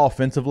that? Them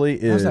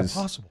offensively is. How is that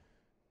possible?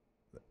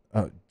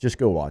 Just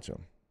go watch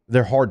them.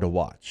 They're hard to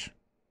watch.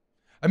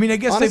 I mean, I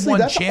guess Honestly, they've won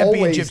that's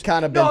championships.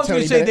 kind of no, been I was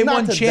going to Tony say they Bennett.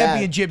 won Not to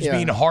championships that, yeah.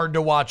 being hard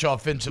to watch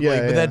offensively,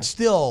 but that's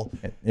still.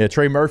 Yeah,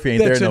 Trey Murphy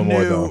ain't there no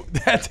more, though.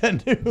 That's a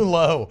new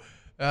low.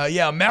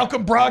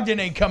 Malcolm Brogdon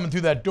ain't coming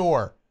through that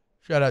door.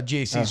 Shout out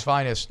JC's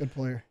finest. Good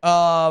player.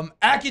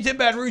 Accutint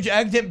Baton Rouge,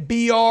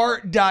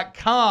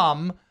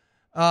 AccutintBR.com.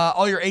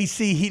 All your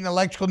AC, heat, and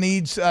electrical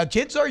needs.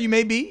 Chances are you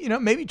may be,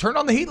 maybe turned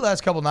on the heat the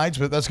last couple nights,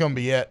 but that's going to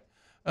be it.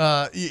 You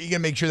got to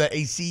make sure that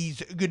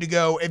AC's good to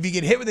go. If you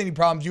get hit with any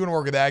problems, you want to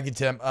work with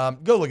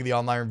Accutemp, go look at the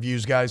online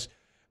reviews, guys.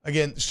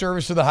 Again,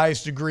 service to the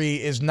highest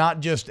degree is not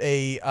just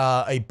a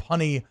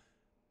punny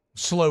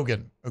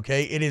slogan,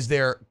 okay? It is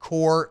their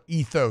core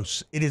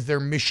ethos. It is their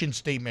mission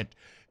statement.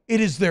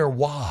 It is their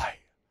why.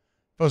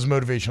 If I was a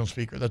motivational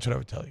speaker, that's what I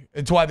would tell you.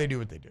 It's why they do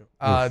what they do,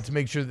 to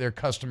make sure that their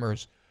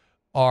customers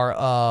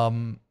are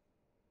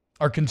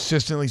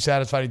consistently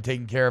satisfied and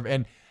taken care of.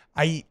 And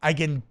I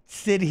can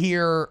sit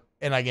here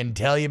and I can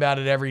tell you about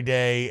it every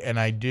day, and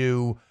I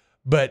do,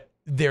 but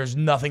there's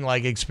nothing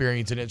like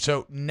experiencing it.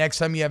 So next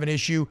time you have an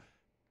issue,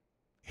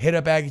 hit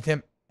up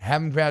Accutemp, have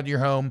them come out to your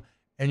home,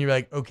 and you're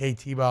like, okay,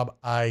 T-Bob,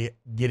 I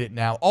get it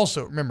now.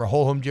 Also, remember,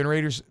 whole home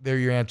generators, they're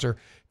your answer.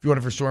 If you want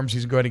it for storm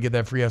season, go ahead and get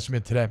that free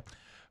estimate today.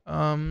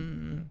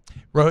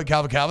 Rohit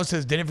Calva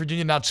says, didn't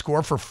Virginia not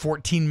score for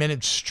 14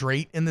 minutes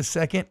straight in the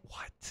second?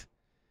 What?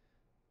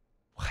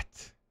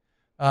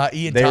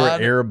 Ian they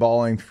Todd, were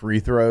airballing free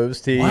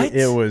throws, T. What?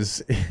 It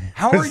was.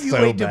 How are you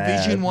so a bad.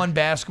 Division I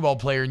basketball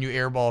player and you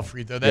airball a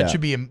free throw? That should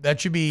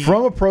be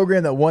from a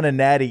program that won a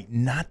Natty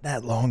not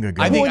that long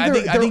ago. I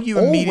think you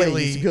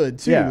immediately good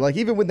too. Yeah. Like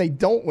even when they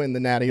don't win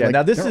the Natty. Yeah, like,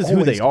 now this is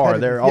who they are.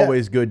 They're competitive.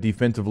 always good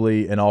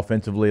defensively and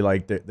offensively.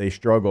 Like they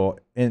struggle,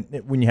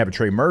 and when you have a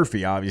Trey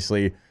Murphy,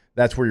 obviously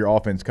that's where your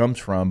offense comes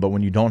from. But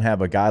when you don't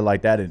have a guy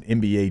like that, an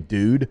NBA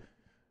dude,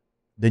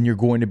 then you're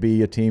going to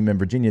be a team in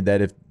Virginia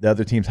that if the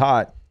other team's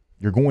hot,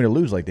 you're going to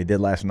lose like they did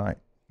last night.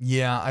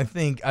 Yeah, I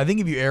think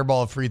if you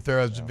airball a free throw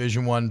as a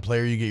Division I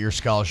player, you get your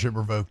scholarship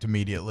revoked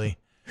immediately.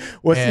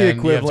 What's the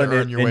And you have to earn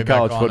equivalent your in way back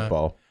college on it.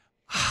 football?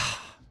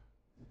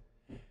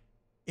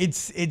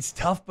 It's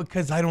tough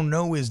because I don't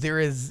know. Is there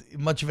as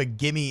much of a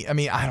gimme? I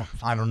mean, I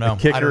don't know. A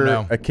kicker, I don't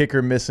know. a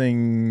kicker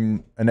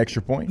missing an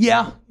extra point?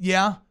 Yeah.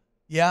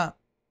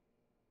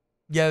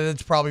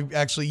 That's probably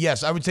actually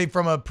yes. I would say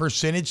from a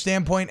percentage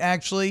standpoint,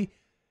 actually,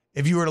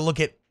 if you were to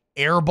look at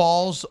air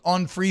balls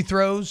on free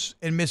throws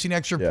and missing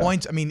extra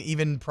points, I mean,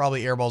 even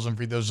probably air balls on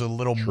free throws is a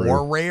little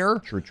more rare.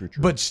 True.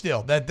 But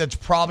still, that's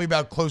probably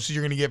about close as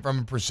you're going to get from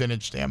a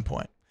percentage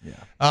standpoint. Yeah.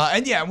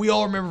 And we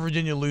all remember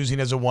Virginia losing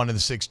as a 1 in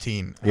the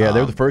 16. Yeah, they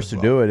were the first to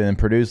do it, and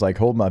Purdue's like,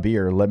 hold my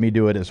beer, let me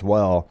do it as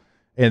well.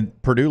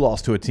 And Purdue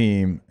lost to a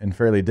team in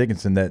Fairleigh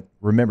Dickinson that,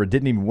 remember,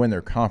 didn't even win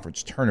their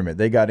conference tournament.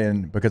 They got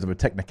in because of a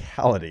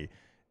technicality,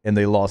 and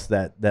they lost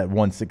that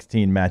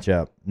 1-16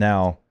 matchup.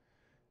 Now,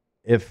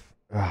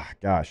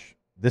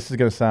 this is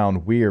going to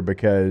sound weird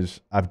because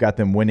I've got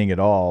them winning it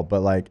all,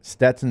 but like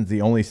Stetson's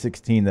the only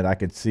 16 that I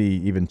could see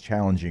even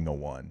challenging a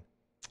 1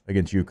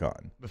 against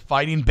UConn. The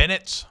Fighting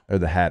Bennetts. Or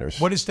the Hatters.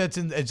 What is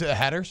Stetson? Is it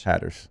Hatters?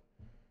 Hatters.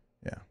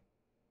 Yeah.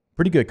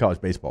 Pretty good college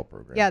baseball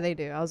program. Yeah, they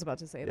do. I was about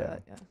to say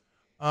that.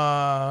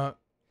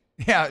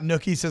 Yeah.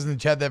 Nookie says in the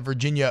chat that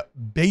Virginia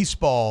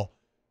baseball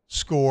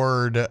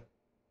scored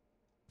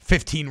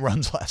 15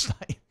 runs last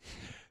night.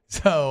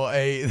 So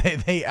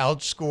they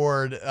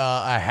outscored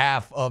a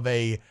half of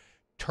a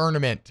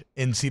tournament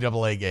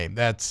NCAA game.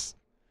 That's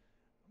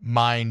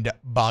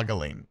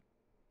mind-boggling.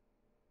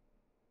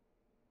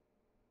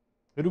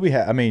 Who do we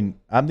have? I mean,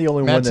 I'm the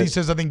only one Matt that C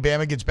says, I think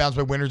Bama gets bounced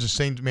by winners of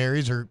St.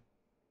 Mary's or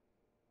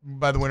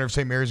by the winner of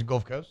St. Mary's and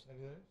Gulf Coast.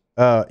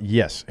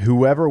 Yes.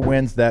 Whoever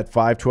wins that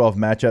 5-12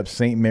 matchup,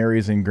 St.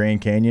 Mary's and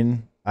Grand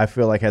Canyon, I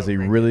feel like has a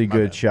really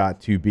good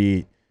shot to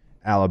beat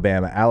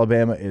Alabama.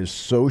 Alabama is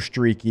so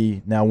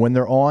streaky. Now, when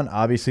they're on,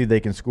 obviously they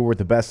can score with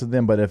the best of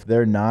them, but if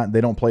they're not,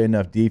 they don't play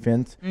enough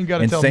defense. You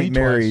gotta and tell St. me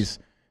Mary's,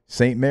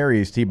 St.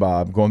 Mary's,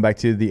 T-Bob, going back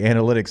to the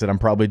analytics that I'm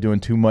probably doing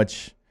too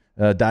much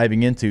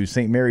diving into,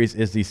 St. Mary's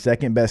is the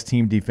second best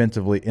team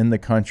defensively in the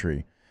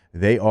country.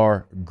 They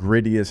are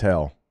gritty as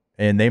hell,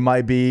 and they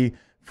might be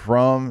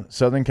from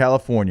Southern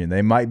California.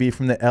 They might be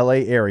from the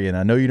L.A. area, and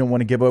I know you don't want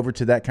to give over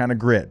to that kind of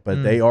grit,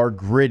 but they are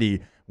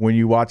gritty. When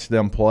you watch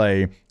them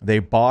play, they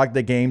bog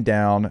the game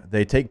down,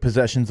 they take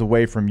possessions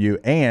away from you,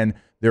 and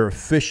they're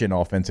efficient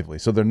offensively.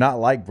 So they're not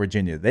like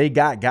Virginia. They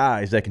got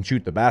guys that can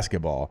shoot the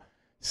basketball.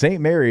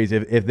 St. Mary's,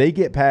 if they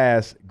get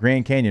past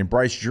Grand Canyon,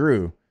 Bryce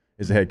Drew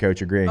is the head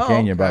coach of Grand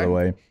Canyon, by the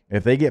way.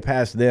 If they get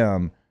past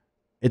them,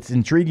 it's an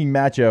intriguing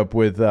matchup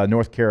with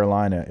North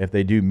Carolina if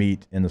they do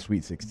meet in the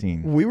Sweet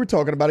 16. We were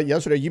talking about it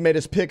yesterday. You made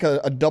us pick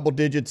a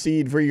double-digit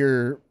seed for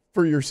your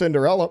for your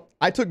Cinderella.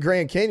 I took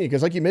Grand Canyon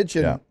because, like you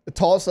mentioned, a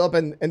toss-up,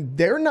 and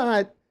they're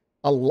not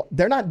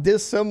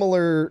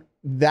dissimilar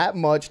that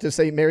much to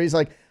St. Mary's.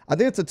 Like, I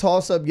think it's a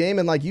toss-up game,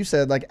 and like you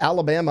said, like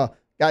Alabama,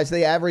 guys,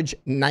 they average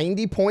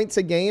 90 points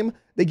a game.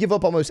 They give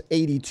up almost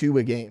 82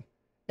 a game.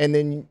 And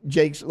then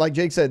like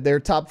Jake said, they're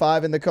top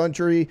 5 in the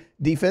country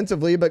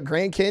defensively, but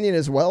Grand Canyon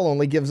as well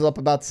only gives up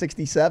about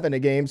 67 a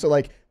game. So,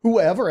 like,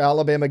 whoever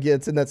Alabama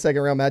gets in that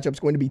second-round matchup is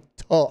going to be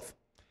tough.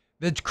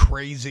 That's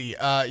crazy.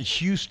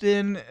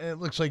 Houston, it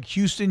looks like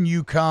Houston,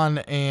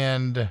 UConn,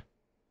 and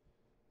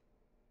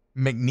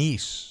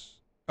McNeese.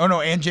 Oh,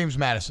 no, and James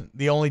Madison.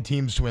 The only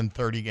teams to win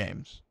 30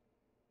 games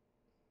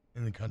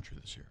in the country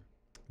this year.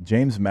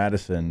 James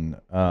Madison,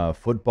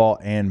 football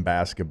and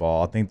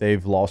basketball, I think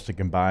they've lost a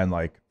combined,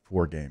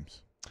 4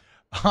 games.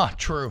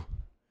 True.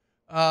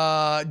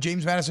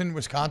 James Madison,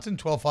 Wisconsin,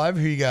 12-5.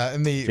 Who you got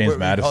in the James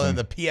Madison,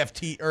 the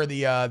PFT or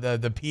the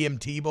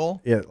PMT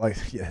Bowl? Yeah,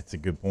 that's a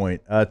good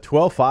point.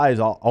 12-5 has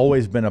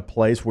always been a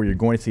place where you're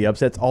going to see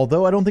upsets.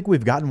 Although I don't think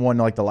we've gotten one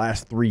the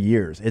last 3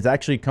 years. It's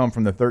actually come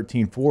from the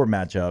 13-4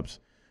 matchups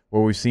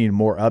where we've seen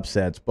more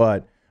upsets.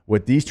 But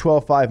with these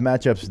 12-5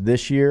 matchups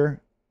this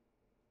year,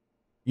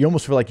 you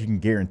almost feel like you can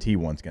guarantee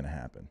one's going to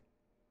happen.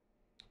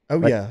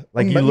 Oh, yeah.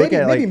 Like you look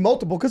at maybe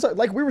multiple, because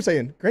like we were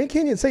saying, Grand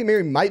Canyon St.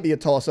 Mary might be a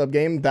toss-up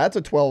game. That's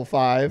a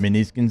 12-5.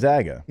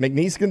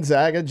 McNeese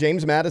Gonzaga,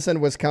 James Madison,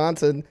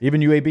 Wisconsin.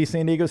 Even UAB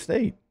San Diego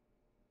State.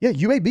 Yeah,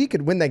 UAB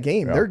could win that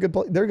game. Yeah.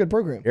 They're a good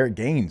program. Eric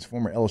Gaines,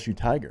 former LSU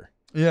Tiger.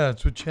 Yeah,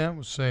 that's what Chant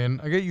was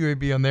saying. I got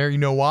UAB on there. You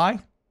know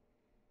why?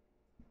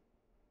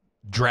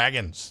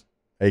 Dragons.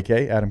 AK,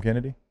 Adam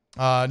Kennedy?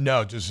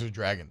 No, just the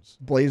Dragons.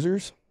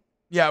 Blazers?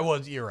 Yeah,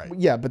 well, you're right.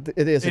 Yeah, but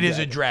it is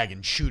a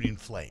dragon shooting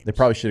flames. They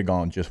probably should have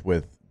gone just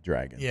with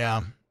dragon.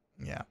 Yeah.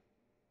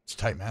 It's a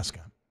tight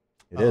mascot.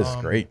 It is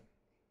great.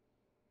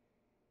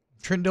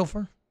 Trent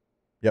Dilfer?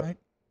 Yep. Right?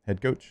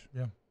 Head coach.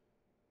 Yeah.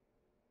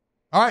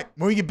 All right,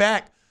 when we get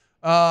back,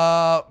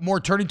 more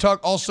Tourney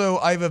talk. Also,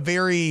 I have a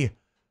very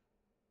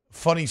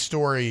funny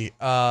story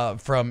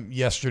from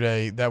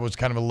yesterday that was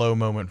kind of a low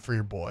moment for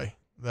your boy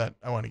that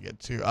I want to get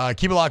to.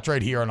 Keep it locked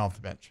right here on Off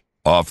the Bench.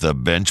 Off the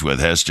Bench with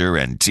Hester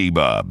and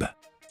T-Bob.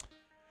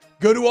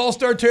 Go to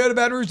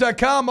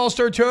allstartoyotabatonrouge.com,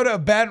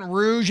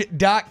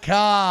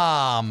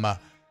 allstartoyotabatonrouge.com.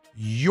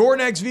 Your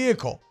next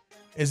vehicle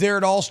is there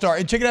at All-Star.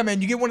 And check it out,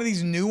 man. You get one of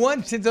these new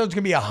ones. Since it's going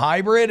to be a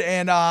hybrid,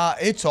 and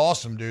it's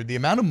awesome, dude. The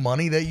amount of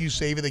money that you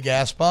save at the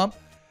gas pump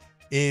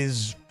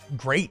is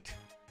great.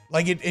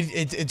 Like,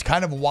 it's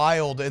kind of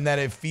wild in that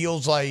it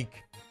feels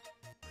like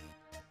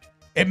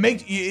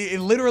it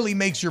literally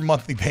makes your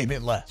monthly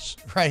payment less,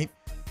 right?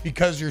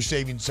 Because you're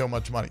saving so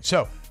much money.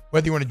 So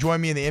whether you want to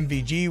join me in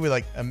the MVG with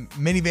like a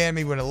minivan,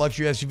 maybe with a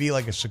luxury SUV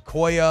like a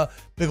Sequoia,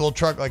 big old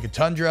truck like a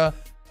Tundra,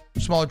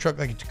 smaller truck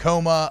like a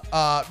Tacoma,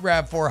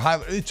 RAV4,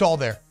 Highlander, it's all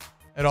there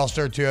at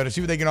All-Star Toyota.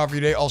 See what they can offer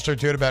you today,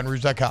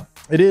 allstartoyotabatonrouge.com.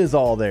 It is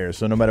all there.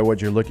 So no matter what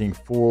you're looking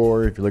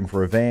for, if you're looking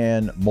for a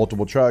van,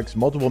 multiple trucks,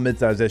 multiple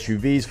midsize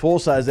SUVs,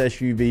 full-size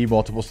SUV,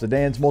 multiple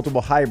sedans,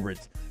 multiple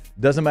hybrids,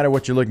 doesn't matter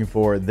what you're looking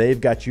for,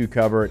 they've got you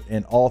covered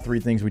in all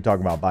 3 things we talk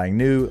about: buying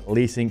new,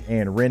 leasing,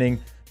 and renting.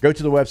 Go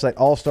to the website,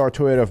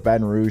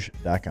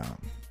 allstartoyotabatonrouge.com.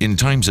 In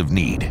times of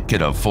need,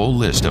 get a full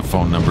list of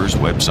phone numbers,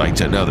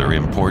 websites, and other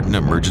important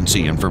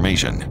emergency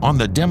information on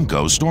the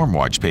Demco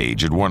Stormwatch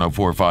page at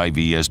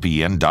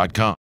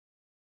 1045ESPN.com.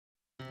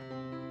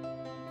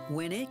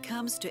 When it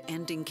comes to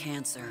ending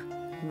cancer,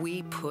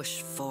 we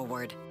push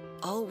forward,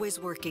 always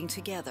working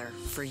together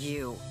for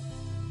you.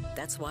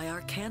 That's why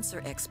our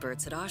cancer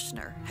experts at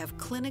Ochsner have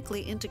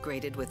clinically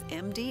integrated with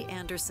MD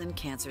Anderson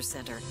Cancer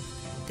Center.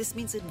 This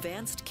means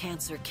advanced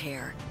cancer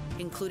care,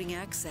 including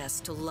access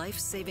to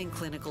life-saving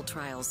clinical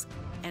trials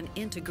and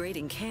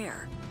integrating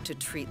care to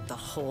treat the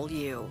whole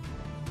you.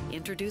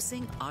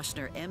 Introducing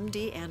Ochsner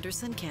MD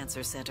Anderson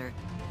Cancer Center.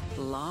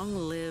 Long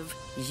live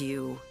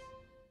you.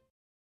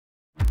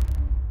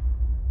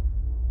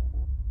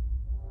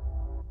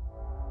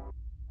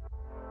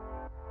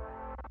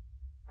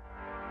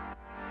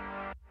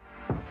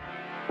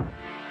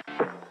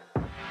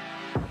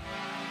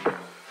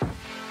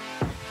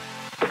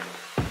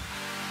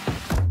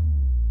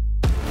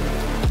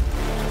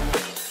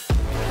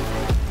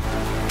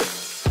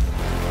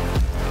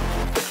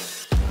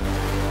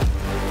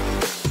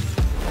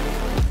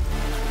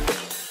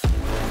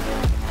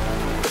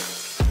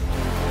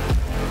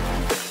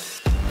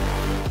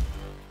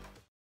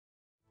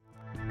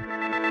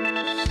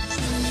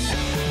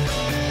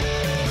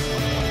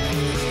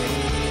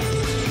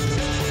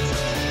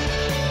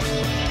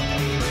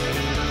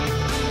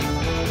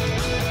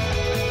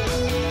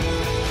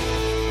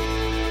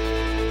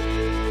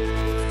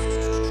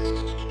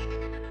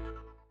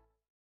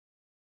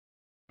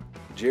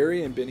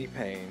 Jerry and Benny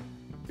Payne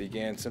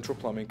began Central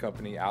Plumbing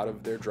Company out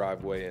of their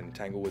driveway in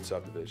Tanglewood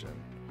subdivision.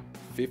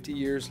 50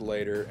 years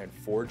later and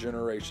 4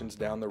 generations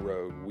down the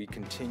road, we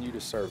continue to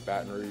serve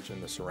Baton Rouge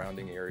and the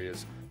surrounding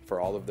areas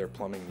for all of their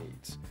plumbing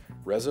needs.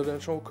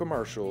 Residential,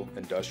 commercial,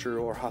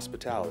 industrial, or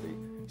hospitality,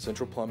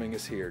 Central Plumbing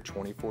is here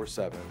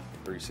 24/7,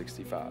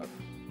 365.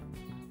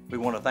 We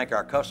want to thank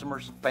our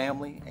customers,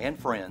 family, and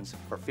friends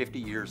for 50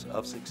 years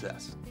of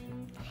success.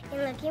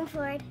 And looking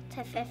forward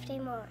to 50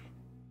 more.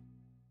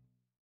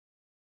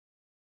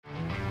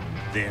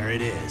 There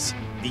it is,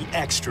 the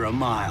extra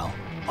mile,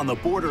 on the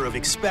border of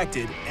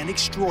expected and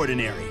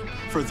extraordinary,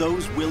 for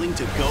those willing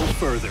to go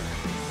further,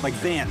 like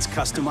vans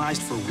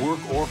customized for work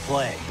or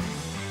play,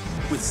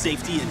 with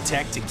safety and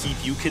tech to keep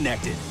you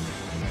connected,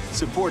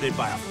 supported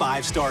by a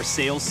 5-star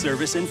sales,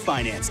 service, and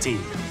finance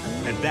team,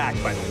 and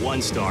backed by the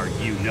 1-star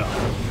you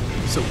know.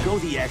 So go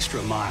the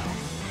extra mile.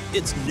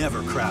 It's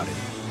never crowded,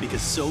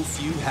 because so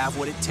few have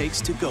what it takes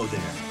to go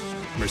there.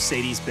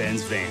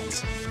 Mercedes-Benz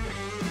Vans.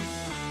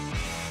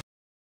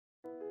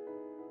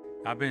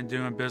 I've been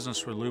doing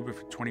business with Luba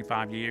for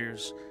 25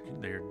 years.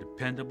 They're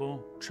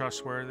dependable,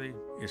 trustworthy.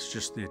 It's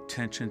just the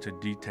attention to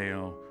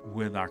detail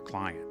with our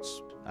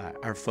clients.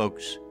 Our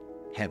folks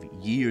have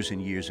years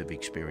and years of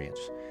experience.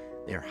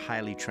 They're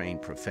highly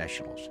trained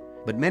professionals.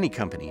 But many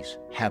companies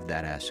have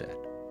that asset.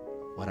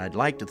 What I'd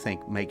like to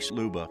think makes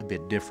Luba a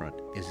bit different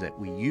is that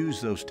we use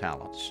those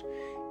talents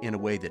in a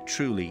way that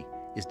truly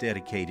is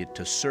dedicated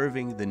to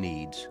serving the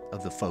needs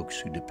of the folks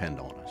who depend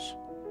on us.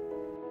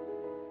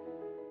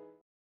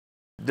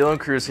 Dylan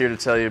Cruz here to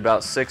tell you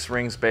about Six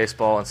Rings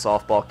Baseball and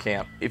Softball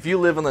Camp. If you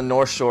live on the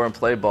North Shore and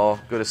play ball,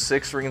 go to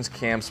Six Rings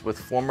camps with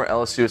former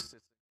LSU assistant.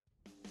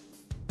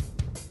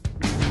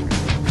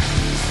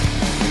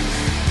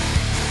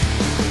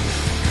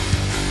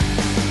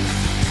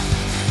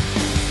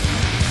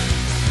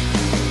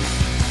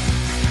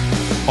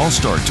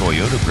 All-Star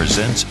Toyota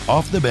presents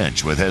Off the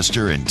Bench with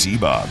Hester and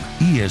T-Bob.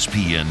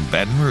 ESPN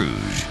Baton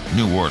Rouge,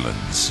 New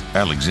Orleans,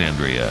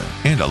 Alexandria,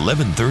 and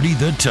 1130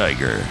 The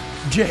Tiger.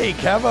 Jake,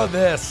 how about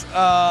this?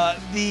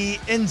 The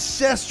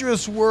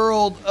incestuous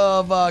world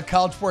of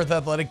college sports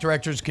athletic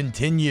directors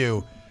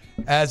continue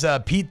as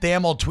Pete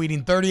Thamel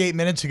tweeting 38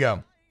 minutes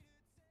ago.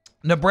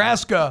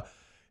 Nebraska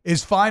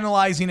is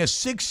finalizing a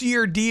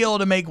 6-year deal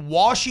to make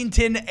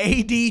Washington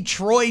AD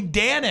Troy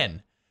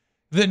Dannon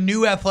the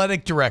new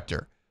athletic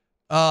director.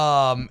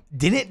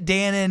 Didn't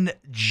Dannon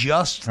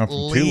just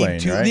leave?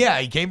 Tulane, right? Yeah,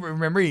 he came.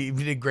 Remember, he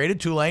did great at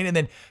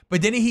Tulane,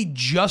 but didn't he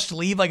just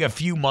leave like a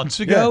few months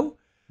ago?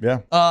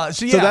 Yeah.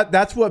 So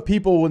that's what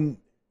people, when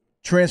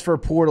transfer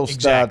portal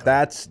stuff,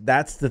 that's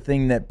the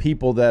thing that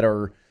people that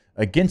are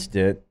against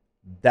it,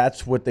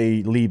 that's what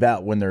they leave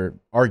out when they're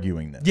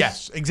arguing this.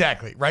 Yes,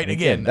 exactly. Right.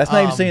 Again, that's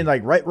not even saying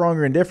like right, wrong,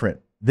 or indifferent.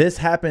 This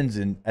happens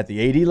at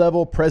the AD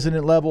level,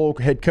 president level,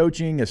 head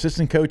coaching,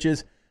 assistant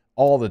coaches,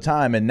 all the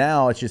time, and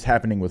now it's just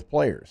happening with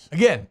players.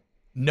 Again,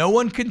 no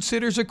one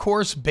considers a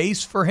course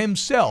based for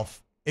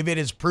himself if it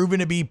is proven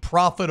to be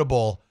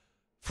profitable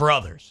for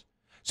others.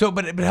 So,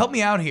 but help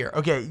me out here.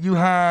 Okay, you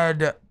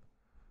had.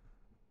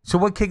 So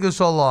what kicked us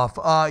all off?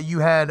 You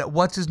had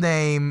what's his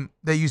name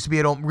that used to be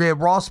at home? We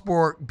had Ross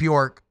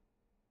Bjork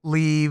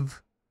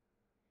leave.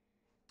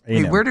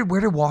 Hey, where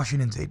did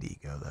Washington's AD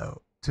go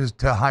though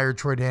to hire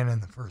Troy Dannon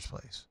in the first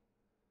place?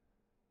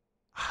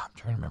 I'm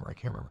trying to remember. I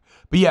can't remember.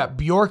 But yeah,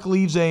 Bjork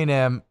leaves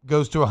A&M,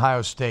 goes to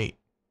Ohio State.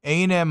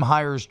 A&M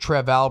hires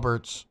Trev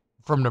Alberts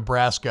from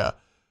Nebraska.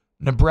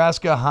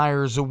 Nebraska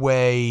hires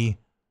away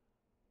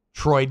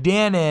Troy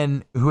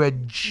Dannon, who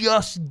had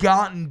just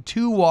gotten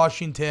to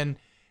Washington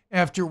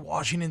after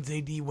Washington's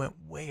AD went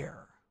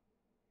where?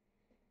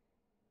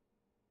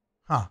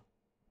 Anyway,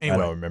 I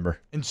don't remember.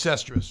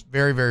 Incestuous.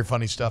 Very, very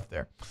funny stuff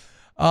there.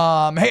 Hey,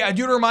 I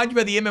do want to remind you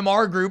about the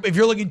MMR group. If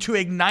you're looking to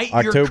ignite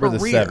your career.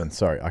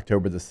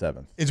 October the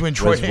 7th. Is when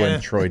Troy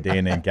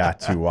Dannon got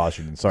to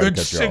Washington. Sorry Good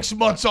to cut you off. 6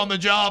 months on the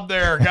job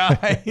there,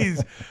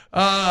 guys.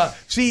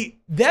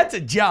 See, that's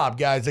a job,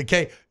 guys,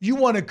 okay? You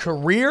want a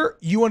career,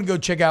 you want to go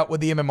check out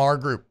what the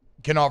MMR group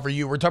can offer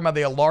you. We're talking about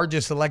the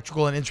largest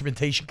electrical and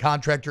instrumentation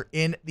contractor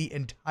in the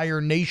entire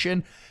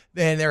nation.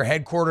 And they're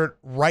headquartered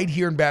right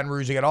here in Baton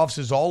Rouge. They got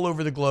offices all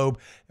over the globe,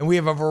 and we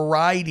have a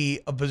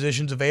variety of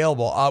positions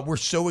available. We're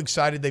so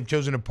excited they've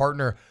chosen to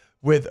partner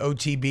with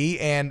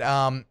OTB, and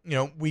the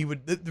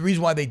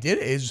reason why they did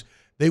it is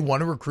they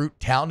want to recruit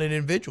talented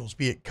individuals,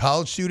 be it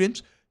college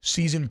students,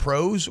 seasoned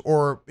pros,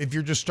 or if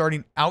you're just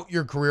starting out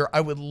your career.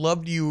 I would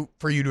love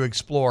for you to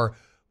explore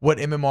what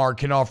MMR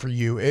can offer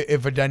you.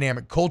 If a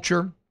dynamic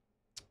culture,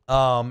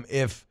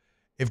 if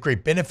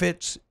great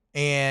benefits,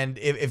 and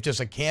if just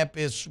a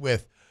campus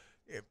with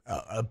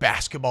a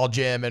basketball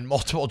gym and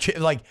multiple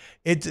gyms,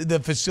 the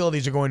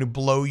facilities are going to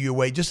blow you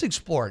away. Just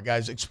explore it,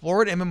 guys. Explore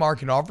what MMR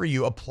can offer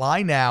you.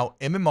 Apply now,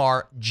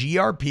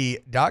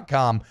 mmrgrp.com.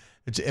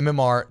 It's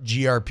mmrgrp.com.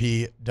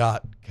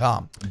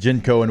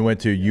 Jen Cohen went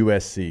to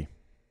USC.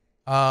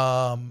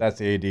 That's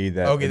the AD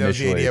that was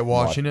the AD at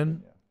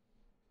Washington.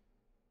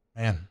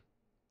 Yeah. Man,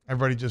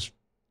 everybody just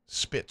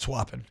spit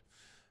swapping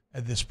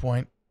at this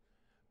point.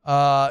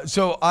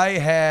 So I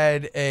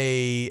had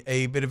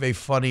a bit of a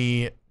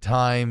funny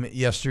time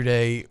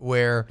yesterday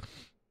where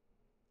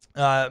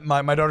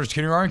my daughter's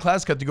kindergarten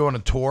class got to go on a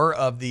tour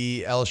of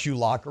the LSU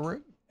locker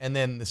room and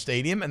then the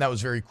stadium, and that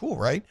was very cool,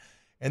 right?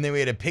 And then we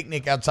had a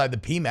picnic outside the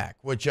PMAC,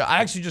 which I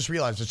actually just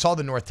realized I saw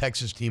the North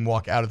Texas team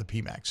walk out of the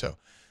PMAC. So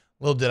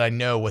Little did I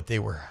know what they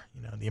were,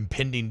 the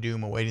impending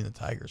doom awaiting the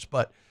Tigers.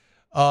 But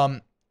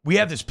we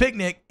have this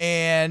picnic,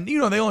 and, they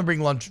only bring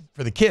lunch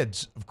for the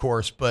kids, of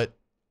course, but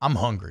I'm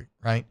hungry,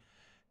 right?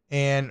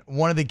 And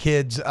one of the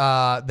kids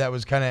that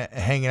was kind of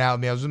hanging out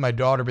with me, I was with my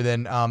daughter, but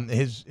then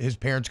his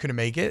parents couldn't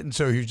make it, and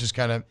so he was just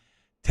kind of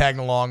tagging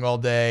along all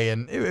day,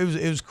 and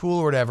it was cool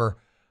or whatever.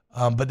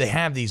 But they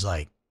have these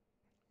like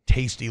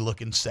tasty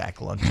looking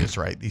sack lunches,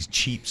 right? These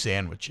cheap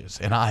sandwiches,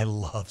 and I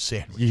love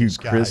sandwiches.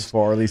 You Chris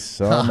Farley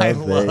son. I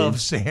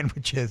love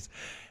sandwiches.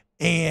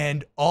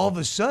 And all of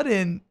a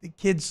sudden, the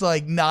kid's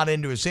like not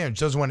into his sandwich,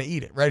 doesn't want to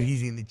eat it, right?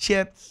 He's eating the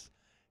chips.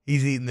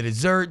 He's eating the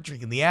dessert,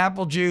 drinking the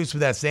apple juice,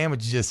 but that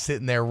sandwich is just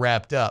sitting there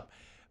wrapped up.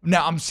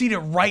 Now, I'm seated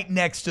right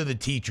next to the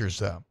teachers,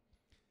 though.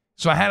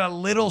 So I had a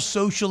little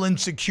social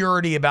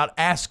insecurity about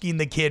asking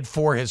the kid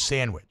for his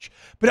sandwich.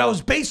 But I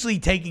was basically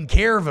taking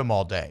care of him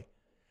all day.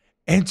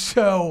 And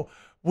so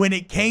when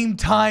it came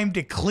time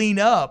to clean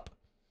up,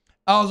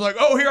 I was like,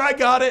 oh, here, I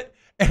got it.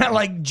 And I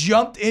like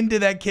jumped into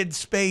that kid's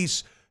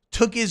space,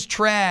 took his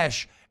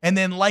trash, and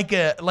then like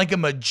a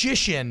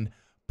magician,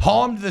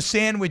 palmed the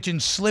sandwich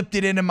and slipped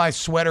it into my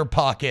sweater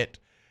pocket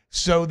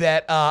so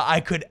that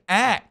I could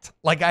act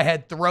like I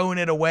had thrown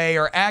it away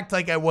or act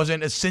like I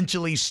wasn't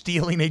essentially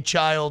stealing a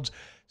child's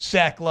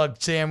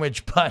sack-lugged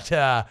sandwich. But,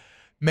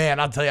 man,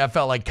 I'll tell you, I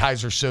felt like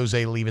Kaiser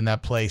Soze leaving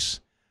that place,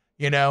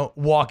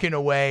 walking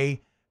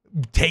away,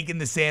 taking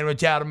the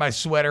sandwich out of my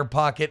sweater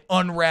pocket,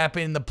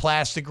 unwrapping the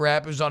plastic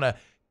wrap. It was on a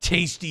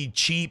tasty,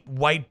 cheap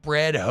white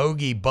bread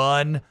hoagie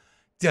bun.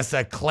 Just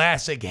a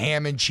classic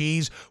ham and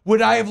cheese.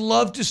 Would I have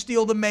loved to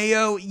steal the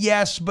mayo?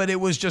 Yes, but it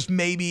was just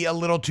maybe a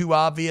little too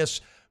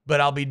obvious. But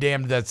I'll be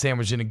damned if that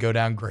sandwich didn't go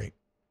down great.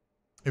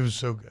 It was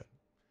so good.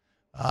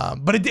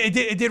 But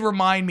it did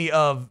remind me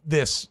of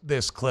this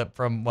clip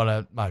from one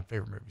of my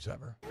favorite movies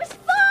ever. It was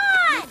fun!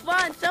 It was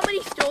fun.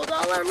 Somebody stole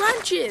all our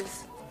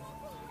lunches.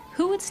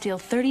 Who would steal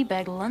 30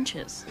 bag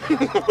lunches?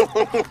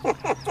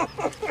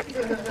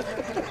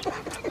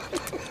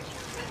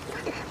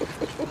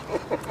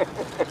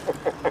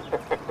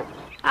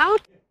 I'll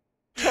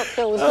took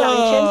those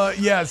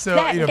lunches. Yeah, so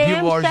That people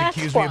damn always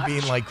accuse me of Sasquatch.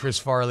 being like Chris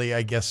Farley.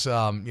 I guess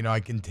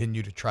I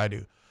continue to try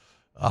to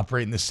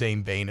operate in the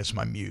same vein as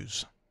my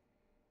muse.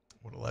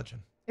 What a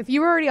legend. If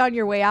you were already on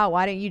your way out,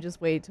 why didn't you just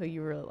wait till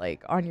you were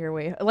like on your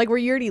way? Like, were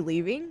you already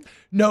leaving?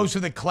 No, so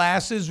the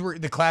class was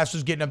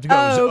getting up to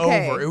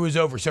go. It was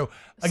over. So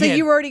again, so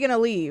you were already gonna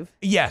leave.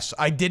 Yes,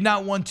 I did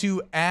not want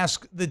to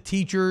ask the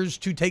teachers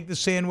to take the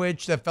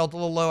sandwich. That felt a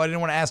little low. I didn't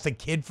want to ask the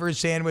kid for a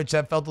sandwich.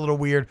 That felt a little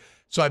weird.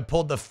 So I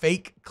pulled the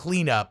fake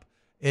cleanup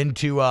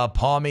into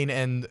palming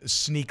and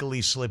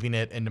sneakily slipping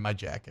it into my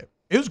jacket.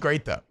 It was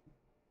great though.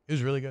 It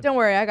was really good. Don't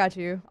worry, I got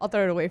you. I'll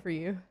throw it away for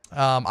you.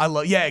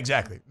 Yeah,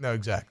 exactly. No,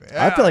 exactly.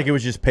 I feel like it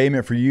was just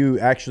payment for you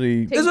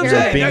actually being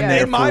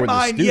there in my for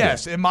mind, the student.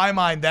 yes. In my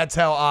mind, that's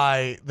how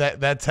I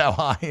that's how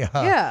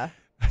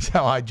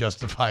I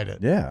justified it.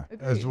 Yeah,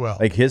 as well.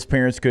 Like his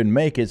parents couldn't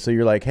make it, so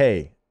you're like,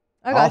 hey,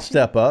 I'll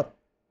step up.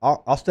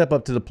 I'll step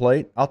up to the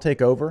plate. I'll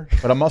take over,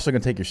 but I'm also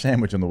going to take your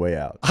sandwich on the way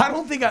out. I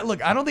don't think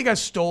I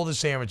stole the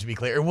sandwich, to be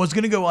clear. It was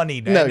going to go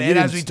uneaten. No, and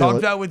as we talked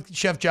about with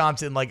Chef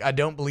Johnson, like I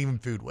don't believe in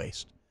food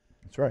waste.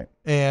 That's right.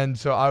 And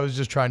so I was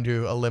just trying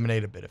to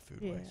eliminate a bit of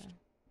food waste.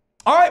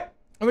 All right,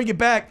 when we get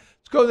back,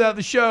 let's go out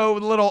the show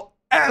with a little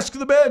Ask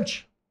the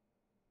Bench.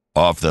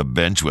 Off the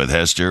Bench with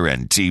Hester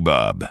and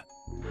T-Bob.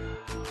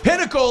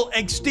 Pinnacle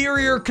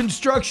Exterior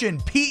Construction,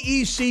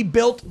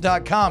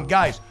 PECbuilt.com.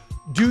 Guys,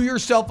 do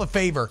yourself a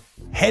favor.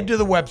 Head to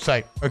the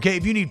website, okay?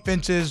 If you need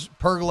fences,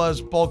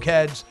 pergolas,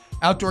 bulkheads,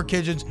 outdoor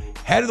kitchens,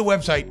 head to the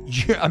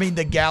website.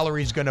 The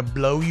gallery is going to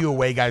blow you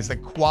away, guys. The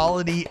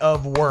quality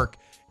of work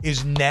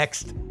is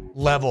next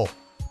level.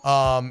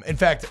 In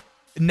fact,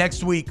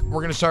 next week,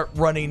 we're going to start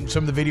running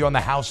some of the video on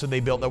the house that they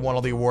built that won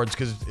all the awards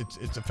because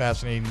it's a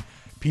fascinating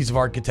piece of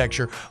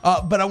architecture.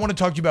 But I want to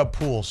talk to you about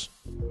pools,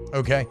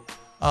 okay?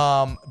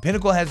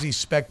 Pinnacle has these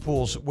spec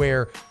pools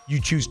where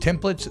you choose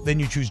templates, then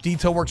you choose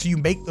detail work, so you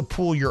make the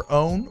pool your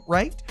own,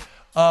 right?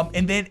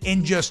 And then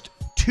in just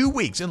 2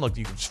 weeks, and look,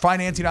 you can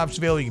financing options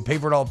available, you can pay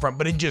for it all up front,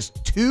 but in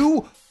just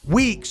 2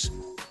 weeks,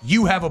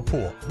 you have a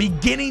pool,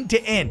 beginning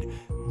to end.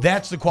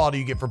 That's the quality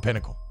you get for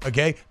Pinnacle,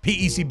 okay?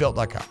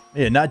 PECbuilt.com.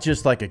 Yeah, not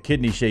just like a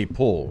kidney-shaped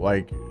pool,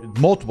 like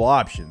multiple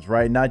options,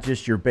 right? Not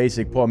just your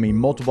basic pool.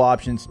 Multiple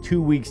options,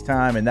 2 weeks'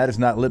 time, and that is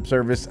not lip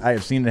service. I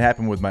have seen it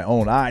happen with my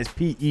own eyes.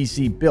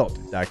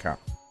 PECbuilt.com.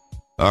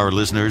 Our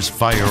listeners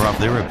fire off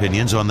their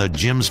opinions on the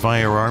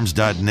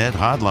jimsfirearms.net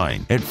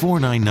hotline at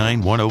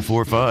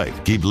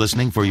 499-1045. Keep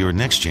listening for your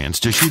next chance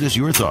to shoot us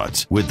your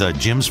thoughts with the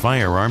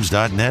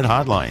jimsfirearms.net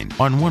hotline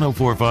on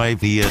 1045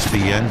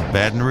 ESPN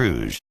Baton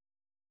Rouge.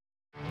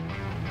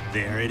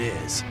 There it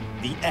is,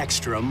 the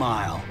extra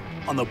mile,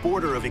 on the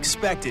border of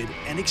expected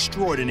and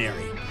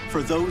extraordinary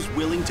for those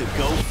willing to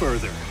go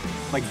further,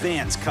 like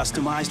vans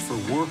customized for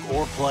work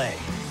or play,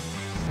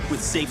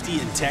 with safety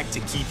and tech to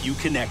keep you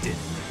connected,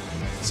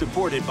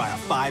 supported by a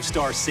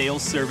 5-star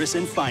sales, service,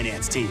 and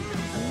finance team,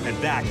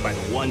 and backed by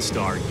the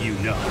 1-star you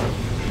know.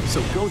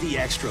 So go the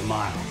extra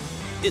mile.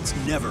 It's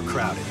never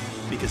crowded,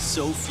 because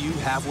so few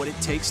have what it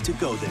takes to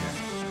go there.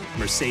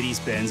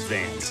 Mercedes-Benz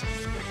Vans.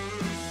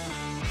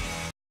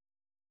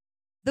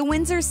 The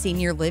Windsor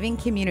Senior Living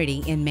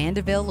Community in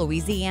Mandeville,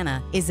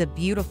 Louisiana is a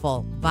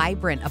beautiful,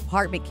 vibrant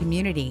apartment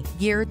community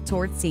geared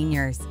towards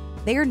seniors.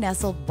 They are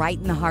nestled right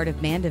in the heart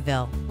of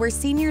Mandeville, where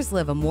seniors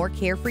live a more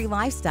carefree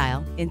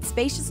lifestyle in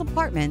spacious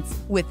apartments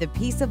with the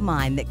peace of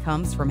mind that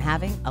comes from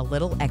having a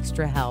little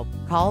extra help.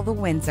 Call the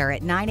Windsor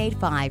at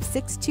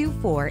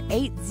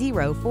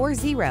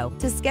 985-624-8040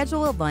 to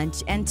schedule a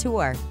lunch and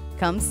tour.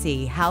 Come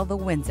see how the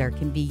Windsor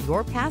can be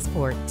your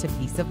passport to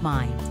peace of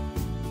mind.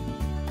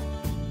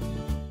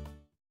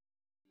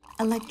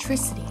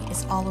 Electricity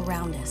is all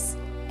around us,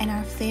 and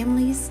our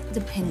families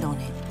depend on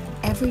it.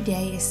 Every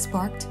day is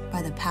sparked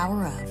by the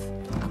power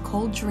of a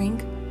cold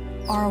drink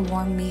or a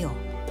warm meal,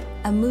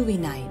 a movie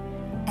night,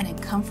 and a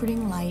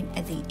comforting light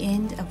at the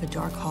end of a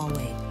dark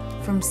hallway.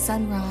 From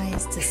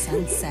sunrise to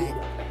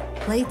sunset,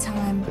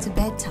 playtime to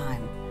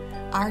bedtime,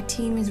 our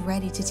team is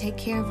ready to take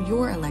care of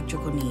your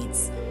electrical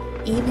needs.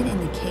 Even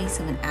in the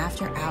case of an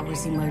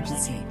after-hours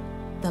emergency,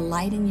 the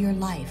light in your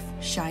life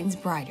shines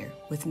brighter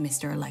with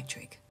Mr.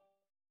 Electric.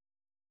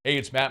 Hey,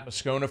 it's Matt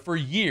Moscona. For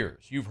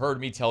years, you've heard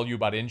me tell you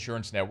about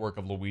Insurance Network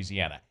of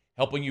Louisiana,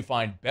 helping you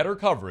find better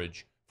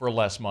coverage for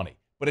less money.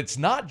 But it's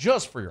not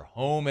just for your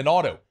home and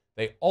auto.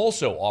 They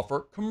also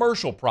offer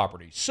commercial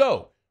property.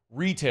 So,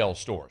 retail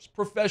stores,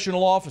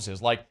 professional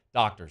offices like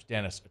doctors,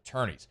 dentists,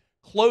 attorneys,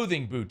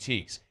 clothing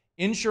boutiques.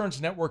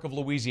 Insurance Network of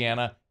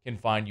Louisiana can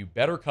find you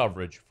better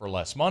coverage for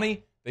less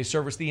money. They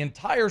service the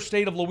entire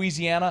state of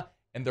Louisiana,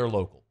 and they're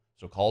local.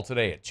 So call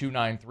today at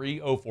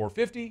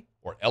 293-0450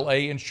 or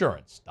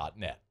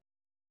lainsurance.net.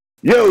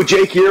 Yo,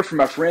 Jake here from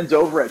my friends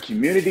over at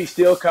Community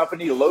Steel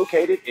Company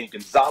located in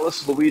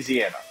Gonzales,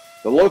 Louisiana.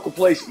 The local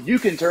place you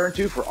can turn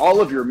to for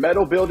all of your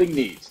metal building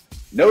needs.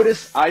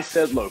 Notice I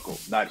said local,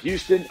 not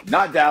Houston,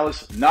 not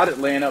Dallas, not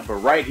Atlanta, but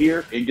right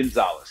here in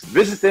Gonzales.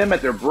 Visit them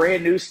at their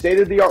brand new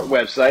state-of-the-art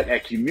website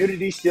at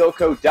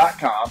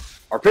communitysteelco.com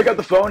or pick up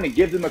the phone and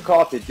give them a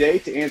call today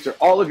to answer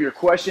all of your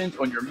questions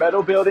on your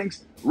metal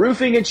buildings,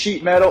 roofing and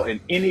sheet metal,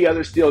 and any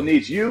other steel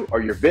needs you or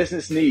your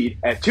business need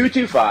at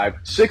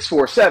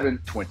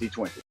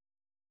 225-647-2020.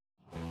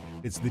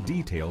 It's the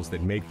details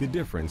that make the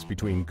difference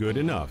between good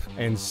enough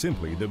and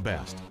simply the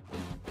best.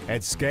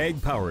 At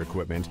Skag Power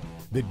Equipment,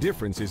 the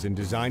difference is in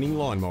designing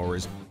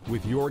lawnmowers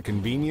with your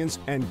convenience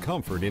and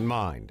comfort in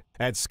mind.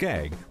 At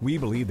Skag, we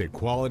believe that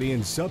quality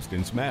and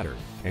substance matter,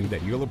 and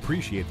that you'll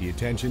appreciate the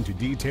attention to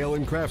detail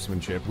and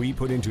craftsmanship we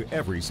put into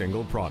every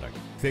single product.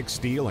 Thick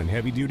steel and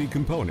heavy-duty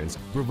components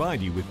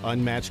provide you with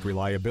unmatched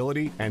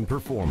reliability and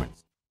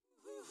performance.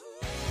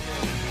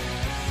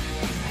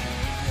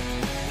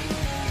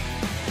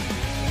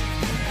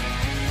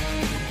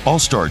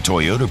 All-Star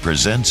Toyota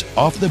presents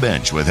Off the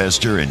Bench with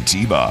Hester and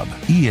T-Bob.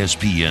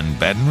 ESPN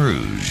Baton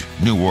Rouge,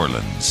 New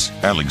Orleans,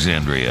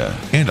 Alexandria,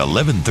 and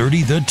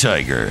 1130 The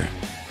Tiger.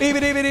 Beep,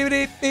 beep, beep,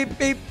 beep, beep,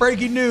 beep.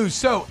 Breaking news.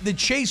 So the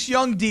Chase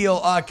Young deal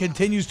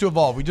continues to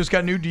evolve. We just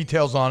got new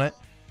details on it.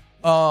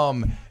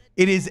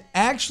 It is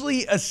actually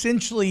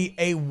essentially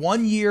a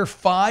 1-year,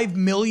 $5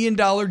 million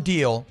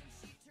deal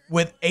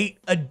with $8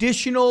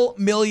 additional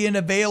million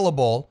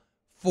available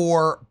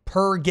for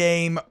per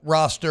game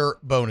roster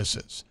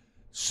bonuses.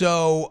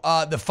 So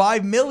the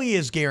 $5 million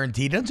is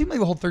guaranteed. It doesn't seem like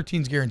the whole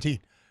 13 is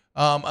guaranteed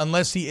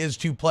unless he is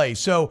to play.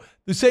 So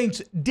the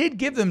Saints did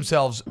give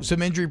themselves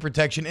some injury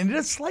protection, and it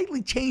has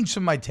slightly changed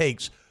some of my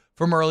takes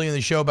from early in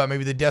the show about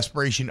maybe the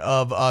desperation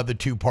of the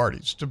two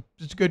parties.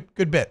 It's a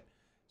good bit.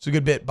 It's a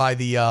good bit by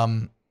the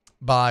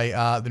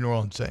New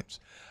Orleans Saints.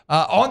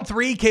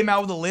 On3 came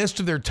out with a list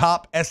of their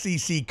top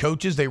SEC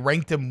coaches. They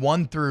ranked them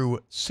 1 through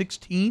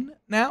 16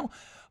 now.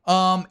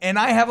 And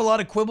I have a lot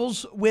of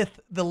quibbles with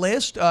the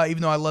list,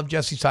 even though I love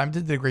Jesse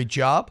Simonton, did a great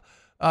job.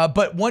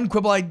 But one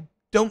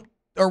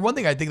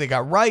thing I think they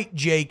got right,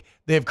 Jake,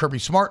 they have Kirby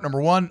Smart, number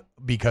 1,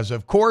 because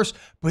of course,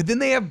 but then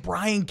they have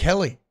Brian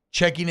Kelly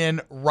checking in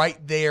right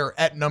there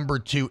at number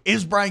 2.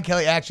 Is Brian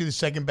Kelly actually the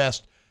second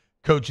best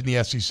coach in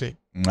the SEC?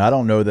 I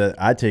don't know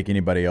that I'd take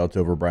anybody else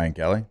over Brian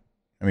Kelly.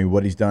 I mean,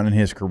 what he's done in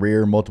his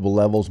career, multiple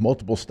levels,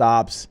 multiple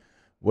stops,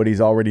 what he's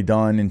already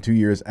done in 2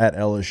 years at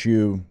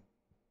LSU,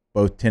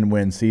 both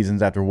 10-win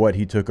seasons after what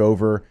he took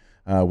over.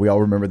 We all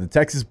remember the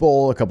Texas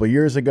Bowl a couple of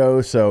years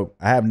ago, so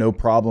I have no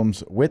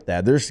problems with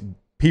that. There's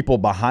people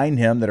behind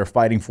him that are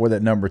fighting for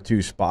that number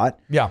 2 spot.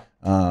 Yeah.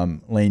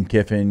 Lane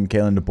Kiffin,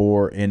 Kalen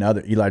DeBoer, and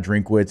other Eli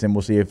Drinkwitz, and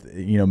we'll see if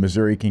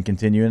Missouri can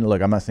continue. And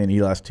look, I'm not saying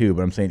Eli's 2,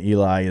 but I'm saying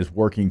Eli is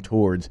working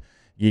towards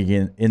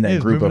getting in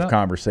that group of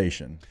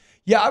conversation.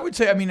 Yeah, I would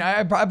say. I mean,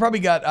 I probably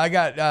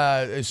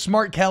got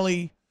Smart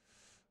Kelly.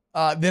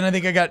 Then I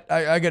think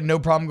I got no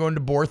problem going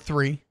to DeBoer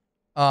 3.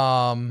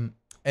 And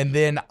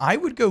then I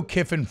would go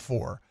Kiffin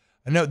 4.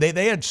 I know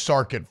they had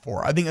Sark at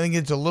 4. I think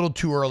it's a little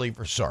too early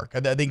for Sark.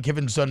 I think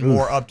Kiffin's done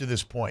more up to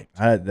this point.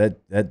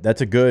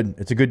 It's a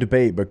good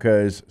debate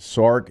because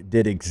Sark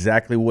did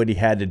exactly what he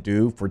had to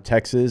do for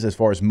Texas as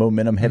far as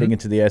momentum heading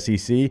into the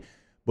SEC.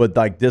 but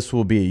like this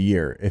will be a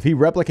year. If he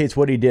replicates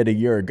what he did a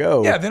year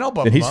ago, then I'll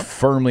bump him he's up.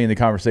 firmly in the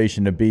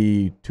conversation to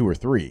be 2 or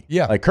 3.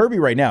 Yeah. Like Kirby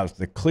right now is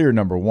the clear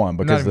number 1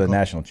 because of the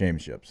national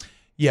championships.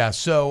 Yeah,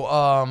 so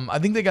I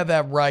think they got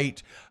that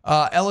right.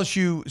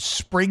 LSU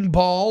spring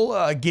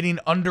ball getting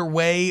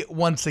underway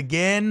once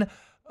again.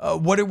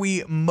 What are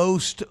we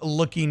most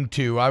looking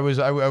to? I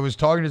was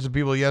talking to some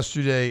people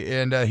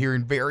yesterday and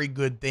hearing very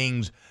good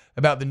things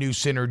about the new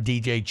center,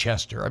 DJ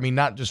Chester. I mean,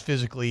 not just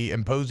physically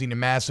imposing and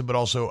massive, but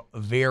also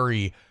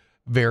very,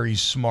 very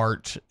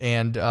smart.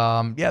 And, this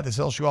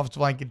LSU offensive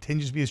line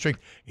continues to be a strength.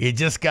 You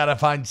just got to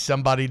find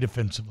somebody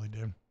defensively,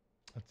 dude.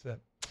 That's it.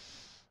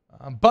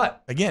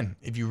 But, again,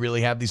 if you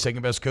really have the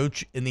second-best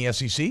coach in the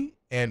SEC,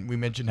 and we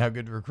mentioned how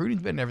good the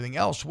recruiting's been and everything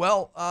else,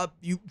 well,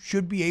 you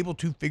should be able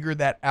to figure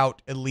that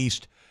out at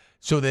least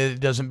so that it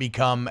doesn't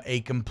become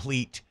a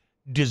complete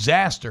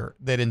disaster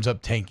that ends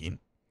up tanking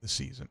the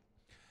season.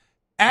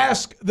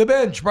 Ask the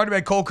Bench, brought to you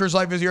by Cole Kurz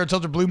Life is Zero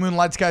Tilted Blue Moon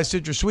Light Sky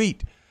Citrus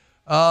Sweet.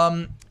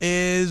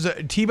 Is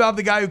T-Bob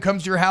the guy who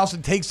comes to your house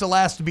and takes the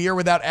last beer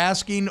without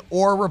asking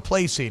or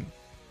replacing?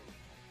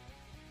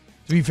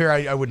 To be fair,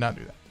 I would not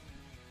do that.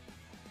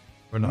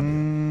 Would not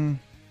do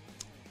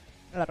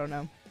that. I don't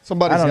know.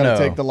 Somebody's got to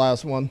take the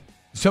last one.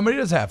 Somebody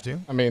does have to.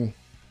 I mean.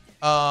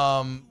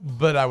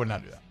 But I would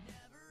not do that.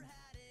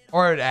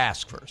 Or I would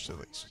ask first, at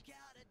least.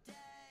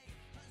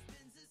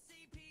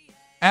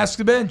 Ask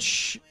the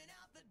Bench.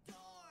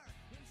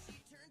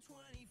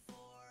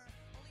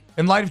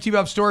 In light of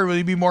T-Bob's story, will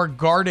you be more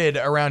guarded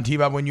around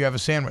T-Bob when you have a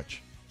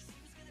sandwich?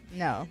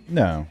 No.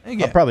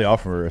 I'll probably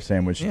offer a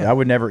sandwich. Yeah. I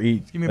would never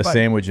eat Give me a a bite.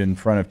 sandwich in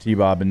front of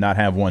T-Bob and not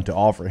have one to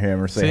offer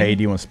him or say, hey,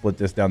 do you want to split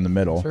this down the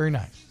middle? Very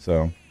nice.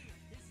 So,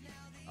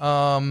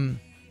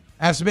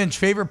 Ask the Bench,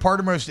 favorite part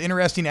or most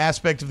interesting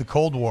aspect of the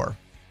Cold War?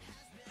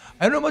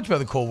 I don't know much about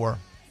the Cold War.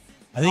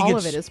 I think all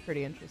of it is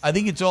pretty interesting. I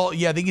think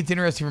it's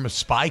interesting from a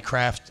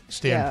spycraft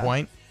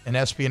standpoint and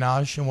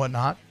espionage and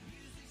whatnot.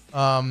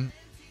 I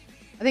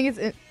think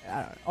it's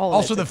all.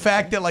 Also, the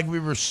fact that like we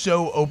were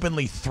so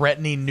openly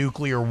threatening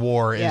nuclear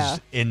war is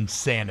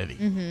insanity.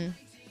 Mm-hmm.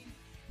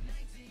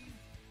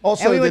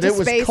 Also, And we that went it to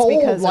was space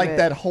cold because of like it.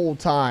 that whole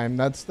time.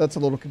 That's a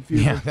little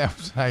confusing. Yeah, that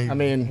was. I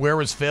mean, where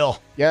was Phil?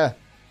 Yeah.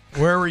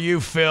 Where were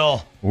you,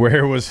 Phil?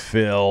 Where was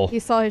Phil? He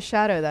saw his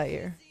shadow that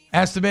year.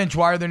 Ask the Bench,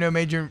 why are there no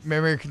major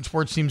American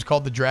sports teams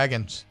called the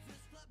Dragons?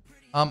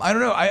 I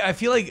don't know. I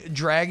feel like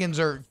dragons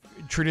are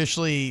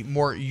traditionally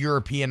more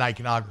European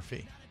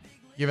iconography,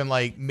 given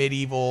like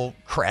medieval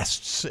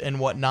crests and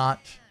whatnot.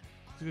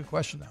 It's a good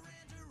question,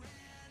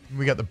 though.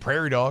 We got the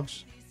prairie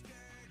dogs.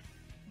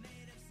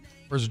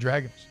 Where's the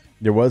Dragons?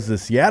 There was the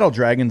Seattle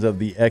Dragons of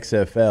the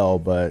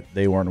XFL, but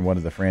they weren't one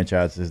of the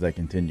franchises that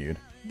continued.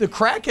 The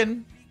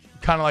Kraken,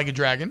 kind of like a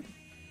dragon.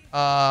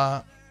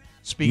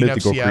 Speaking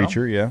Mythical of Seattle.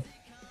 creature, yeah.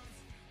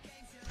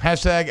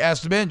 Hashtag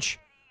Ask the Bench.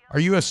 Are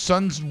you a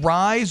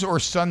sunrise or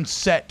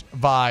sunset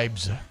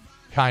vibes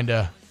kind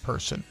of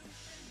person?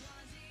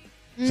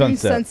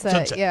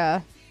 Sunset.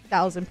 Yeah.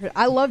 1,000%.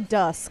 I love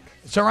dusk.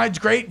 Sunrise's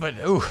great, but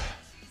ooh.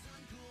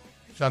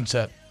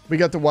 Sunset. We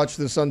got to watch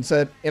the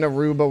sunset in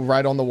Aruba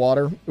right on the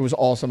water. It was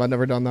awesome. I'd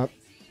never done that.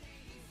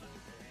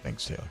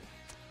 Thanks, Taylor.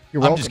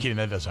 You're I'm welcome. just kidding.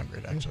 That does sound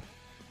great, actually.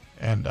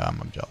 And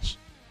I'm jealous.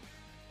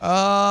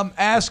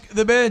 Ask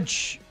the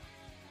Bench.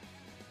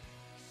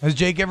 Has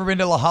Jake ever been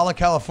to La Jolla,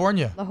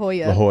 California? La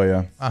Jolla. La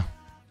Jolla.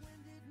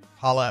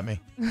 Holla at me.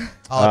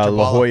 Holla at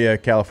La Jolla. Jolla,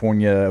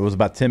 California. It was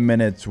about 10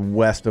 minutes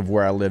west of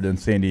where I lived in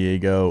San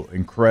Diego.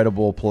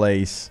 Incredible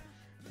place.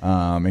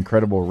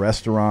 Incredible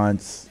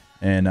restaurants.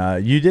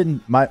 And you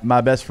didn't, my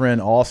best friend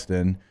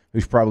Austin,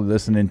 who's probably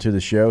listening to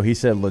the show, he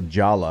said La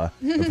Jolla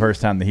the first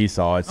time that he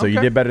saw it. So you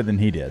Okay. did better than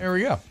he did. There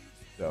we go.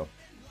 So,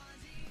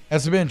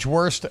 Ask the Bench.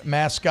 Worst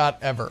mascot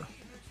ever.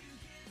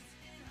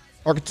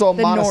 Arkansas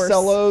The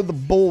Monticello, the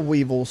Bull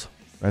Weevils.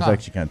 that's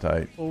actually kind of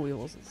tight. Bull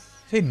Weevils.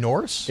 Say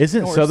Norse?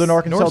 Isn't Norse. Southern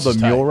Arkansas Norse the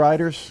is Mule tight.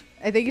 Riders?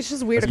 I think it's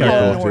just weird That's to call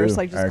kinda them cool, Norse. too,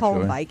 Like, just call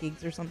them actually.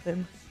 Vikings or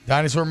something.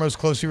 Dinosaur most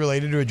closely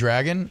related to a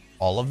dragon?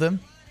 All of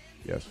them?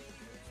 Yes.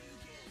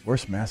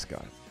 Worst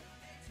mascot.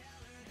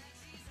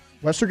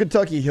 Western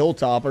Kentucky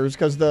Hilltoppers,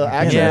 because the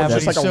action Yeah, was but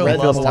just like he's a so red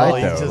lovable.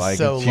 tie. He's just Like,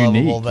 so it's lovable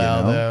unique, now,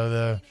 you know?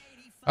 though.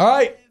 All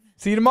right.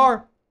 See you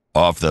tomorrow.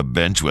 Off the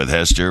Bench with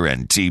Hester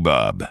and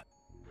T-Bob.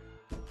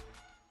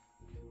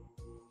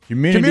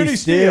 Community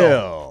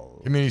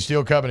Steel. Community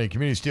Steel Company.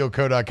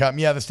 CommunitySteelCo.com.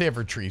 Yeah, the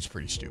Stanford tree is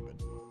pretty stupid.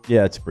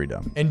 Yeah, it's pretty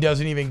dumb. And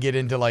doesn't even get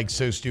into like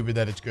so stupid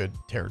that it's good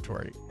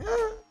territory.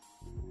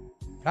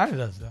 Kind of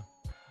does, though.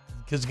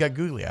 Because it's got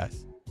googly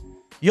eyes.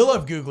 You'll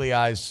have googly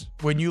eyes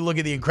when you look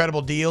at the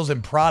incredible deals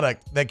and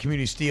product that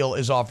Community Steel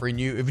is offering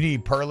you. If you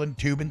need purlin,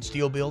 tubing,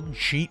 steel building,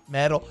 sheet,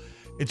 metal,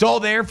 it's all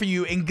there for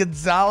you in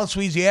Gonzales,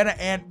 Louisiana.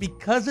 And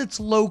because it's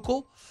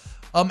local,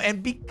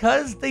 and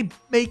because they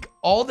make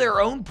all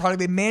their own product,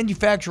 they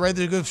manufacture, right?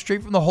 They go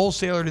straight from the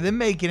wholesaler to them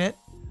making it.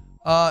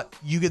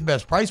 You get the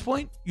best price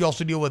point. You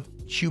also deal with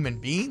human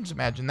beings.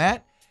 Imagine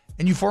that.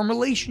 and you form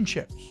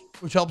relationships,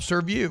 which helps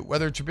serve you,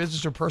 whether it's your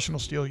business or personal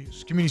steel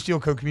use. Community Steel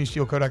Co.,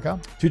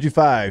 communitysteelco.com.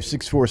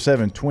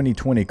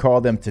 225-647-2020.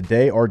 Call them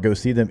today or go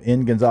see them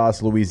in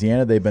Gonzales,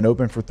 Louisiana. They've been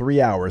open for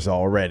 3 hours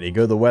already.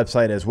 Go to the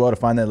website as well to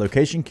find that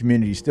location,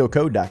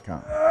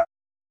 communitysteelco.com.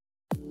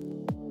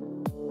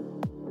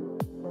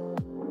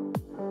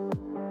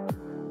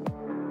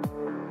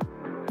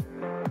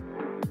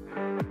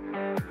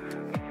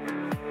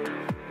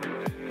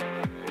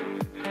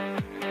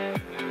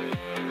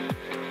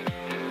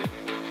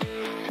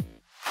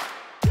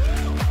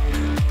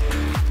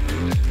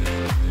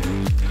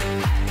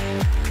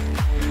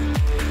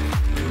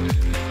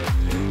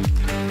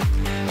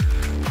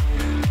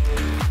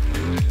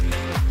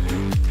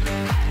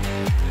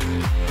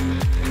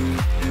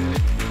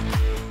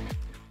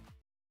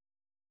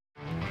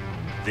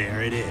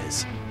 There it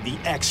is, the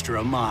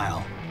extra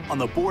mile, on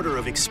the border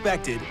of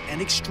expected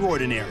and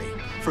extraordinary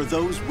for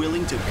those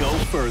willing to go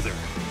further,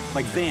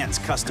 like vans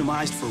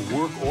customized for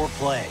work or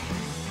play,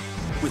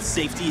 with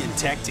safety and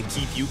tech to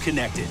keep you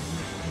connected.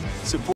 Support